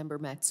 Ranking Member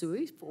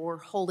Matsui, for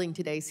holding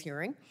today's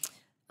hearing.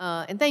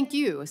 And thank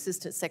you,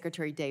 Assistant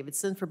Secretary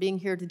Davidson, for being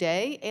here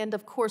today, and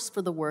of course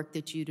for the work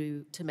that you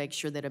do to make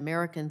sure that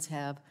Americans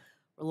have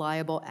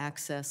reliable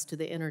access to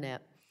the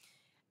internet.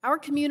 Our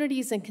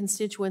communities and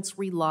constituents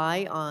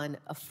rely on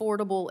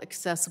affordable,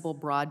 accessible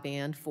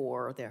broadband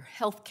for their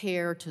health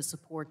care, to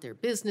support their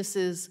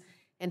businesses,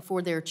 and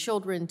for their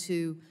children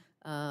to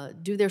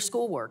do their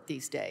schoolwork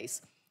these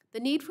days.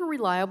 The need for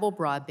reliable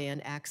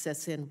broadband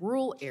access in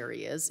rural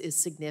areas is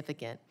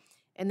significant,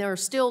 and there are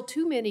still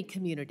too many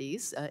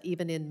communities,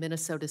 even in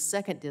Minnesota's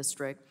 2nd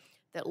District,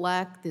 that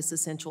lack this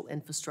essential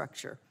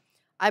infrastructure.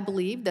 I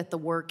believe that the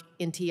work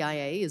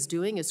NTIA is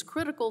doing is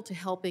critical to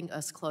helping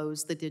us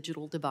close the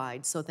digital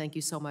divide, so thank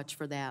you so much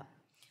for that.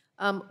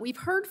 We've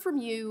heard from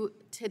you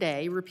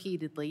today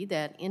repeatedly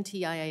that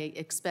NTIA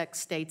expects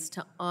states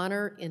to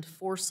honor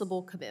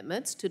enforceable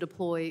commitments to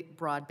deploy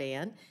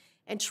broadband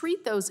and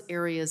treat those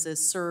areas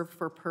as served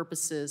for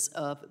purposes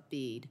of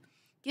BEAD.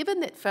 Given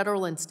that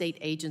federal and state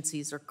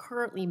agencies are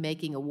currently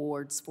making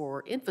awards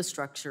for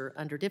infrastructure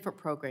under different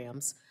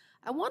programs,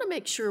 I want to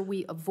make sure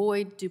we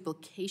avoid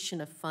duplication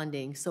of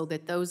funding so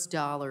that those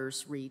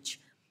dollars reach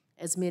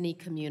as many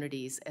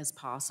communities as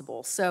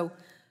possible. So,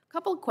 a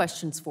couple of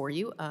questions for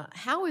you.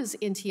 How is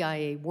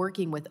NTIA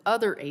working with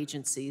other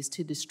agencies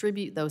to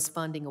distribute those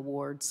funding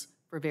awards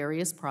for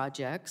various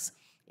projects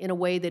in a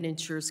way that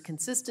ensures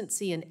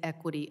consistency and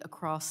equity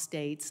across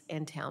states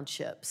and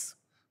townships?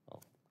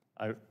 Well,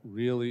 I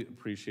really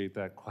appreciate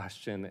that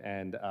question,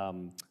 and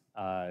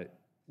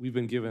we've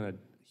been given a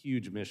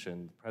huge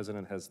mission. The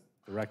President has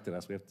directed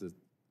us. We have to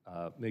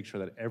make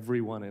sure that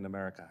everyone in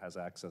America has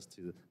access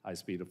to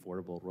high-speed,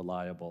 affordable,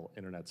 reliable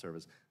internet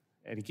service.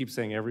 And he keeps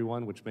saying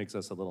everyone, which makes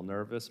us a little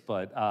nervous,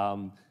 but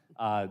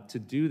to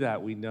do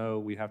that, we know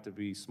we have to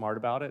be smart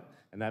about it,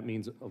 and that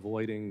means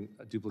avoiding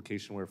a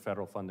duplication where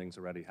federal funding's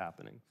already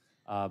happening.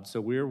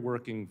 So we're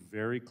working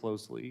very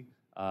closely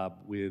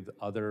with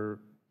other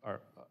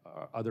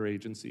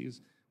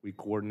agencies. We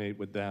coordinate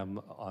with them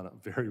on a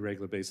very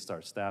regular basis.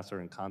 Our staffs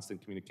are in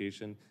constant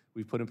communication.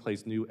 We've put in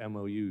place new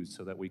MOUs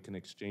so that we can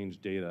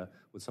exchange data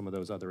with some of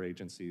those other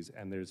agencies,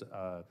 and there's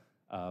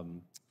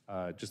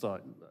just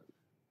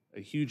a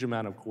huge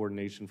amount of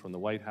coordination from the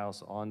White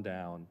House on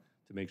down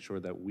to make sure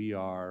that we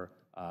are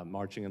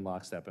marching in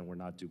lockstep and we're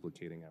not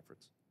duplicating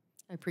efforts.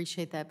 I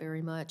appreciate that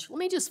very much. Let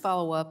me just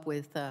follow up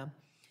with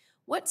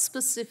what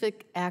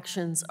specific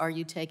actions are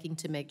you taking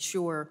to make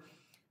sure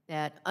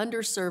that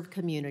underserved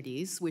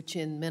communities, which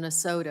in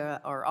Minnesota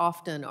are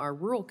often our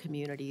rural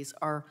communities,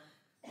 are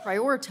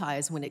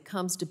prioritized when it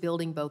comes to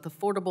building both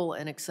affordable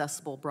and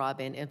accessible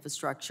broadband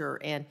infrastructure?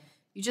 And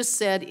you just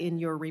said in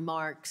your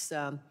remarks,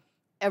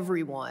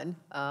 everyone.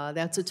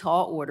 That's a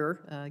tall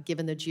order,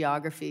 given the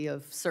geography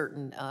of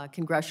certain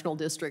congressional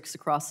districts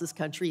across this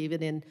country.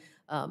 Even in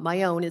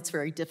my own, it's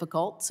very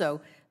difficult.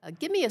 So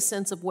give me a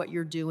sense of what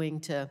you're doing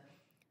to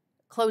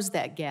close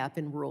that gap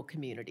in rural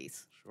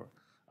communities. Sure.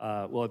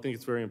 Well, I think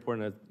it's very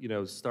important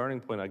that, starting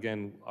point,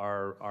 again,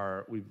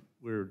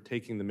 we're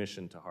taking the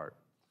mission to heart,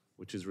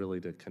 which is really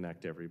to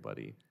connect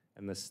everybody.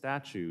 And the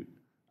statute,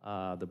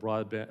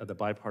 the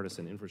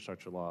bipartisan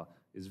infrastructure law,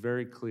 is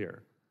very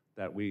clear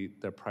that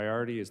the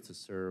priority is to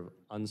serve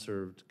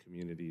unserved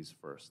communities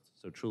first.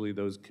 So truly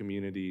those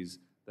communities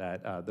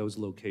that, those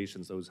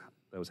locations,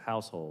 those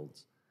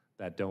households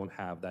that don't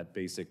have that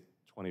basic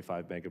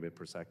 25 megabit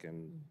per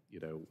second,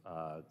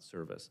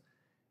 service.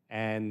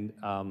 And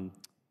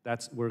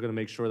we're going to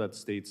make sure that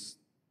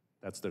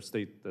that's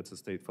a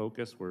state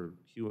focus.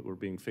 We're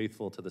being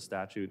faithful to the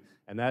statute,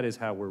 and that is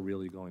how we're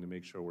really going to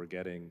make sure we're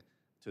getting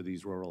to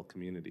these rural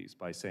communities,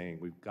 by saying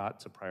we've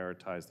got to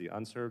prioritize the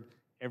unserved.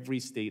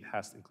 Every state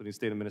has, including the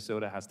state of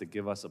Minnesota, has to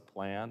give us a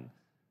plan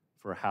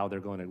for how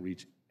they're going to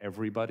reach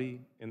everybody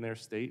in their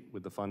state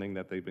with the funding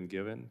that they've been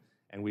given,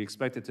 and we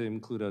expect it to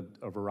include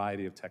a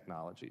variety of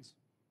technologies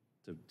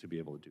to be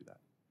able to do that.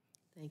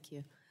 Thank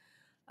you.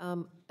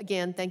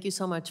 Again, thank you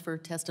so much for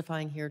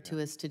testifying here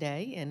to us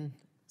today and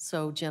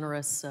so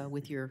generous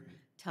with your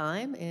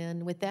time.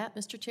 And with that,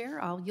 Mr.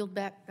 Chair, I'll yield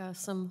back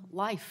some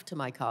life to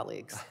my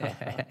colleagues.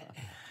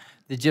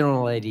 The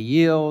gentlelady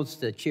yields.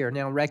 The chair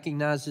now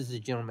recognizes the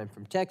gentleman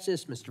from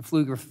Texas, Mr.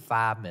 Pfluger, for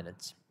 5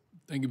 minutes.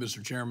 Thank you,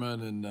 Mr.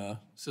 Chairman, and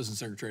Assistant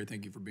Secretary,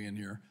 thank you for being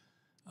here.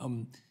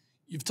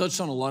 You've touched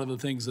on a lot of the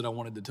things that I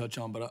wanted to touch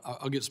on, but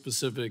I'll get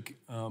specific.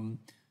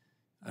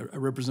 I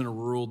represent a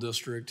rural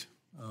district.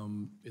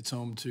 It's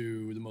home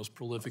to the most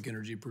prolific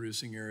energy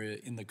producing area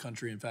in the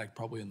country, in fact,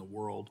 probably in the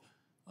world,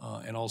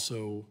 and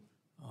also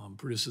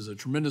produces a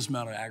tremendous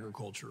amount of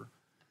agriculture.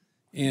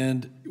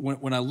 And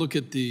when I look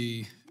at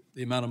the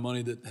amount of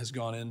money that has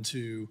gone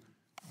into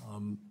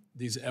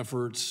these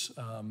efforts,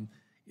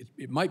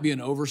 it might be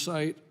an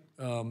oversight,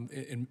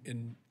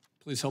 and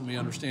please help me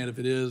understand if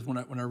it is. When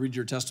I read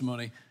your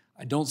testimony,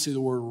 I don't see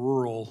the word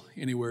rural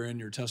anywhere in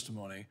your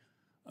testimony.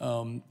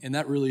 And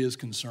that really is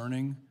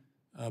concerning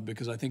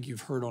because I think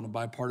you've heard on a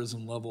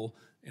bipartisan level,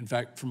 in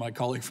fact, from my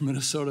colleague from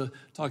Minnesota,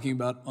 talking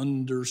about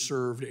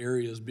underserved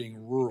areas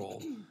being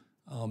rural.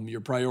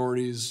 Your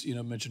priorities,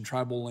 mention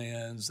tribal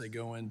lands, they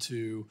go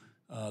into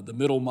the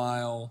middle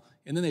mile,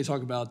 and then they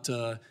talk about,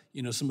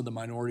 some of the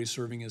minority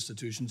serving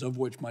institutions, of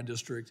which my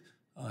district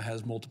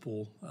has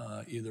multiple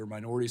either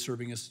minority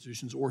serving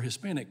institutions or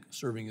Hispanic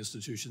serving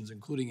institutions,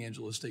 including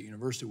Angela State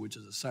University, which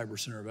is a cyber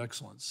center of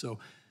excellence. So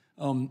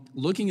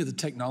looking at the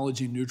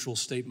technology neutral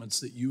statements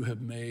that you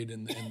have made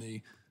and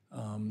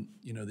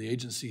the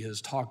agency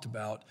has talked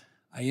about,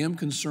 I am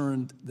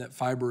concerned that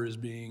fiber is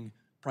being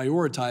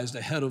prioritized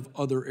ahead of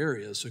other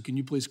areas. So can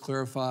you please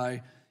clarify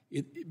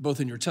both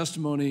in your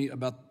testimony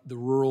about the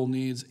rural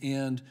needs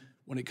and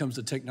when it comes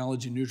to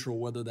technology neutral,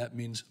 whether that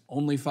means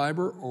only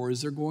fiber or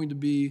is there going to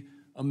be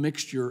a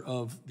mixture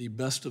of the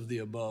best of the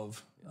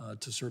above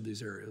to serve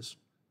these areas?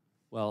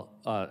 Well,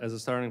 as a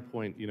starting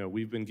point,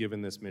 we've been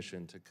given this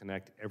mission to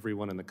connect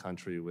everyone in the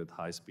country with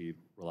high-speed,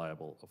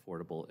 reliable,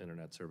 affordable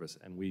internet service,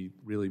 and we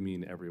really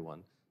mean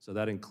everyone. So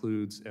that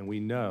includes, and we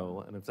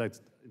know, and in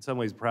fact, in some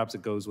ways, perhaps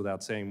it goes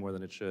without saying more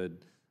than it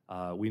should,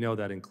 we know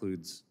that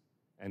includes,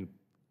 and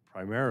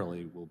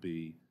primarily will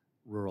be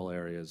rural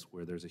areas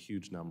where there's a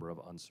huge number of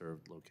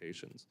unserved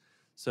locations.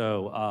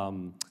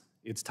 So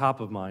it's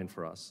top of mind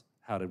for us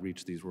how to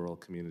reach these rural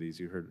communities.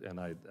 You heard, and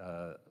I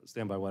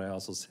stand by what I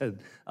also said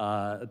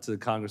to the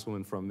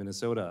Congresswoman from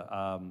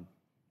Minnesota.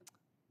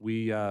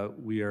 We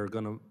are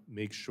going to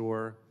make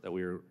sure that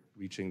we are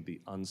reaching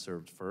the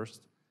unserved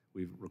first.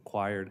 We've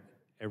required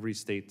every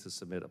state to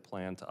submit a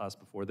plan to us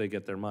before they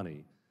get their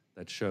money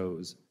that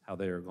shows how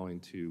they are going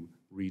to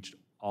reach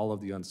all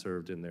of the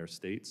unserved in their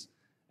states.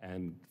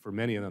 And for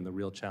many of them, the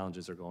real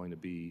challenges are going to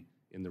be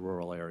in the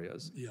rural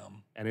areas. Yeah.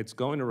 And it's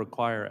going to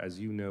require, as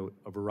you know,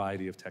 a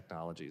variety of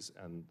technologies.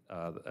 And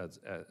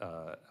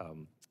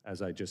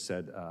as I just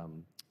said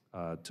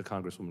to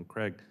Congresswoman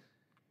Craig,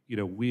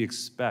 we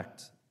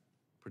expect,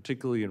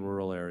 particularly in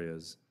rural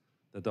areas,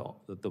 that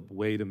the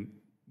way to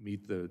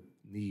meet the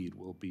need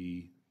will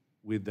be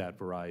with that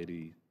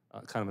variety,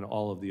 kind of an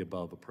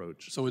all-of-the-above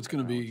approach. So it's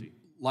going to be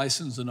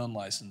licensed and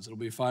unlicensed. It'll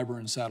be fiber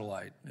and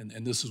satellite.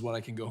 And this is what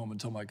I can go home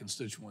and tell my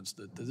constituents,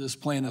 that this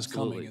plan is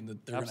coming and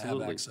that they're going to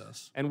have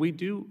access. And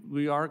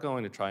we are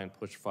going to try and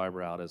push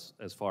fiber out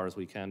as far as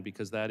we can,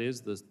 because that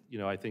is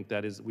I think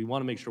that is, we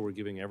want to make sure we're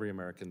giving every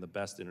American the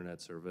best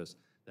internet service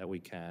that we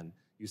can.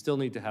 You still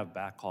need to have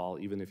backhaul,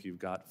 even if you've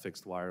got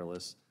fixed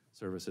wireless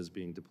services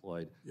being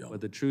deployed. Yeah.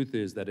 But the truth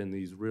is that in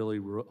these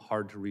really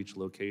hard-to-reach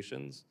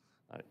locations,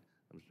 I'm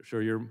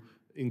sure you're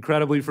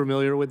incredibly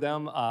familiar with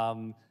them,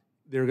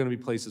 there are going to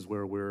be places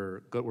where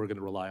we're going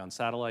to rely on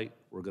satellite,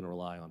 we're going to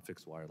rely on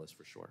fixed wireless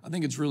for sure. I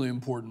think it's really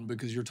important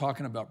because you're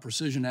talking about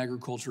precision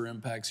agriculture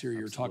impacts here,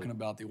 you're talking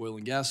about the oil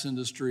and gas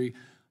industry,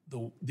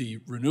 the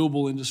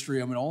renewable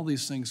industry. I mean, all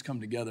these things come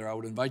together. I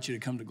would invite you to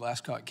come to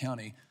Glasscock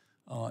County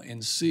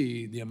and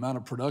see the amount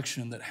of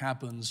production that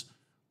happens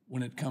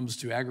when it comes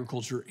to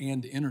agriculture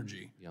and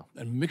energy,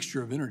 a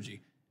mixture of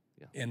energy.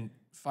 Yeah. And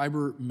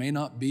fiber may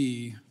not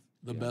be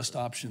the best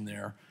option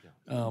there.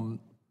 Yeah.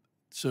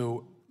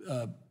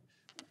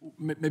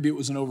 Maybe it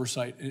was an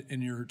oversight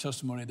in your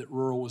testimony that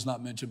rural was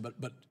not mentioned,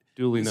 but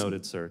duly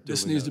noted, sir.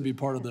 This needs to be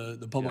part of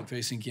the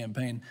public-facing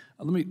campaign.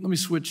 Let me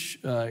switch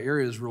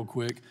areas real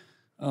quick.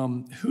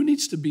 Who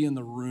needs to be in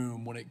the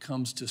room when it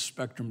comes to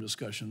spectrum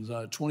discussions?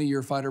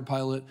 20-year fighter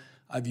pilot,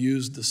 I've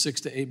used the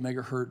 6 to 8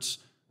 megahertz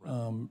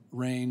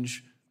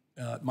range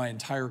my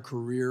entire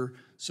career.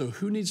 So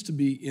who needs to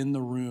be in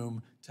the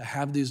room to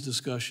have these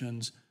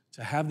discussions,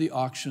 to have the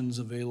auctions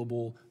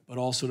available, but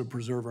also to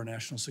preserve our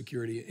national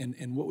security?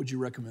 And what would you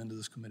recommend to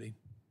this committee?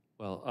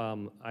 Well,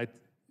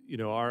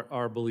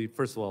 our belief,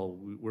 first of all,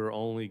 we're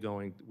only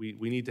going, we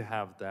need to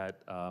have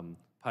that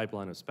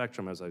pipeline of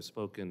spectrum, as I've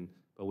spoken,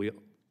 but we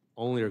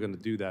only are going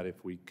to do that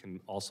if we can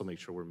also make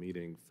sure we're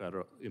meeting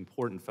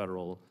important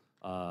federal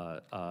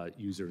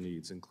user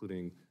needs,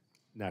 including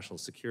national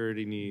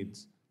security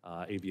needs,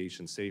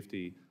 aviation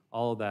safety.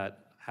 All of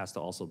that has to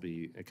also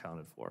be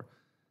accounted for.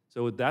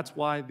 So that's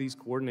why these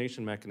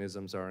coordination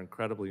mechanisms are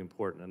incredibly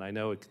important. And I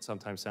know it can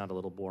sometimes sound a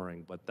little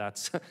boring, but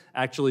that's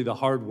actually the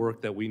hard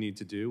work that we need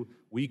to do.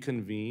 We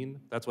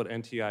convene, that's what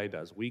NTIA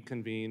does. We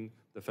convene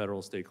the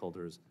federal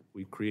stakeholders.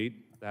 We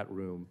create that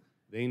room.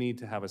 they need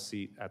to have a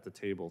seat at the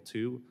table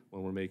too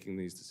when we're making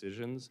these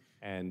decisions.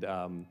 And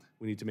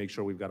we need to make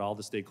sure we've got all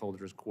the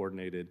stakeholders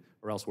coordinated,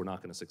 or else we're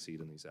not going to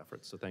succeed in these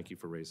efforts. So thank you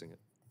for raising it.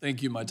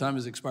 Thank you. My time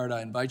has expired.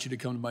 I invite you to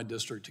come to my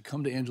district, to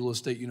come to Angelo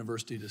State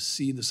University to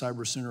see the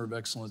Cyber Center of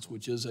Excellence,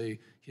 which is a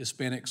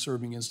Hispanic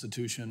serving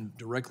institution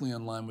directly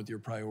in line with your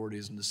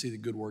priorities, and to see the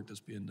good work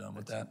that's being done.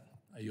 With that,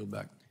 I yield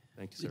back.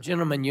 Thank you, The sir.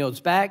 gentleman yields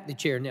back. The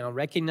chair now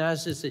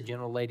recognizes the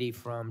gentlelady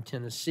from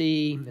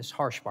Tennessee, Ms.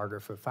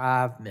 Harshbarger, for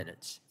 5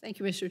 minutes. Thank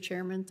you, Mr.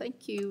 Chairman.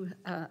 Thank you,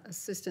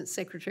 Assistant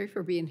Secretary,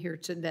 for being here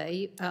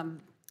today.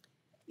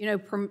 You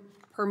know,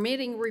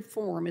 permitting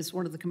reform is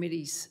one of the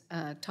committee's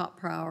top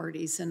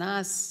priorities, and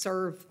I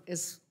serve,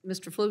 as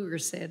Mr. Pfluger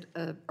said,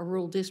 a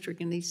rural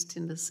district in East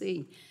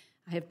Tennessee.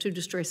 I have 2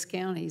 distressed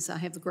counties. I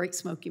have the Great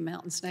Smoky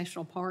Mountains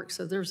National Park,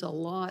 so there's a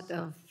lot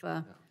of,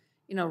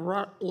 you know,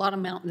 a lot of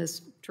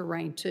mountainous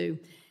terrain too.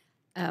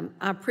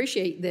 I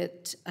appreciate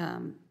that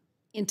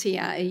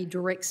NTIA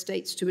directs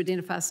states to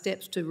identify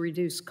steps to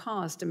reduce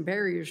cost and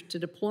barriers to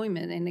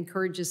deployment and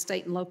encourages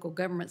state and local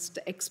governments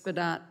to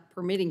expedite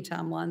permitting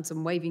timelines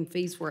and waiving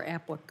fees where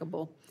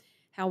applicable.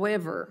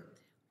 However,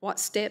 what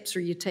steps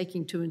are you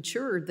taking to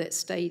ensure that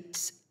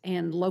states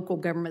and local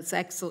governments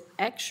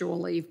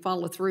actually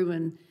follow through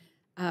and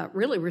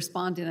really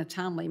respond in a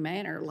timely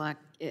manner,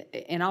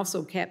 and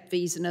also cap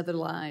fees and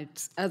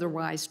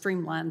otherwise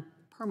streamline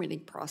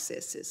permitting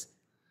processes?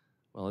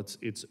 Well,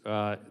 first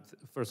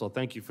of all,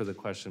 thank you for the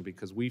question,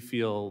 because we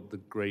feel the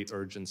great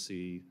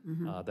urgency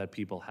that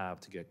people have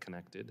to get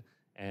connected.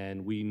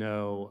 And we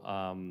know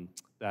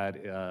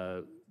that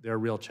there are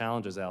real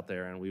challenges out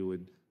there, and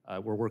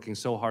we're working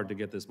so hard to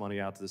get this money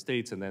out to the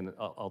states and then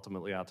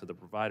ultimately out to the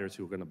providers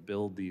who are going to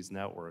build these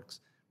networks.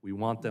 We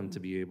want them to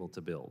be able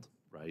to build,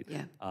 right?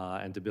 Yeah.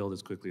 And to build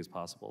as quickly as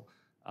possible.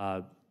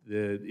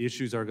 The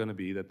issues are going to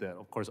be that,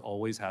 of course,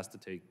 always has to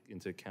take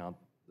into account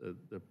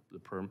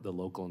the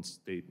local and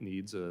state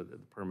needs, the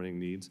permitting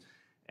needs.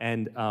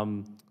 And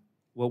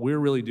what we're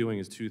really doing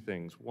is 2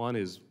 things. One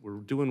is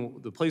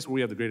the place where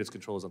we have the greatest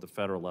control is at the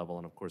federal level,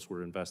 and of course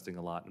we're investing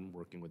a lot in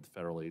working with the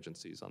federal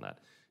agencies on that.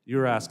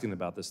 You're asking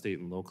about the state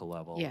and local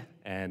level. Yeah.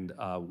 And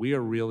we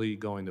are really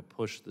going to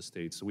push the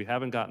states. So we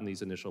haven't gotten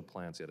these initial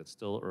plans yet. It's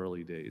still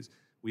early days.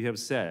 We have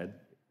said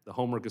the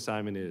homework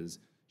assignment is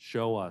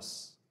show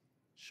us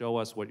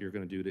what you're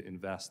going to do to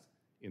invest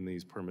in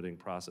these permitting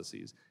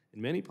processes.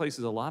 In many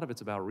places, a lot of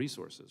it's about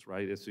resources,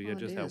 right? So you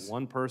just have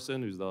one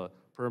person who's the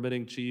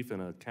permitting chief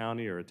in a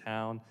county or a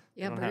town.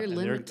 Yeah, very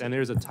limited. And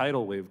there's a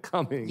tidal wave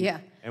coming. Yeah.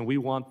 And we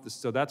want this,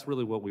 so that's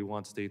really what we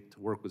want to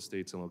work with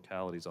states and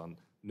localities on.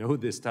 Know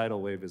this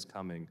tidal wave is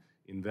coming.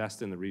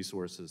 Invest in the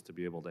resources to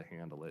be able to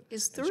handle it.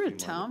 Is there a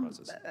time,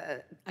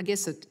 I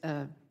guess,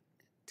 a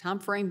time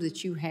frame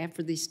that you have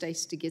for these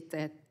states to get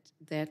that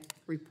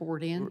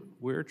report in?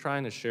 We're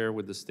trying to share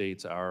with the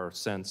states our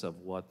sense of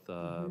what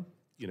the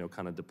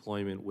kind of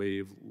deployment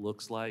wave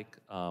looks like.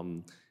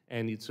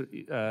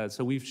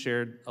 So we've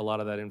shared a lot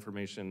of that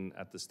information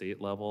at the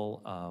state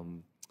level.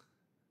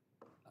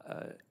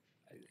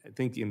 I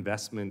think the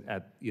investment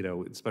at,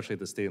 especially at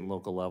the state and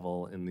local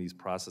level in these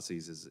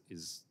processes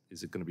is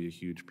it going to be a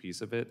huge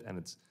piece of it? And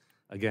it's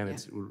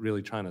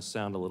really trying to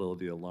sound a little of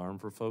the alarm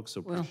for folks,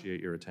 so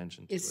appreciate your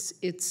attention to it.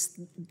 It's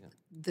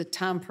the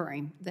time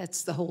frame.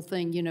 That's the whole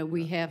thing.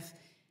 We have,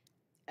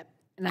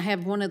 and I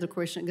have one other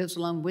question that goes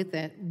along with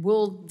that.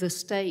 Will the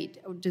state,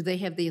 do they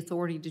have the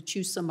authority to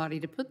choose somebody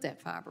to put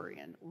that fiber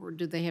in, or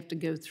do they have to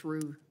go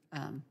through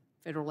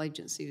federal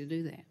agency to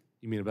do that?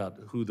 You mean about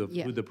who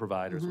the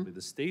providers will be?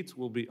 The states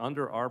will be,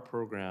 under our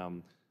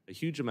program, a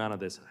huge amount of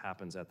this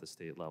happens at the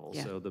state level.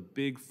 Yeah. So the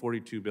big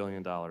 $42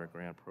 billion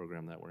grant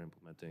program that we're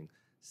implementing,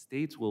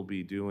 states will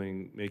be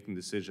making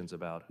decisions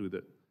about who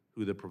the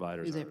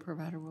providers are. Who that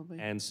provider will be.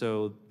 And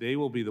so they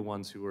will be the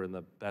ones who are in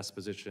the best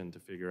position to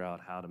figure out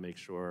how to make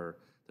sure,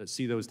 to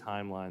see those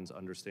timelines,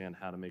 understand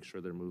how to make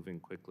sure they're moving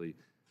quickly.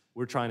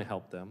 We're trying to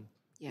help them,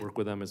 work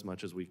with them as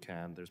much as we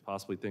can. There's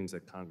possibly things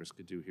that Congress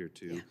could do here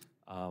too.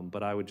 Yeah.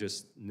 But I would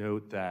just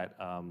note that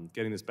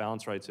getting this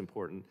balance right is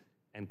important,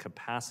 and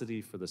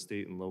capacity for the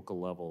state and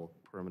local level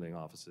permitting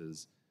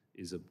offices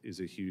is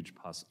a huge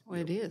Well,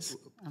 it is.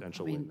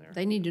 potential win there.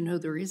 They need to know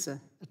there is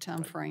a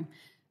time frame.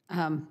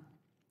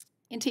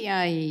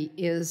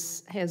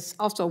 NTIA has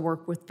also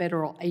worked with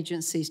federal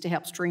agencies to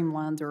help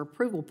streamline their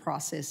approval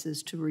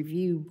processes to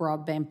review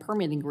broadband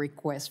permitting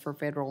requests for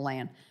federal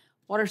land.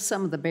 What are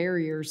some of the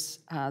barriers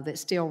that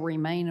still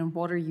remain, and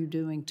what are you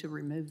doing to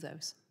remove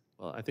those?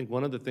 Well, I think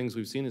one of the things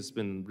we've seen has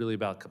been really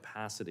about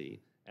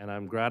capacity, and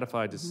I'm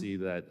gratified to see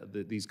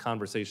that these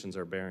conversations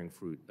are bearing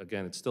fruit.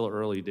 Again, it's still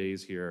early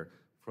days here.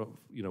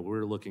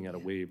 We're looking at a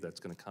wave that's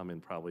going to come in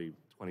probably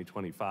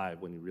 2025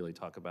 when you really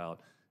talk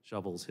about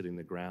shovels hitting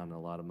the ground and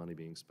a lot of money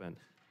being spent.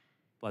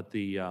 But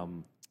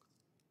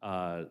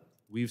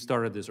we've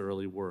started this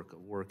early work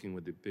of working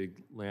with the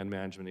big land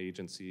management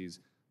agencies,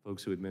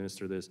 folks who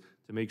administer this,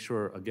 to make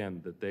sure,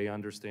 again, that they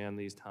understand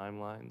these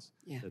timelines,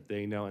 that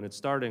they know, and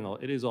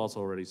it is also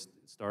already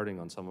starting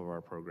on some of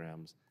our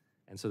programs,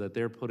 and so that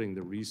they're putting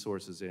the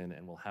resources in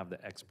and will have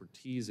the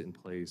expertise in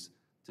place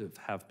to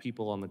have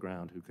people on the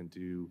ground who can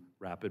do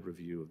rapid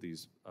review of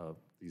these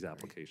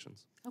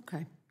applications.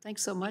 Okay,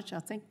 thanks so much. I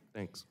think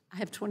Thanks. I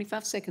have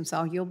 25 seconds.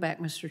 I'll yield back,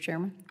 Mr.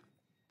 Chairman.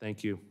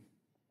 Thank you.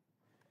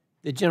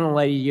 The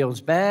gentlelady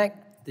yields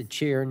back. The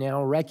chair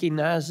now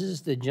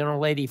recognizes the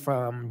gentlelady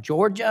from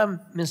Georgia,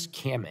 Ms.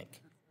 Kamick.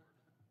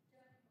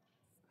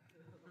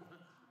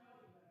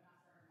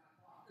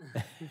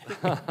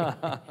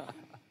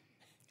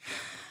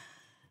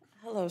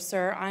 Hello,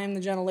 sir. I am the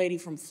gentlelady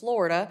from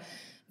Florida,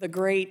 the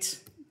great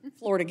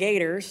Florida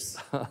Gators.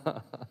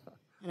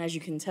 And as you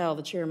can tell,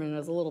 the chairman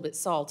is a little bit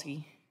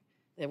salty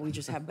that we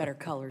just have better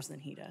colors than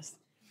he does.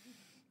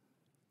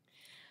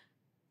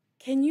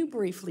 Can you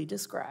briefly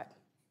describe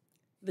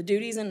the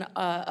duties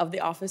of the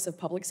Office of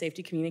Public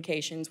Safety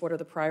Communications? What are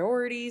the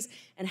priorities,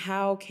 and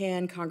how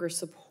can Congress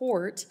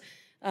support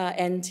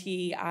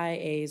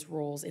NTIA's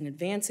roles in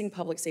advancing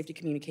public safety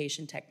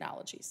communication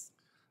technologies?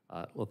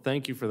 Well,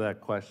 thank you for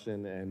that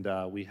question.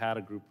 And we had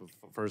a group of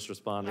first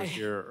responders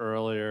here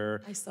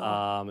earlier. I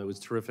saw. It was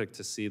terrific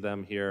to see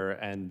them here.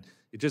 And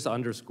it just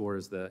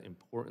underscores the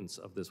importance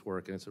of this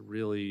work. And it's a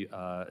really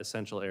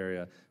essential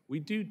area. We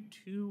do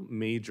two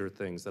major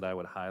things that I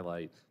would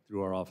highlight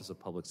through our Office of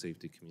Public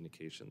Safety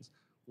Communications.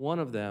 One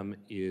of them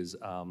is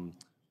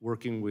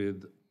working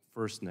with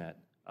FirstNet.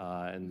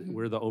 And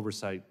we're the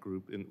oversight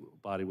group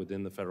body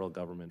within the federal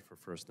government for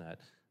FirstNet.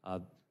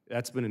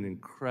 That's been an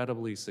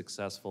incredibly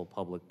successful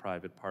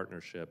public-private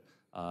partnership.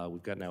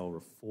 We've got now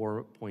over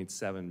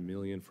 4.7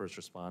 million first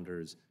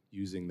responders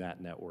using that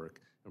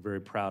network. I'm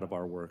very proud of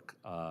our work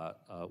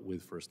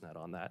with FirstNet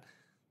on that.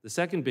 The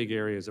second big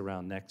area is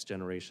around next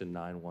generation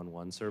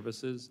 911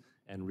 services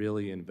and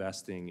really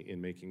investing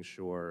in making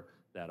sure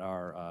that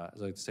our,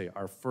 as I like to say,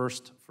 our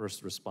first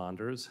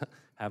responders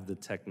have the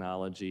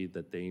technology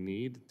that they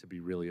need to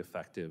be really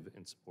effective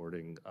in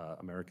supporting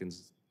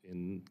Americans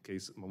in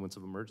moments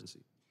of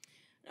emergency.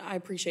 I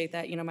appreciate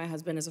that. You know, my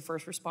husband is a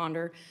first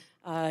responder.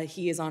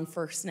 He is on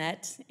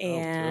FirstNet.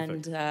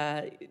 And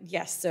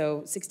yes,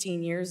 so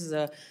 16 years as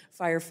a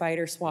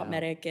firefighter, SWAT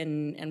medic,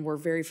 and we're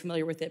very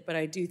familiar with it. But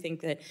I do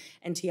think that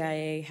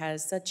NTIA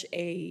has such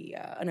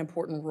an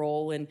important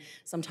role, and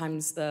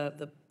sometimes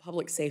the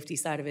public safety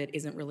side of it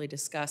isn't really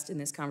discussed in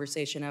this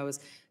conversation. I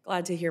was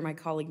glad to hear my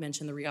colleague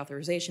mention the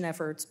reauthorization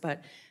efforts,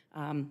 but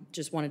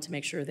just wanted to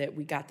make sure that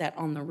we got that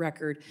on the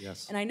record.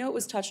 Yes. And I know it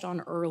was touched on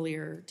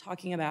earlier,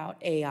 talking about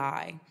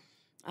AI.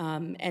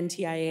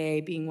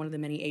 NTIA being one of the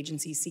many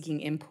agencies seeking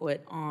input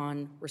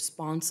on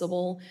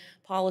responsible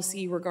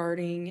policy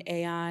regarding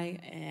AI.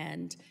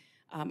 And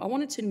I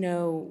wanted to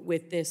know,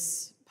 with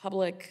this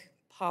public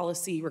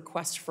policy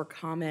request for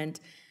comment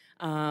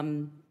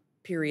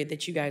period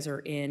that you guys are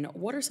in,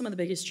 what are some of the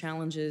biggest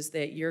challenges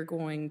that you're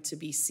going to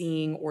be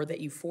seeing or that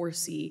you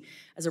foresee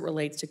as it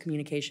relates to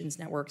communications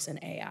networks and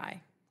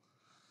AI?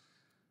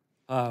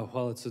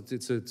 Well, it's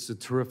a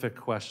terrific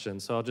question.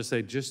 So I'll just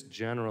say, just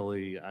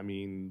generally, I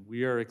mean,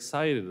 we are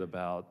excited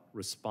about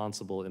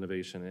responsible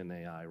innovation in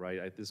AI,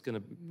 right? It's going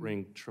to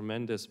bring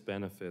tremendous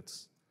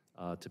benefits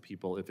to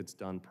people if it's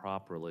done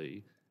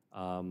properly.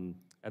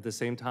 At the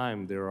same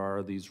time, there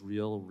are these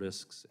real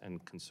risks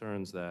and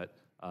concerns that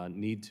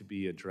need to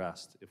be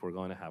addressed if we're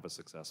going to have a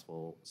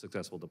successful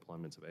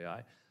deployments of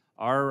AI.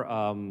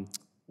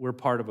 We're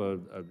part of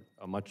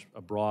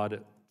a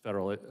broad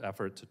federal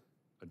effort to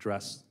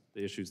address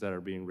the issues that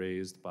are being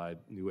raised by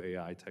new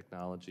AI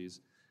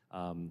technologies.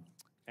 Our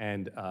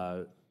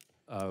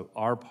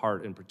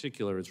part in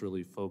particular is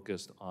really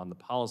focused on the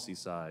policy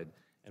side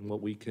and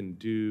what we can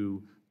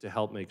do to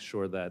help make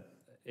sure that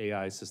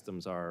AI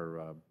systems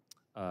are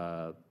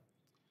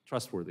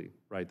trustworthy,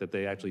 right? That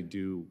they actually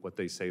do what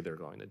they say they're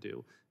going to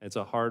do. And it's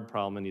a hard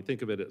problem, and you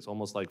think of it as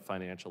almost like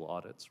financial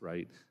audits,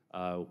 right?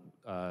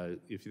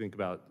 If you think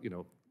about,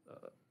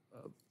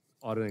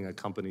 auditing a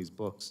company's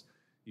books,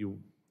 you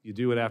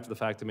do it after the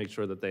fact to make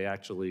sure that they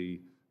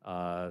actually,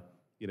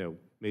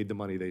 made the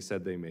money they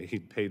said they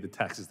made, paid the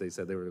taxes they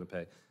said they were going to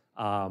pay.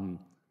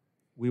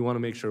 We want to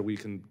make sure we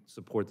can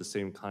support the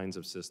same kinds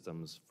of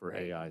systems for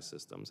AI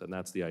systems, and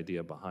that's the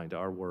idea behind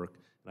our work.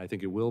 And I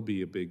think it will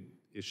be a big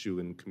issue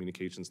in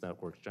communications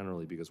networks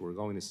generally, because we're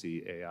going to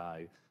see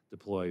AI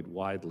deployed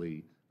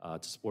widely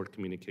to support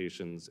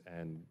communications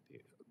and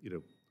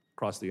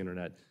across the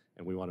internet,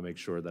 and we want to make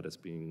sure that it's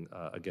being,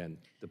 again,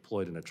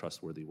 deployed in a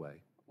trustworthy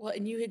way. Well,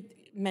 and you had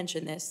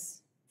mentioned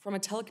this, from a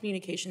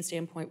telecommunication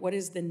standpoint, what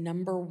is the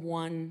number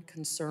one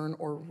concern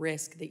or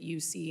risk that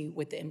you see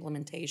with the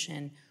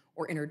implementation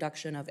or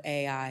introduction of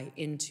AI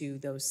into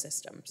those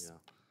systems? Yeah.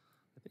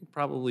 I think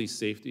probably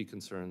safety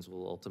concerns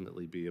will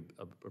ultimately be a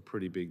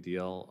pretty big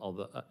deal,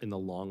 although in the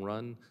long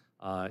run.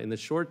 In the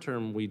short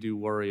term, we do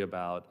worry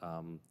about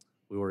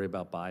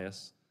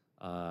bias,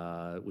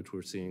 which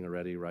we're seeing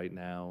already right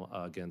now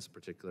against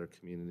particular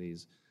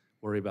communities.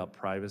 Worry about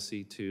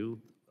privacy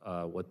too,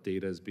 what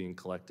data is being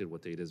collected,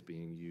 what data is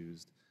being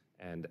used,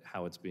 and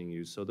how it's being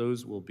used. So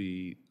those will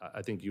be,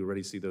 I think you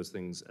already see those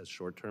things as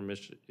short-term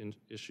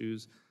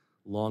issues.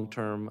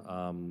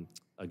 Long-term,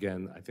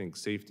 again, I think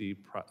safety,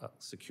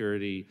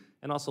 security,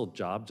 and also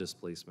job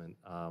displacement.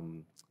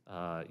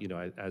 You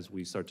know, as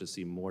we start to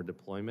see more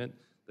deployment,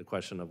 the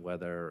question of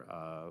whether,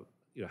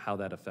 you know, how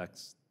that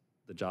affects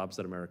the jobs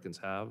that Americans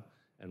have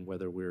and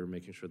whether we're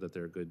making sure that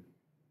there are good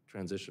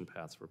transition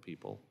paths for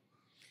people.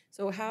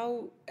 So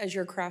how, as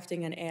you're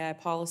crafting an AI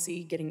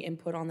policy, getting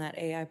input on that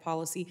AI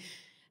policy,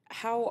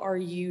 how are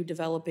you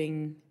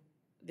developing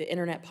the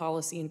internet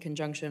policy in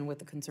conjunction with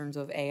the concerns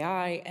of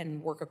AI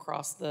and work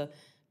across the,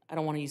 I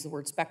don't want to use the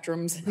word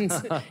spectrum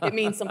since it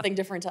means something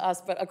different to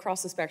us, but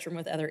across the spectrum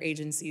with other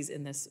agencies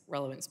in this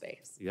relevant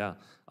space? Yeah,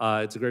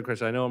 it's a great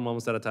question. I know I'm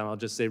almost out of time. I'll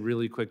just say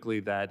really quickly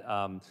that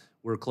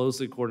we're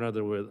closely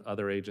coordinated with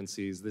other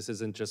agencies. This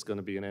isn't just going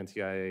to be an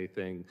NTIA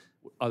thing.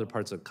 Other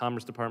parts of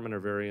Commerce Department are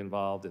very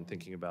involved in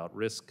thinking about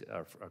risk,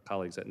 our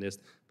colleagues at NIST,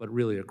 but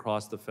really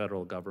across the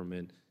federal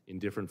government in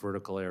different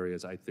vertical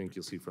areas. I think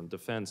you'll see from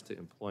defense to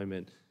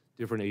employment,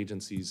 different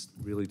agencies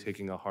really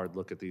taking a hard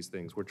look at these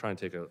things. We're trying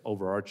to take an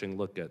overarching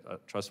look at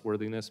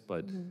trustworthiness,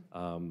 but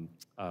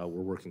we're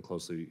working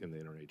closely in the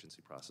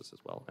interagency process as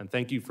well. And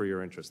thank you for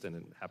your interest in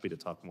it, and happy to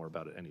talk more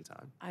about it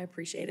anytime. I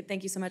appreciate it.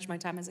 Thank you so much. My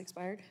time has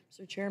expired,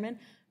 Mr. Chairman.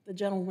 The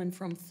gentleman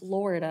from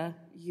Florida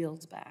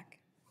yields back.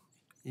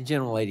 The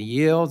gentlelady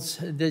yields.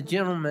 The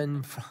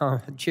gentleman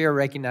from, Chair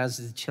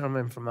recognizes the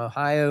gentleman from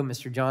Ohio,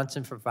 Mr.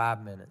 Johnson, for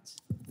 5 minutes.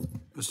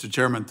 Mr.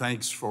 Chairman,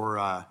 thanks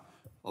for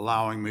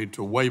allowing me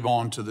to wave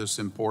on to this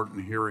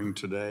important hearing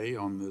today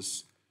on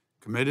this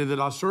committee that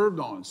I served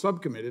on,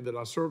 subcommittee that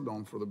I served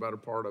on for the better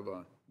part of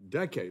a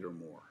decade or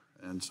more.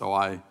 And so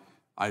I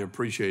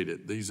appreciate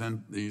it.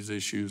 These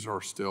issues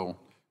are still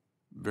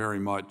very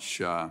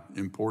much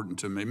important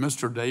to me.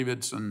 Mr.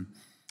 Davidson,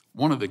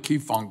 one of the key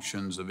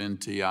functions of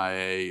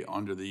NTIA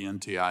under the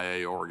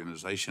NTIA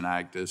Organization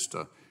Act is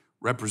to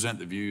represent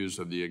the views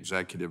of the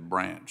executive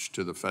branch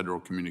to the Federal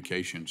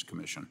Communications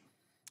Commission.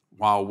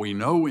 While we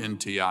know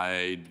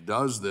NTIA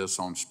does this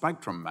on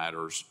spectrum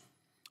matters,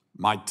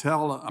 my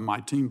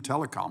team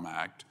Telecom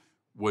Act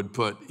would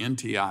put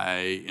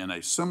NTIA in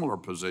a similar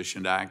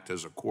position to act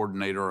as a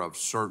coordinator of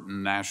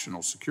certain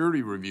national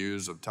security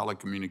reviews of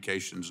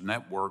telecommunications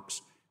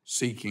networks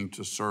seeking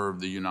to serve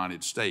the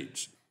United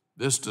States.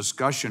 This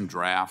discussion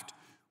draft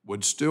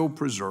would still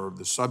preserve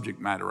the subject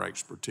matter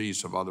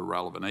expertise of other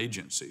relevant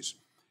agencies.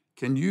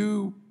 Can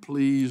you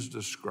please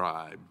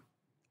describe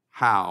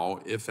how,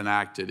 if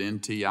enacted,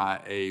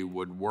 NTIA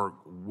would work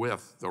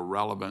with the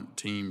relevant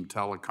team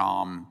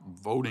telecom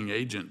voting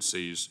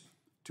agencies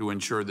to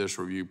ensure this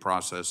review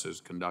process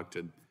is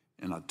conducted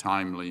in a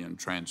timely and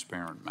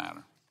transparent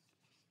manner?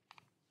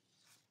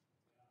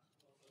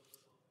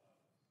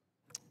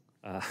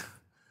 I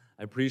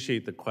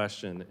appreciate the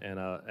question, and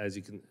as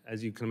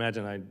you can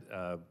imagine,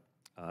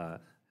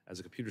 as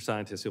a computer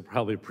scientist, you'll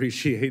probably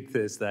appreciate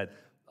this, that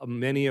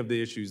many of the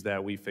issues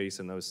that we face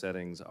in those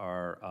settings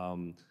are,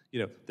 you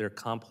know, they're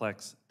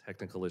complex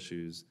technical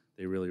issues.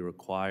 They really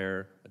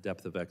require a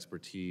depth of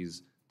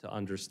expertise to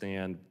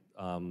understand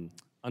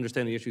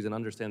the issues and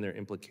understand their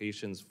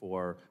implications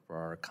for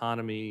our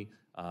economy,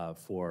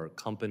 for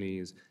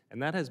companies.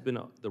 And that has been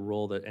the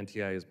role that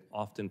NTIA has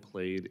often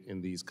played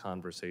in these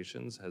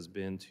conversations, has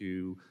been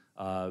to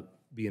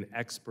be an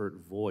expert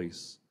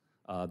voice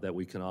that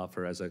we can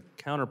offer as a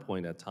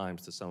counterpoint at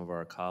times to some of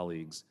our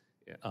colleagues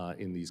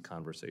in these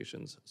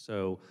conversations.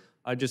 So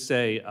I just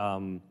say,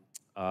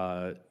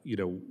 you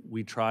know,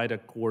 we try to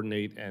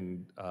coordinate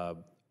and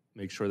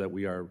make sure that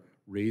we are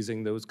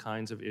raising those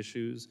kinds of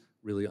issues,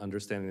 really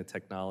understanding the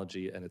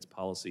technology and its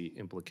policy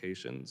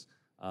implications.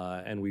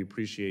 And we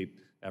appreciate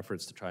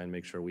efforts to try and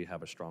make sure we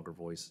have a stronger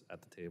voice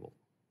at the table.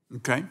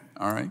 Okay,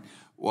 all right.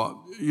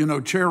 Well, you know,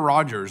 Chair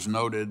Rogers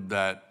noted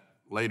that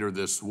later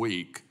this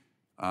week,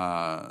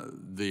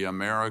 the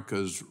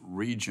Americas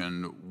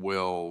region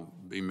will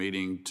be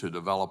meeting to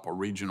develop a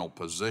regional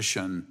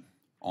position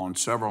on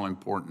several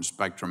important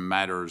spectrum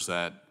matters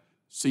at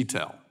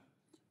CTEL.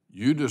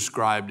 You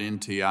described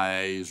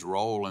NTIA's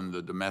role in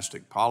the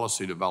domestic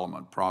policy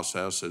development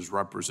process as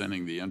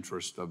representing the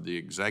interest of the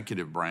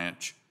executive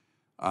branch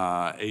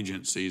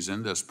agencies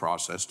in this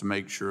process to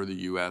make sure the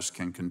U.S.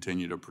 can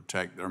continue to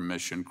protect their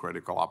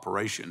mission-critical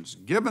operations.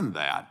 Given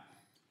that,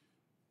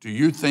 do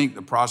you think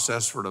the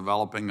process for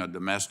developing a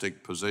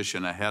domestic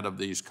position ahead of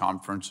these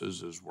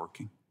conferences is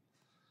working?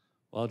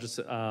 Well, just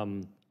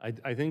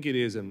I think it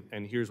is, and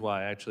here's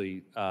why.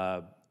 Actually,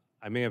 I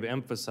may have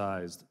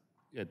emphasized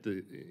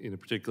in a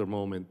particular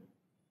moment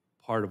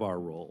part of our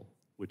role,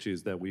 which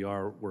is that we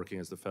are working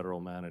as the federal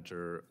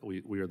manager.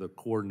 We are the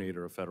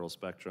coordinator of federal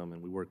spectrum,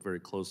 and we work very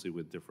closely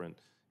with different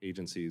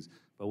agencies.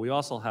 But we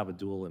also have a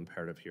dual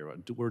imperative here.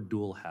 We're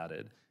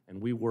dual-hatted,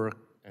 and we work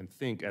and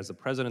think as the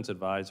president's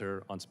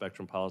advisor on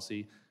spectrum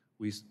policy.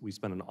 We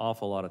spend an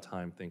awful lot of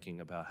time thinking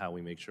about how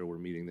we make sure we're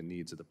meeting the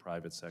needs of the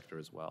private sector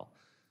as well.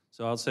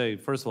 So I'll say,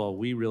 first of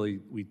all,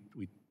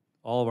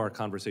 all of our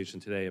conversation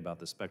today about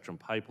the spectrum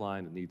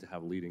pipeline, the need to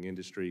have a leading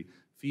industry,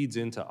 feeds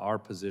into our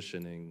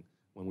positioning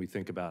when we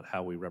think about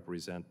how we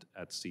represent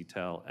at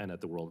CTEL and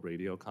at the World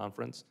Radio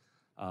Conference.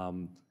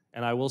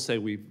 And I will say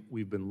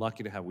we've been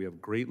lucky to have, we have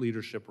great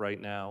leadership right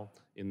now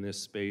in this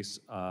space,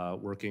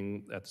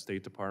 working at the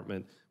State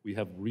Department. We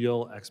have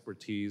real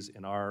expertise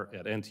at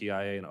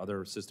NTIA and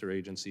other sister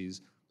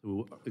agencies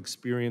who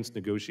experienced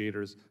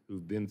negotiators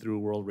who've been through a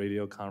World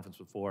Radio Conference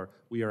before.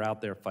 We are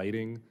out there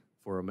fighting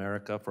for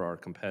America, for our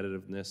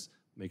competitiveness,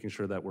 making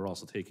sure that we're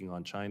also taking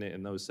on China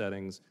in those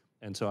settings.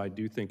 And so I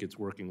do think it's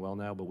working well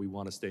now, but we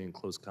want to stay in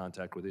close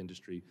contact with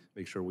industry,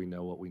 make sure we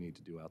know what we need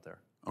to do out there.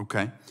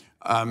 Okay.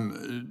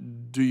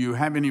 Do you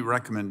have any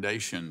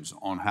recommendations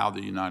on how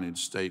the United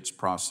States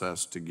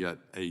process to get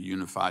a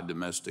unified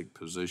domestic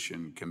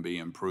position can be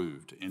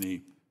improved?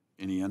 Any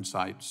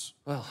insights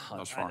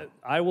thus far?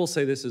 I will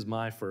say this is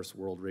my first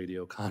World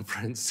Radio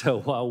Conference, so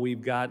while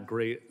we've got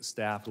great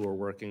staff who are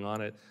working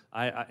on it,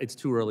 it's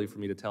too early for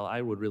me to tell.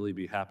 I would really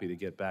be happy to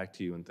get back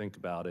to you and think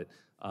about it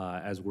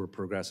as we're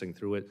progressing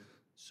through it.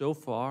 So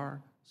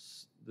far,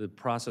 the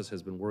process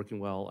has been working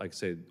well. Like I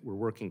say, we're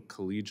working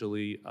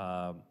collegially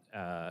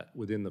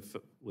within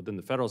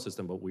the federal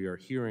system, but we are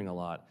hearing a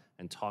lot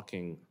and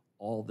talking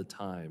all the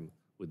time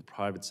with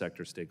private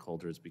sector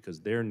stakeholders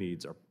because their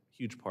needs are a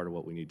huge part of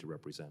what we need to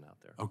represent out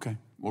there. Okay,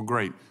 well,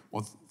 great.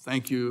 Well,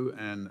 thank you,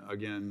 and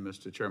again,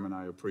 Mr. Chairman,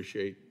 I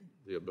appreciate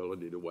the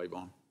ability to wave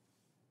on.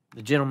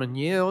 The gentleman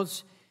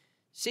yields.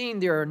 Seeing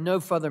there are no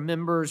further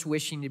members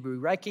wishing to be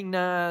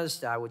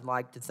recognized, I would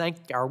like to thank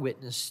our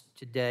witness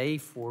today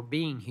for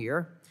being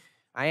here.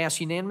 I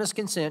ask unanimous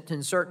consent to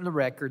insert in the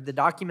record the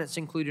documents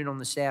included on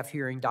the staff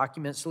hearing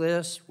documents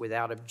list.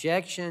 Without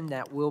objection,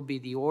 that will be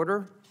the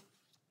order.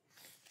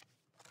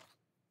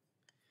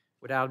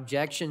 Without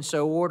objection,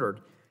 so ordered.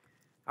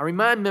 I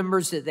remind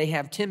members that they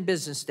have 10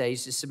 business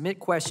days to submit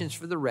questions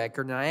for the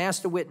record, and I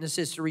ask the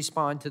witnesses to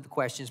respond to the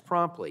questions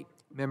promptly.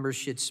 Members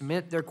should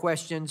submit their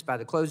questions by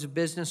the close of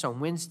business on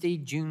Wednesday,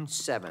 June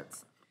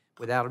 7th.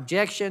 Without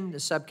objection,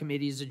 the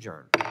subcommittee is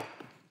adjourned.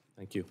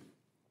 Thank you.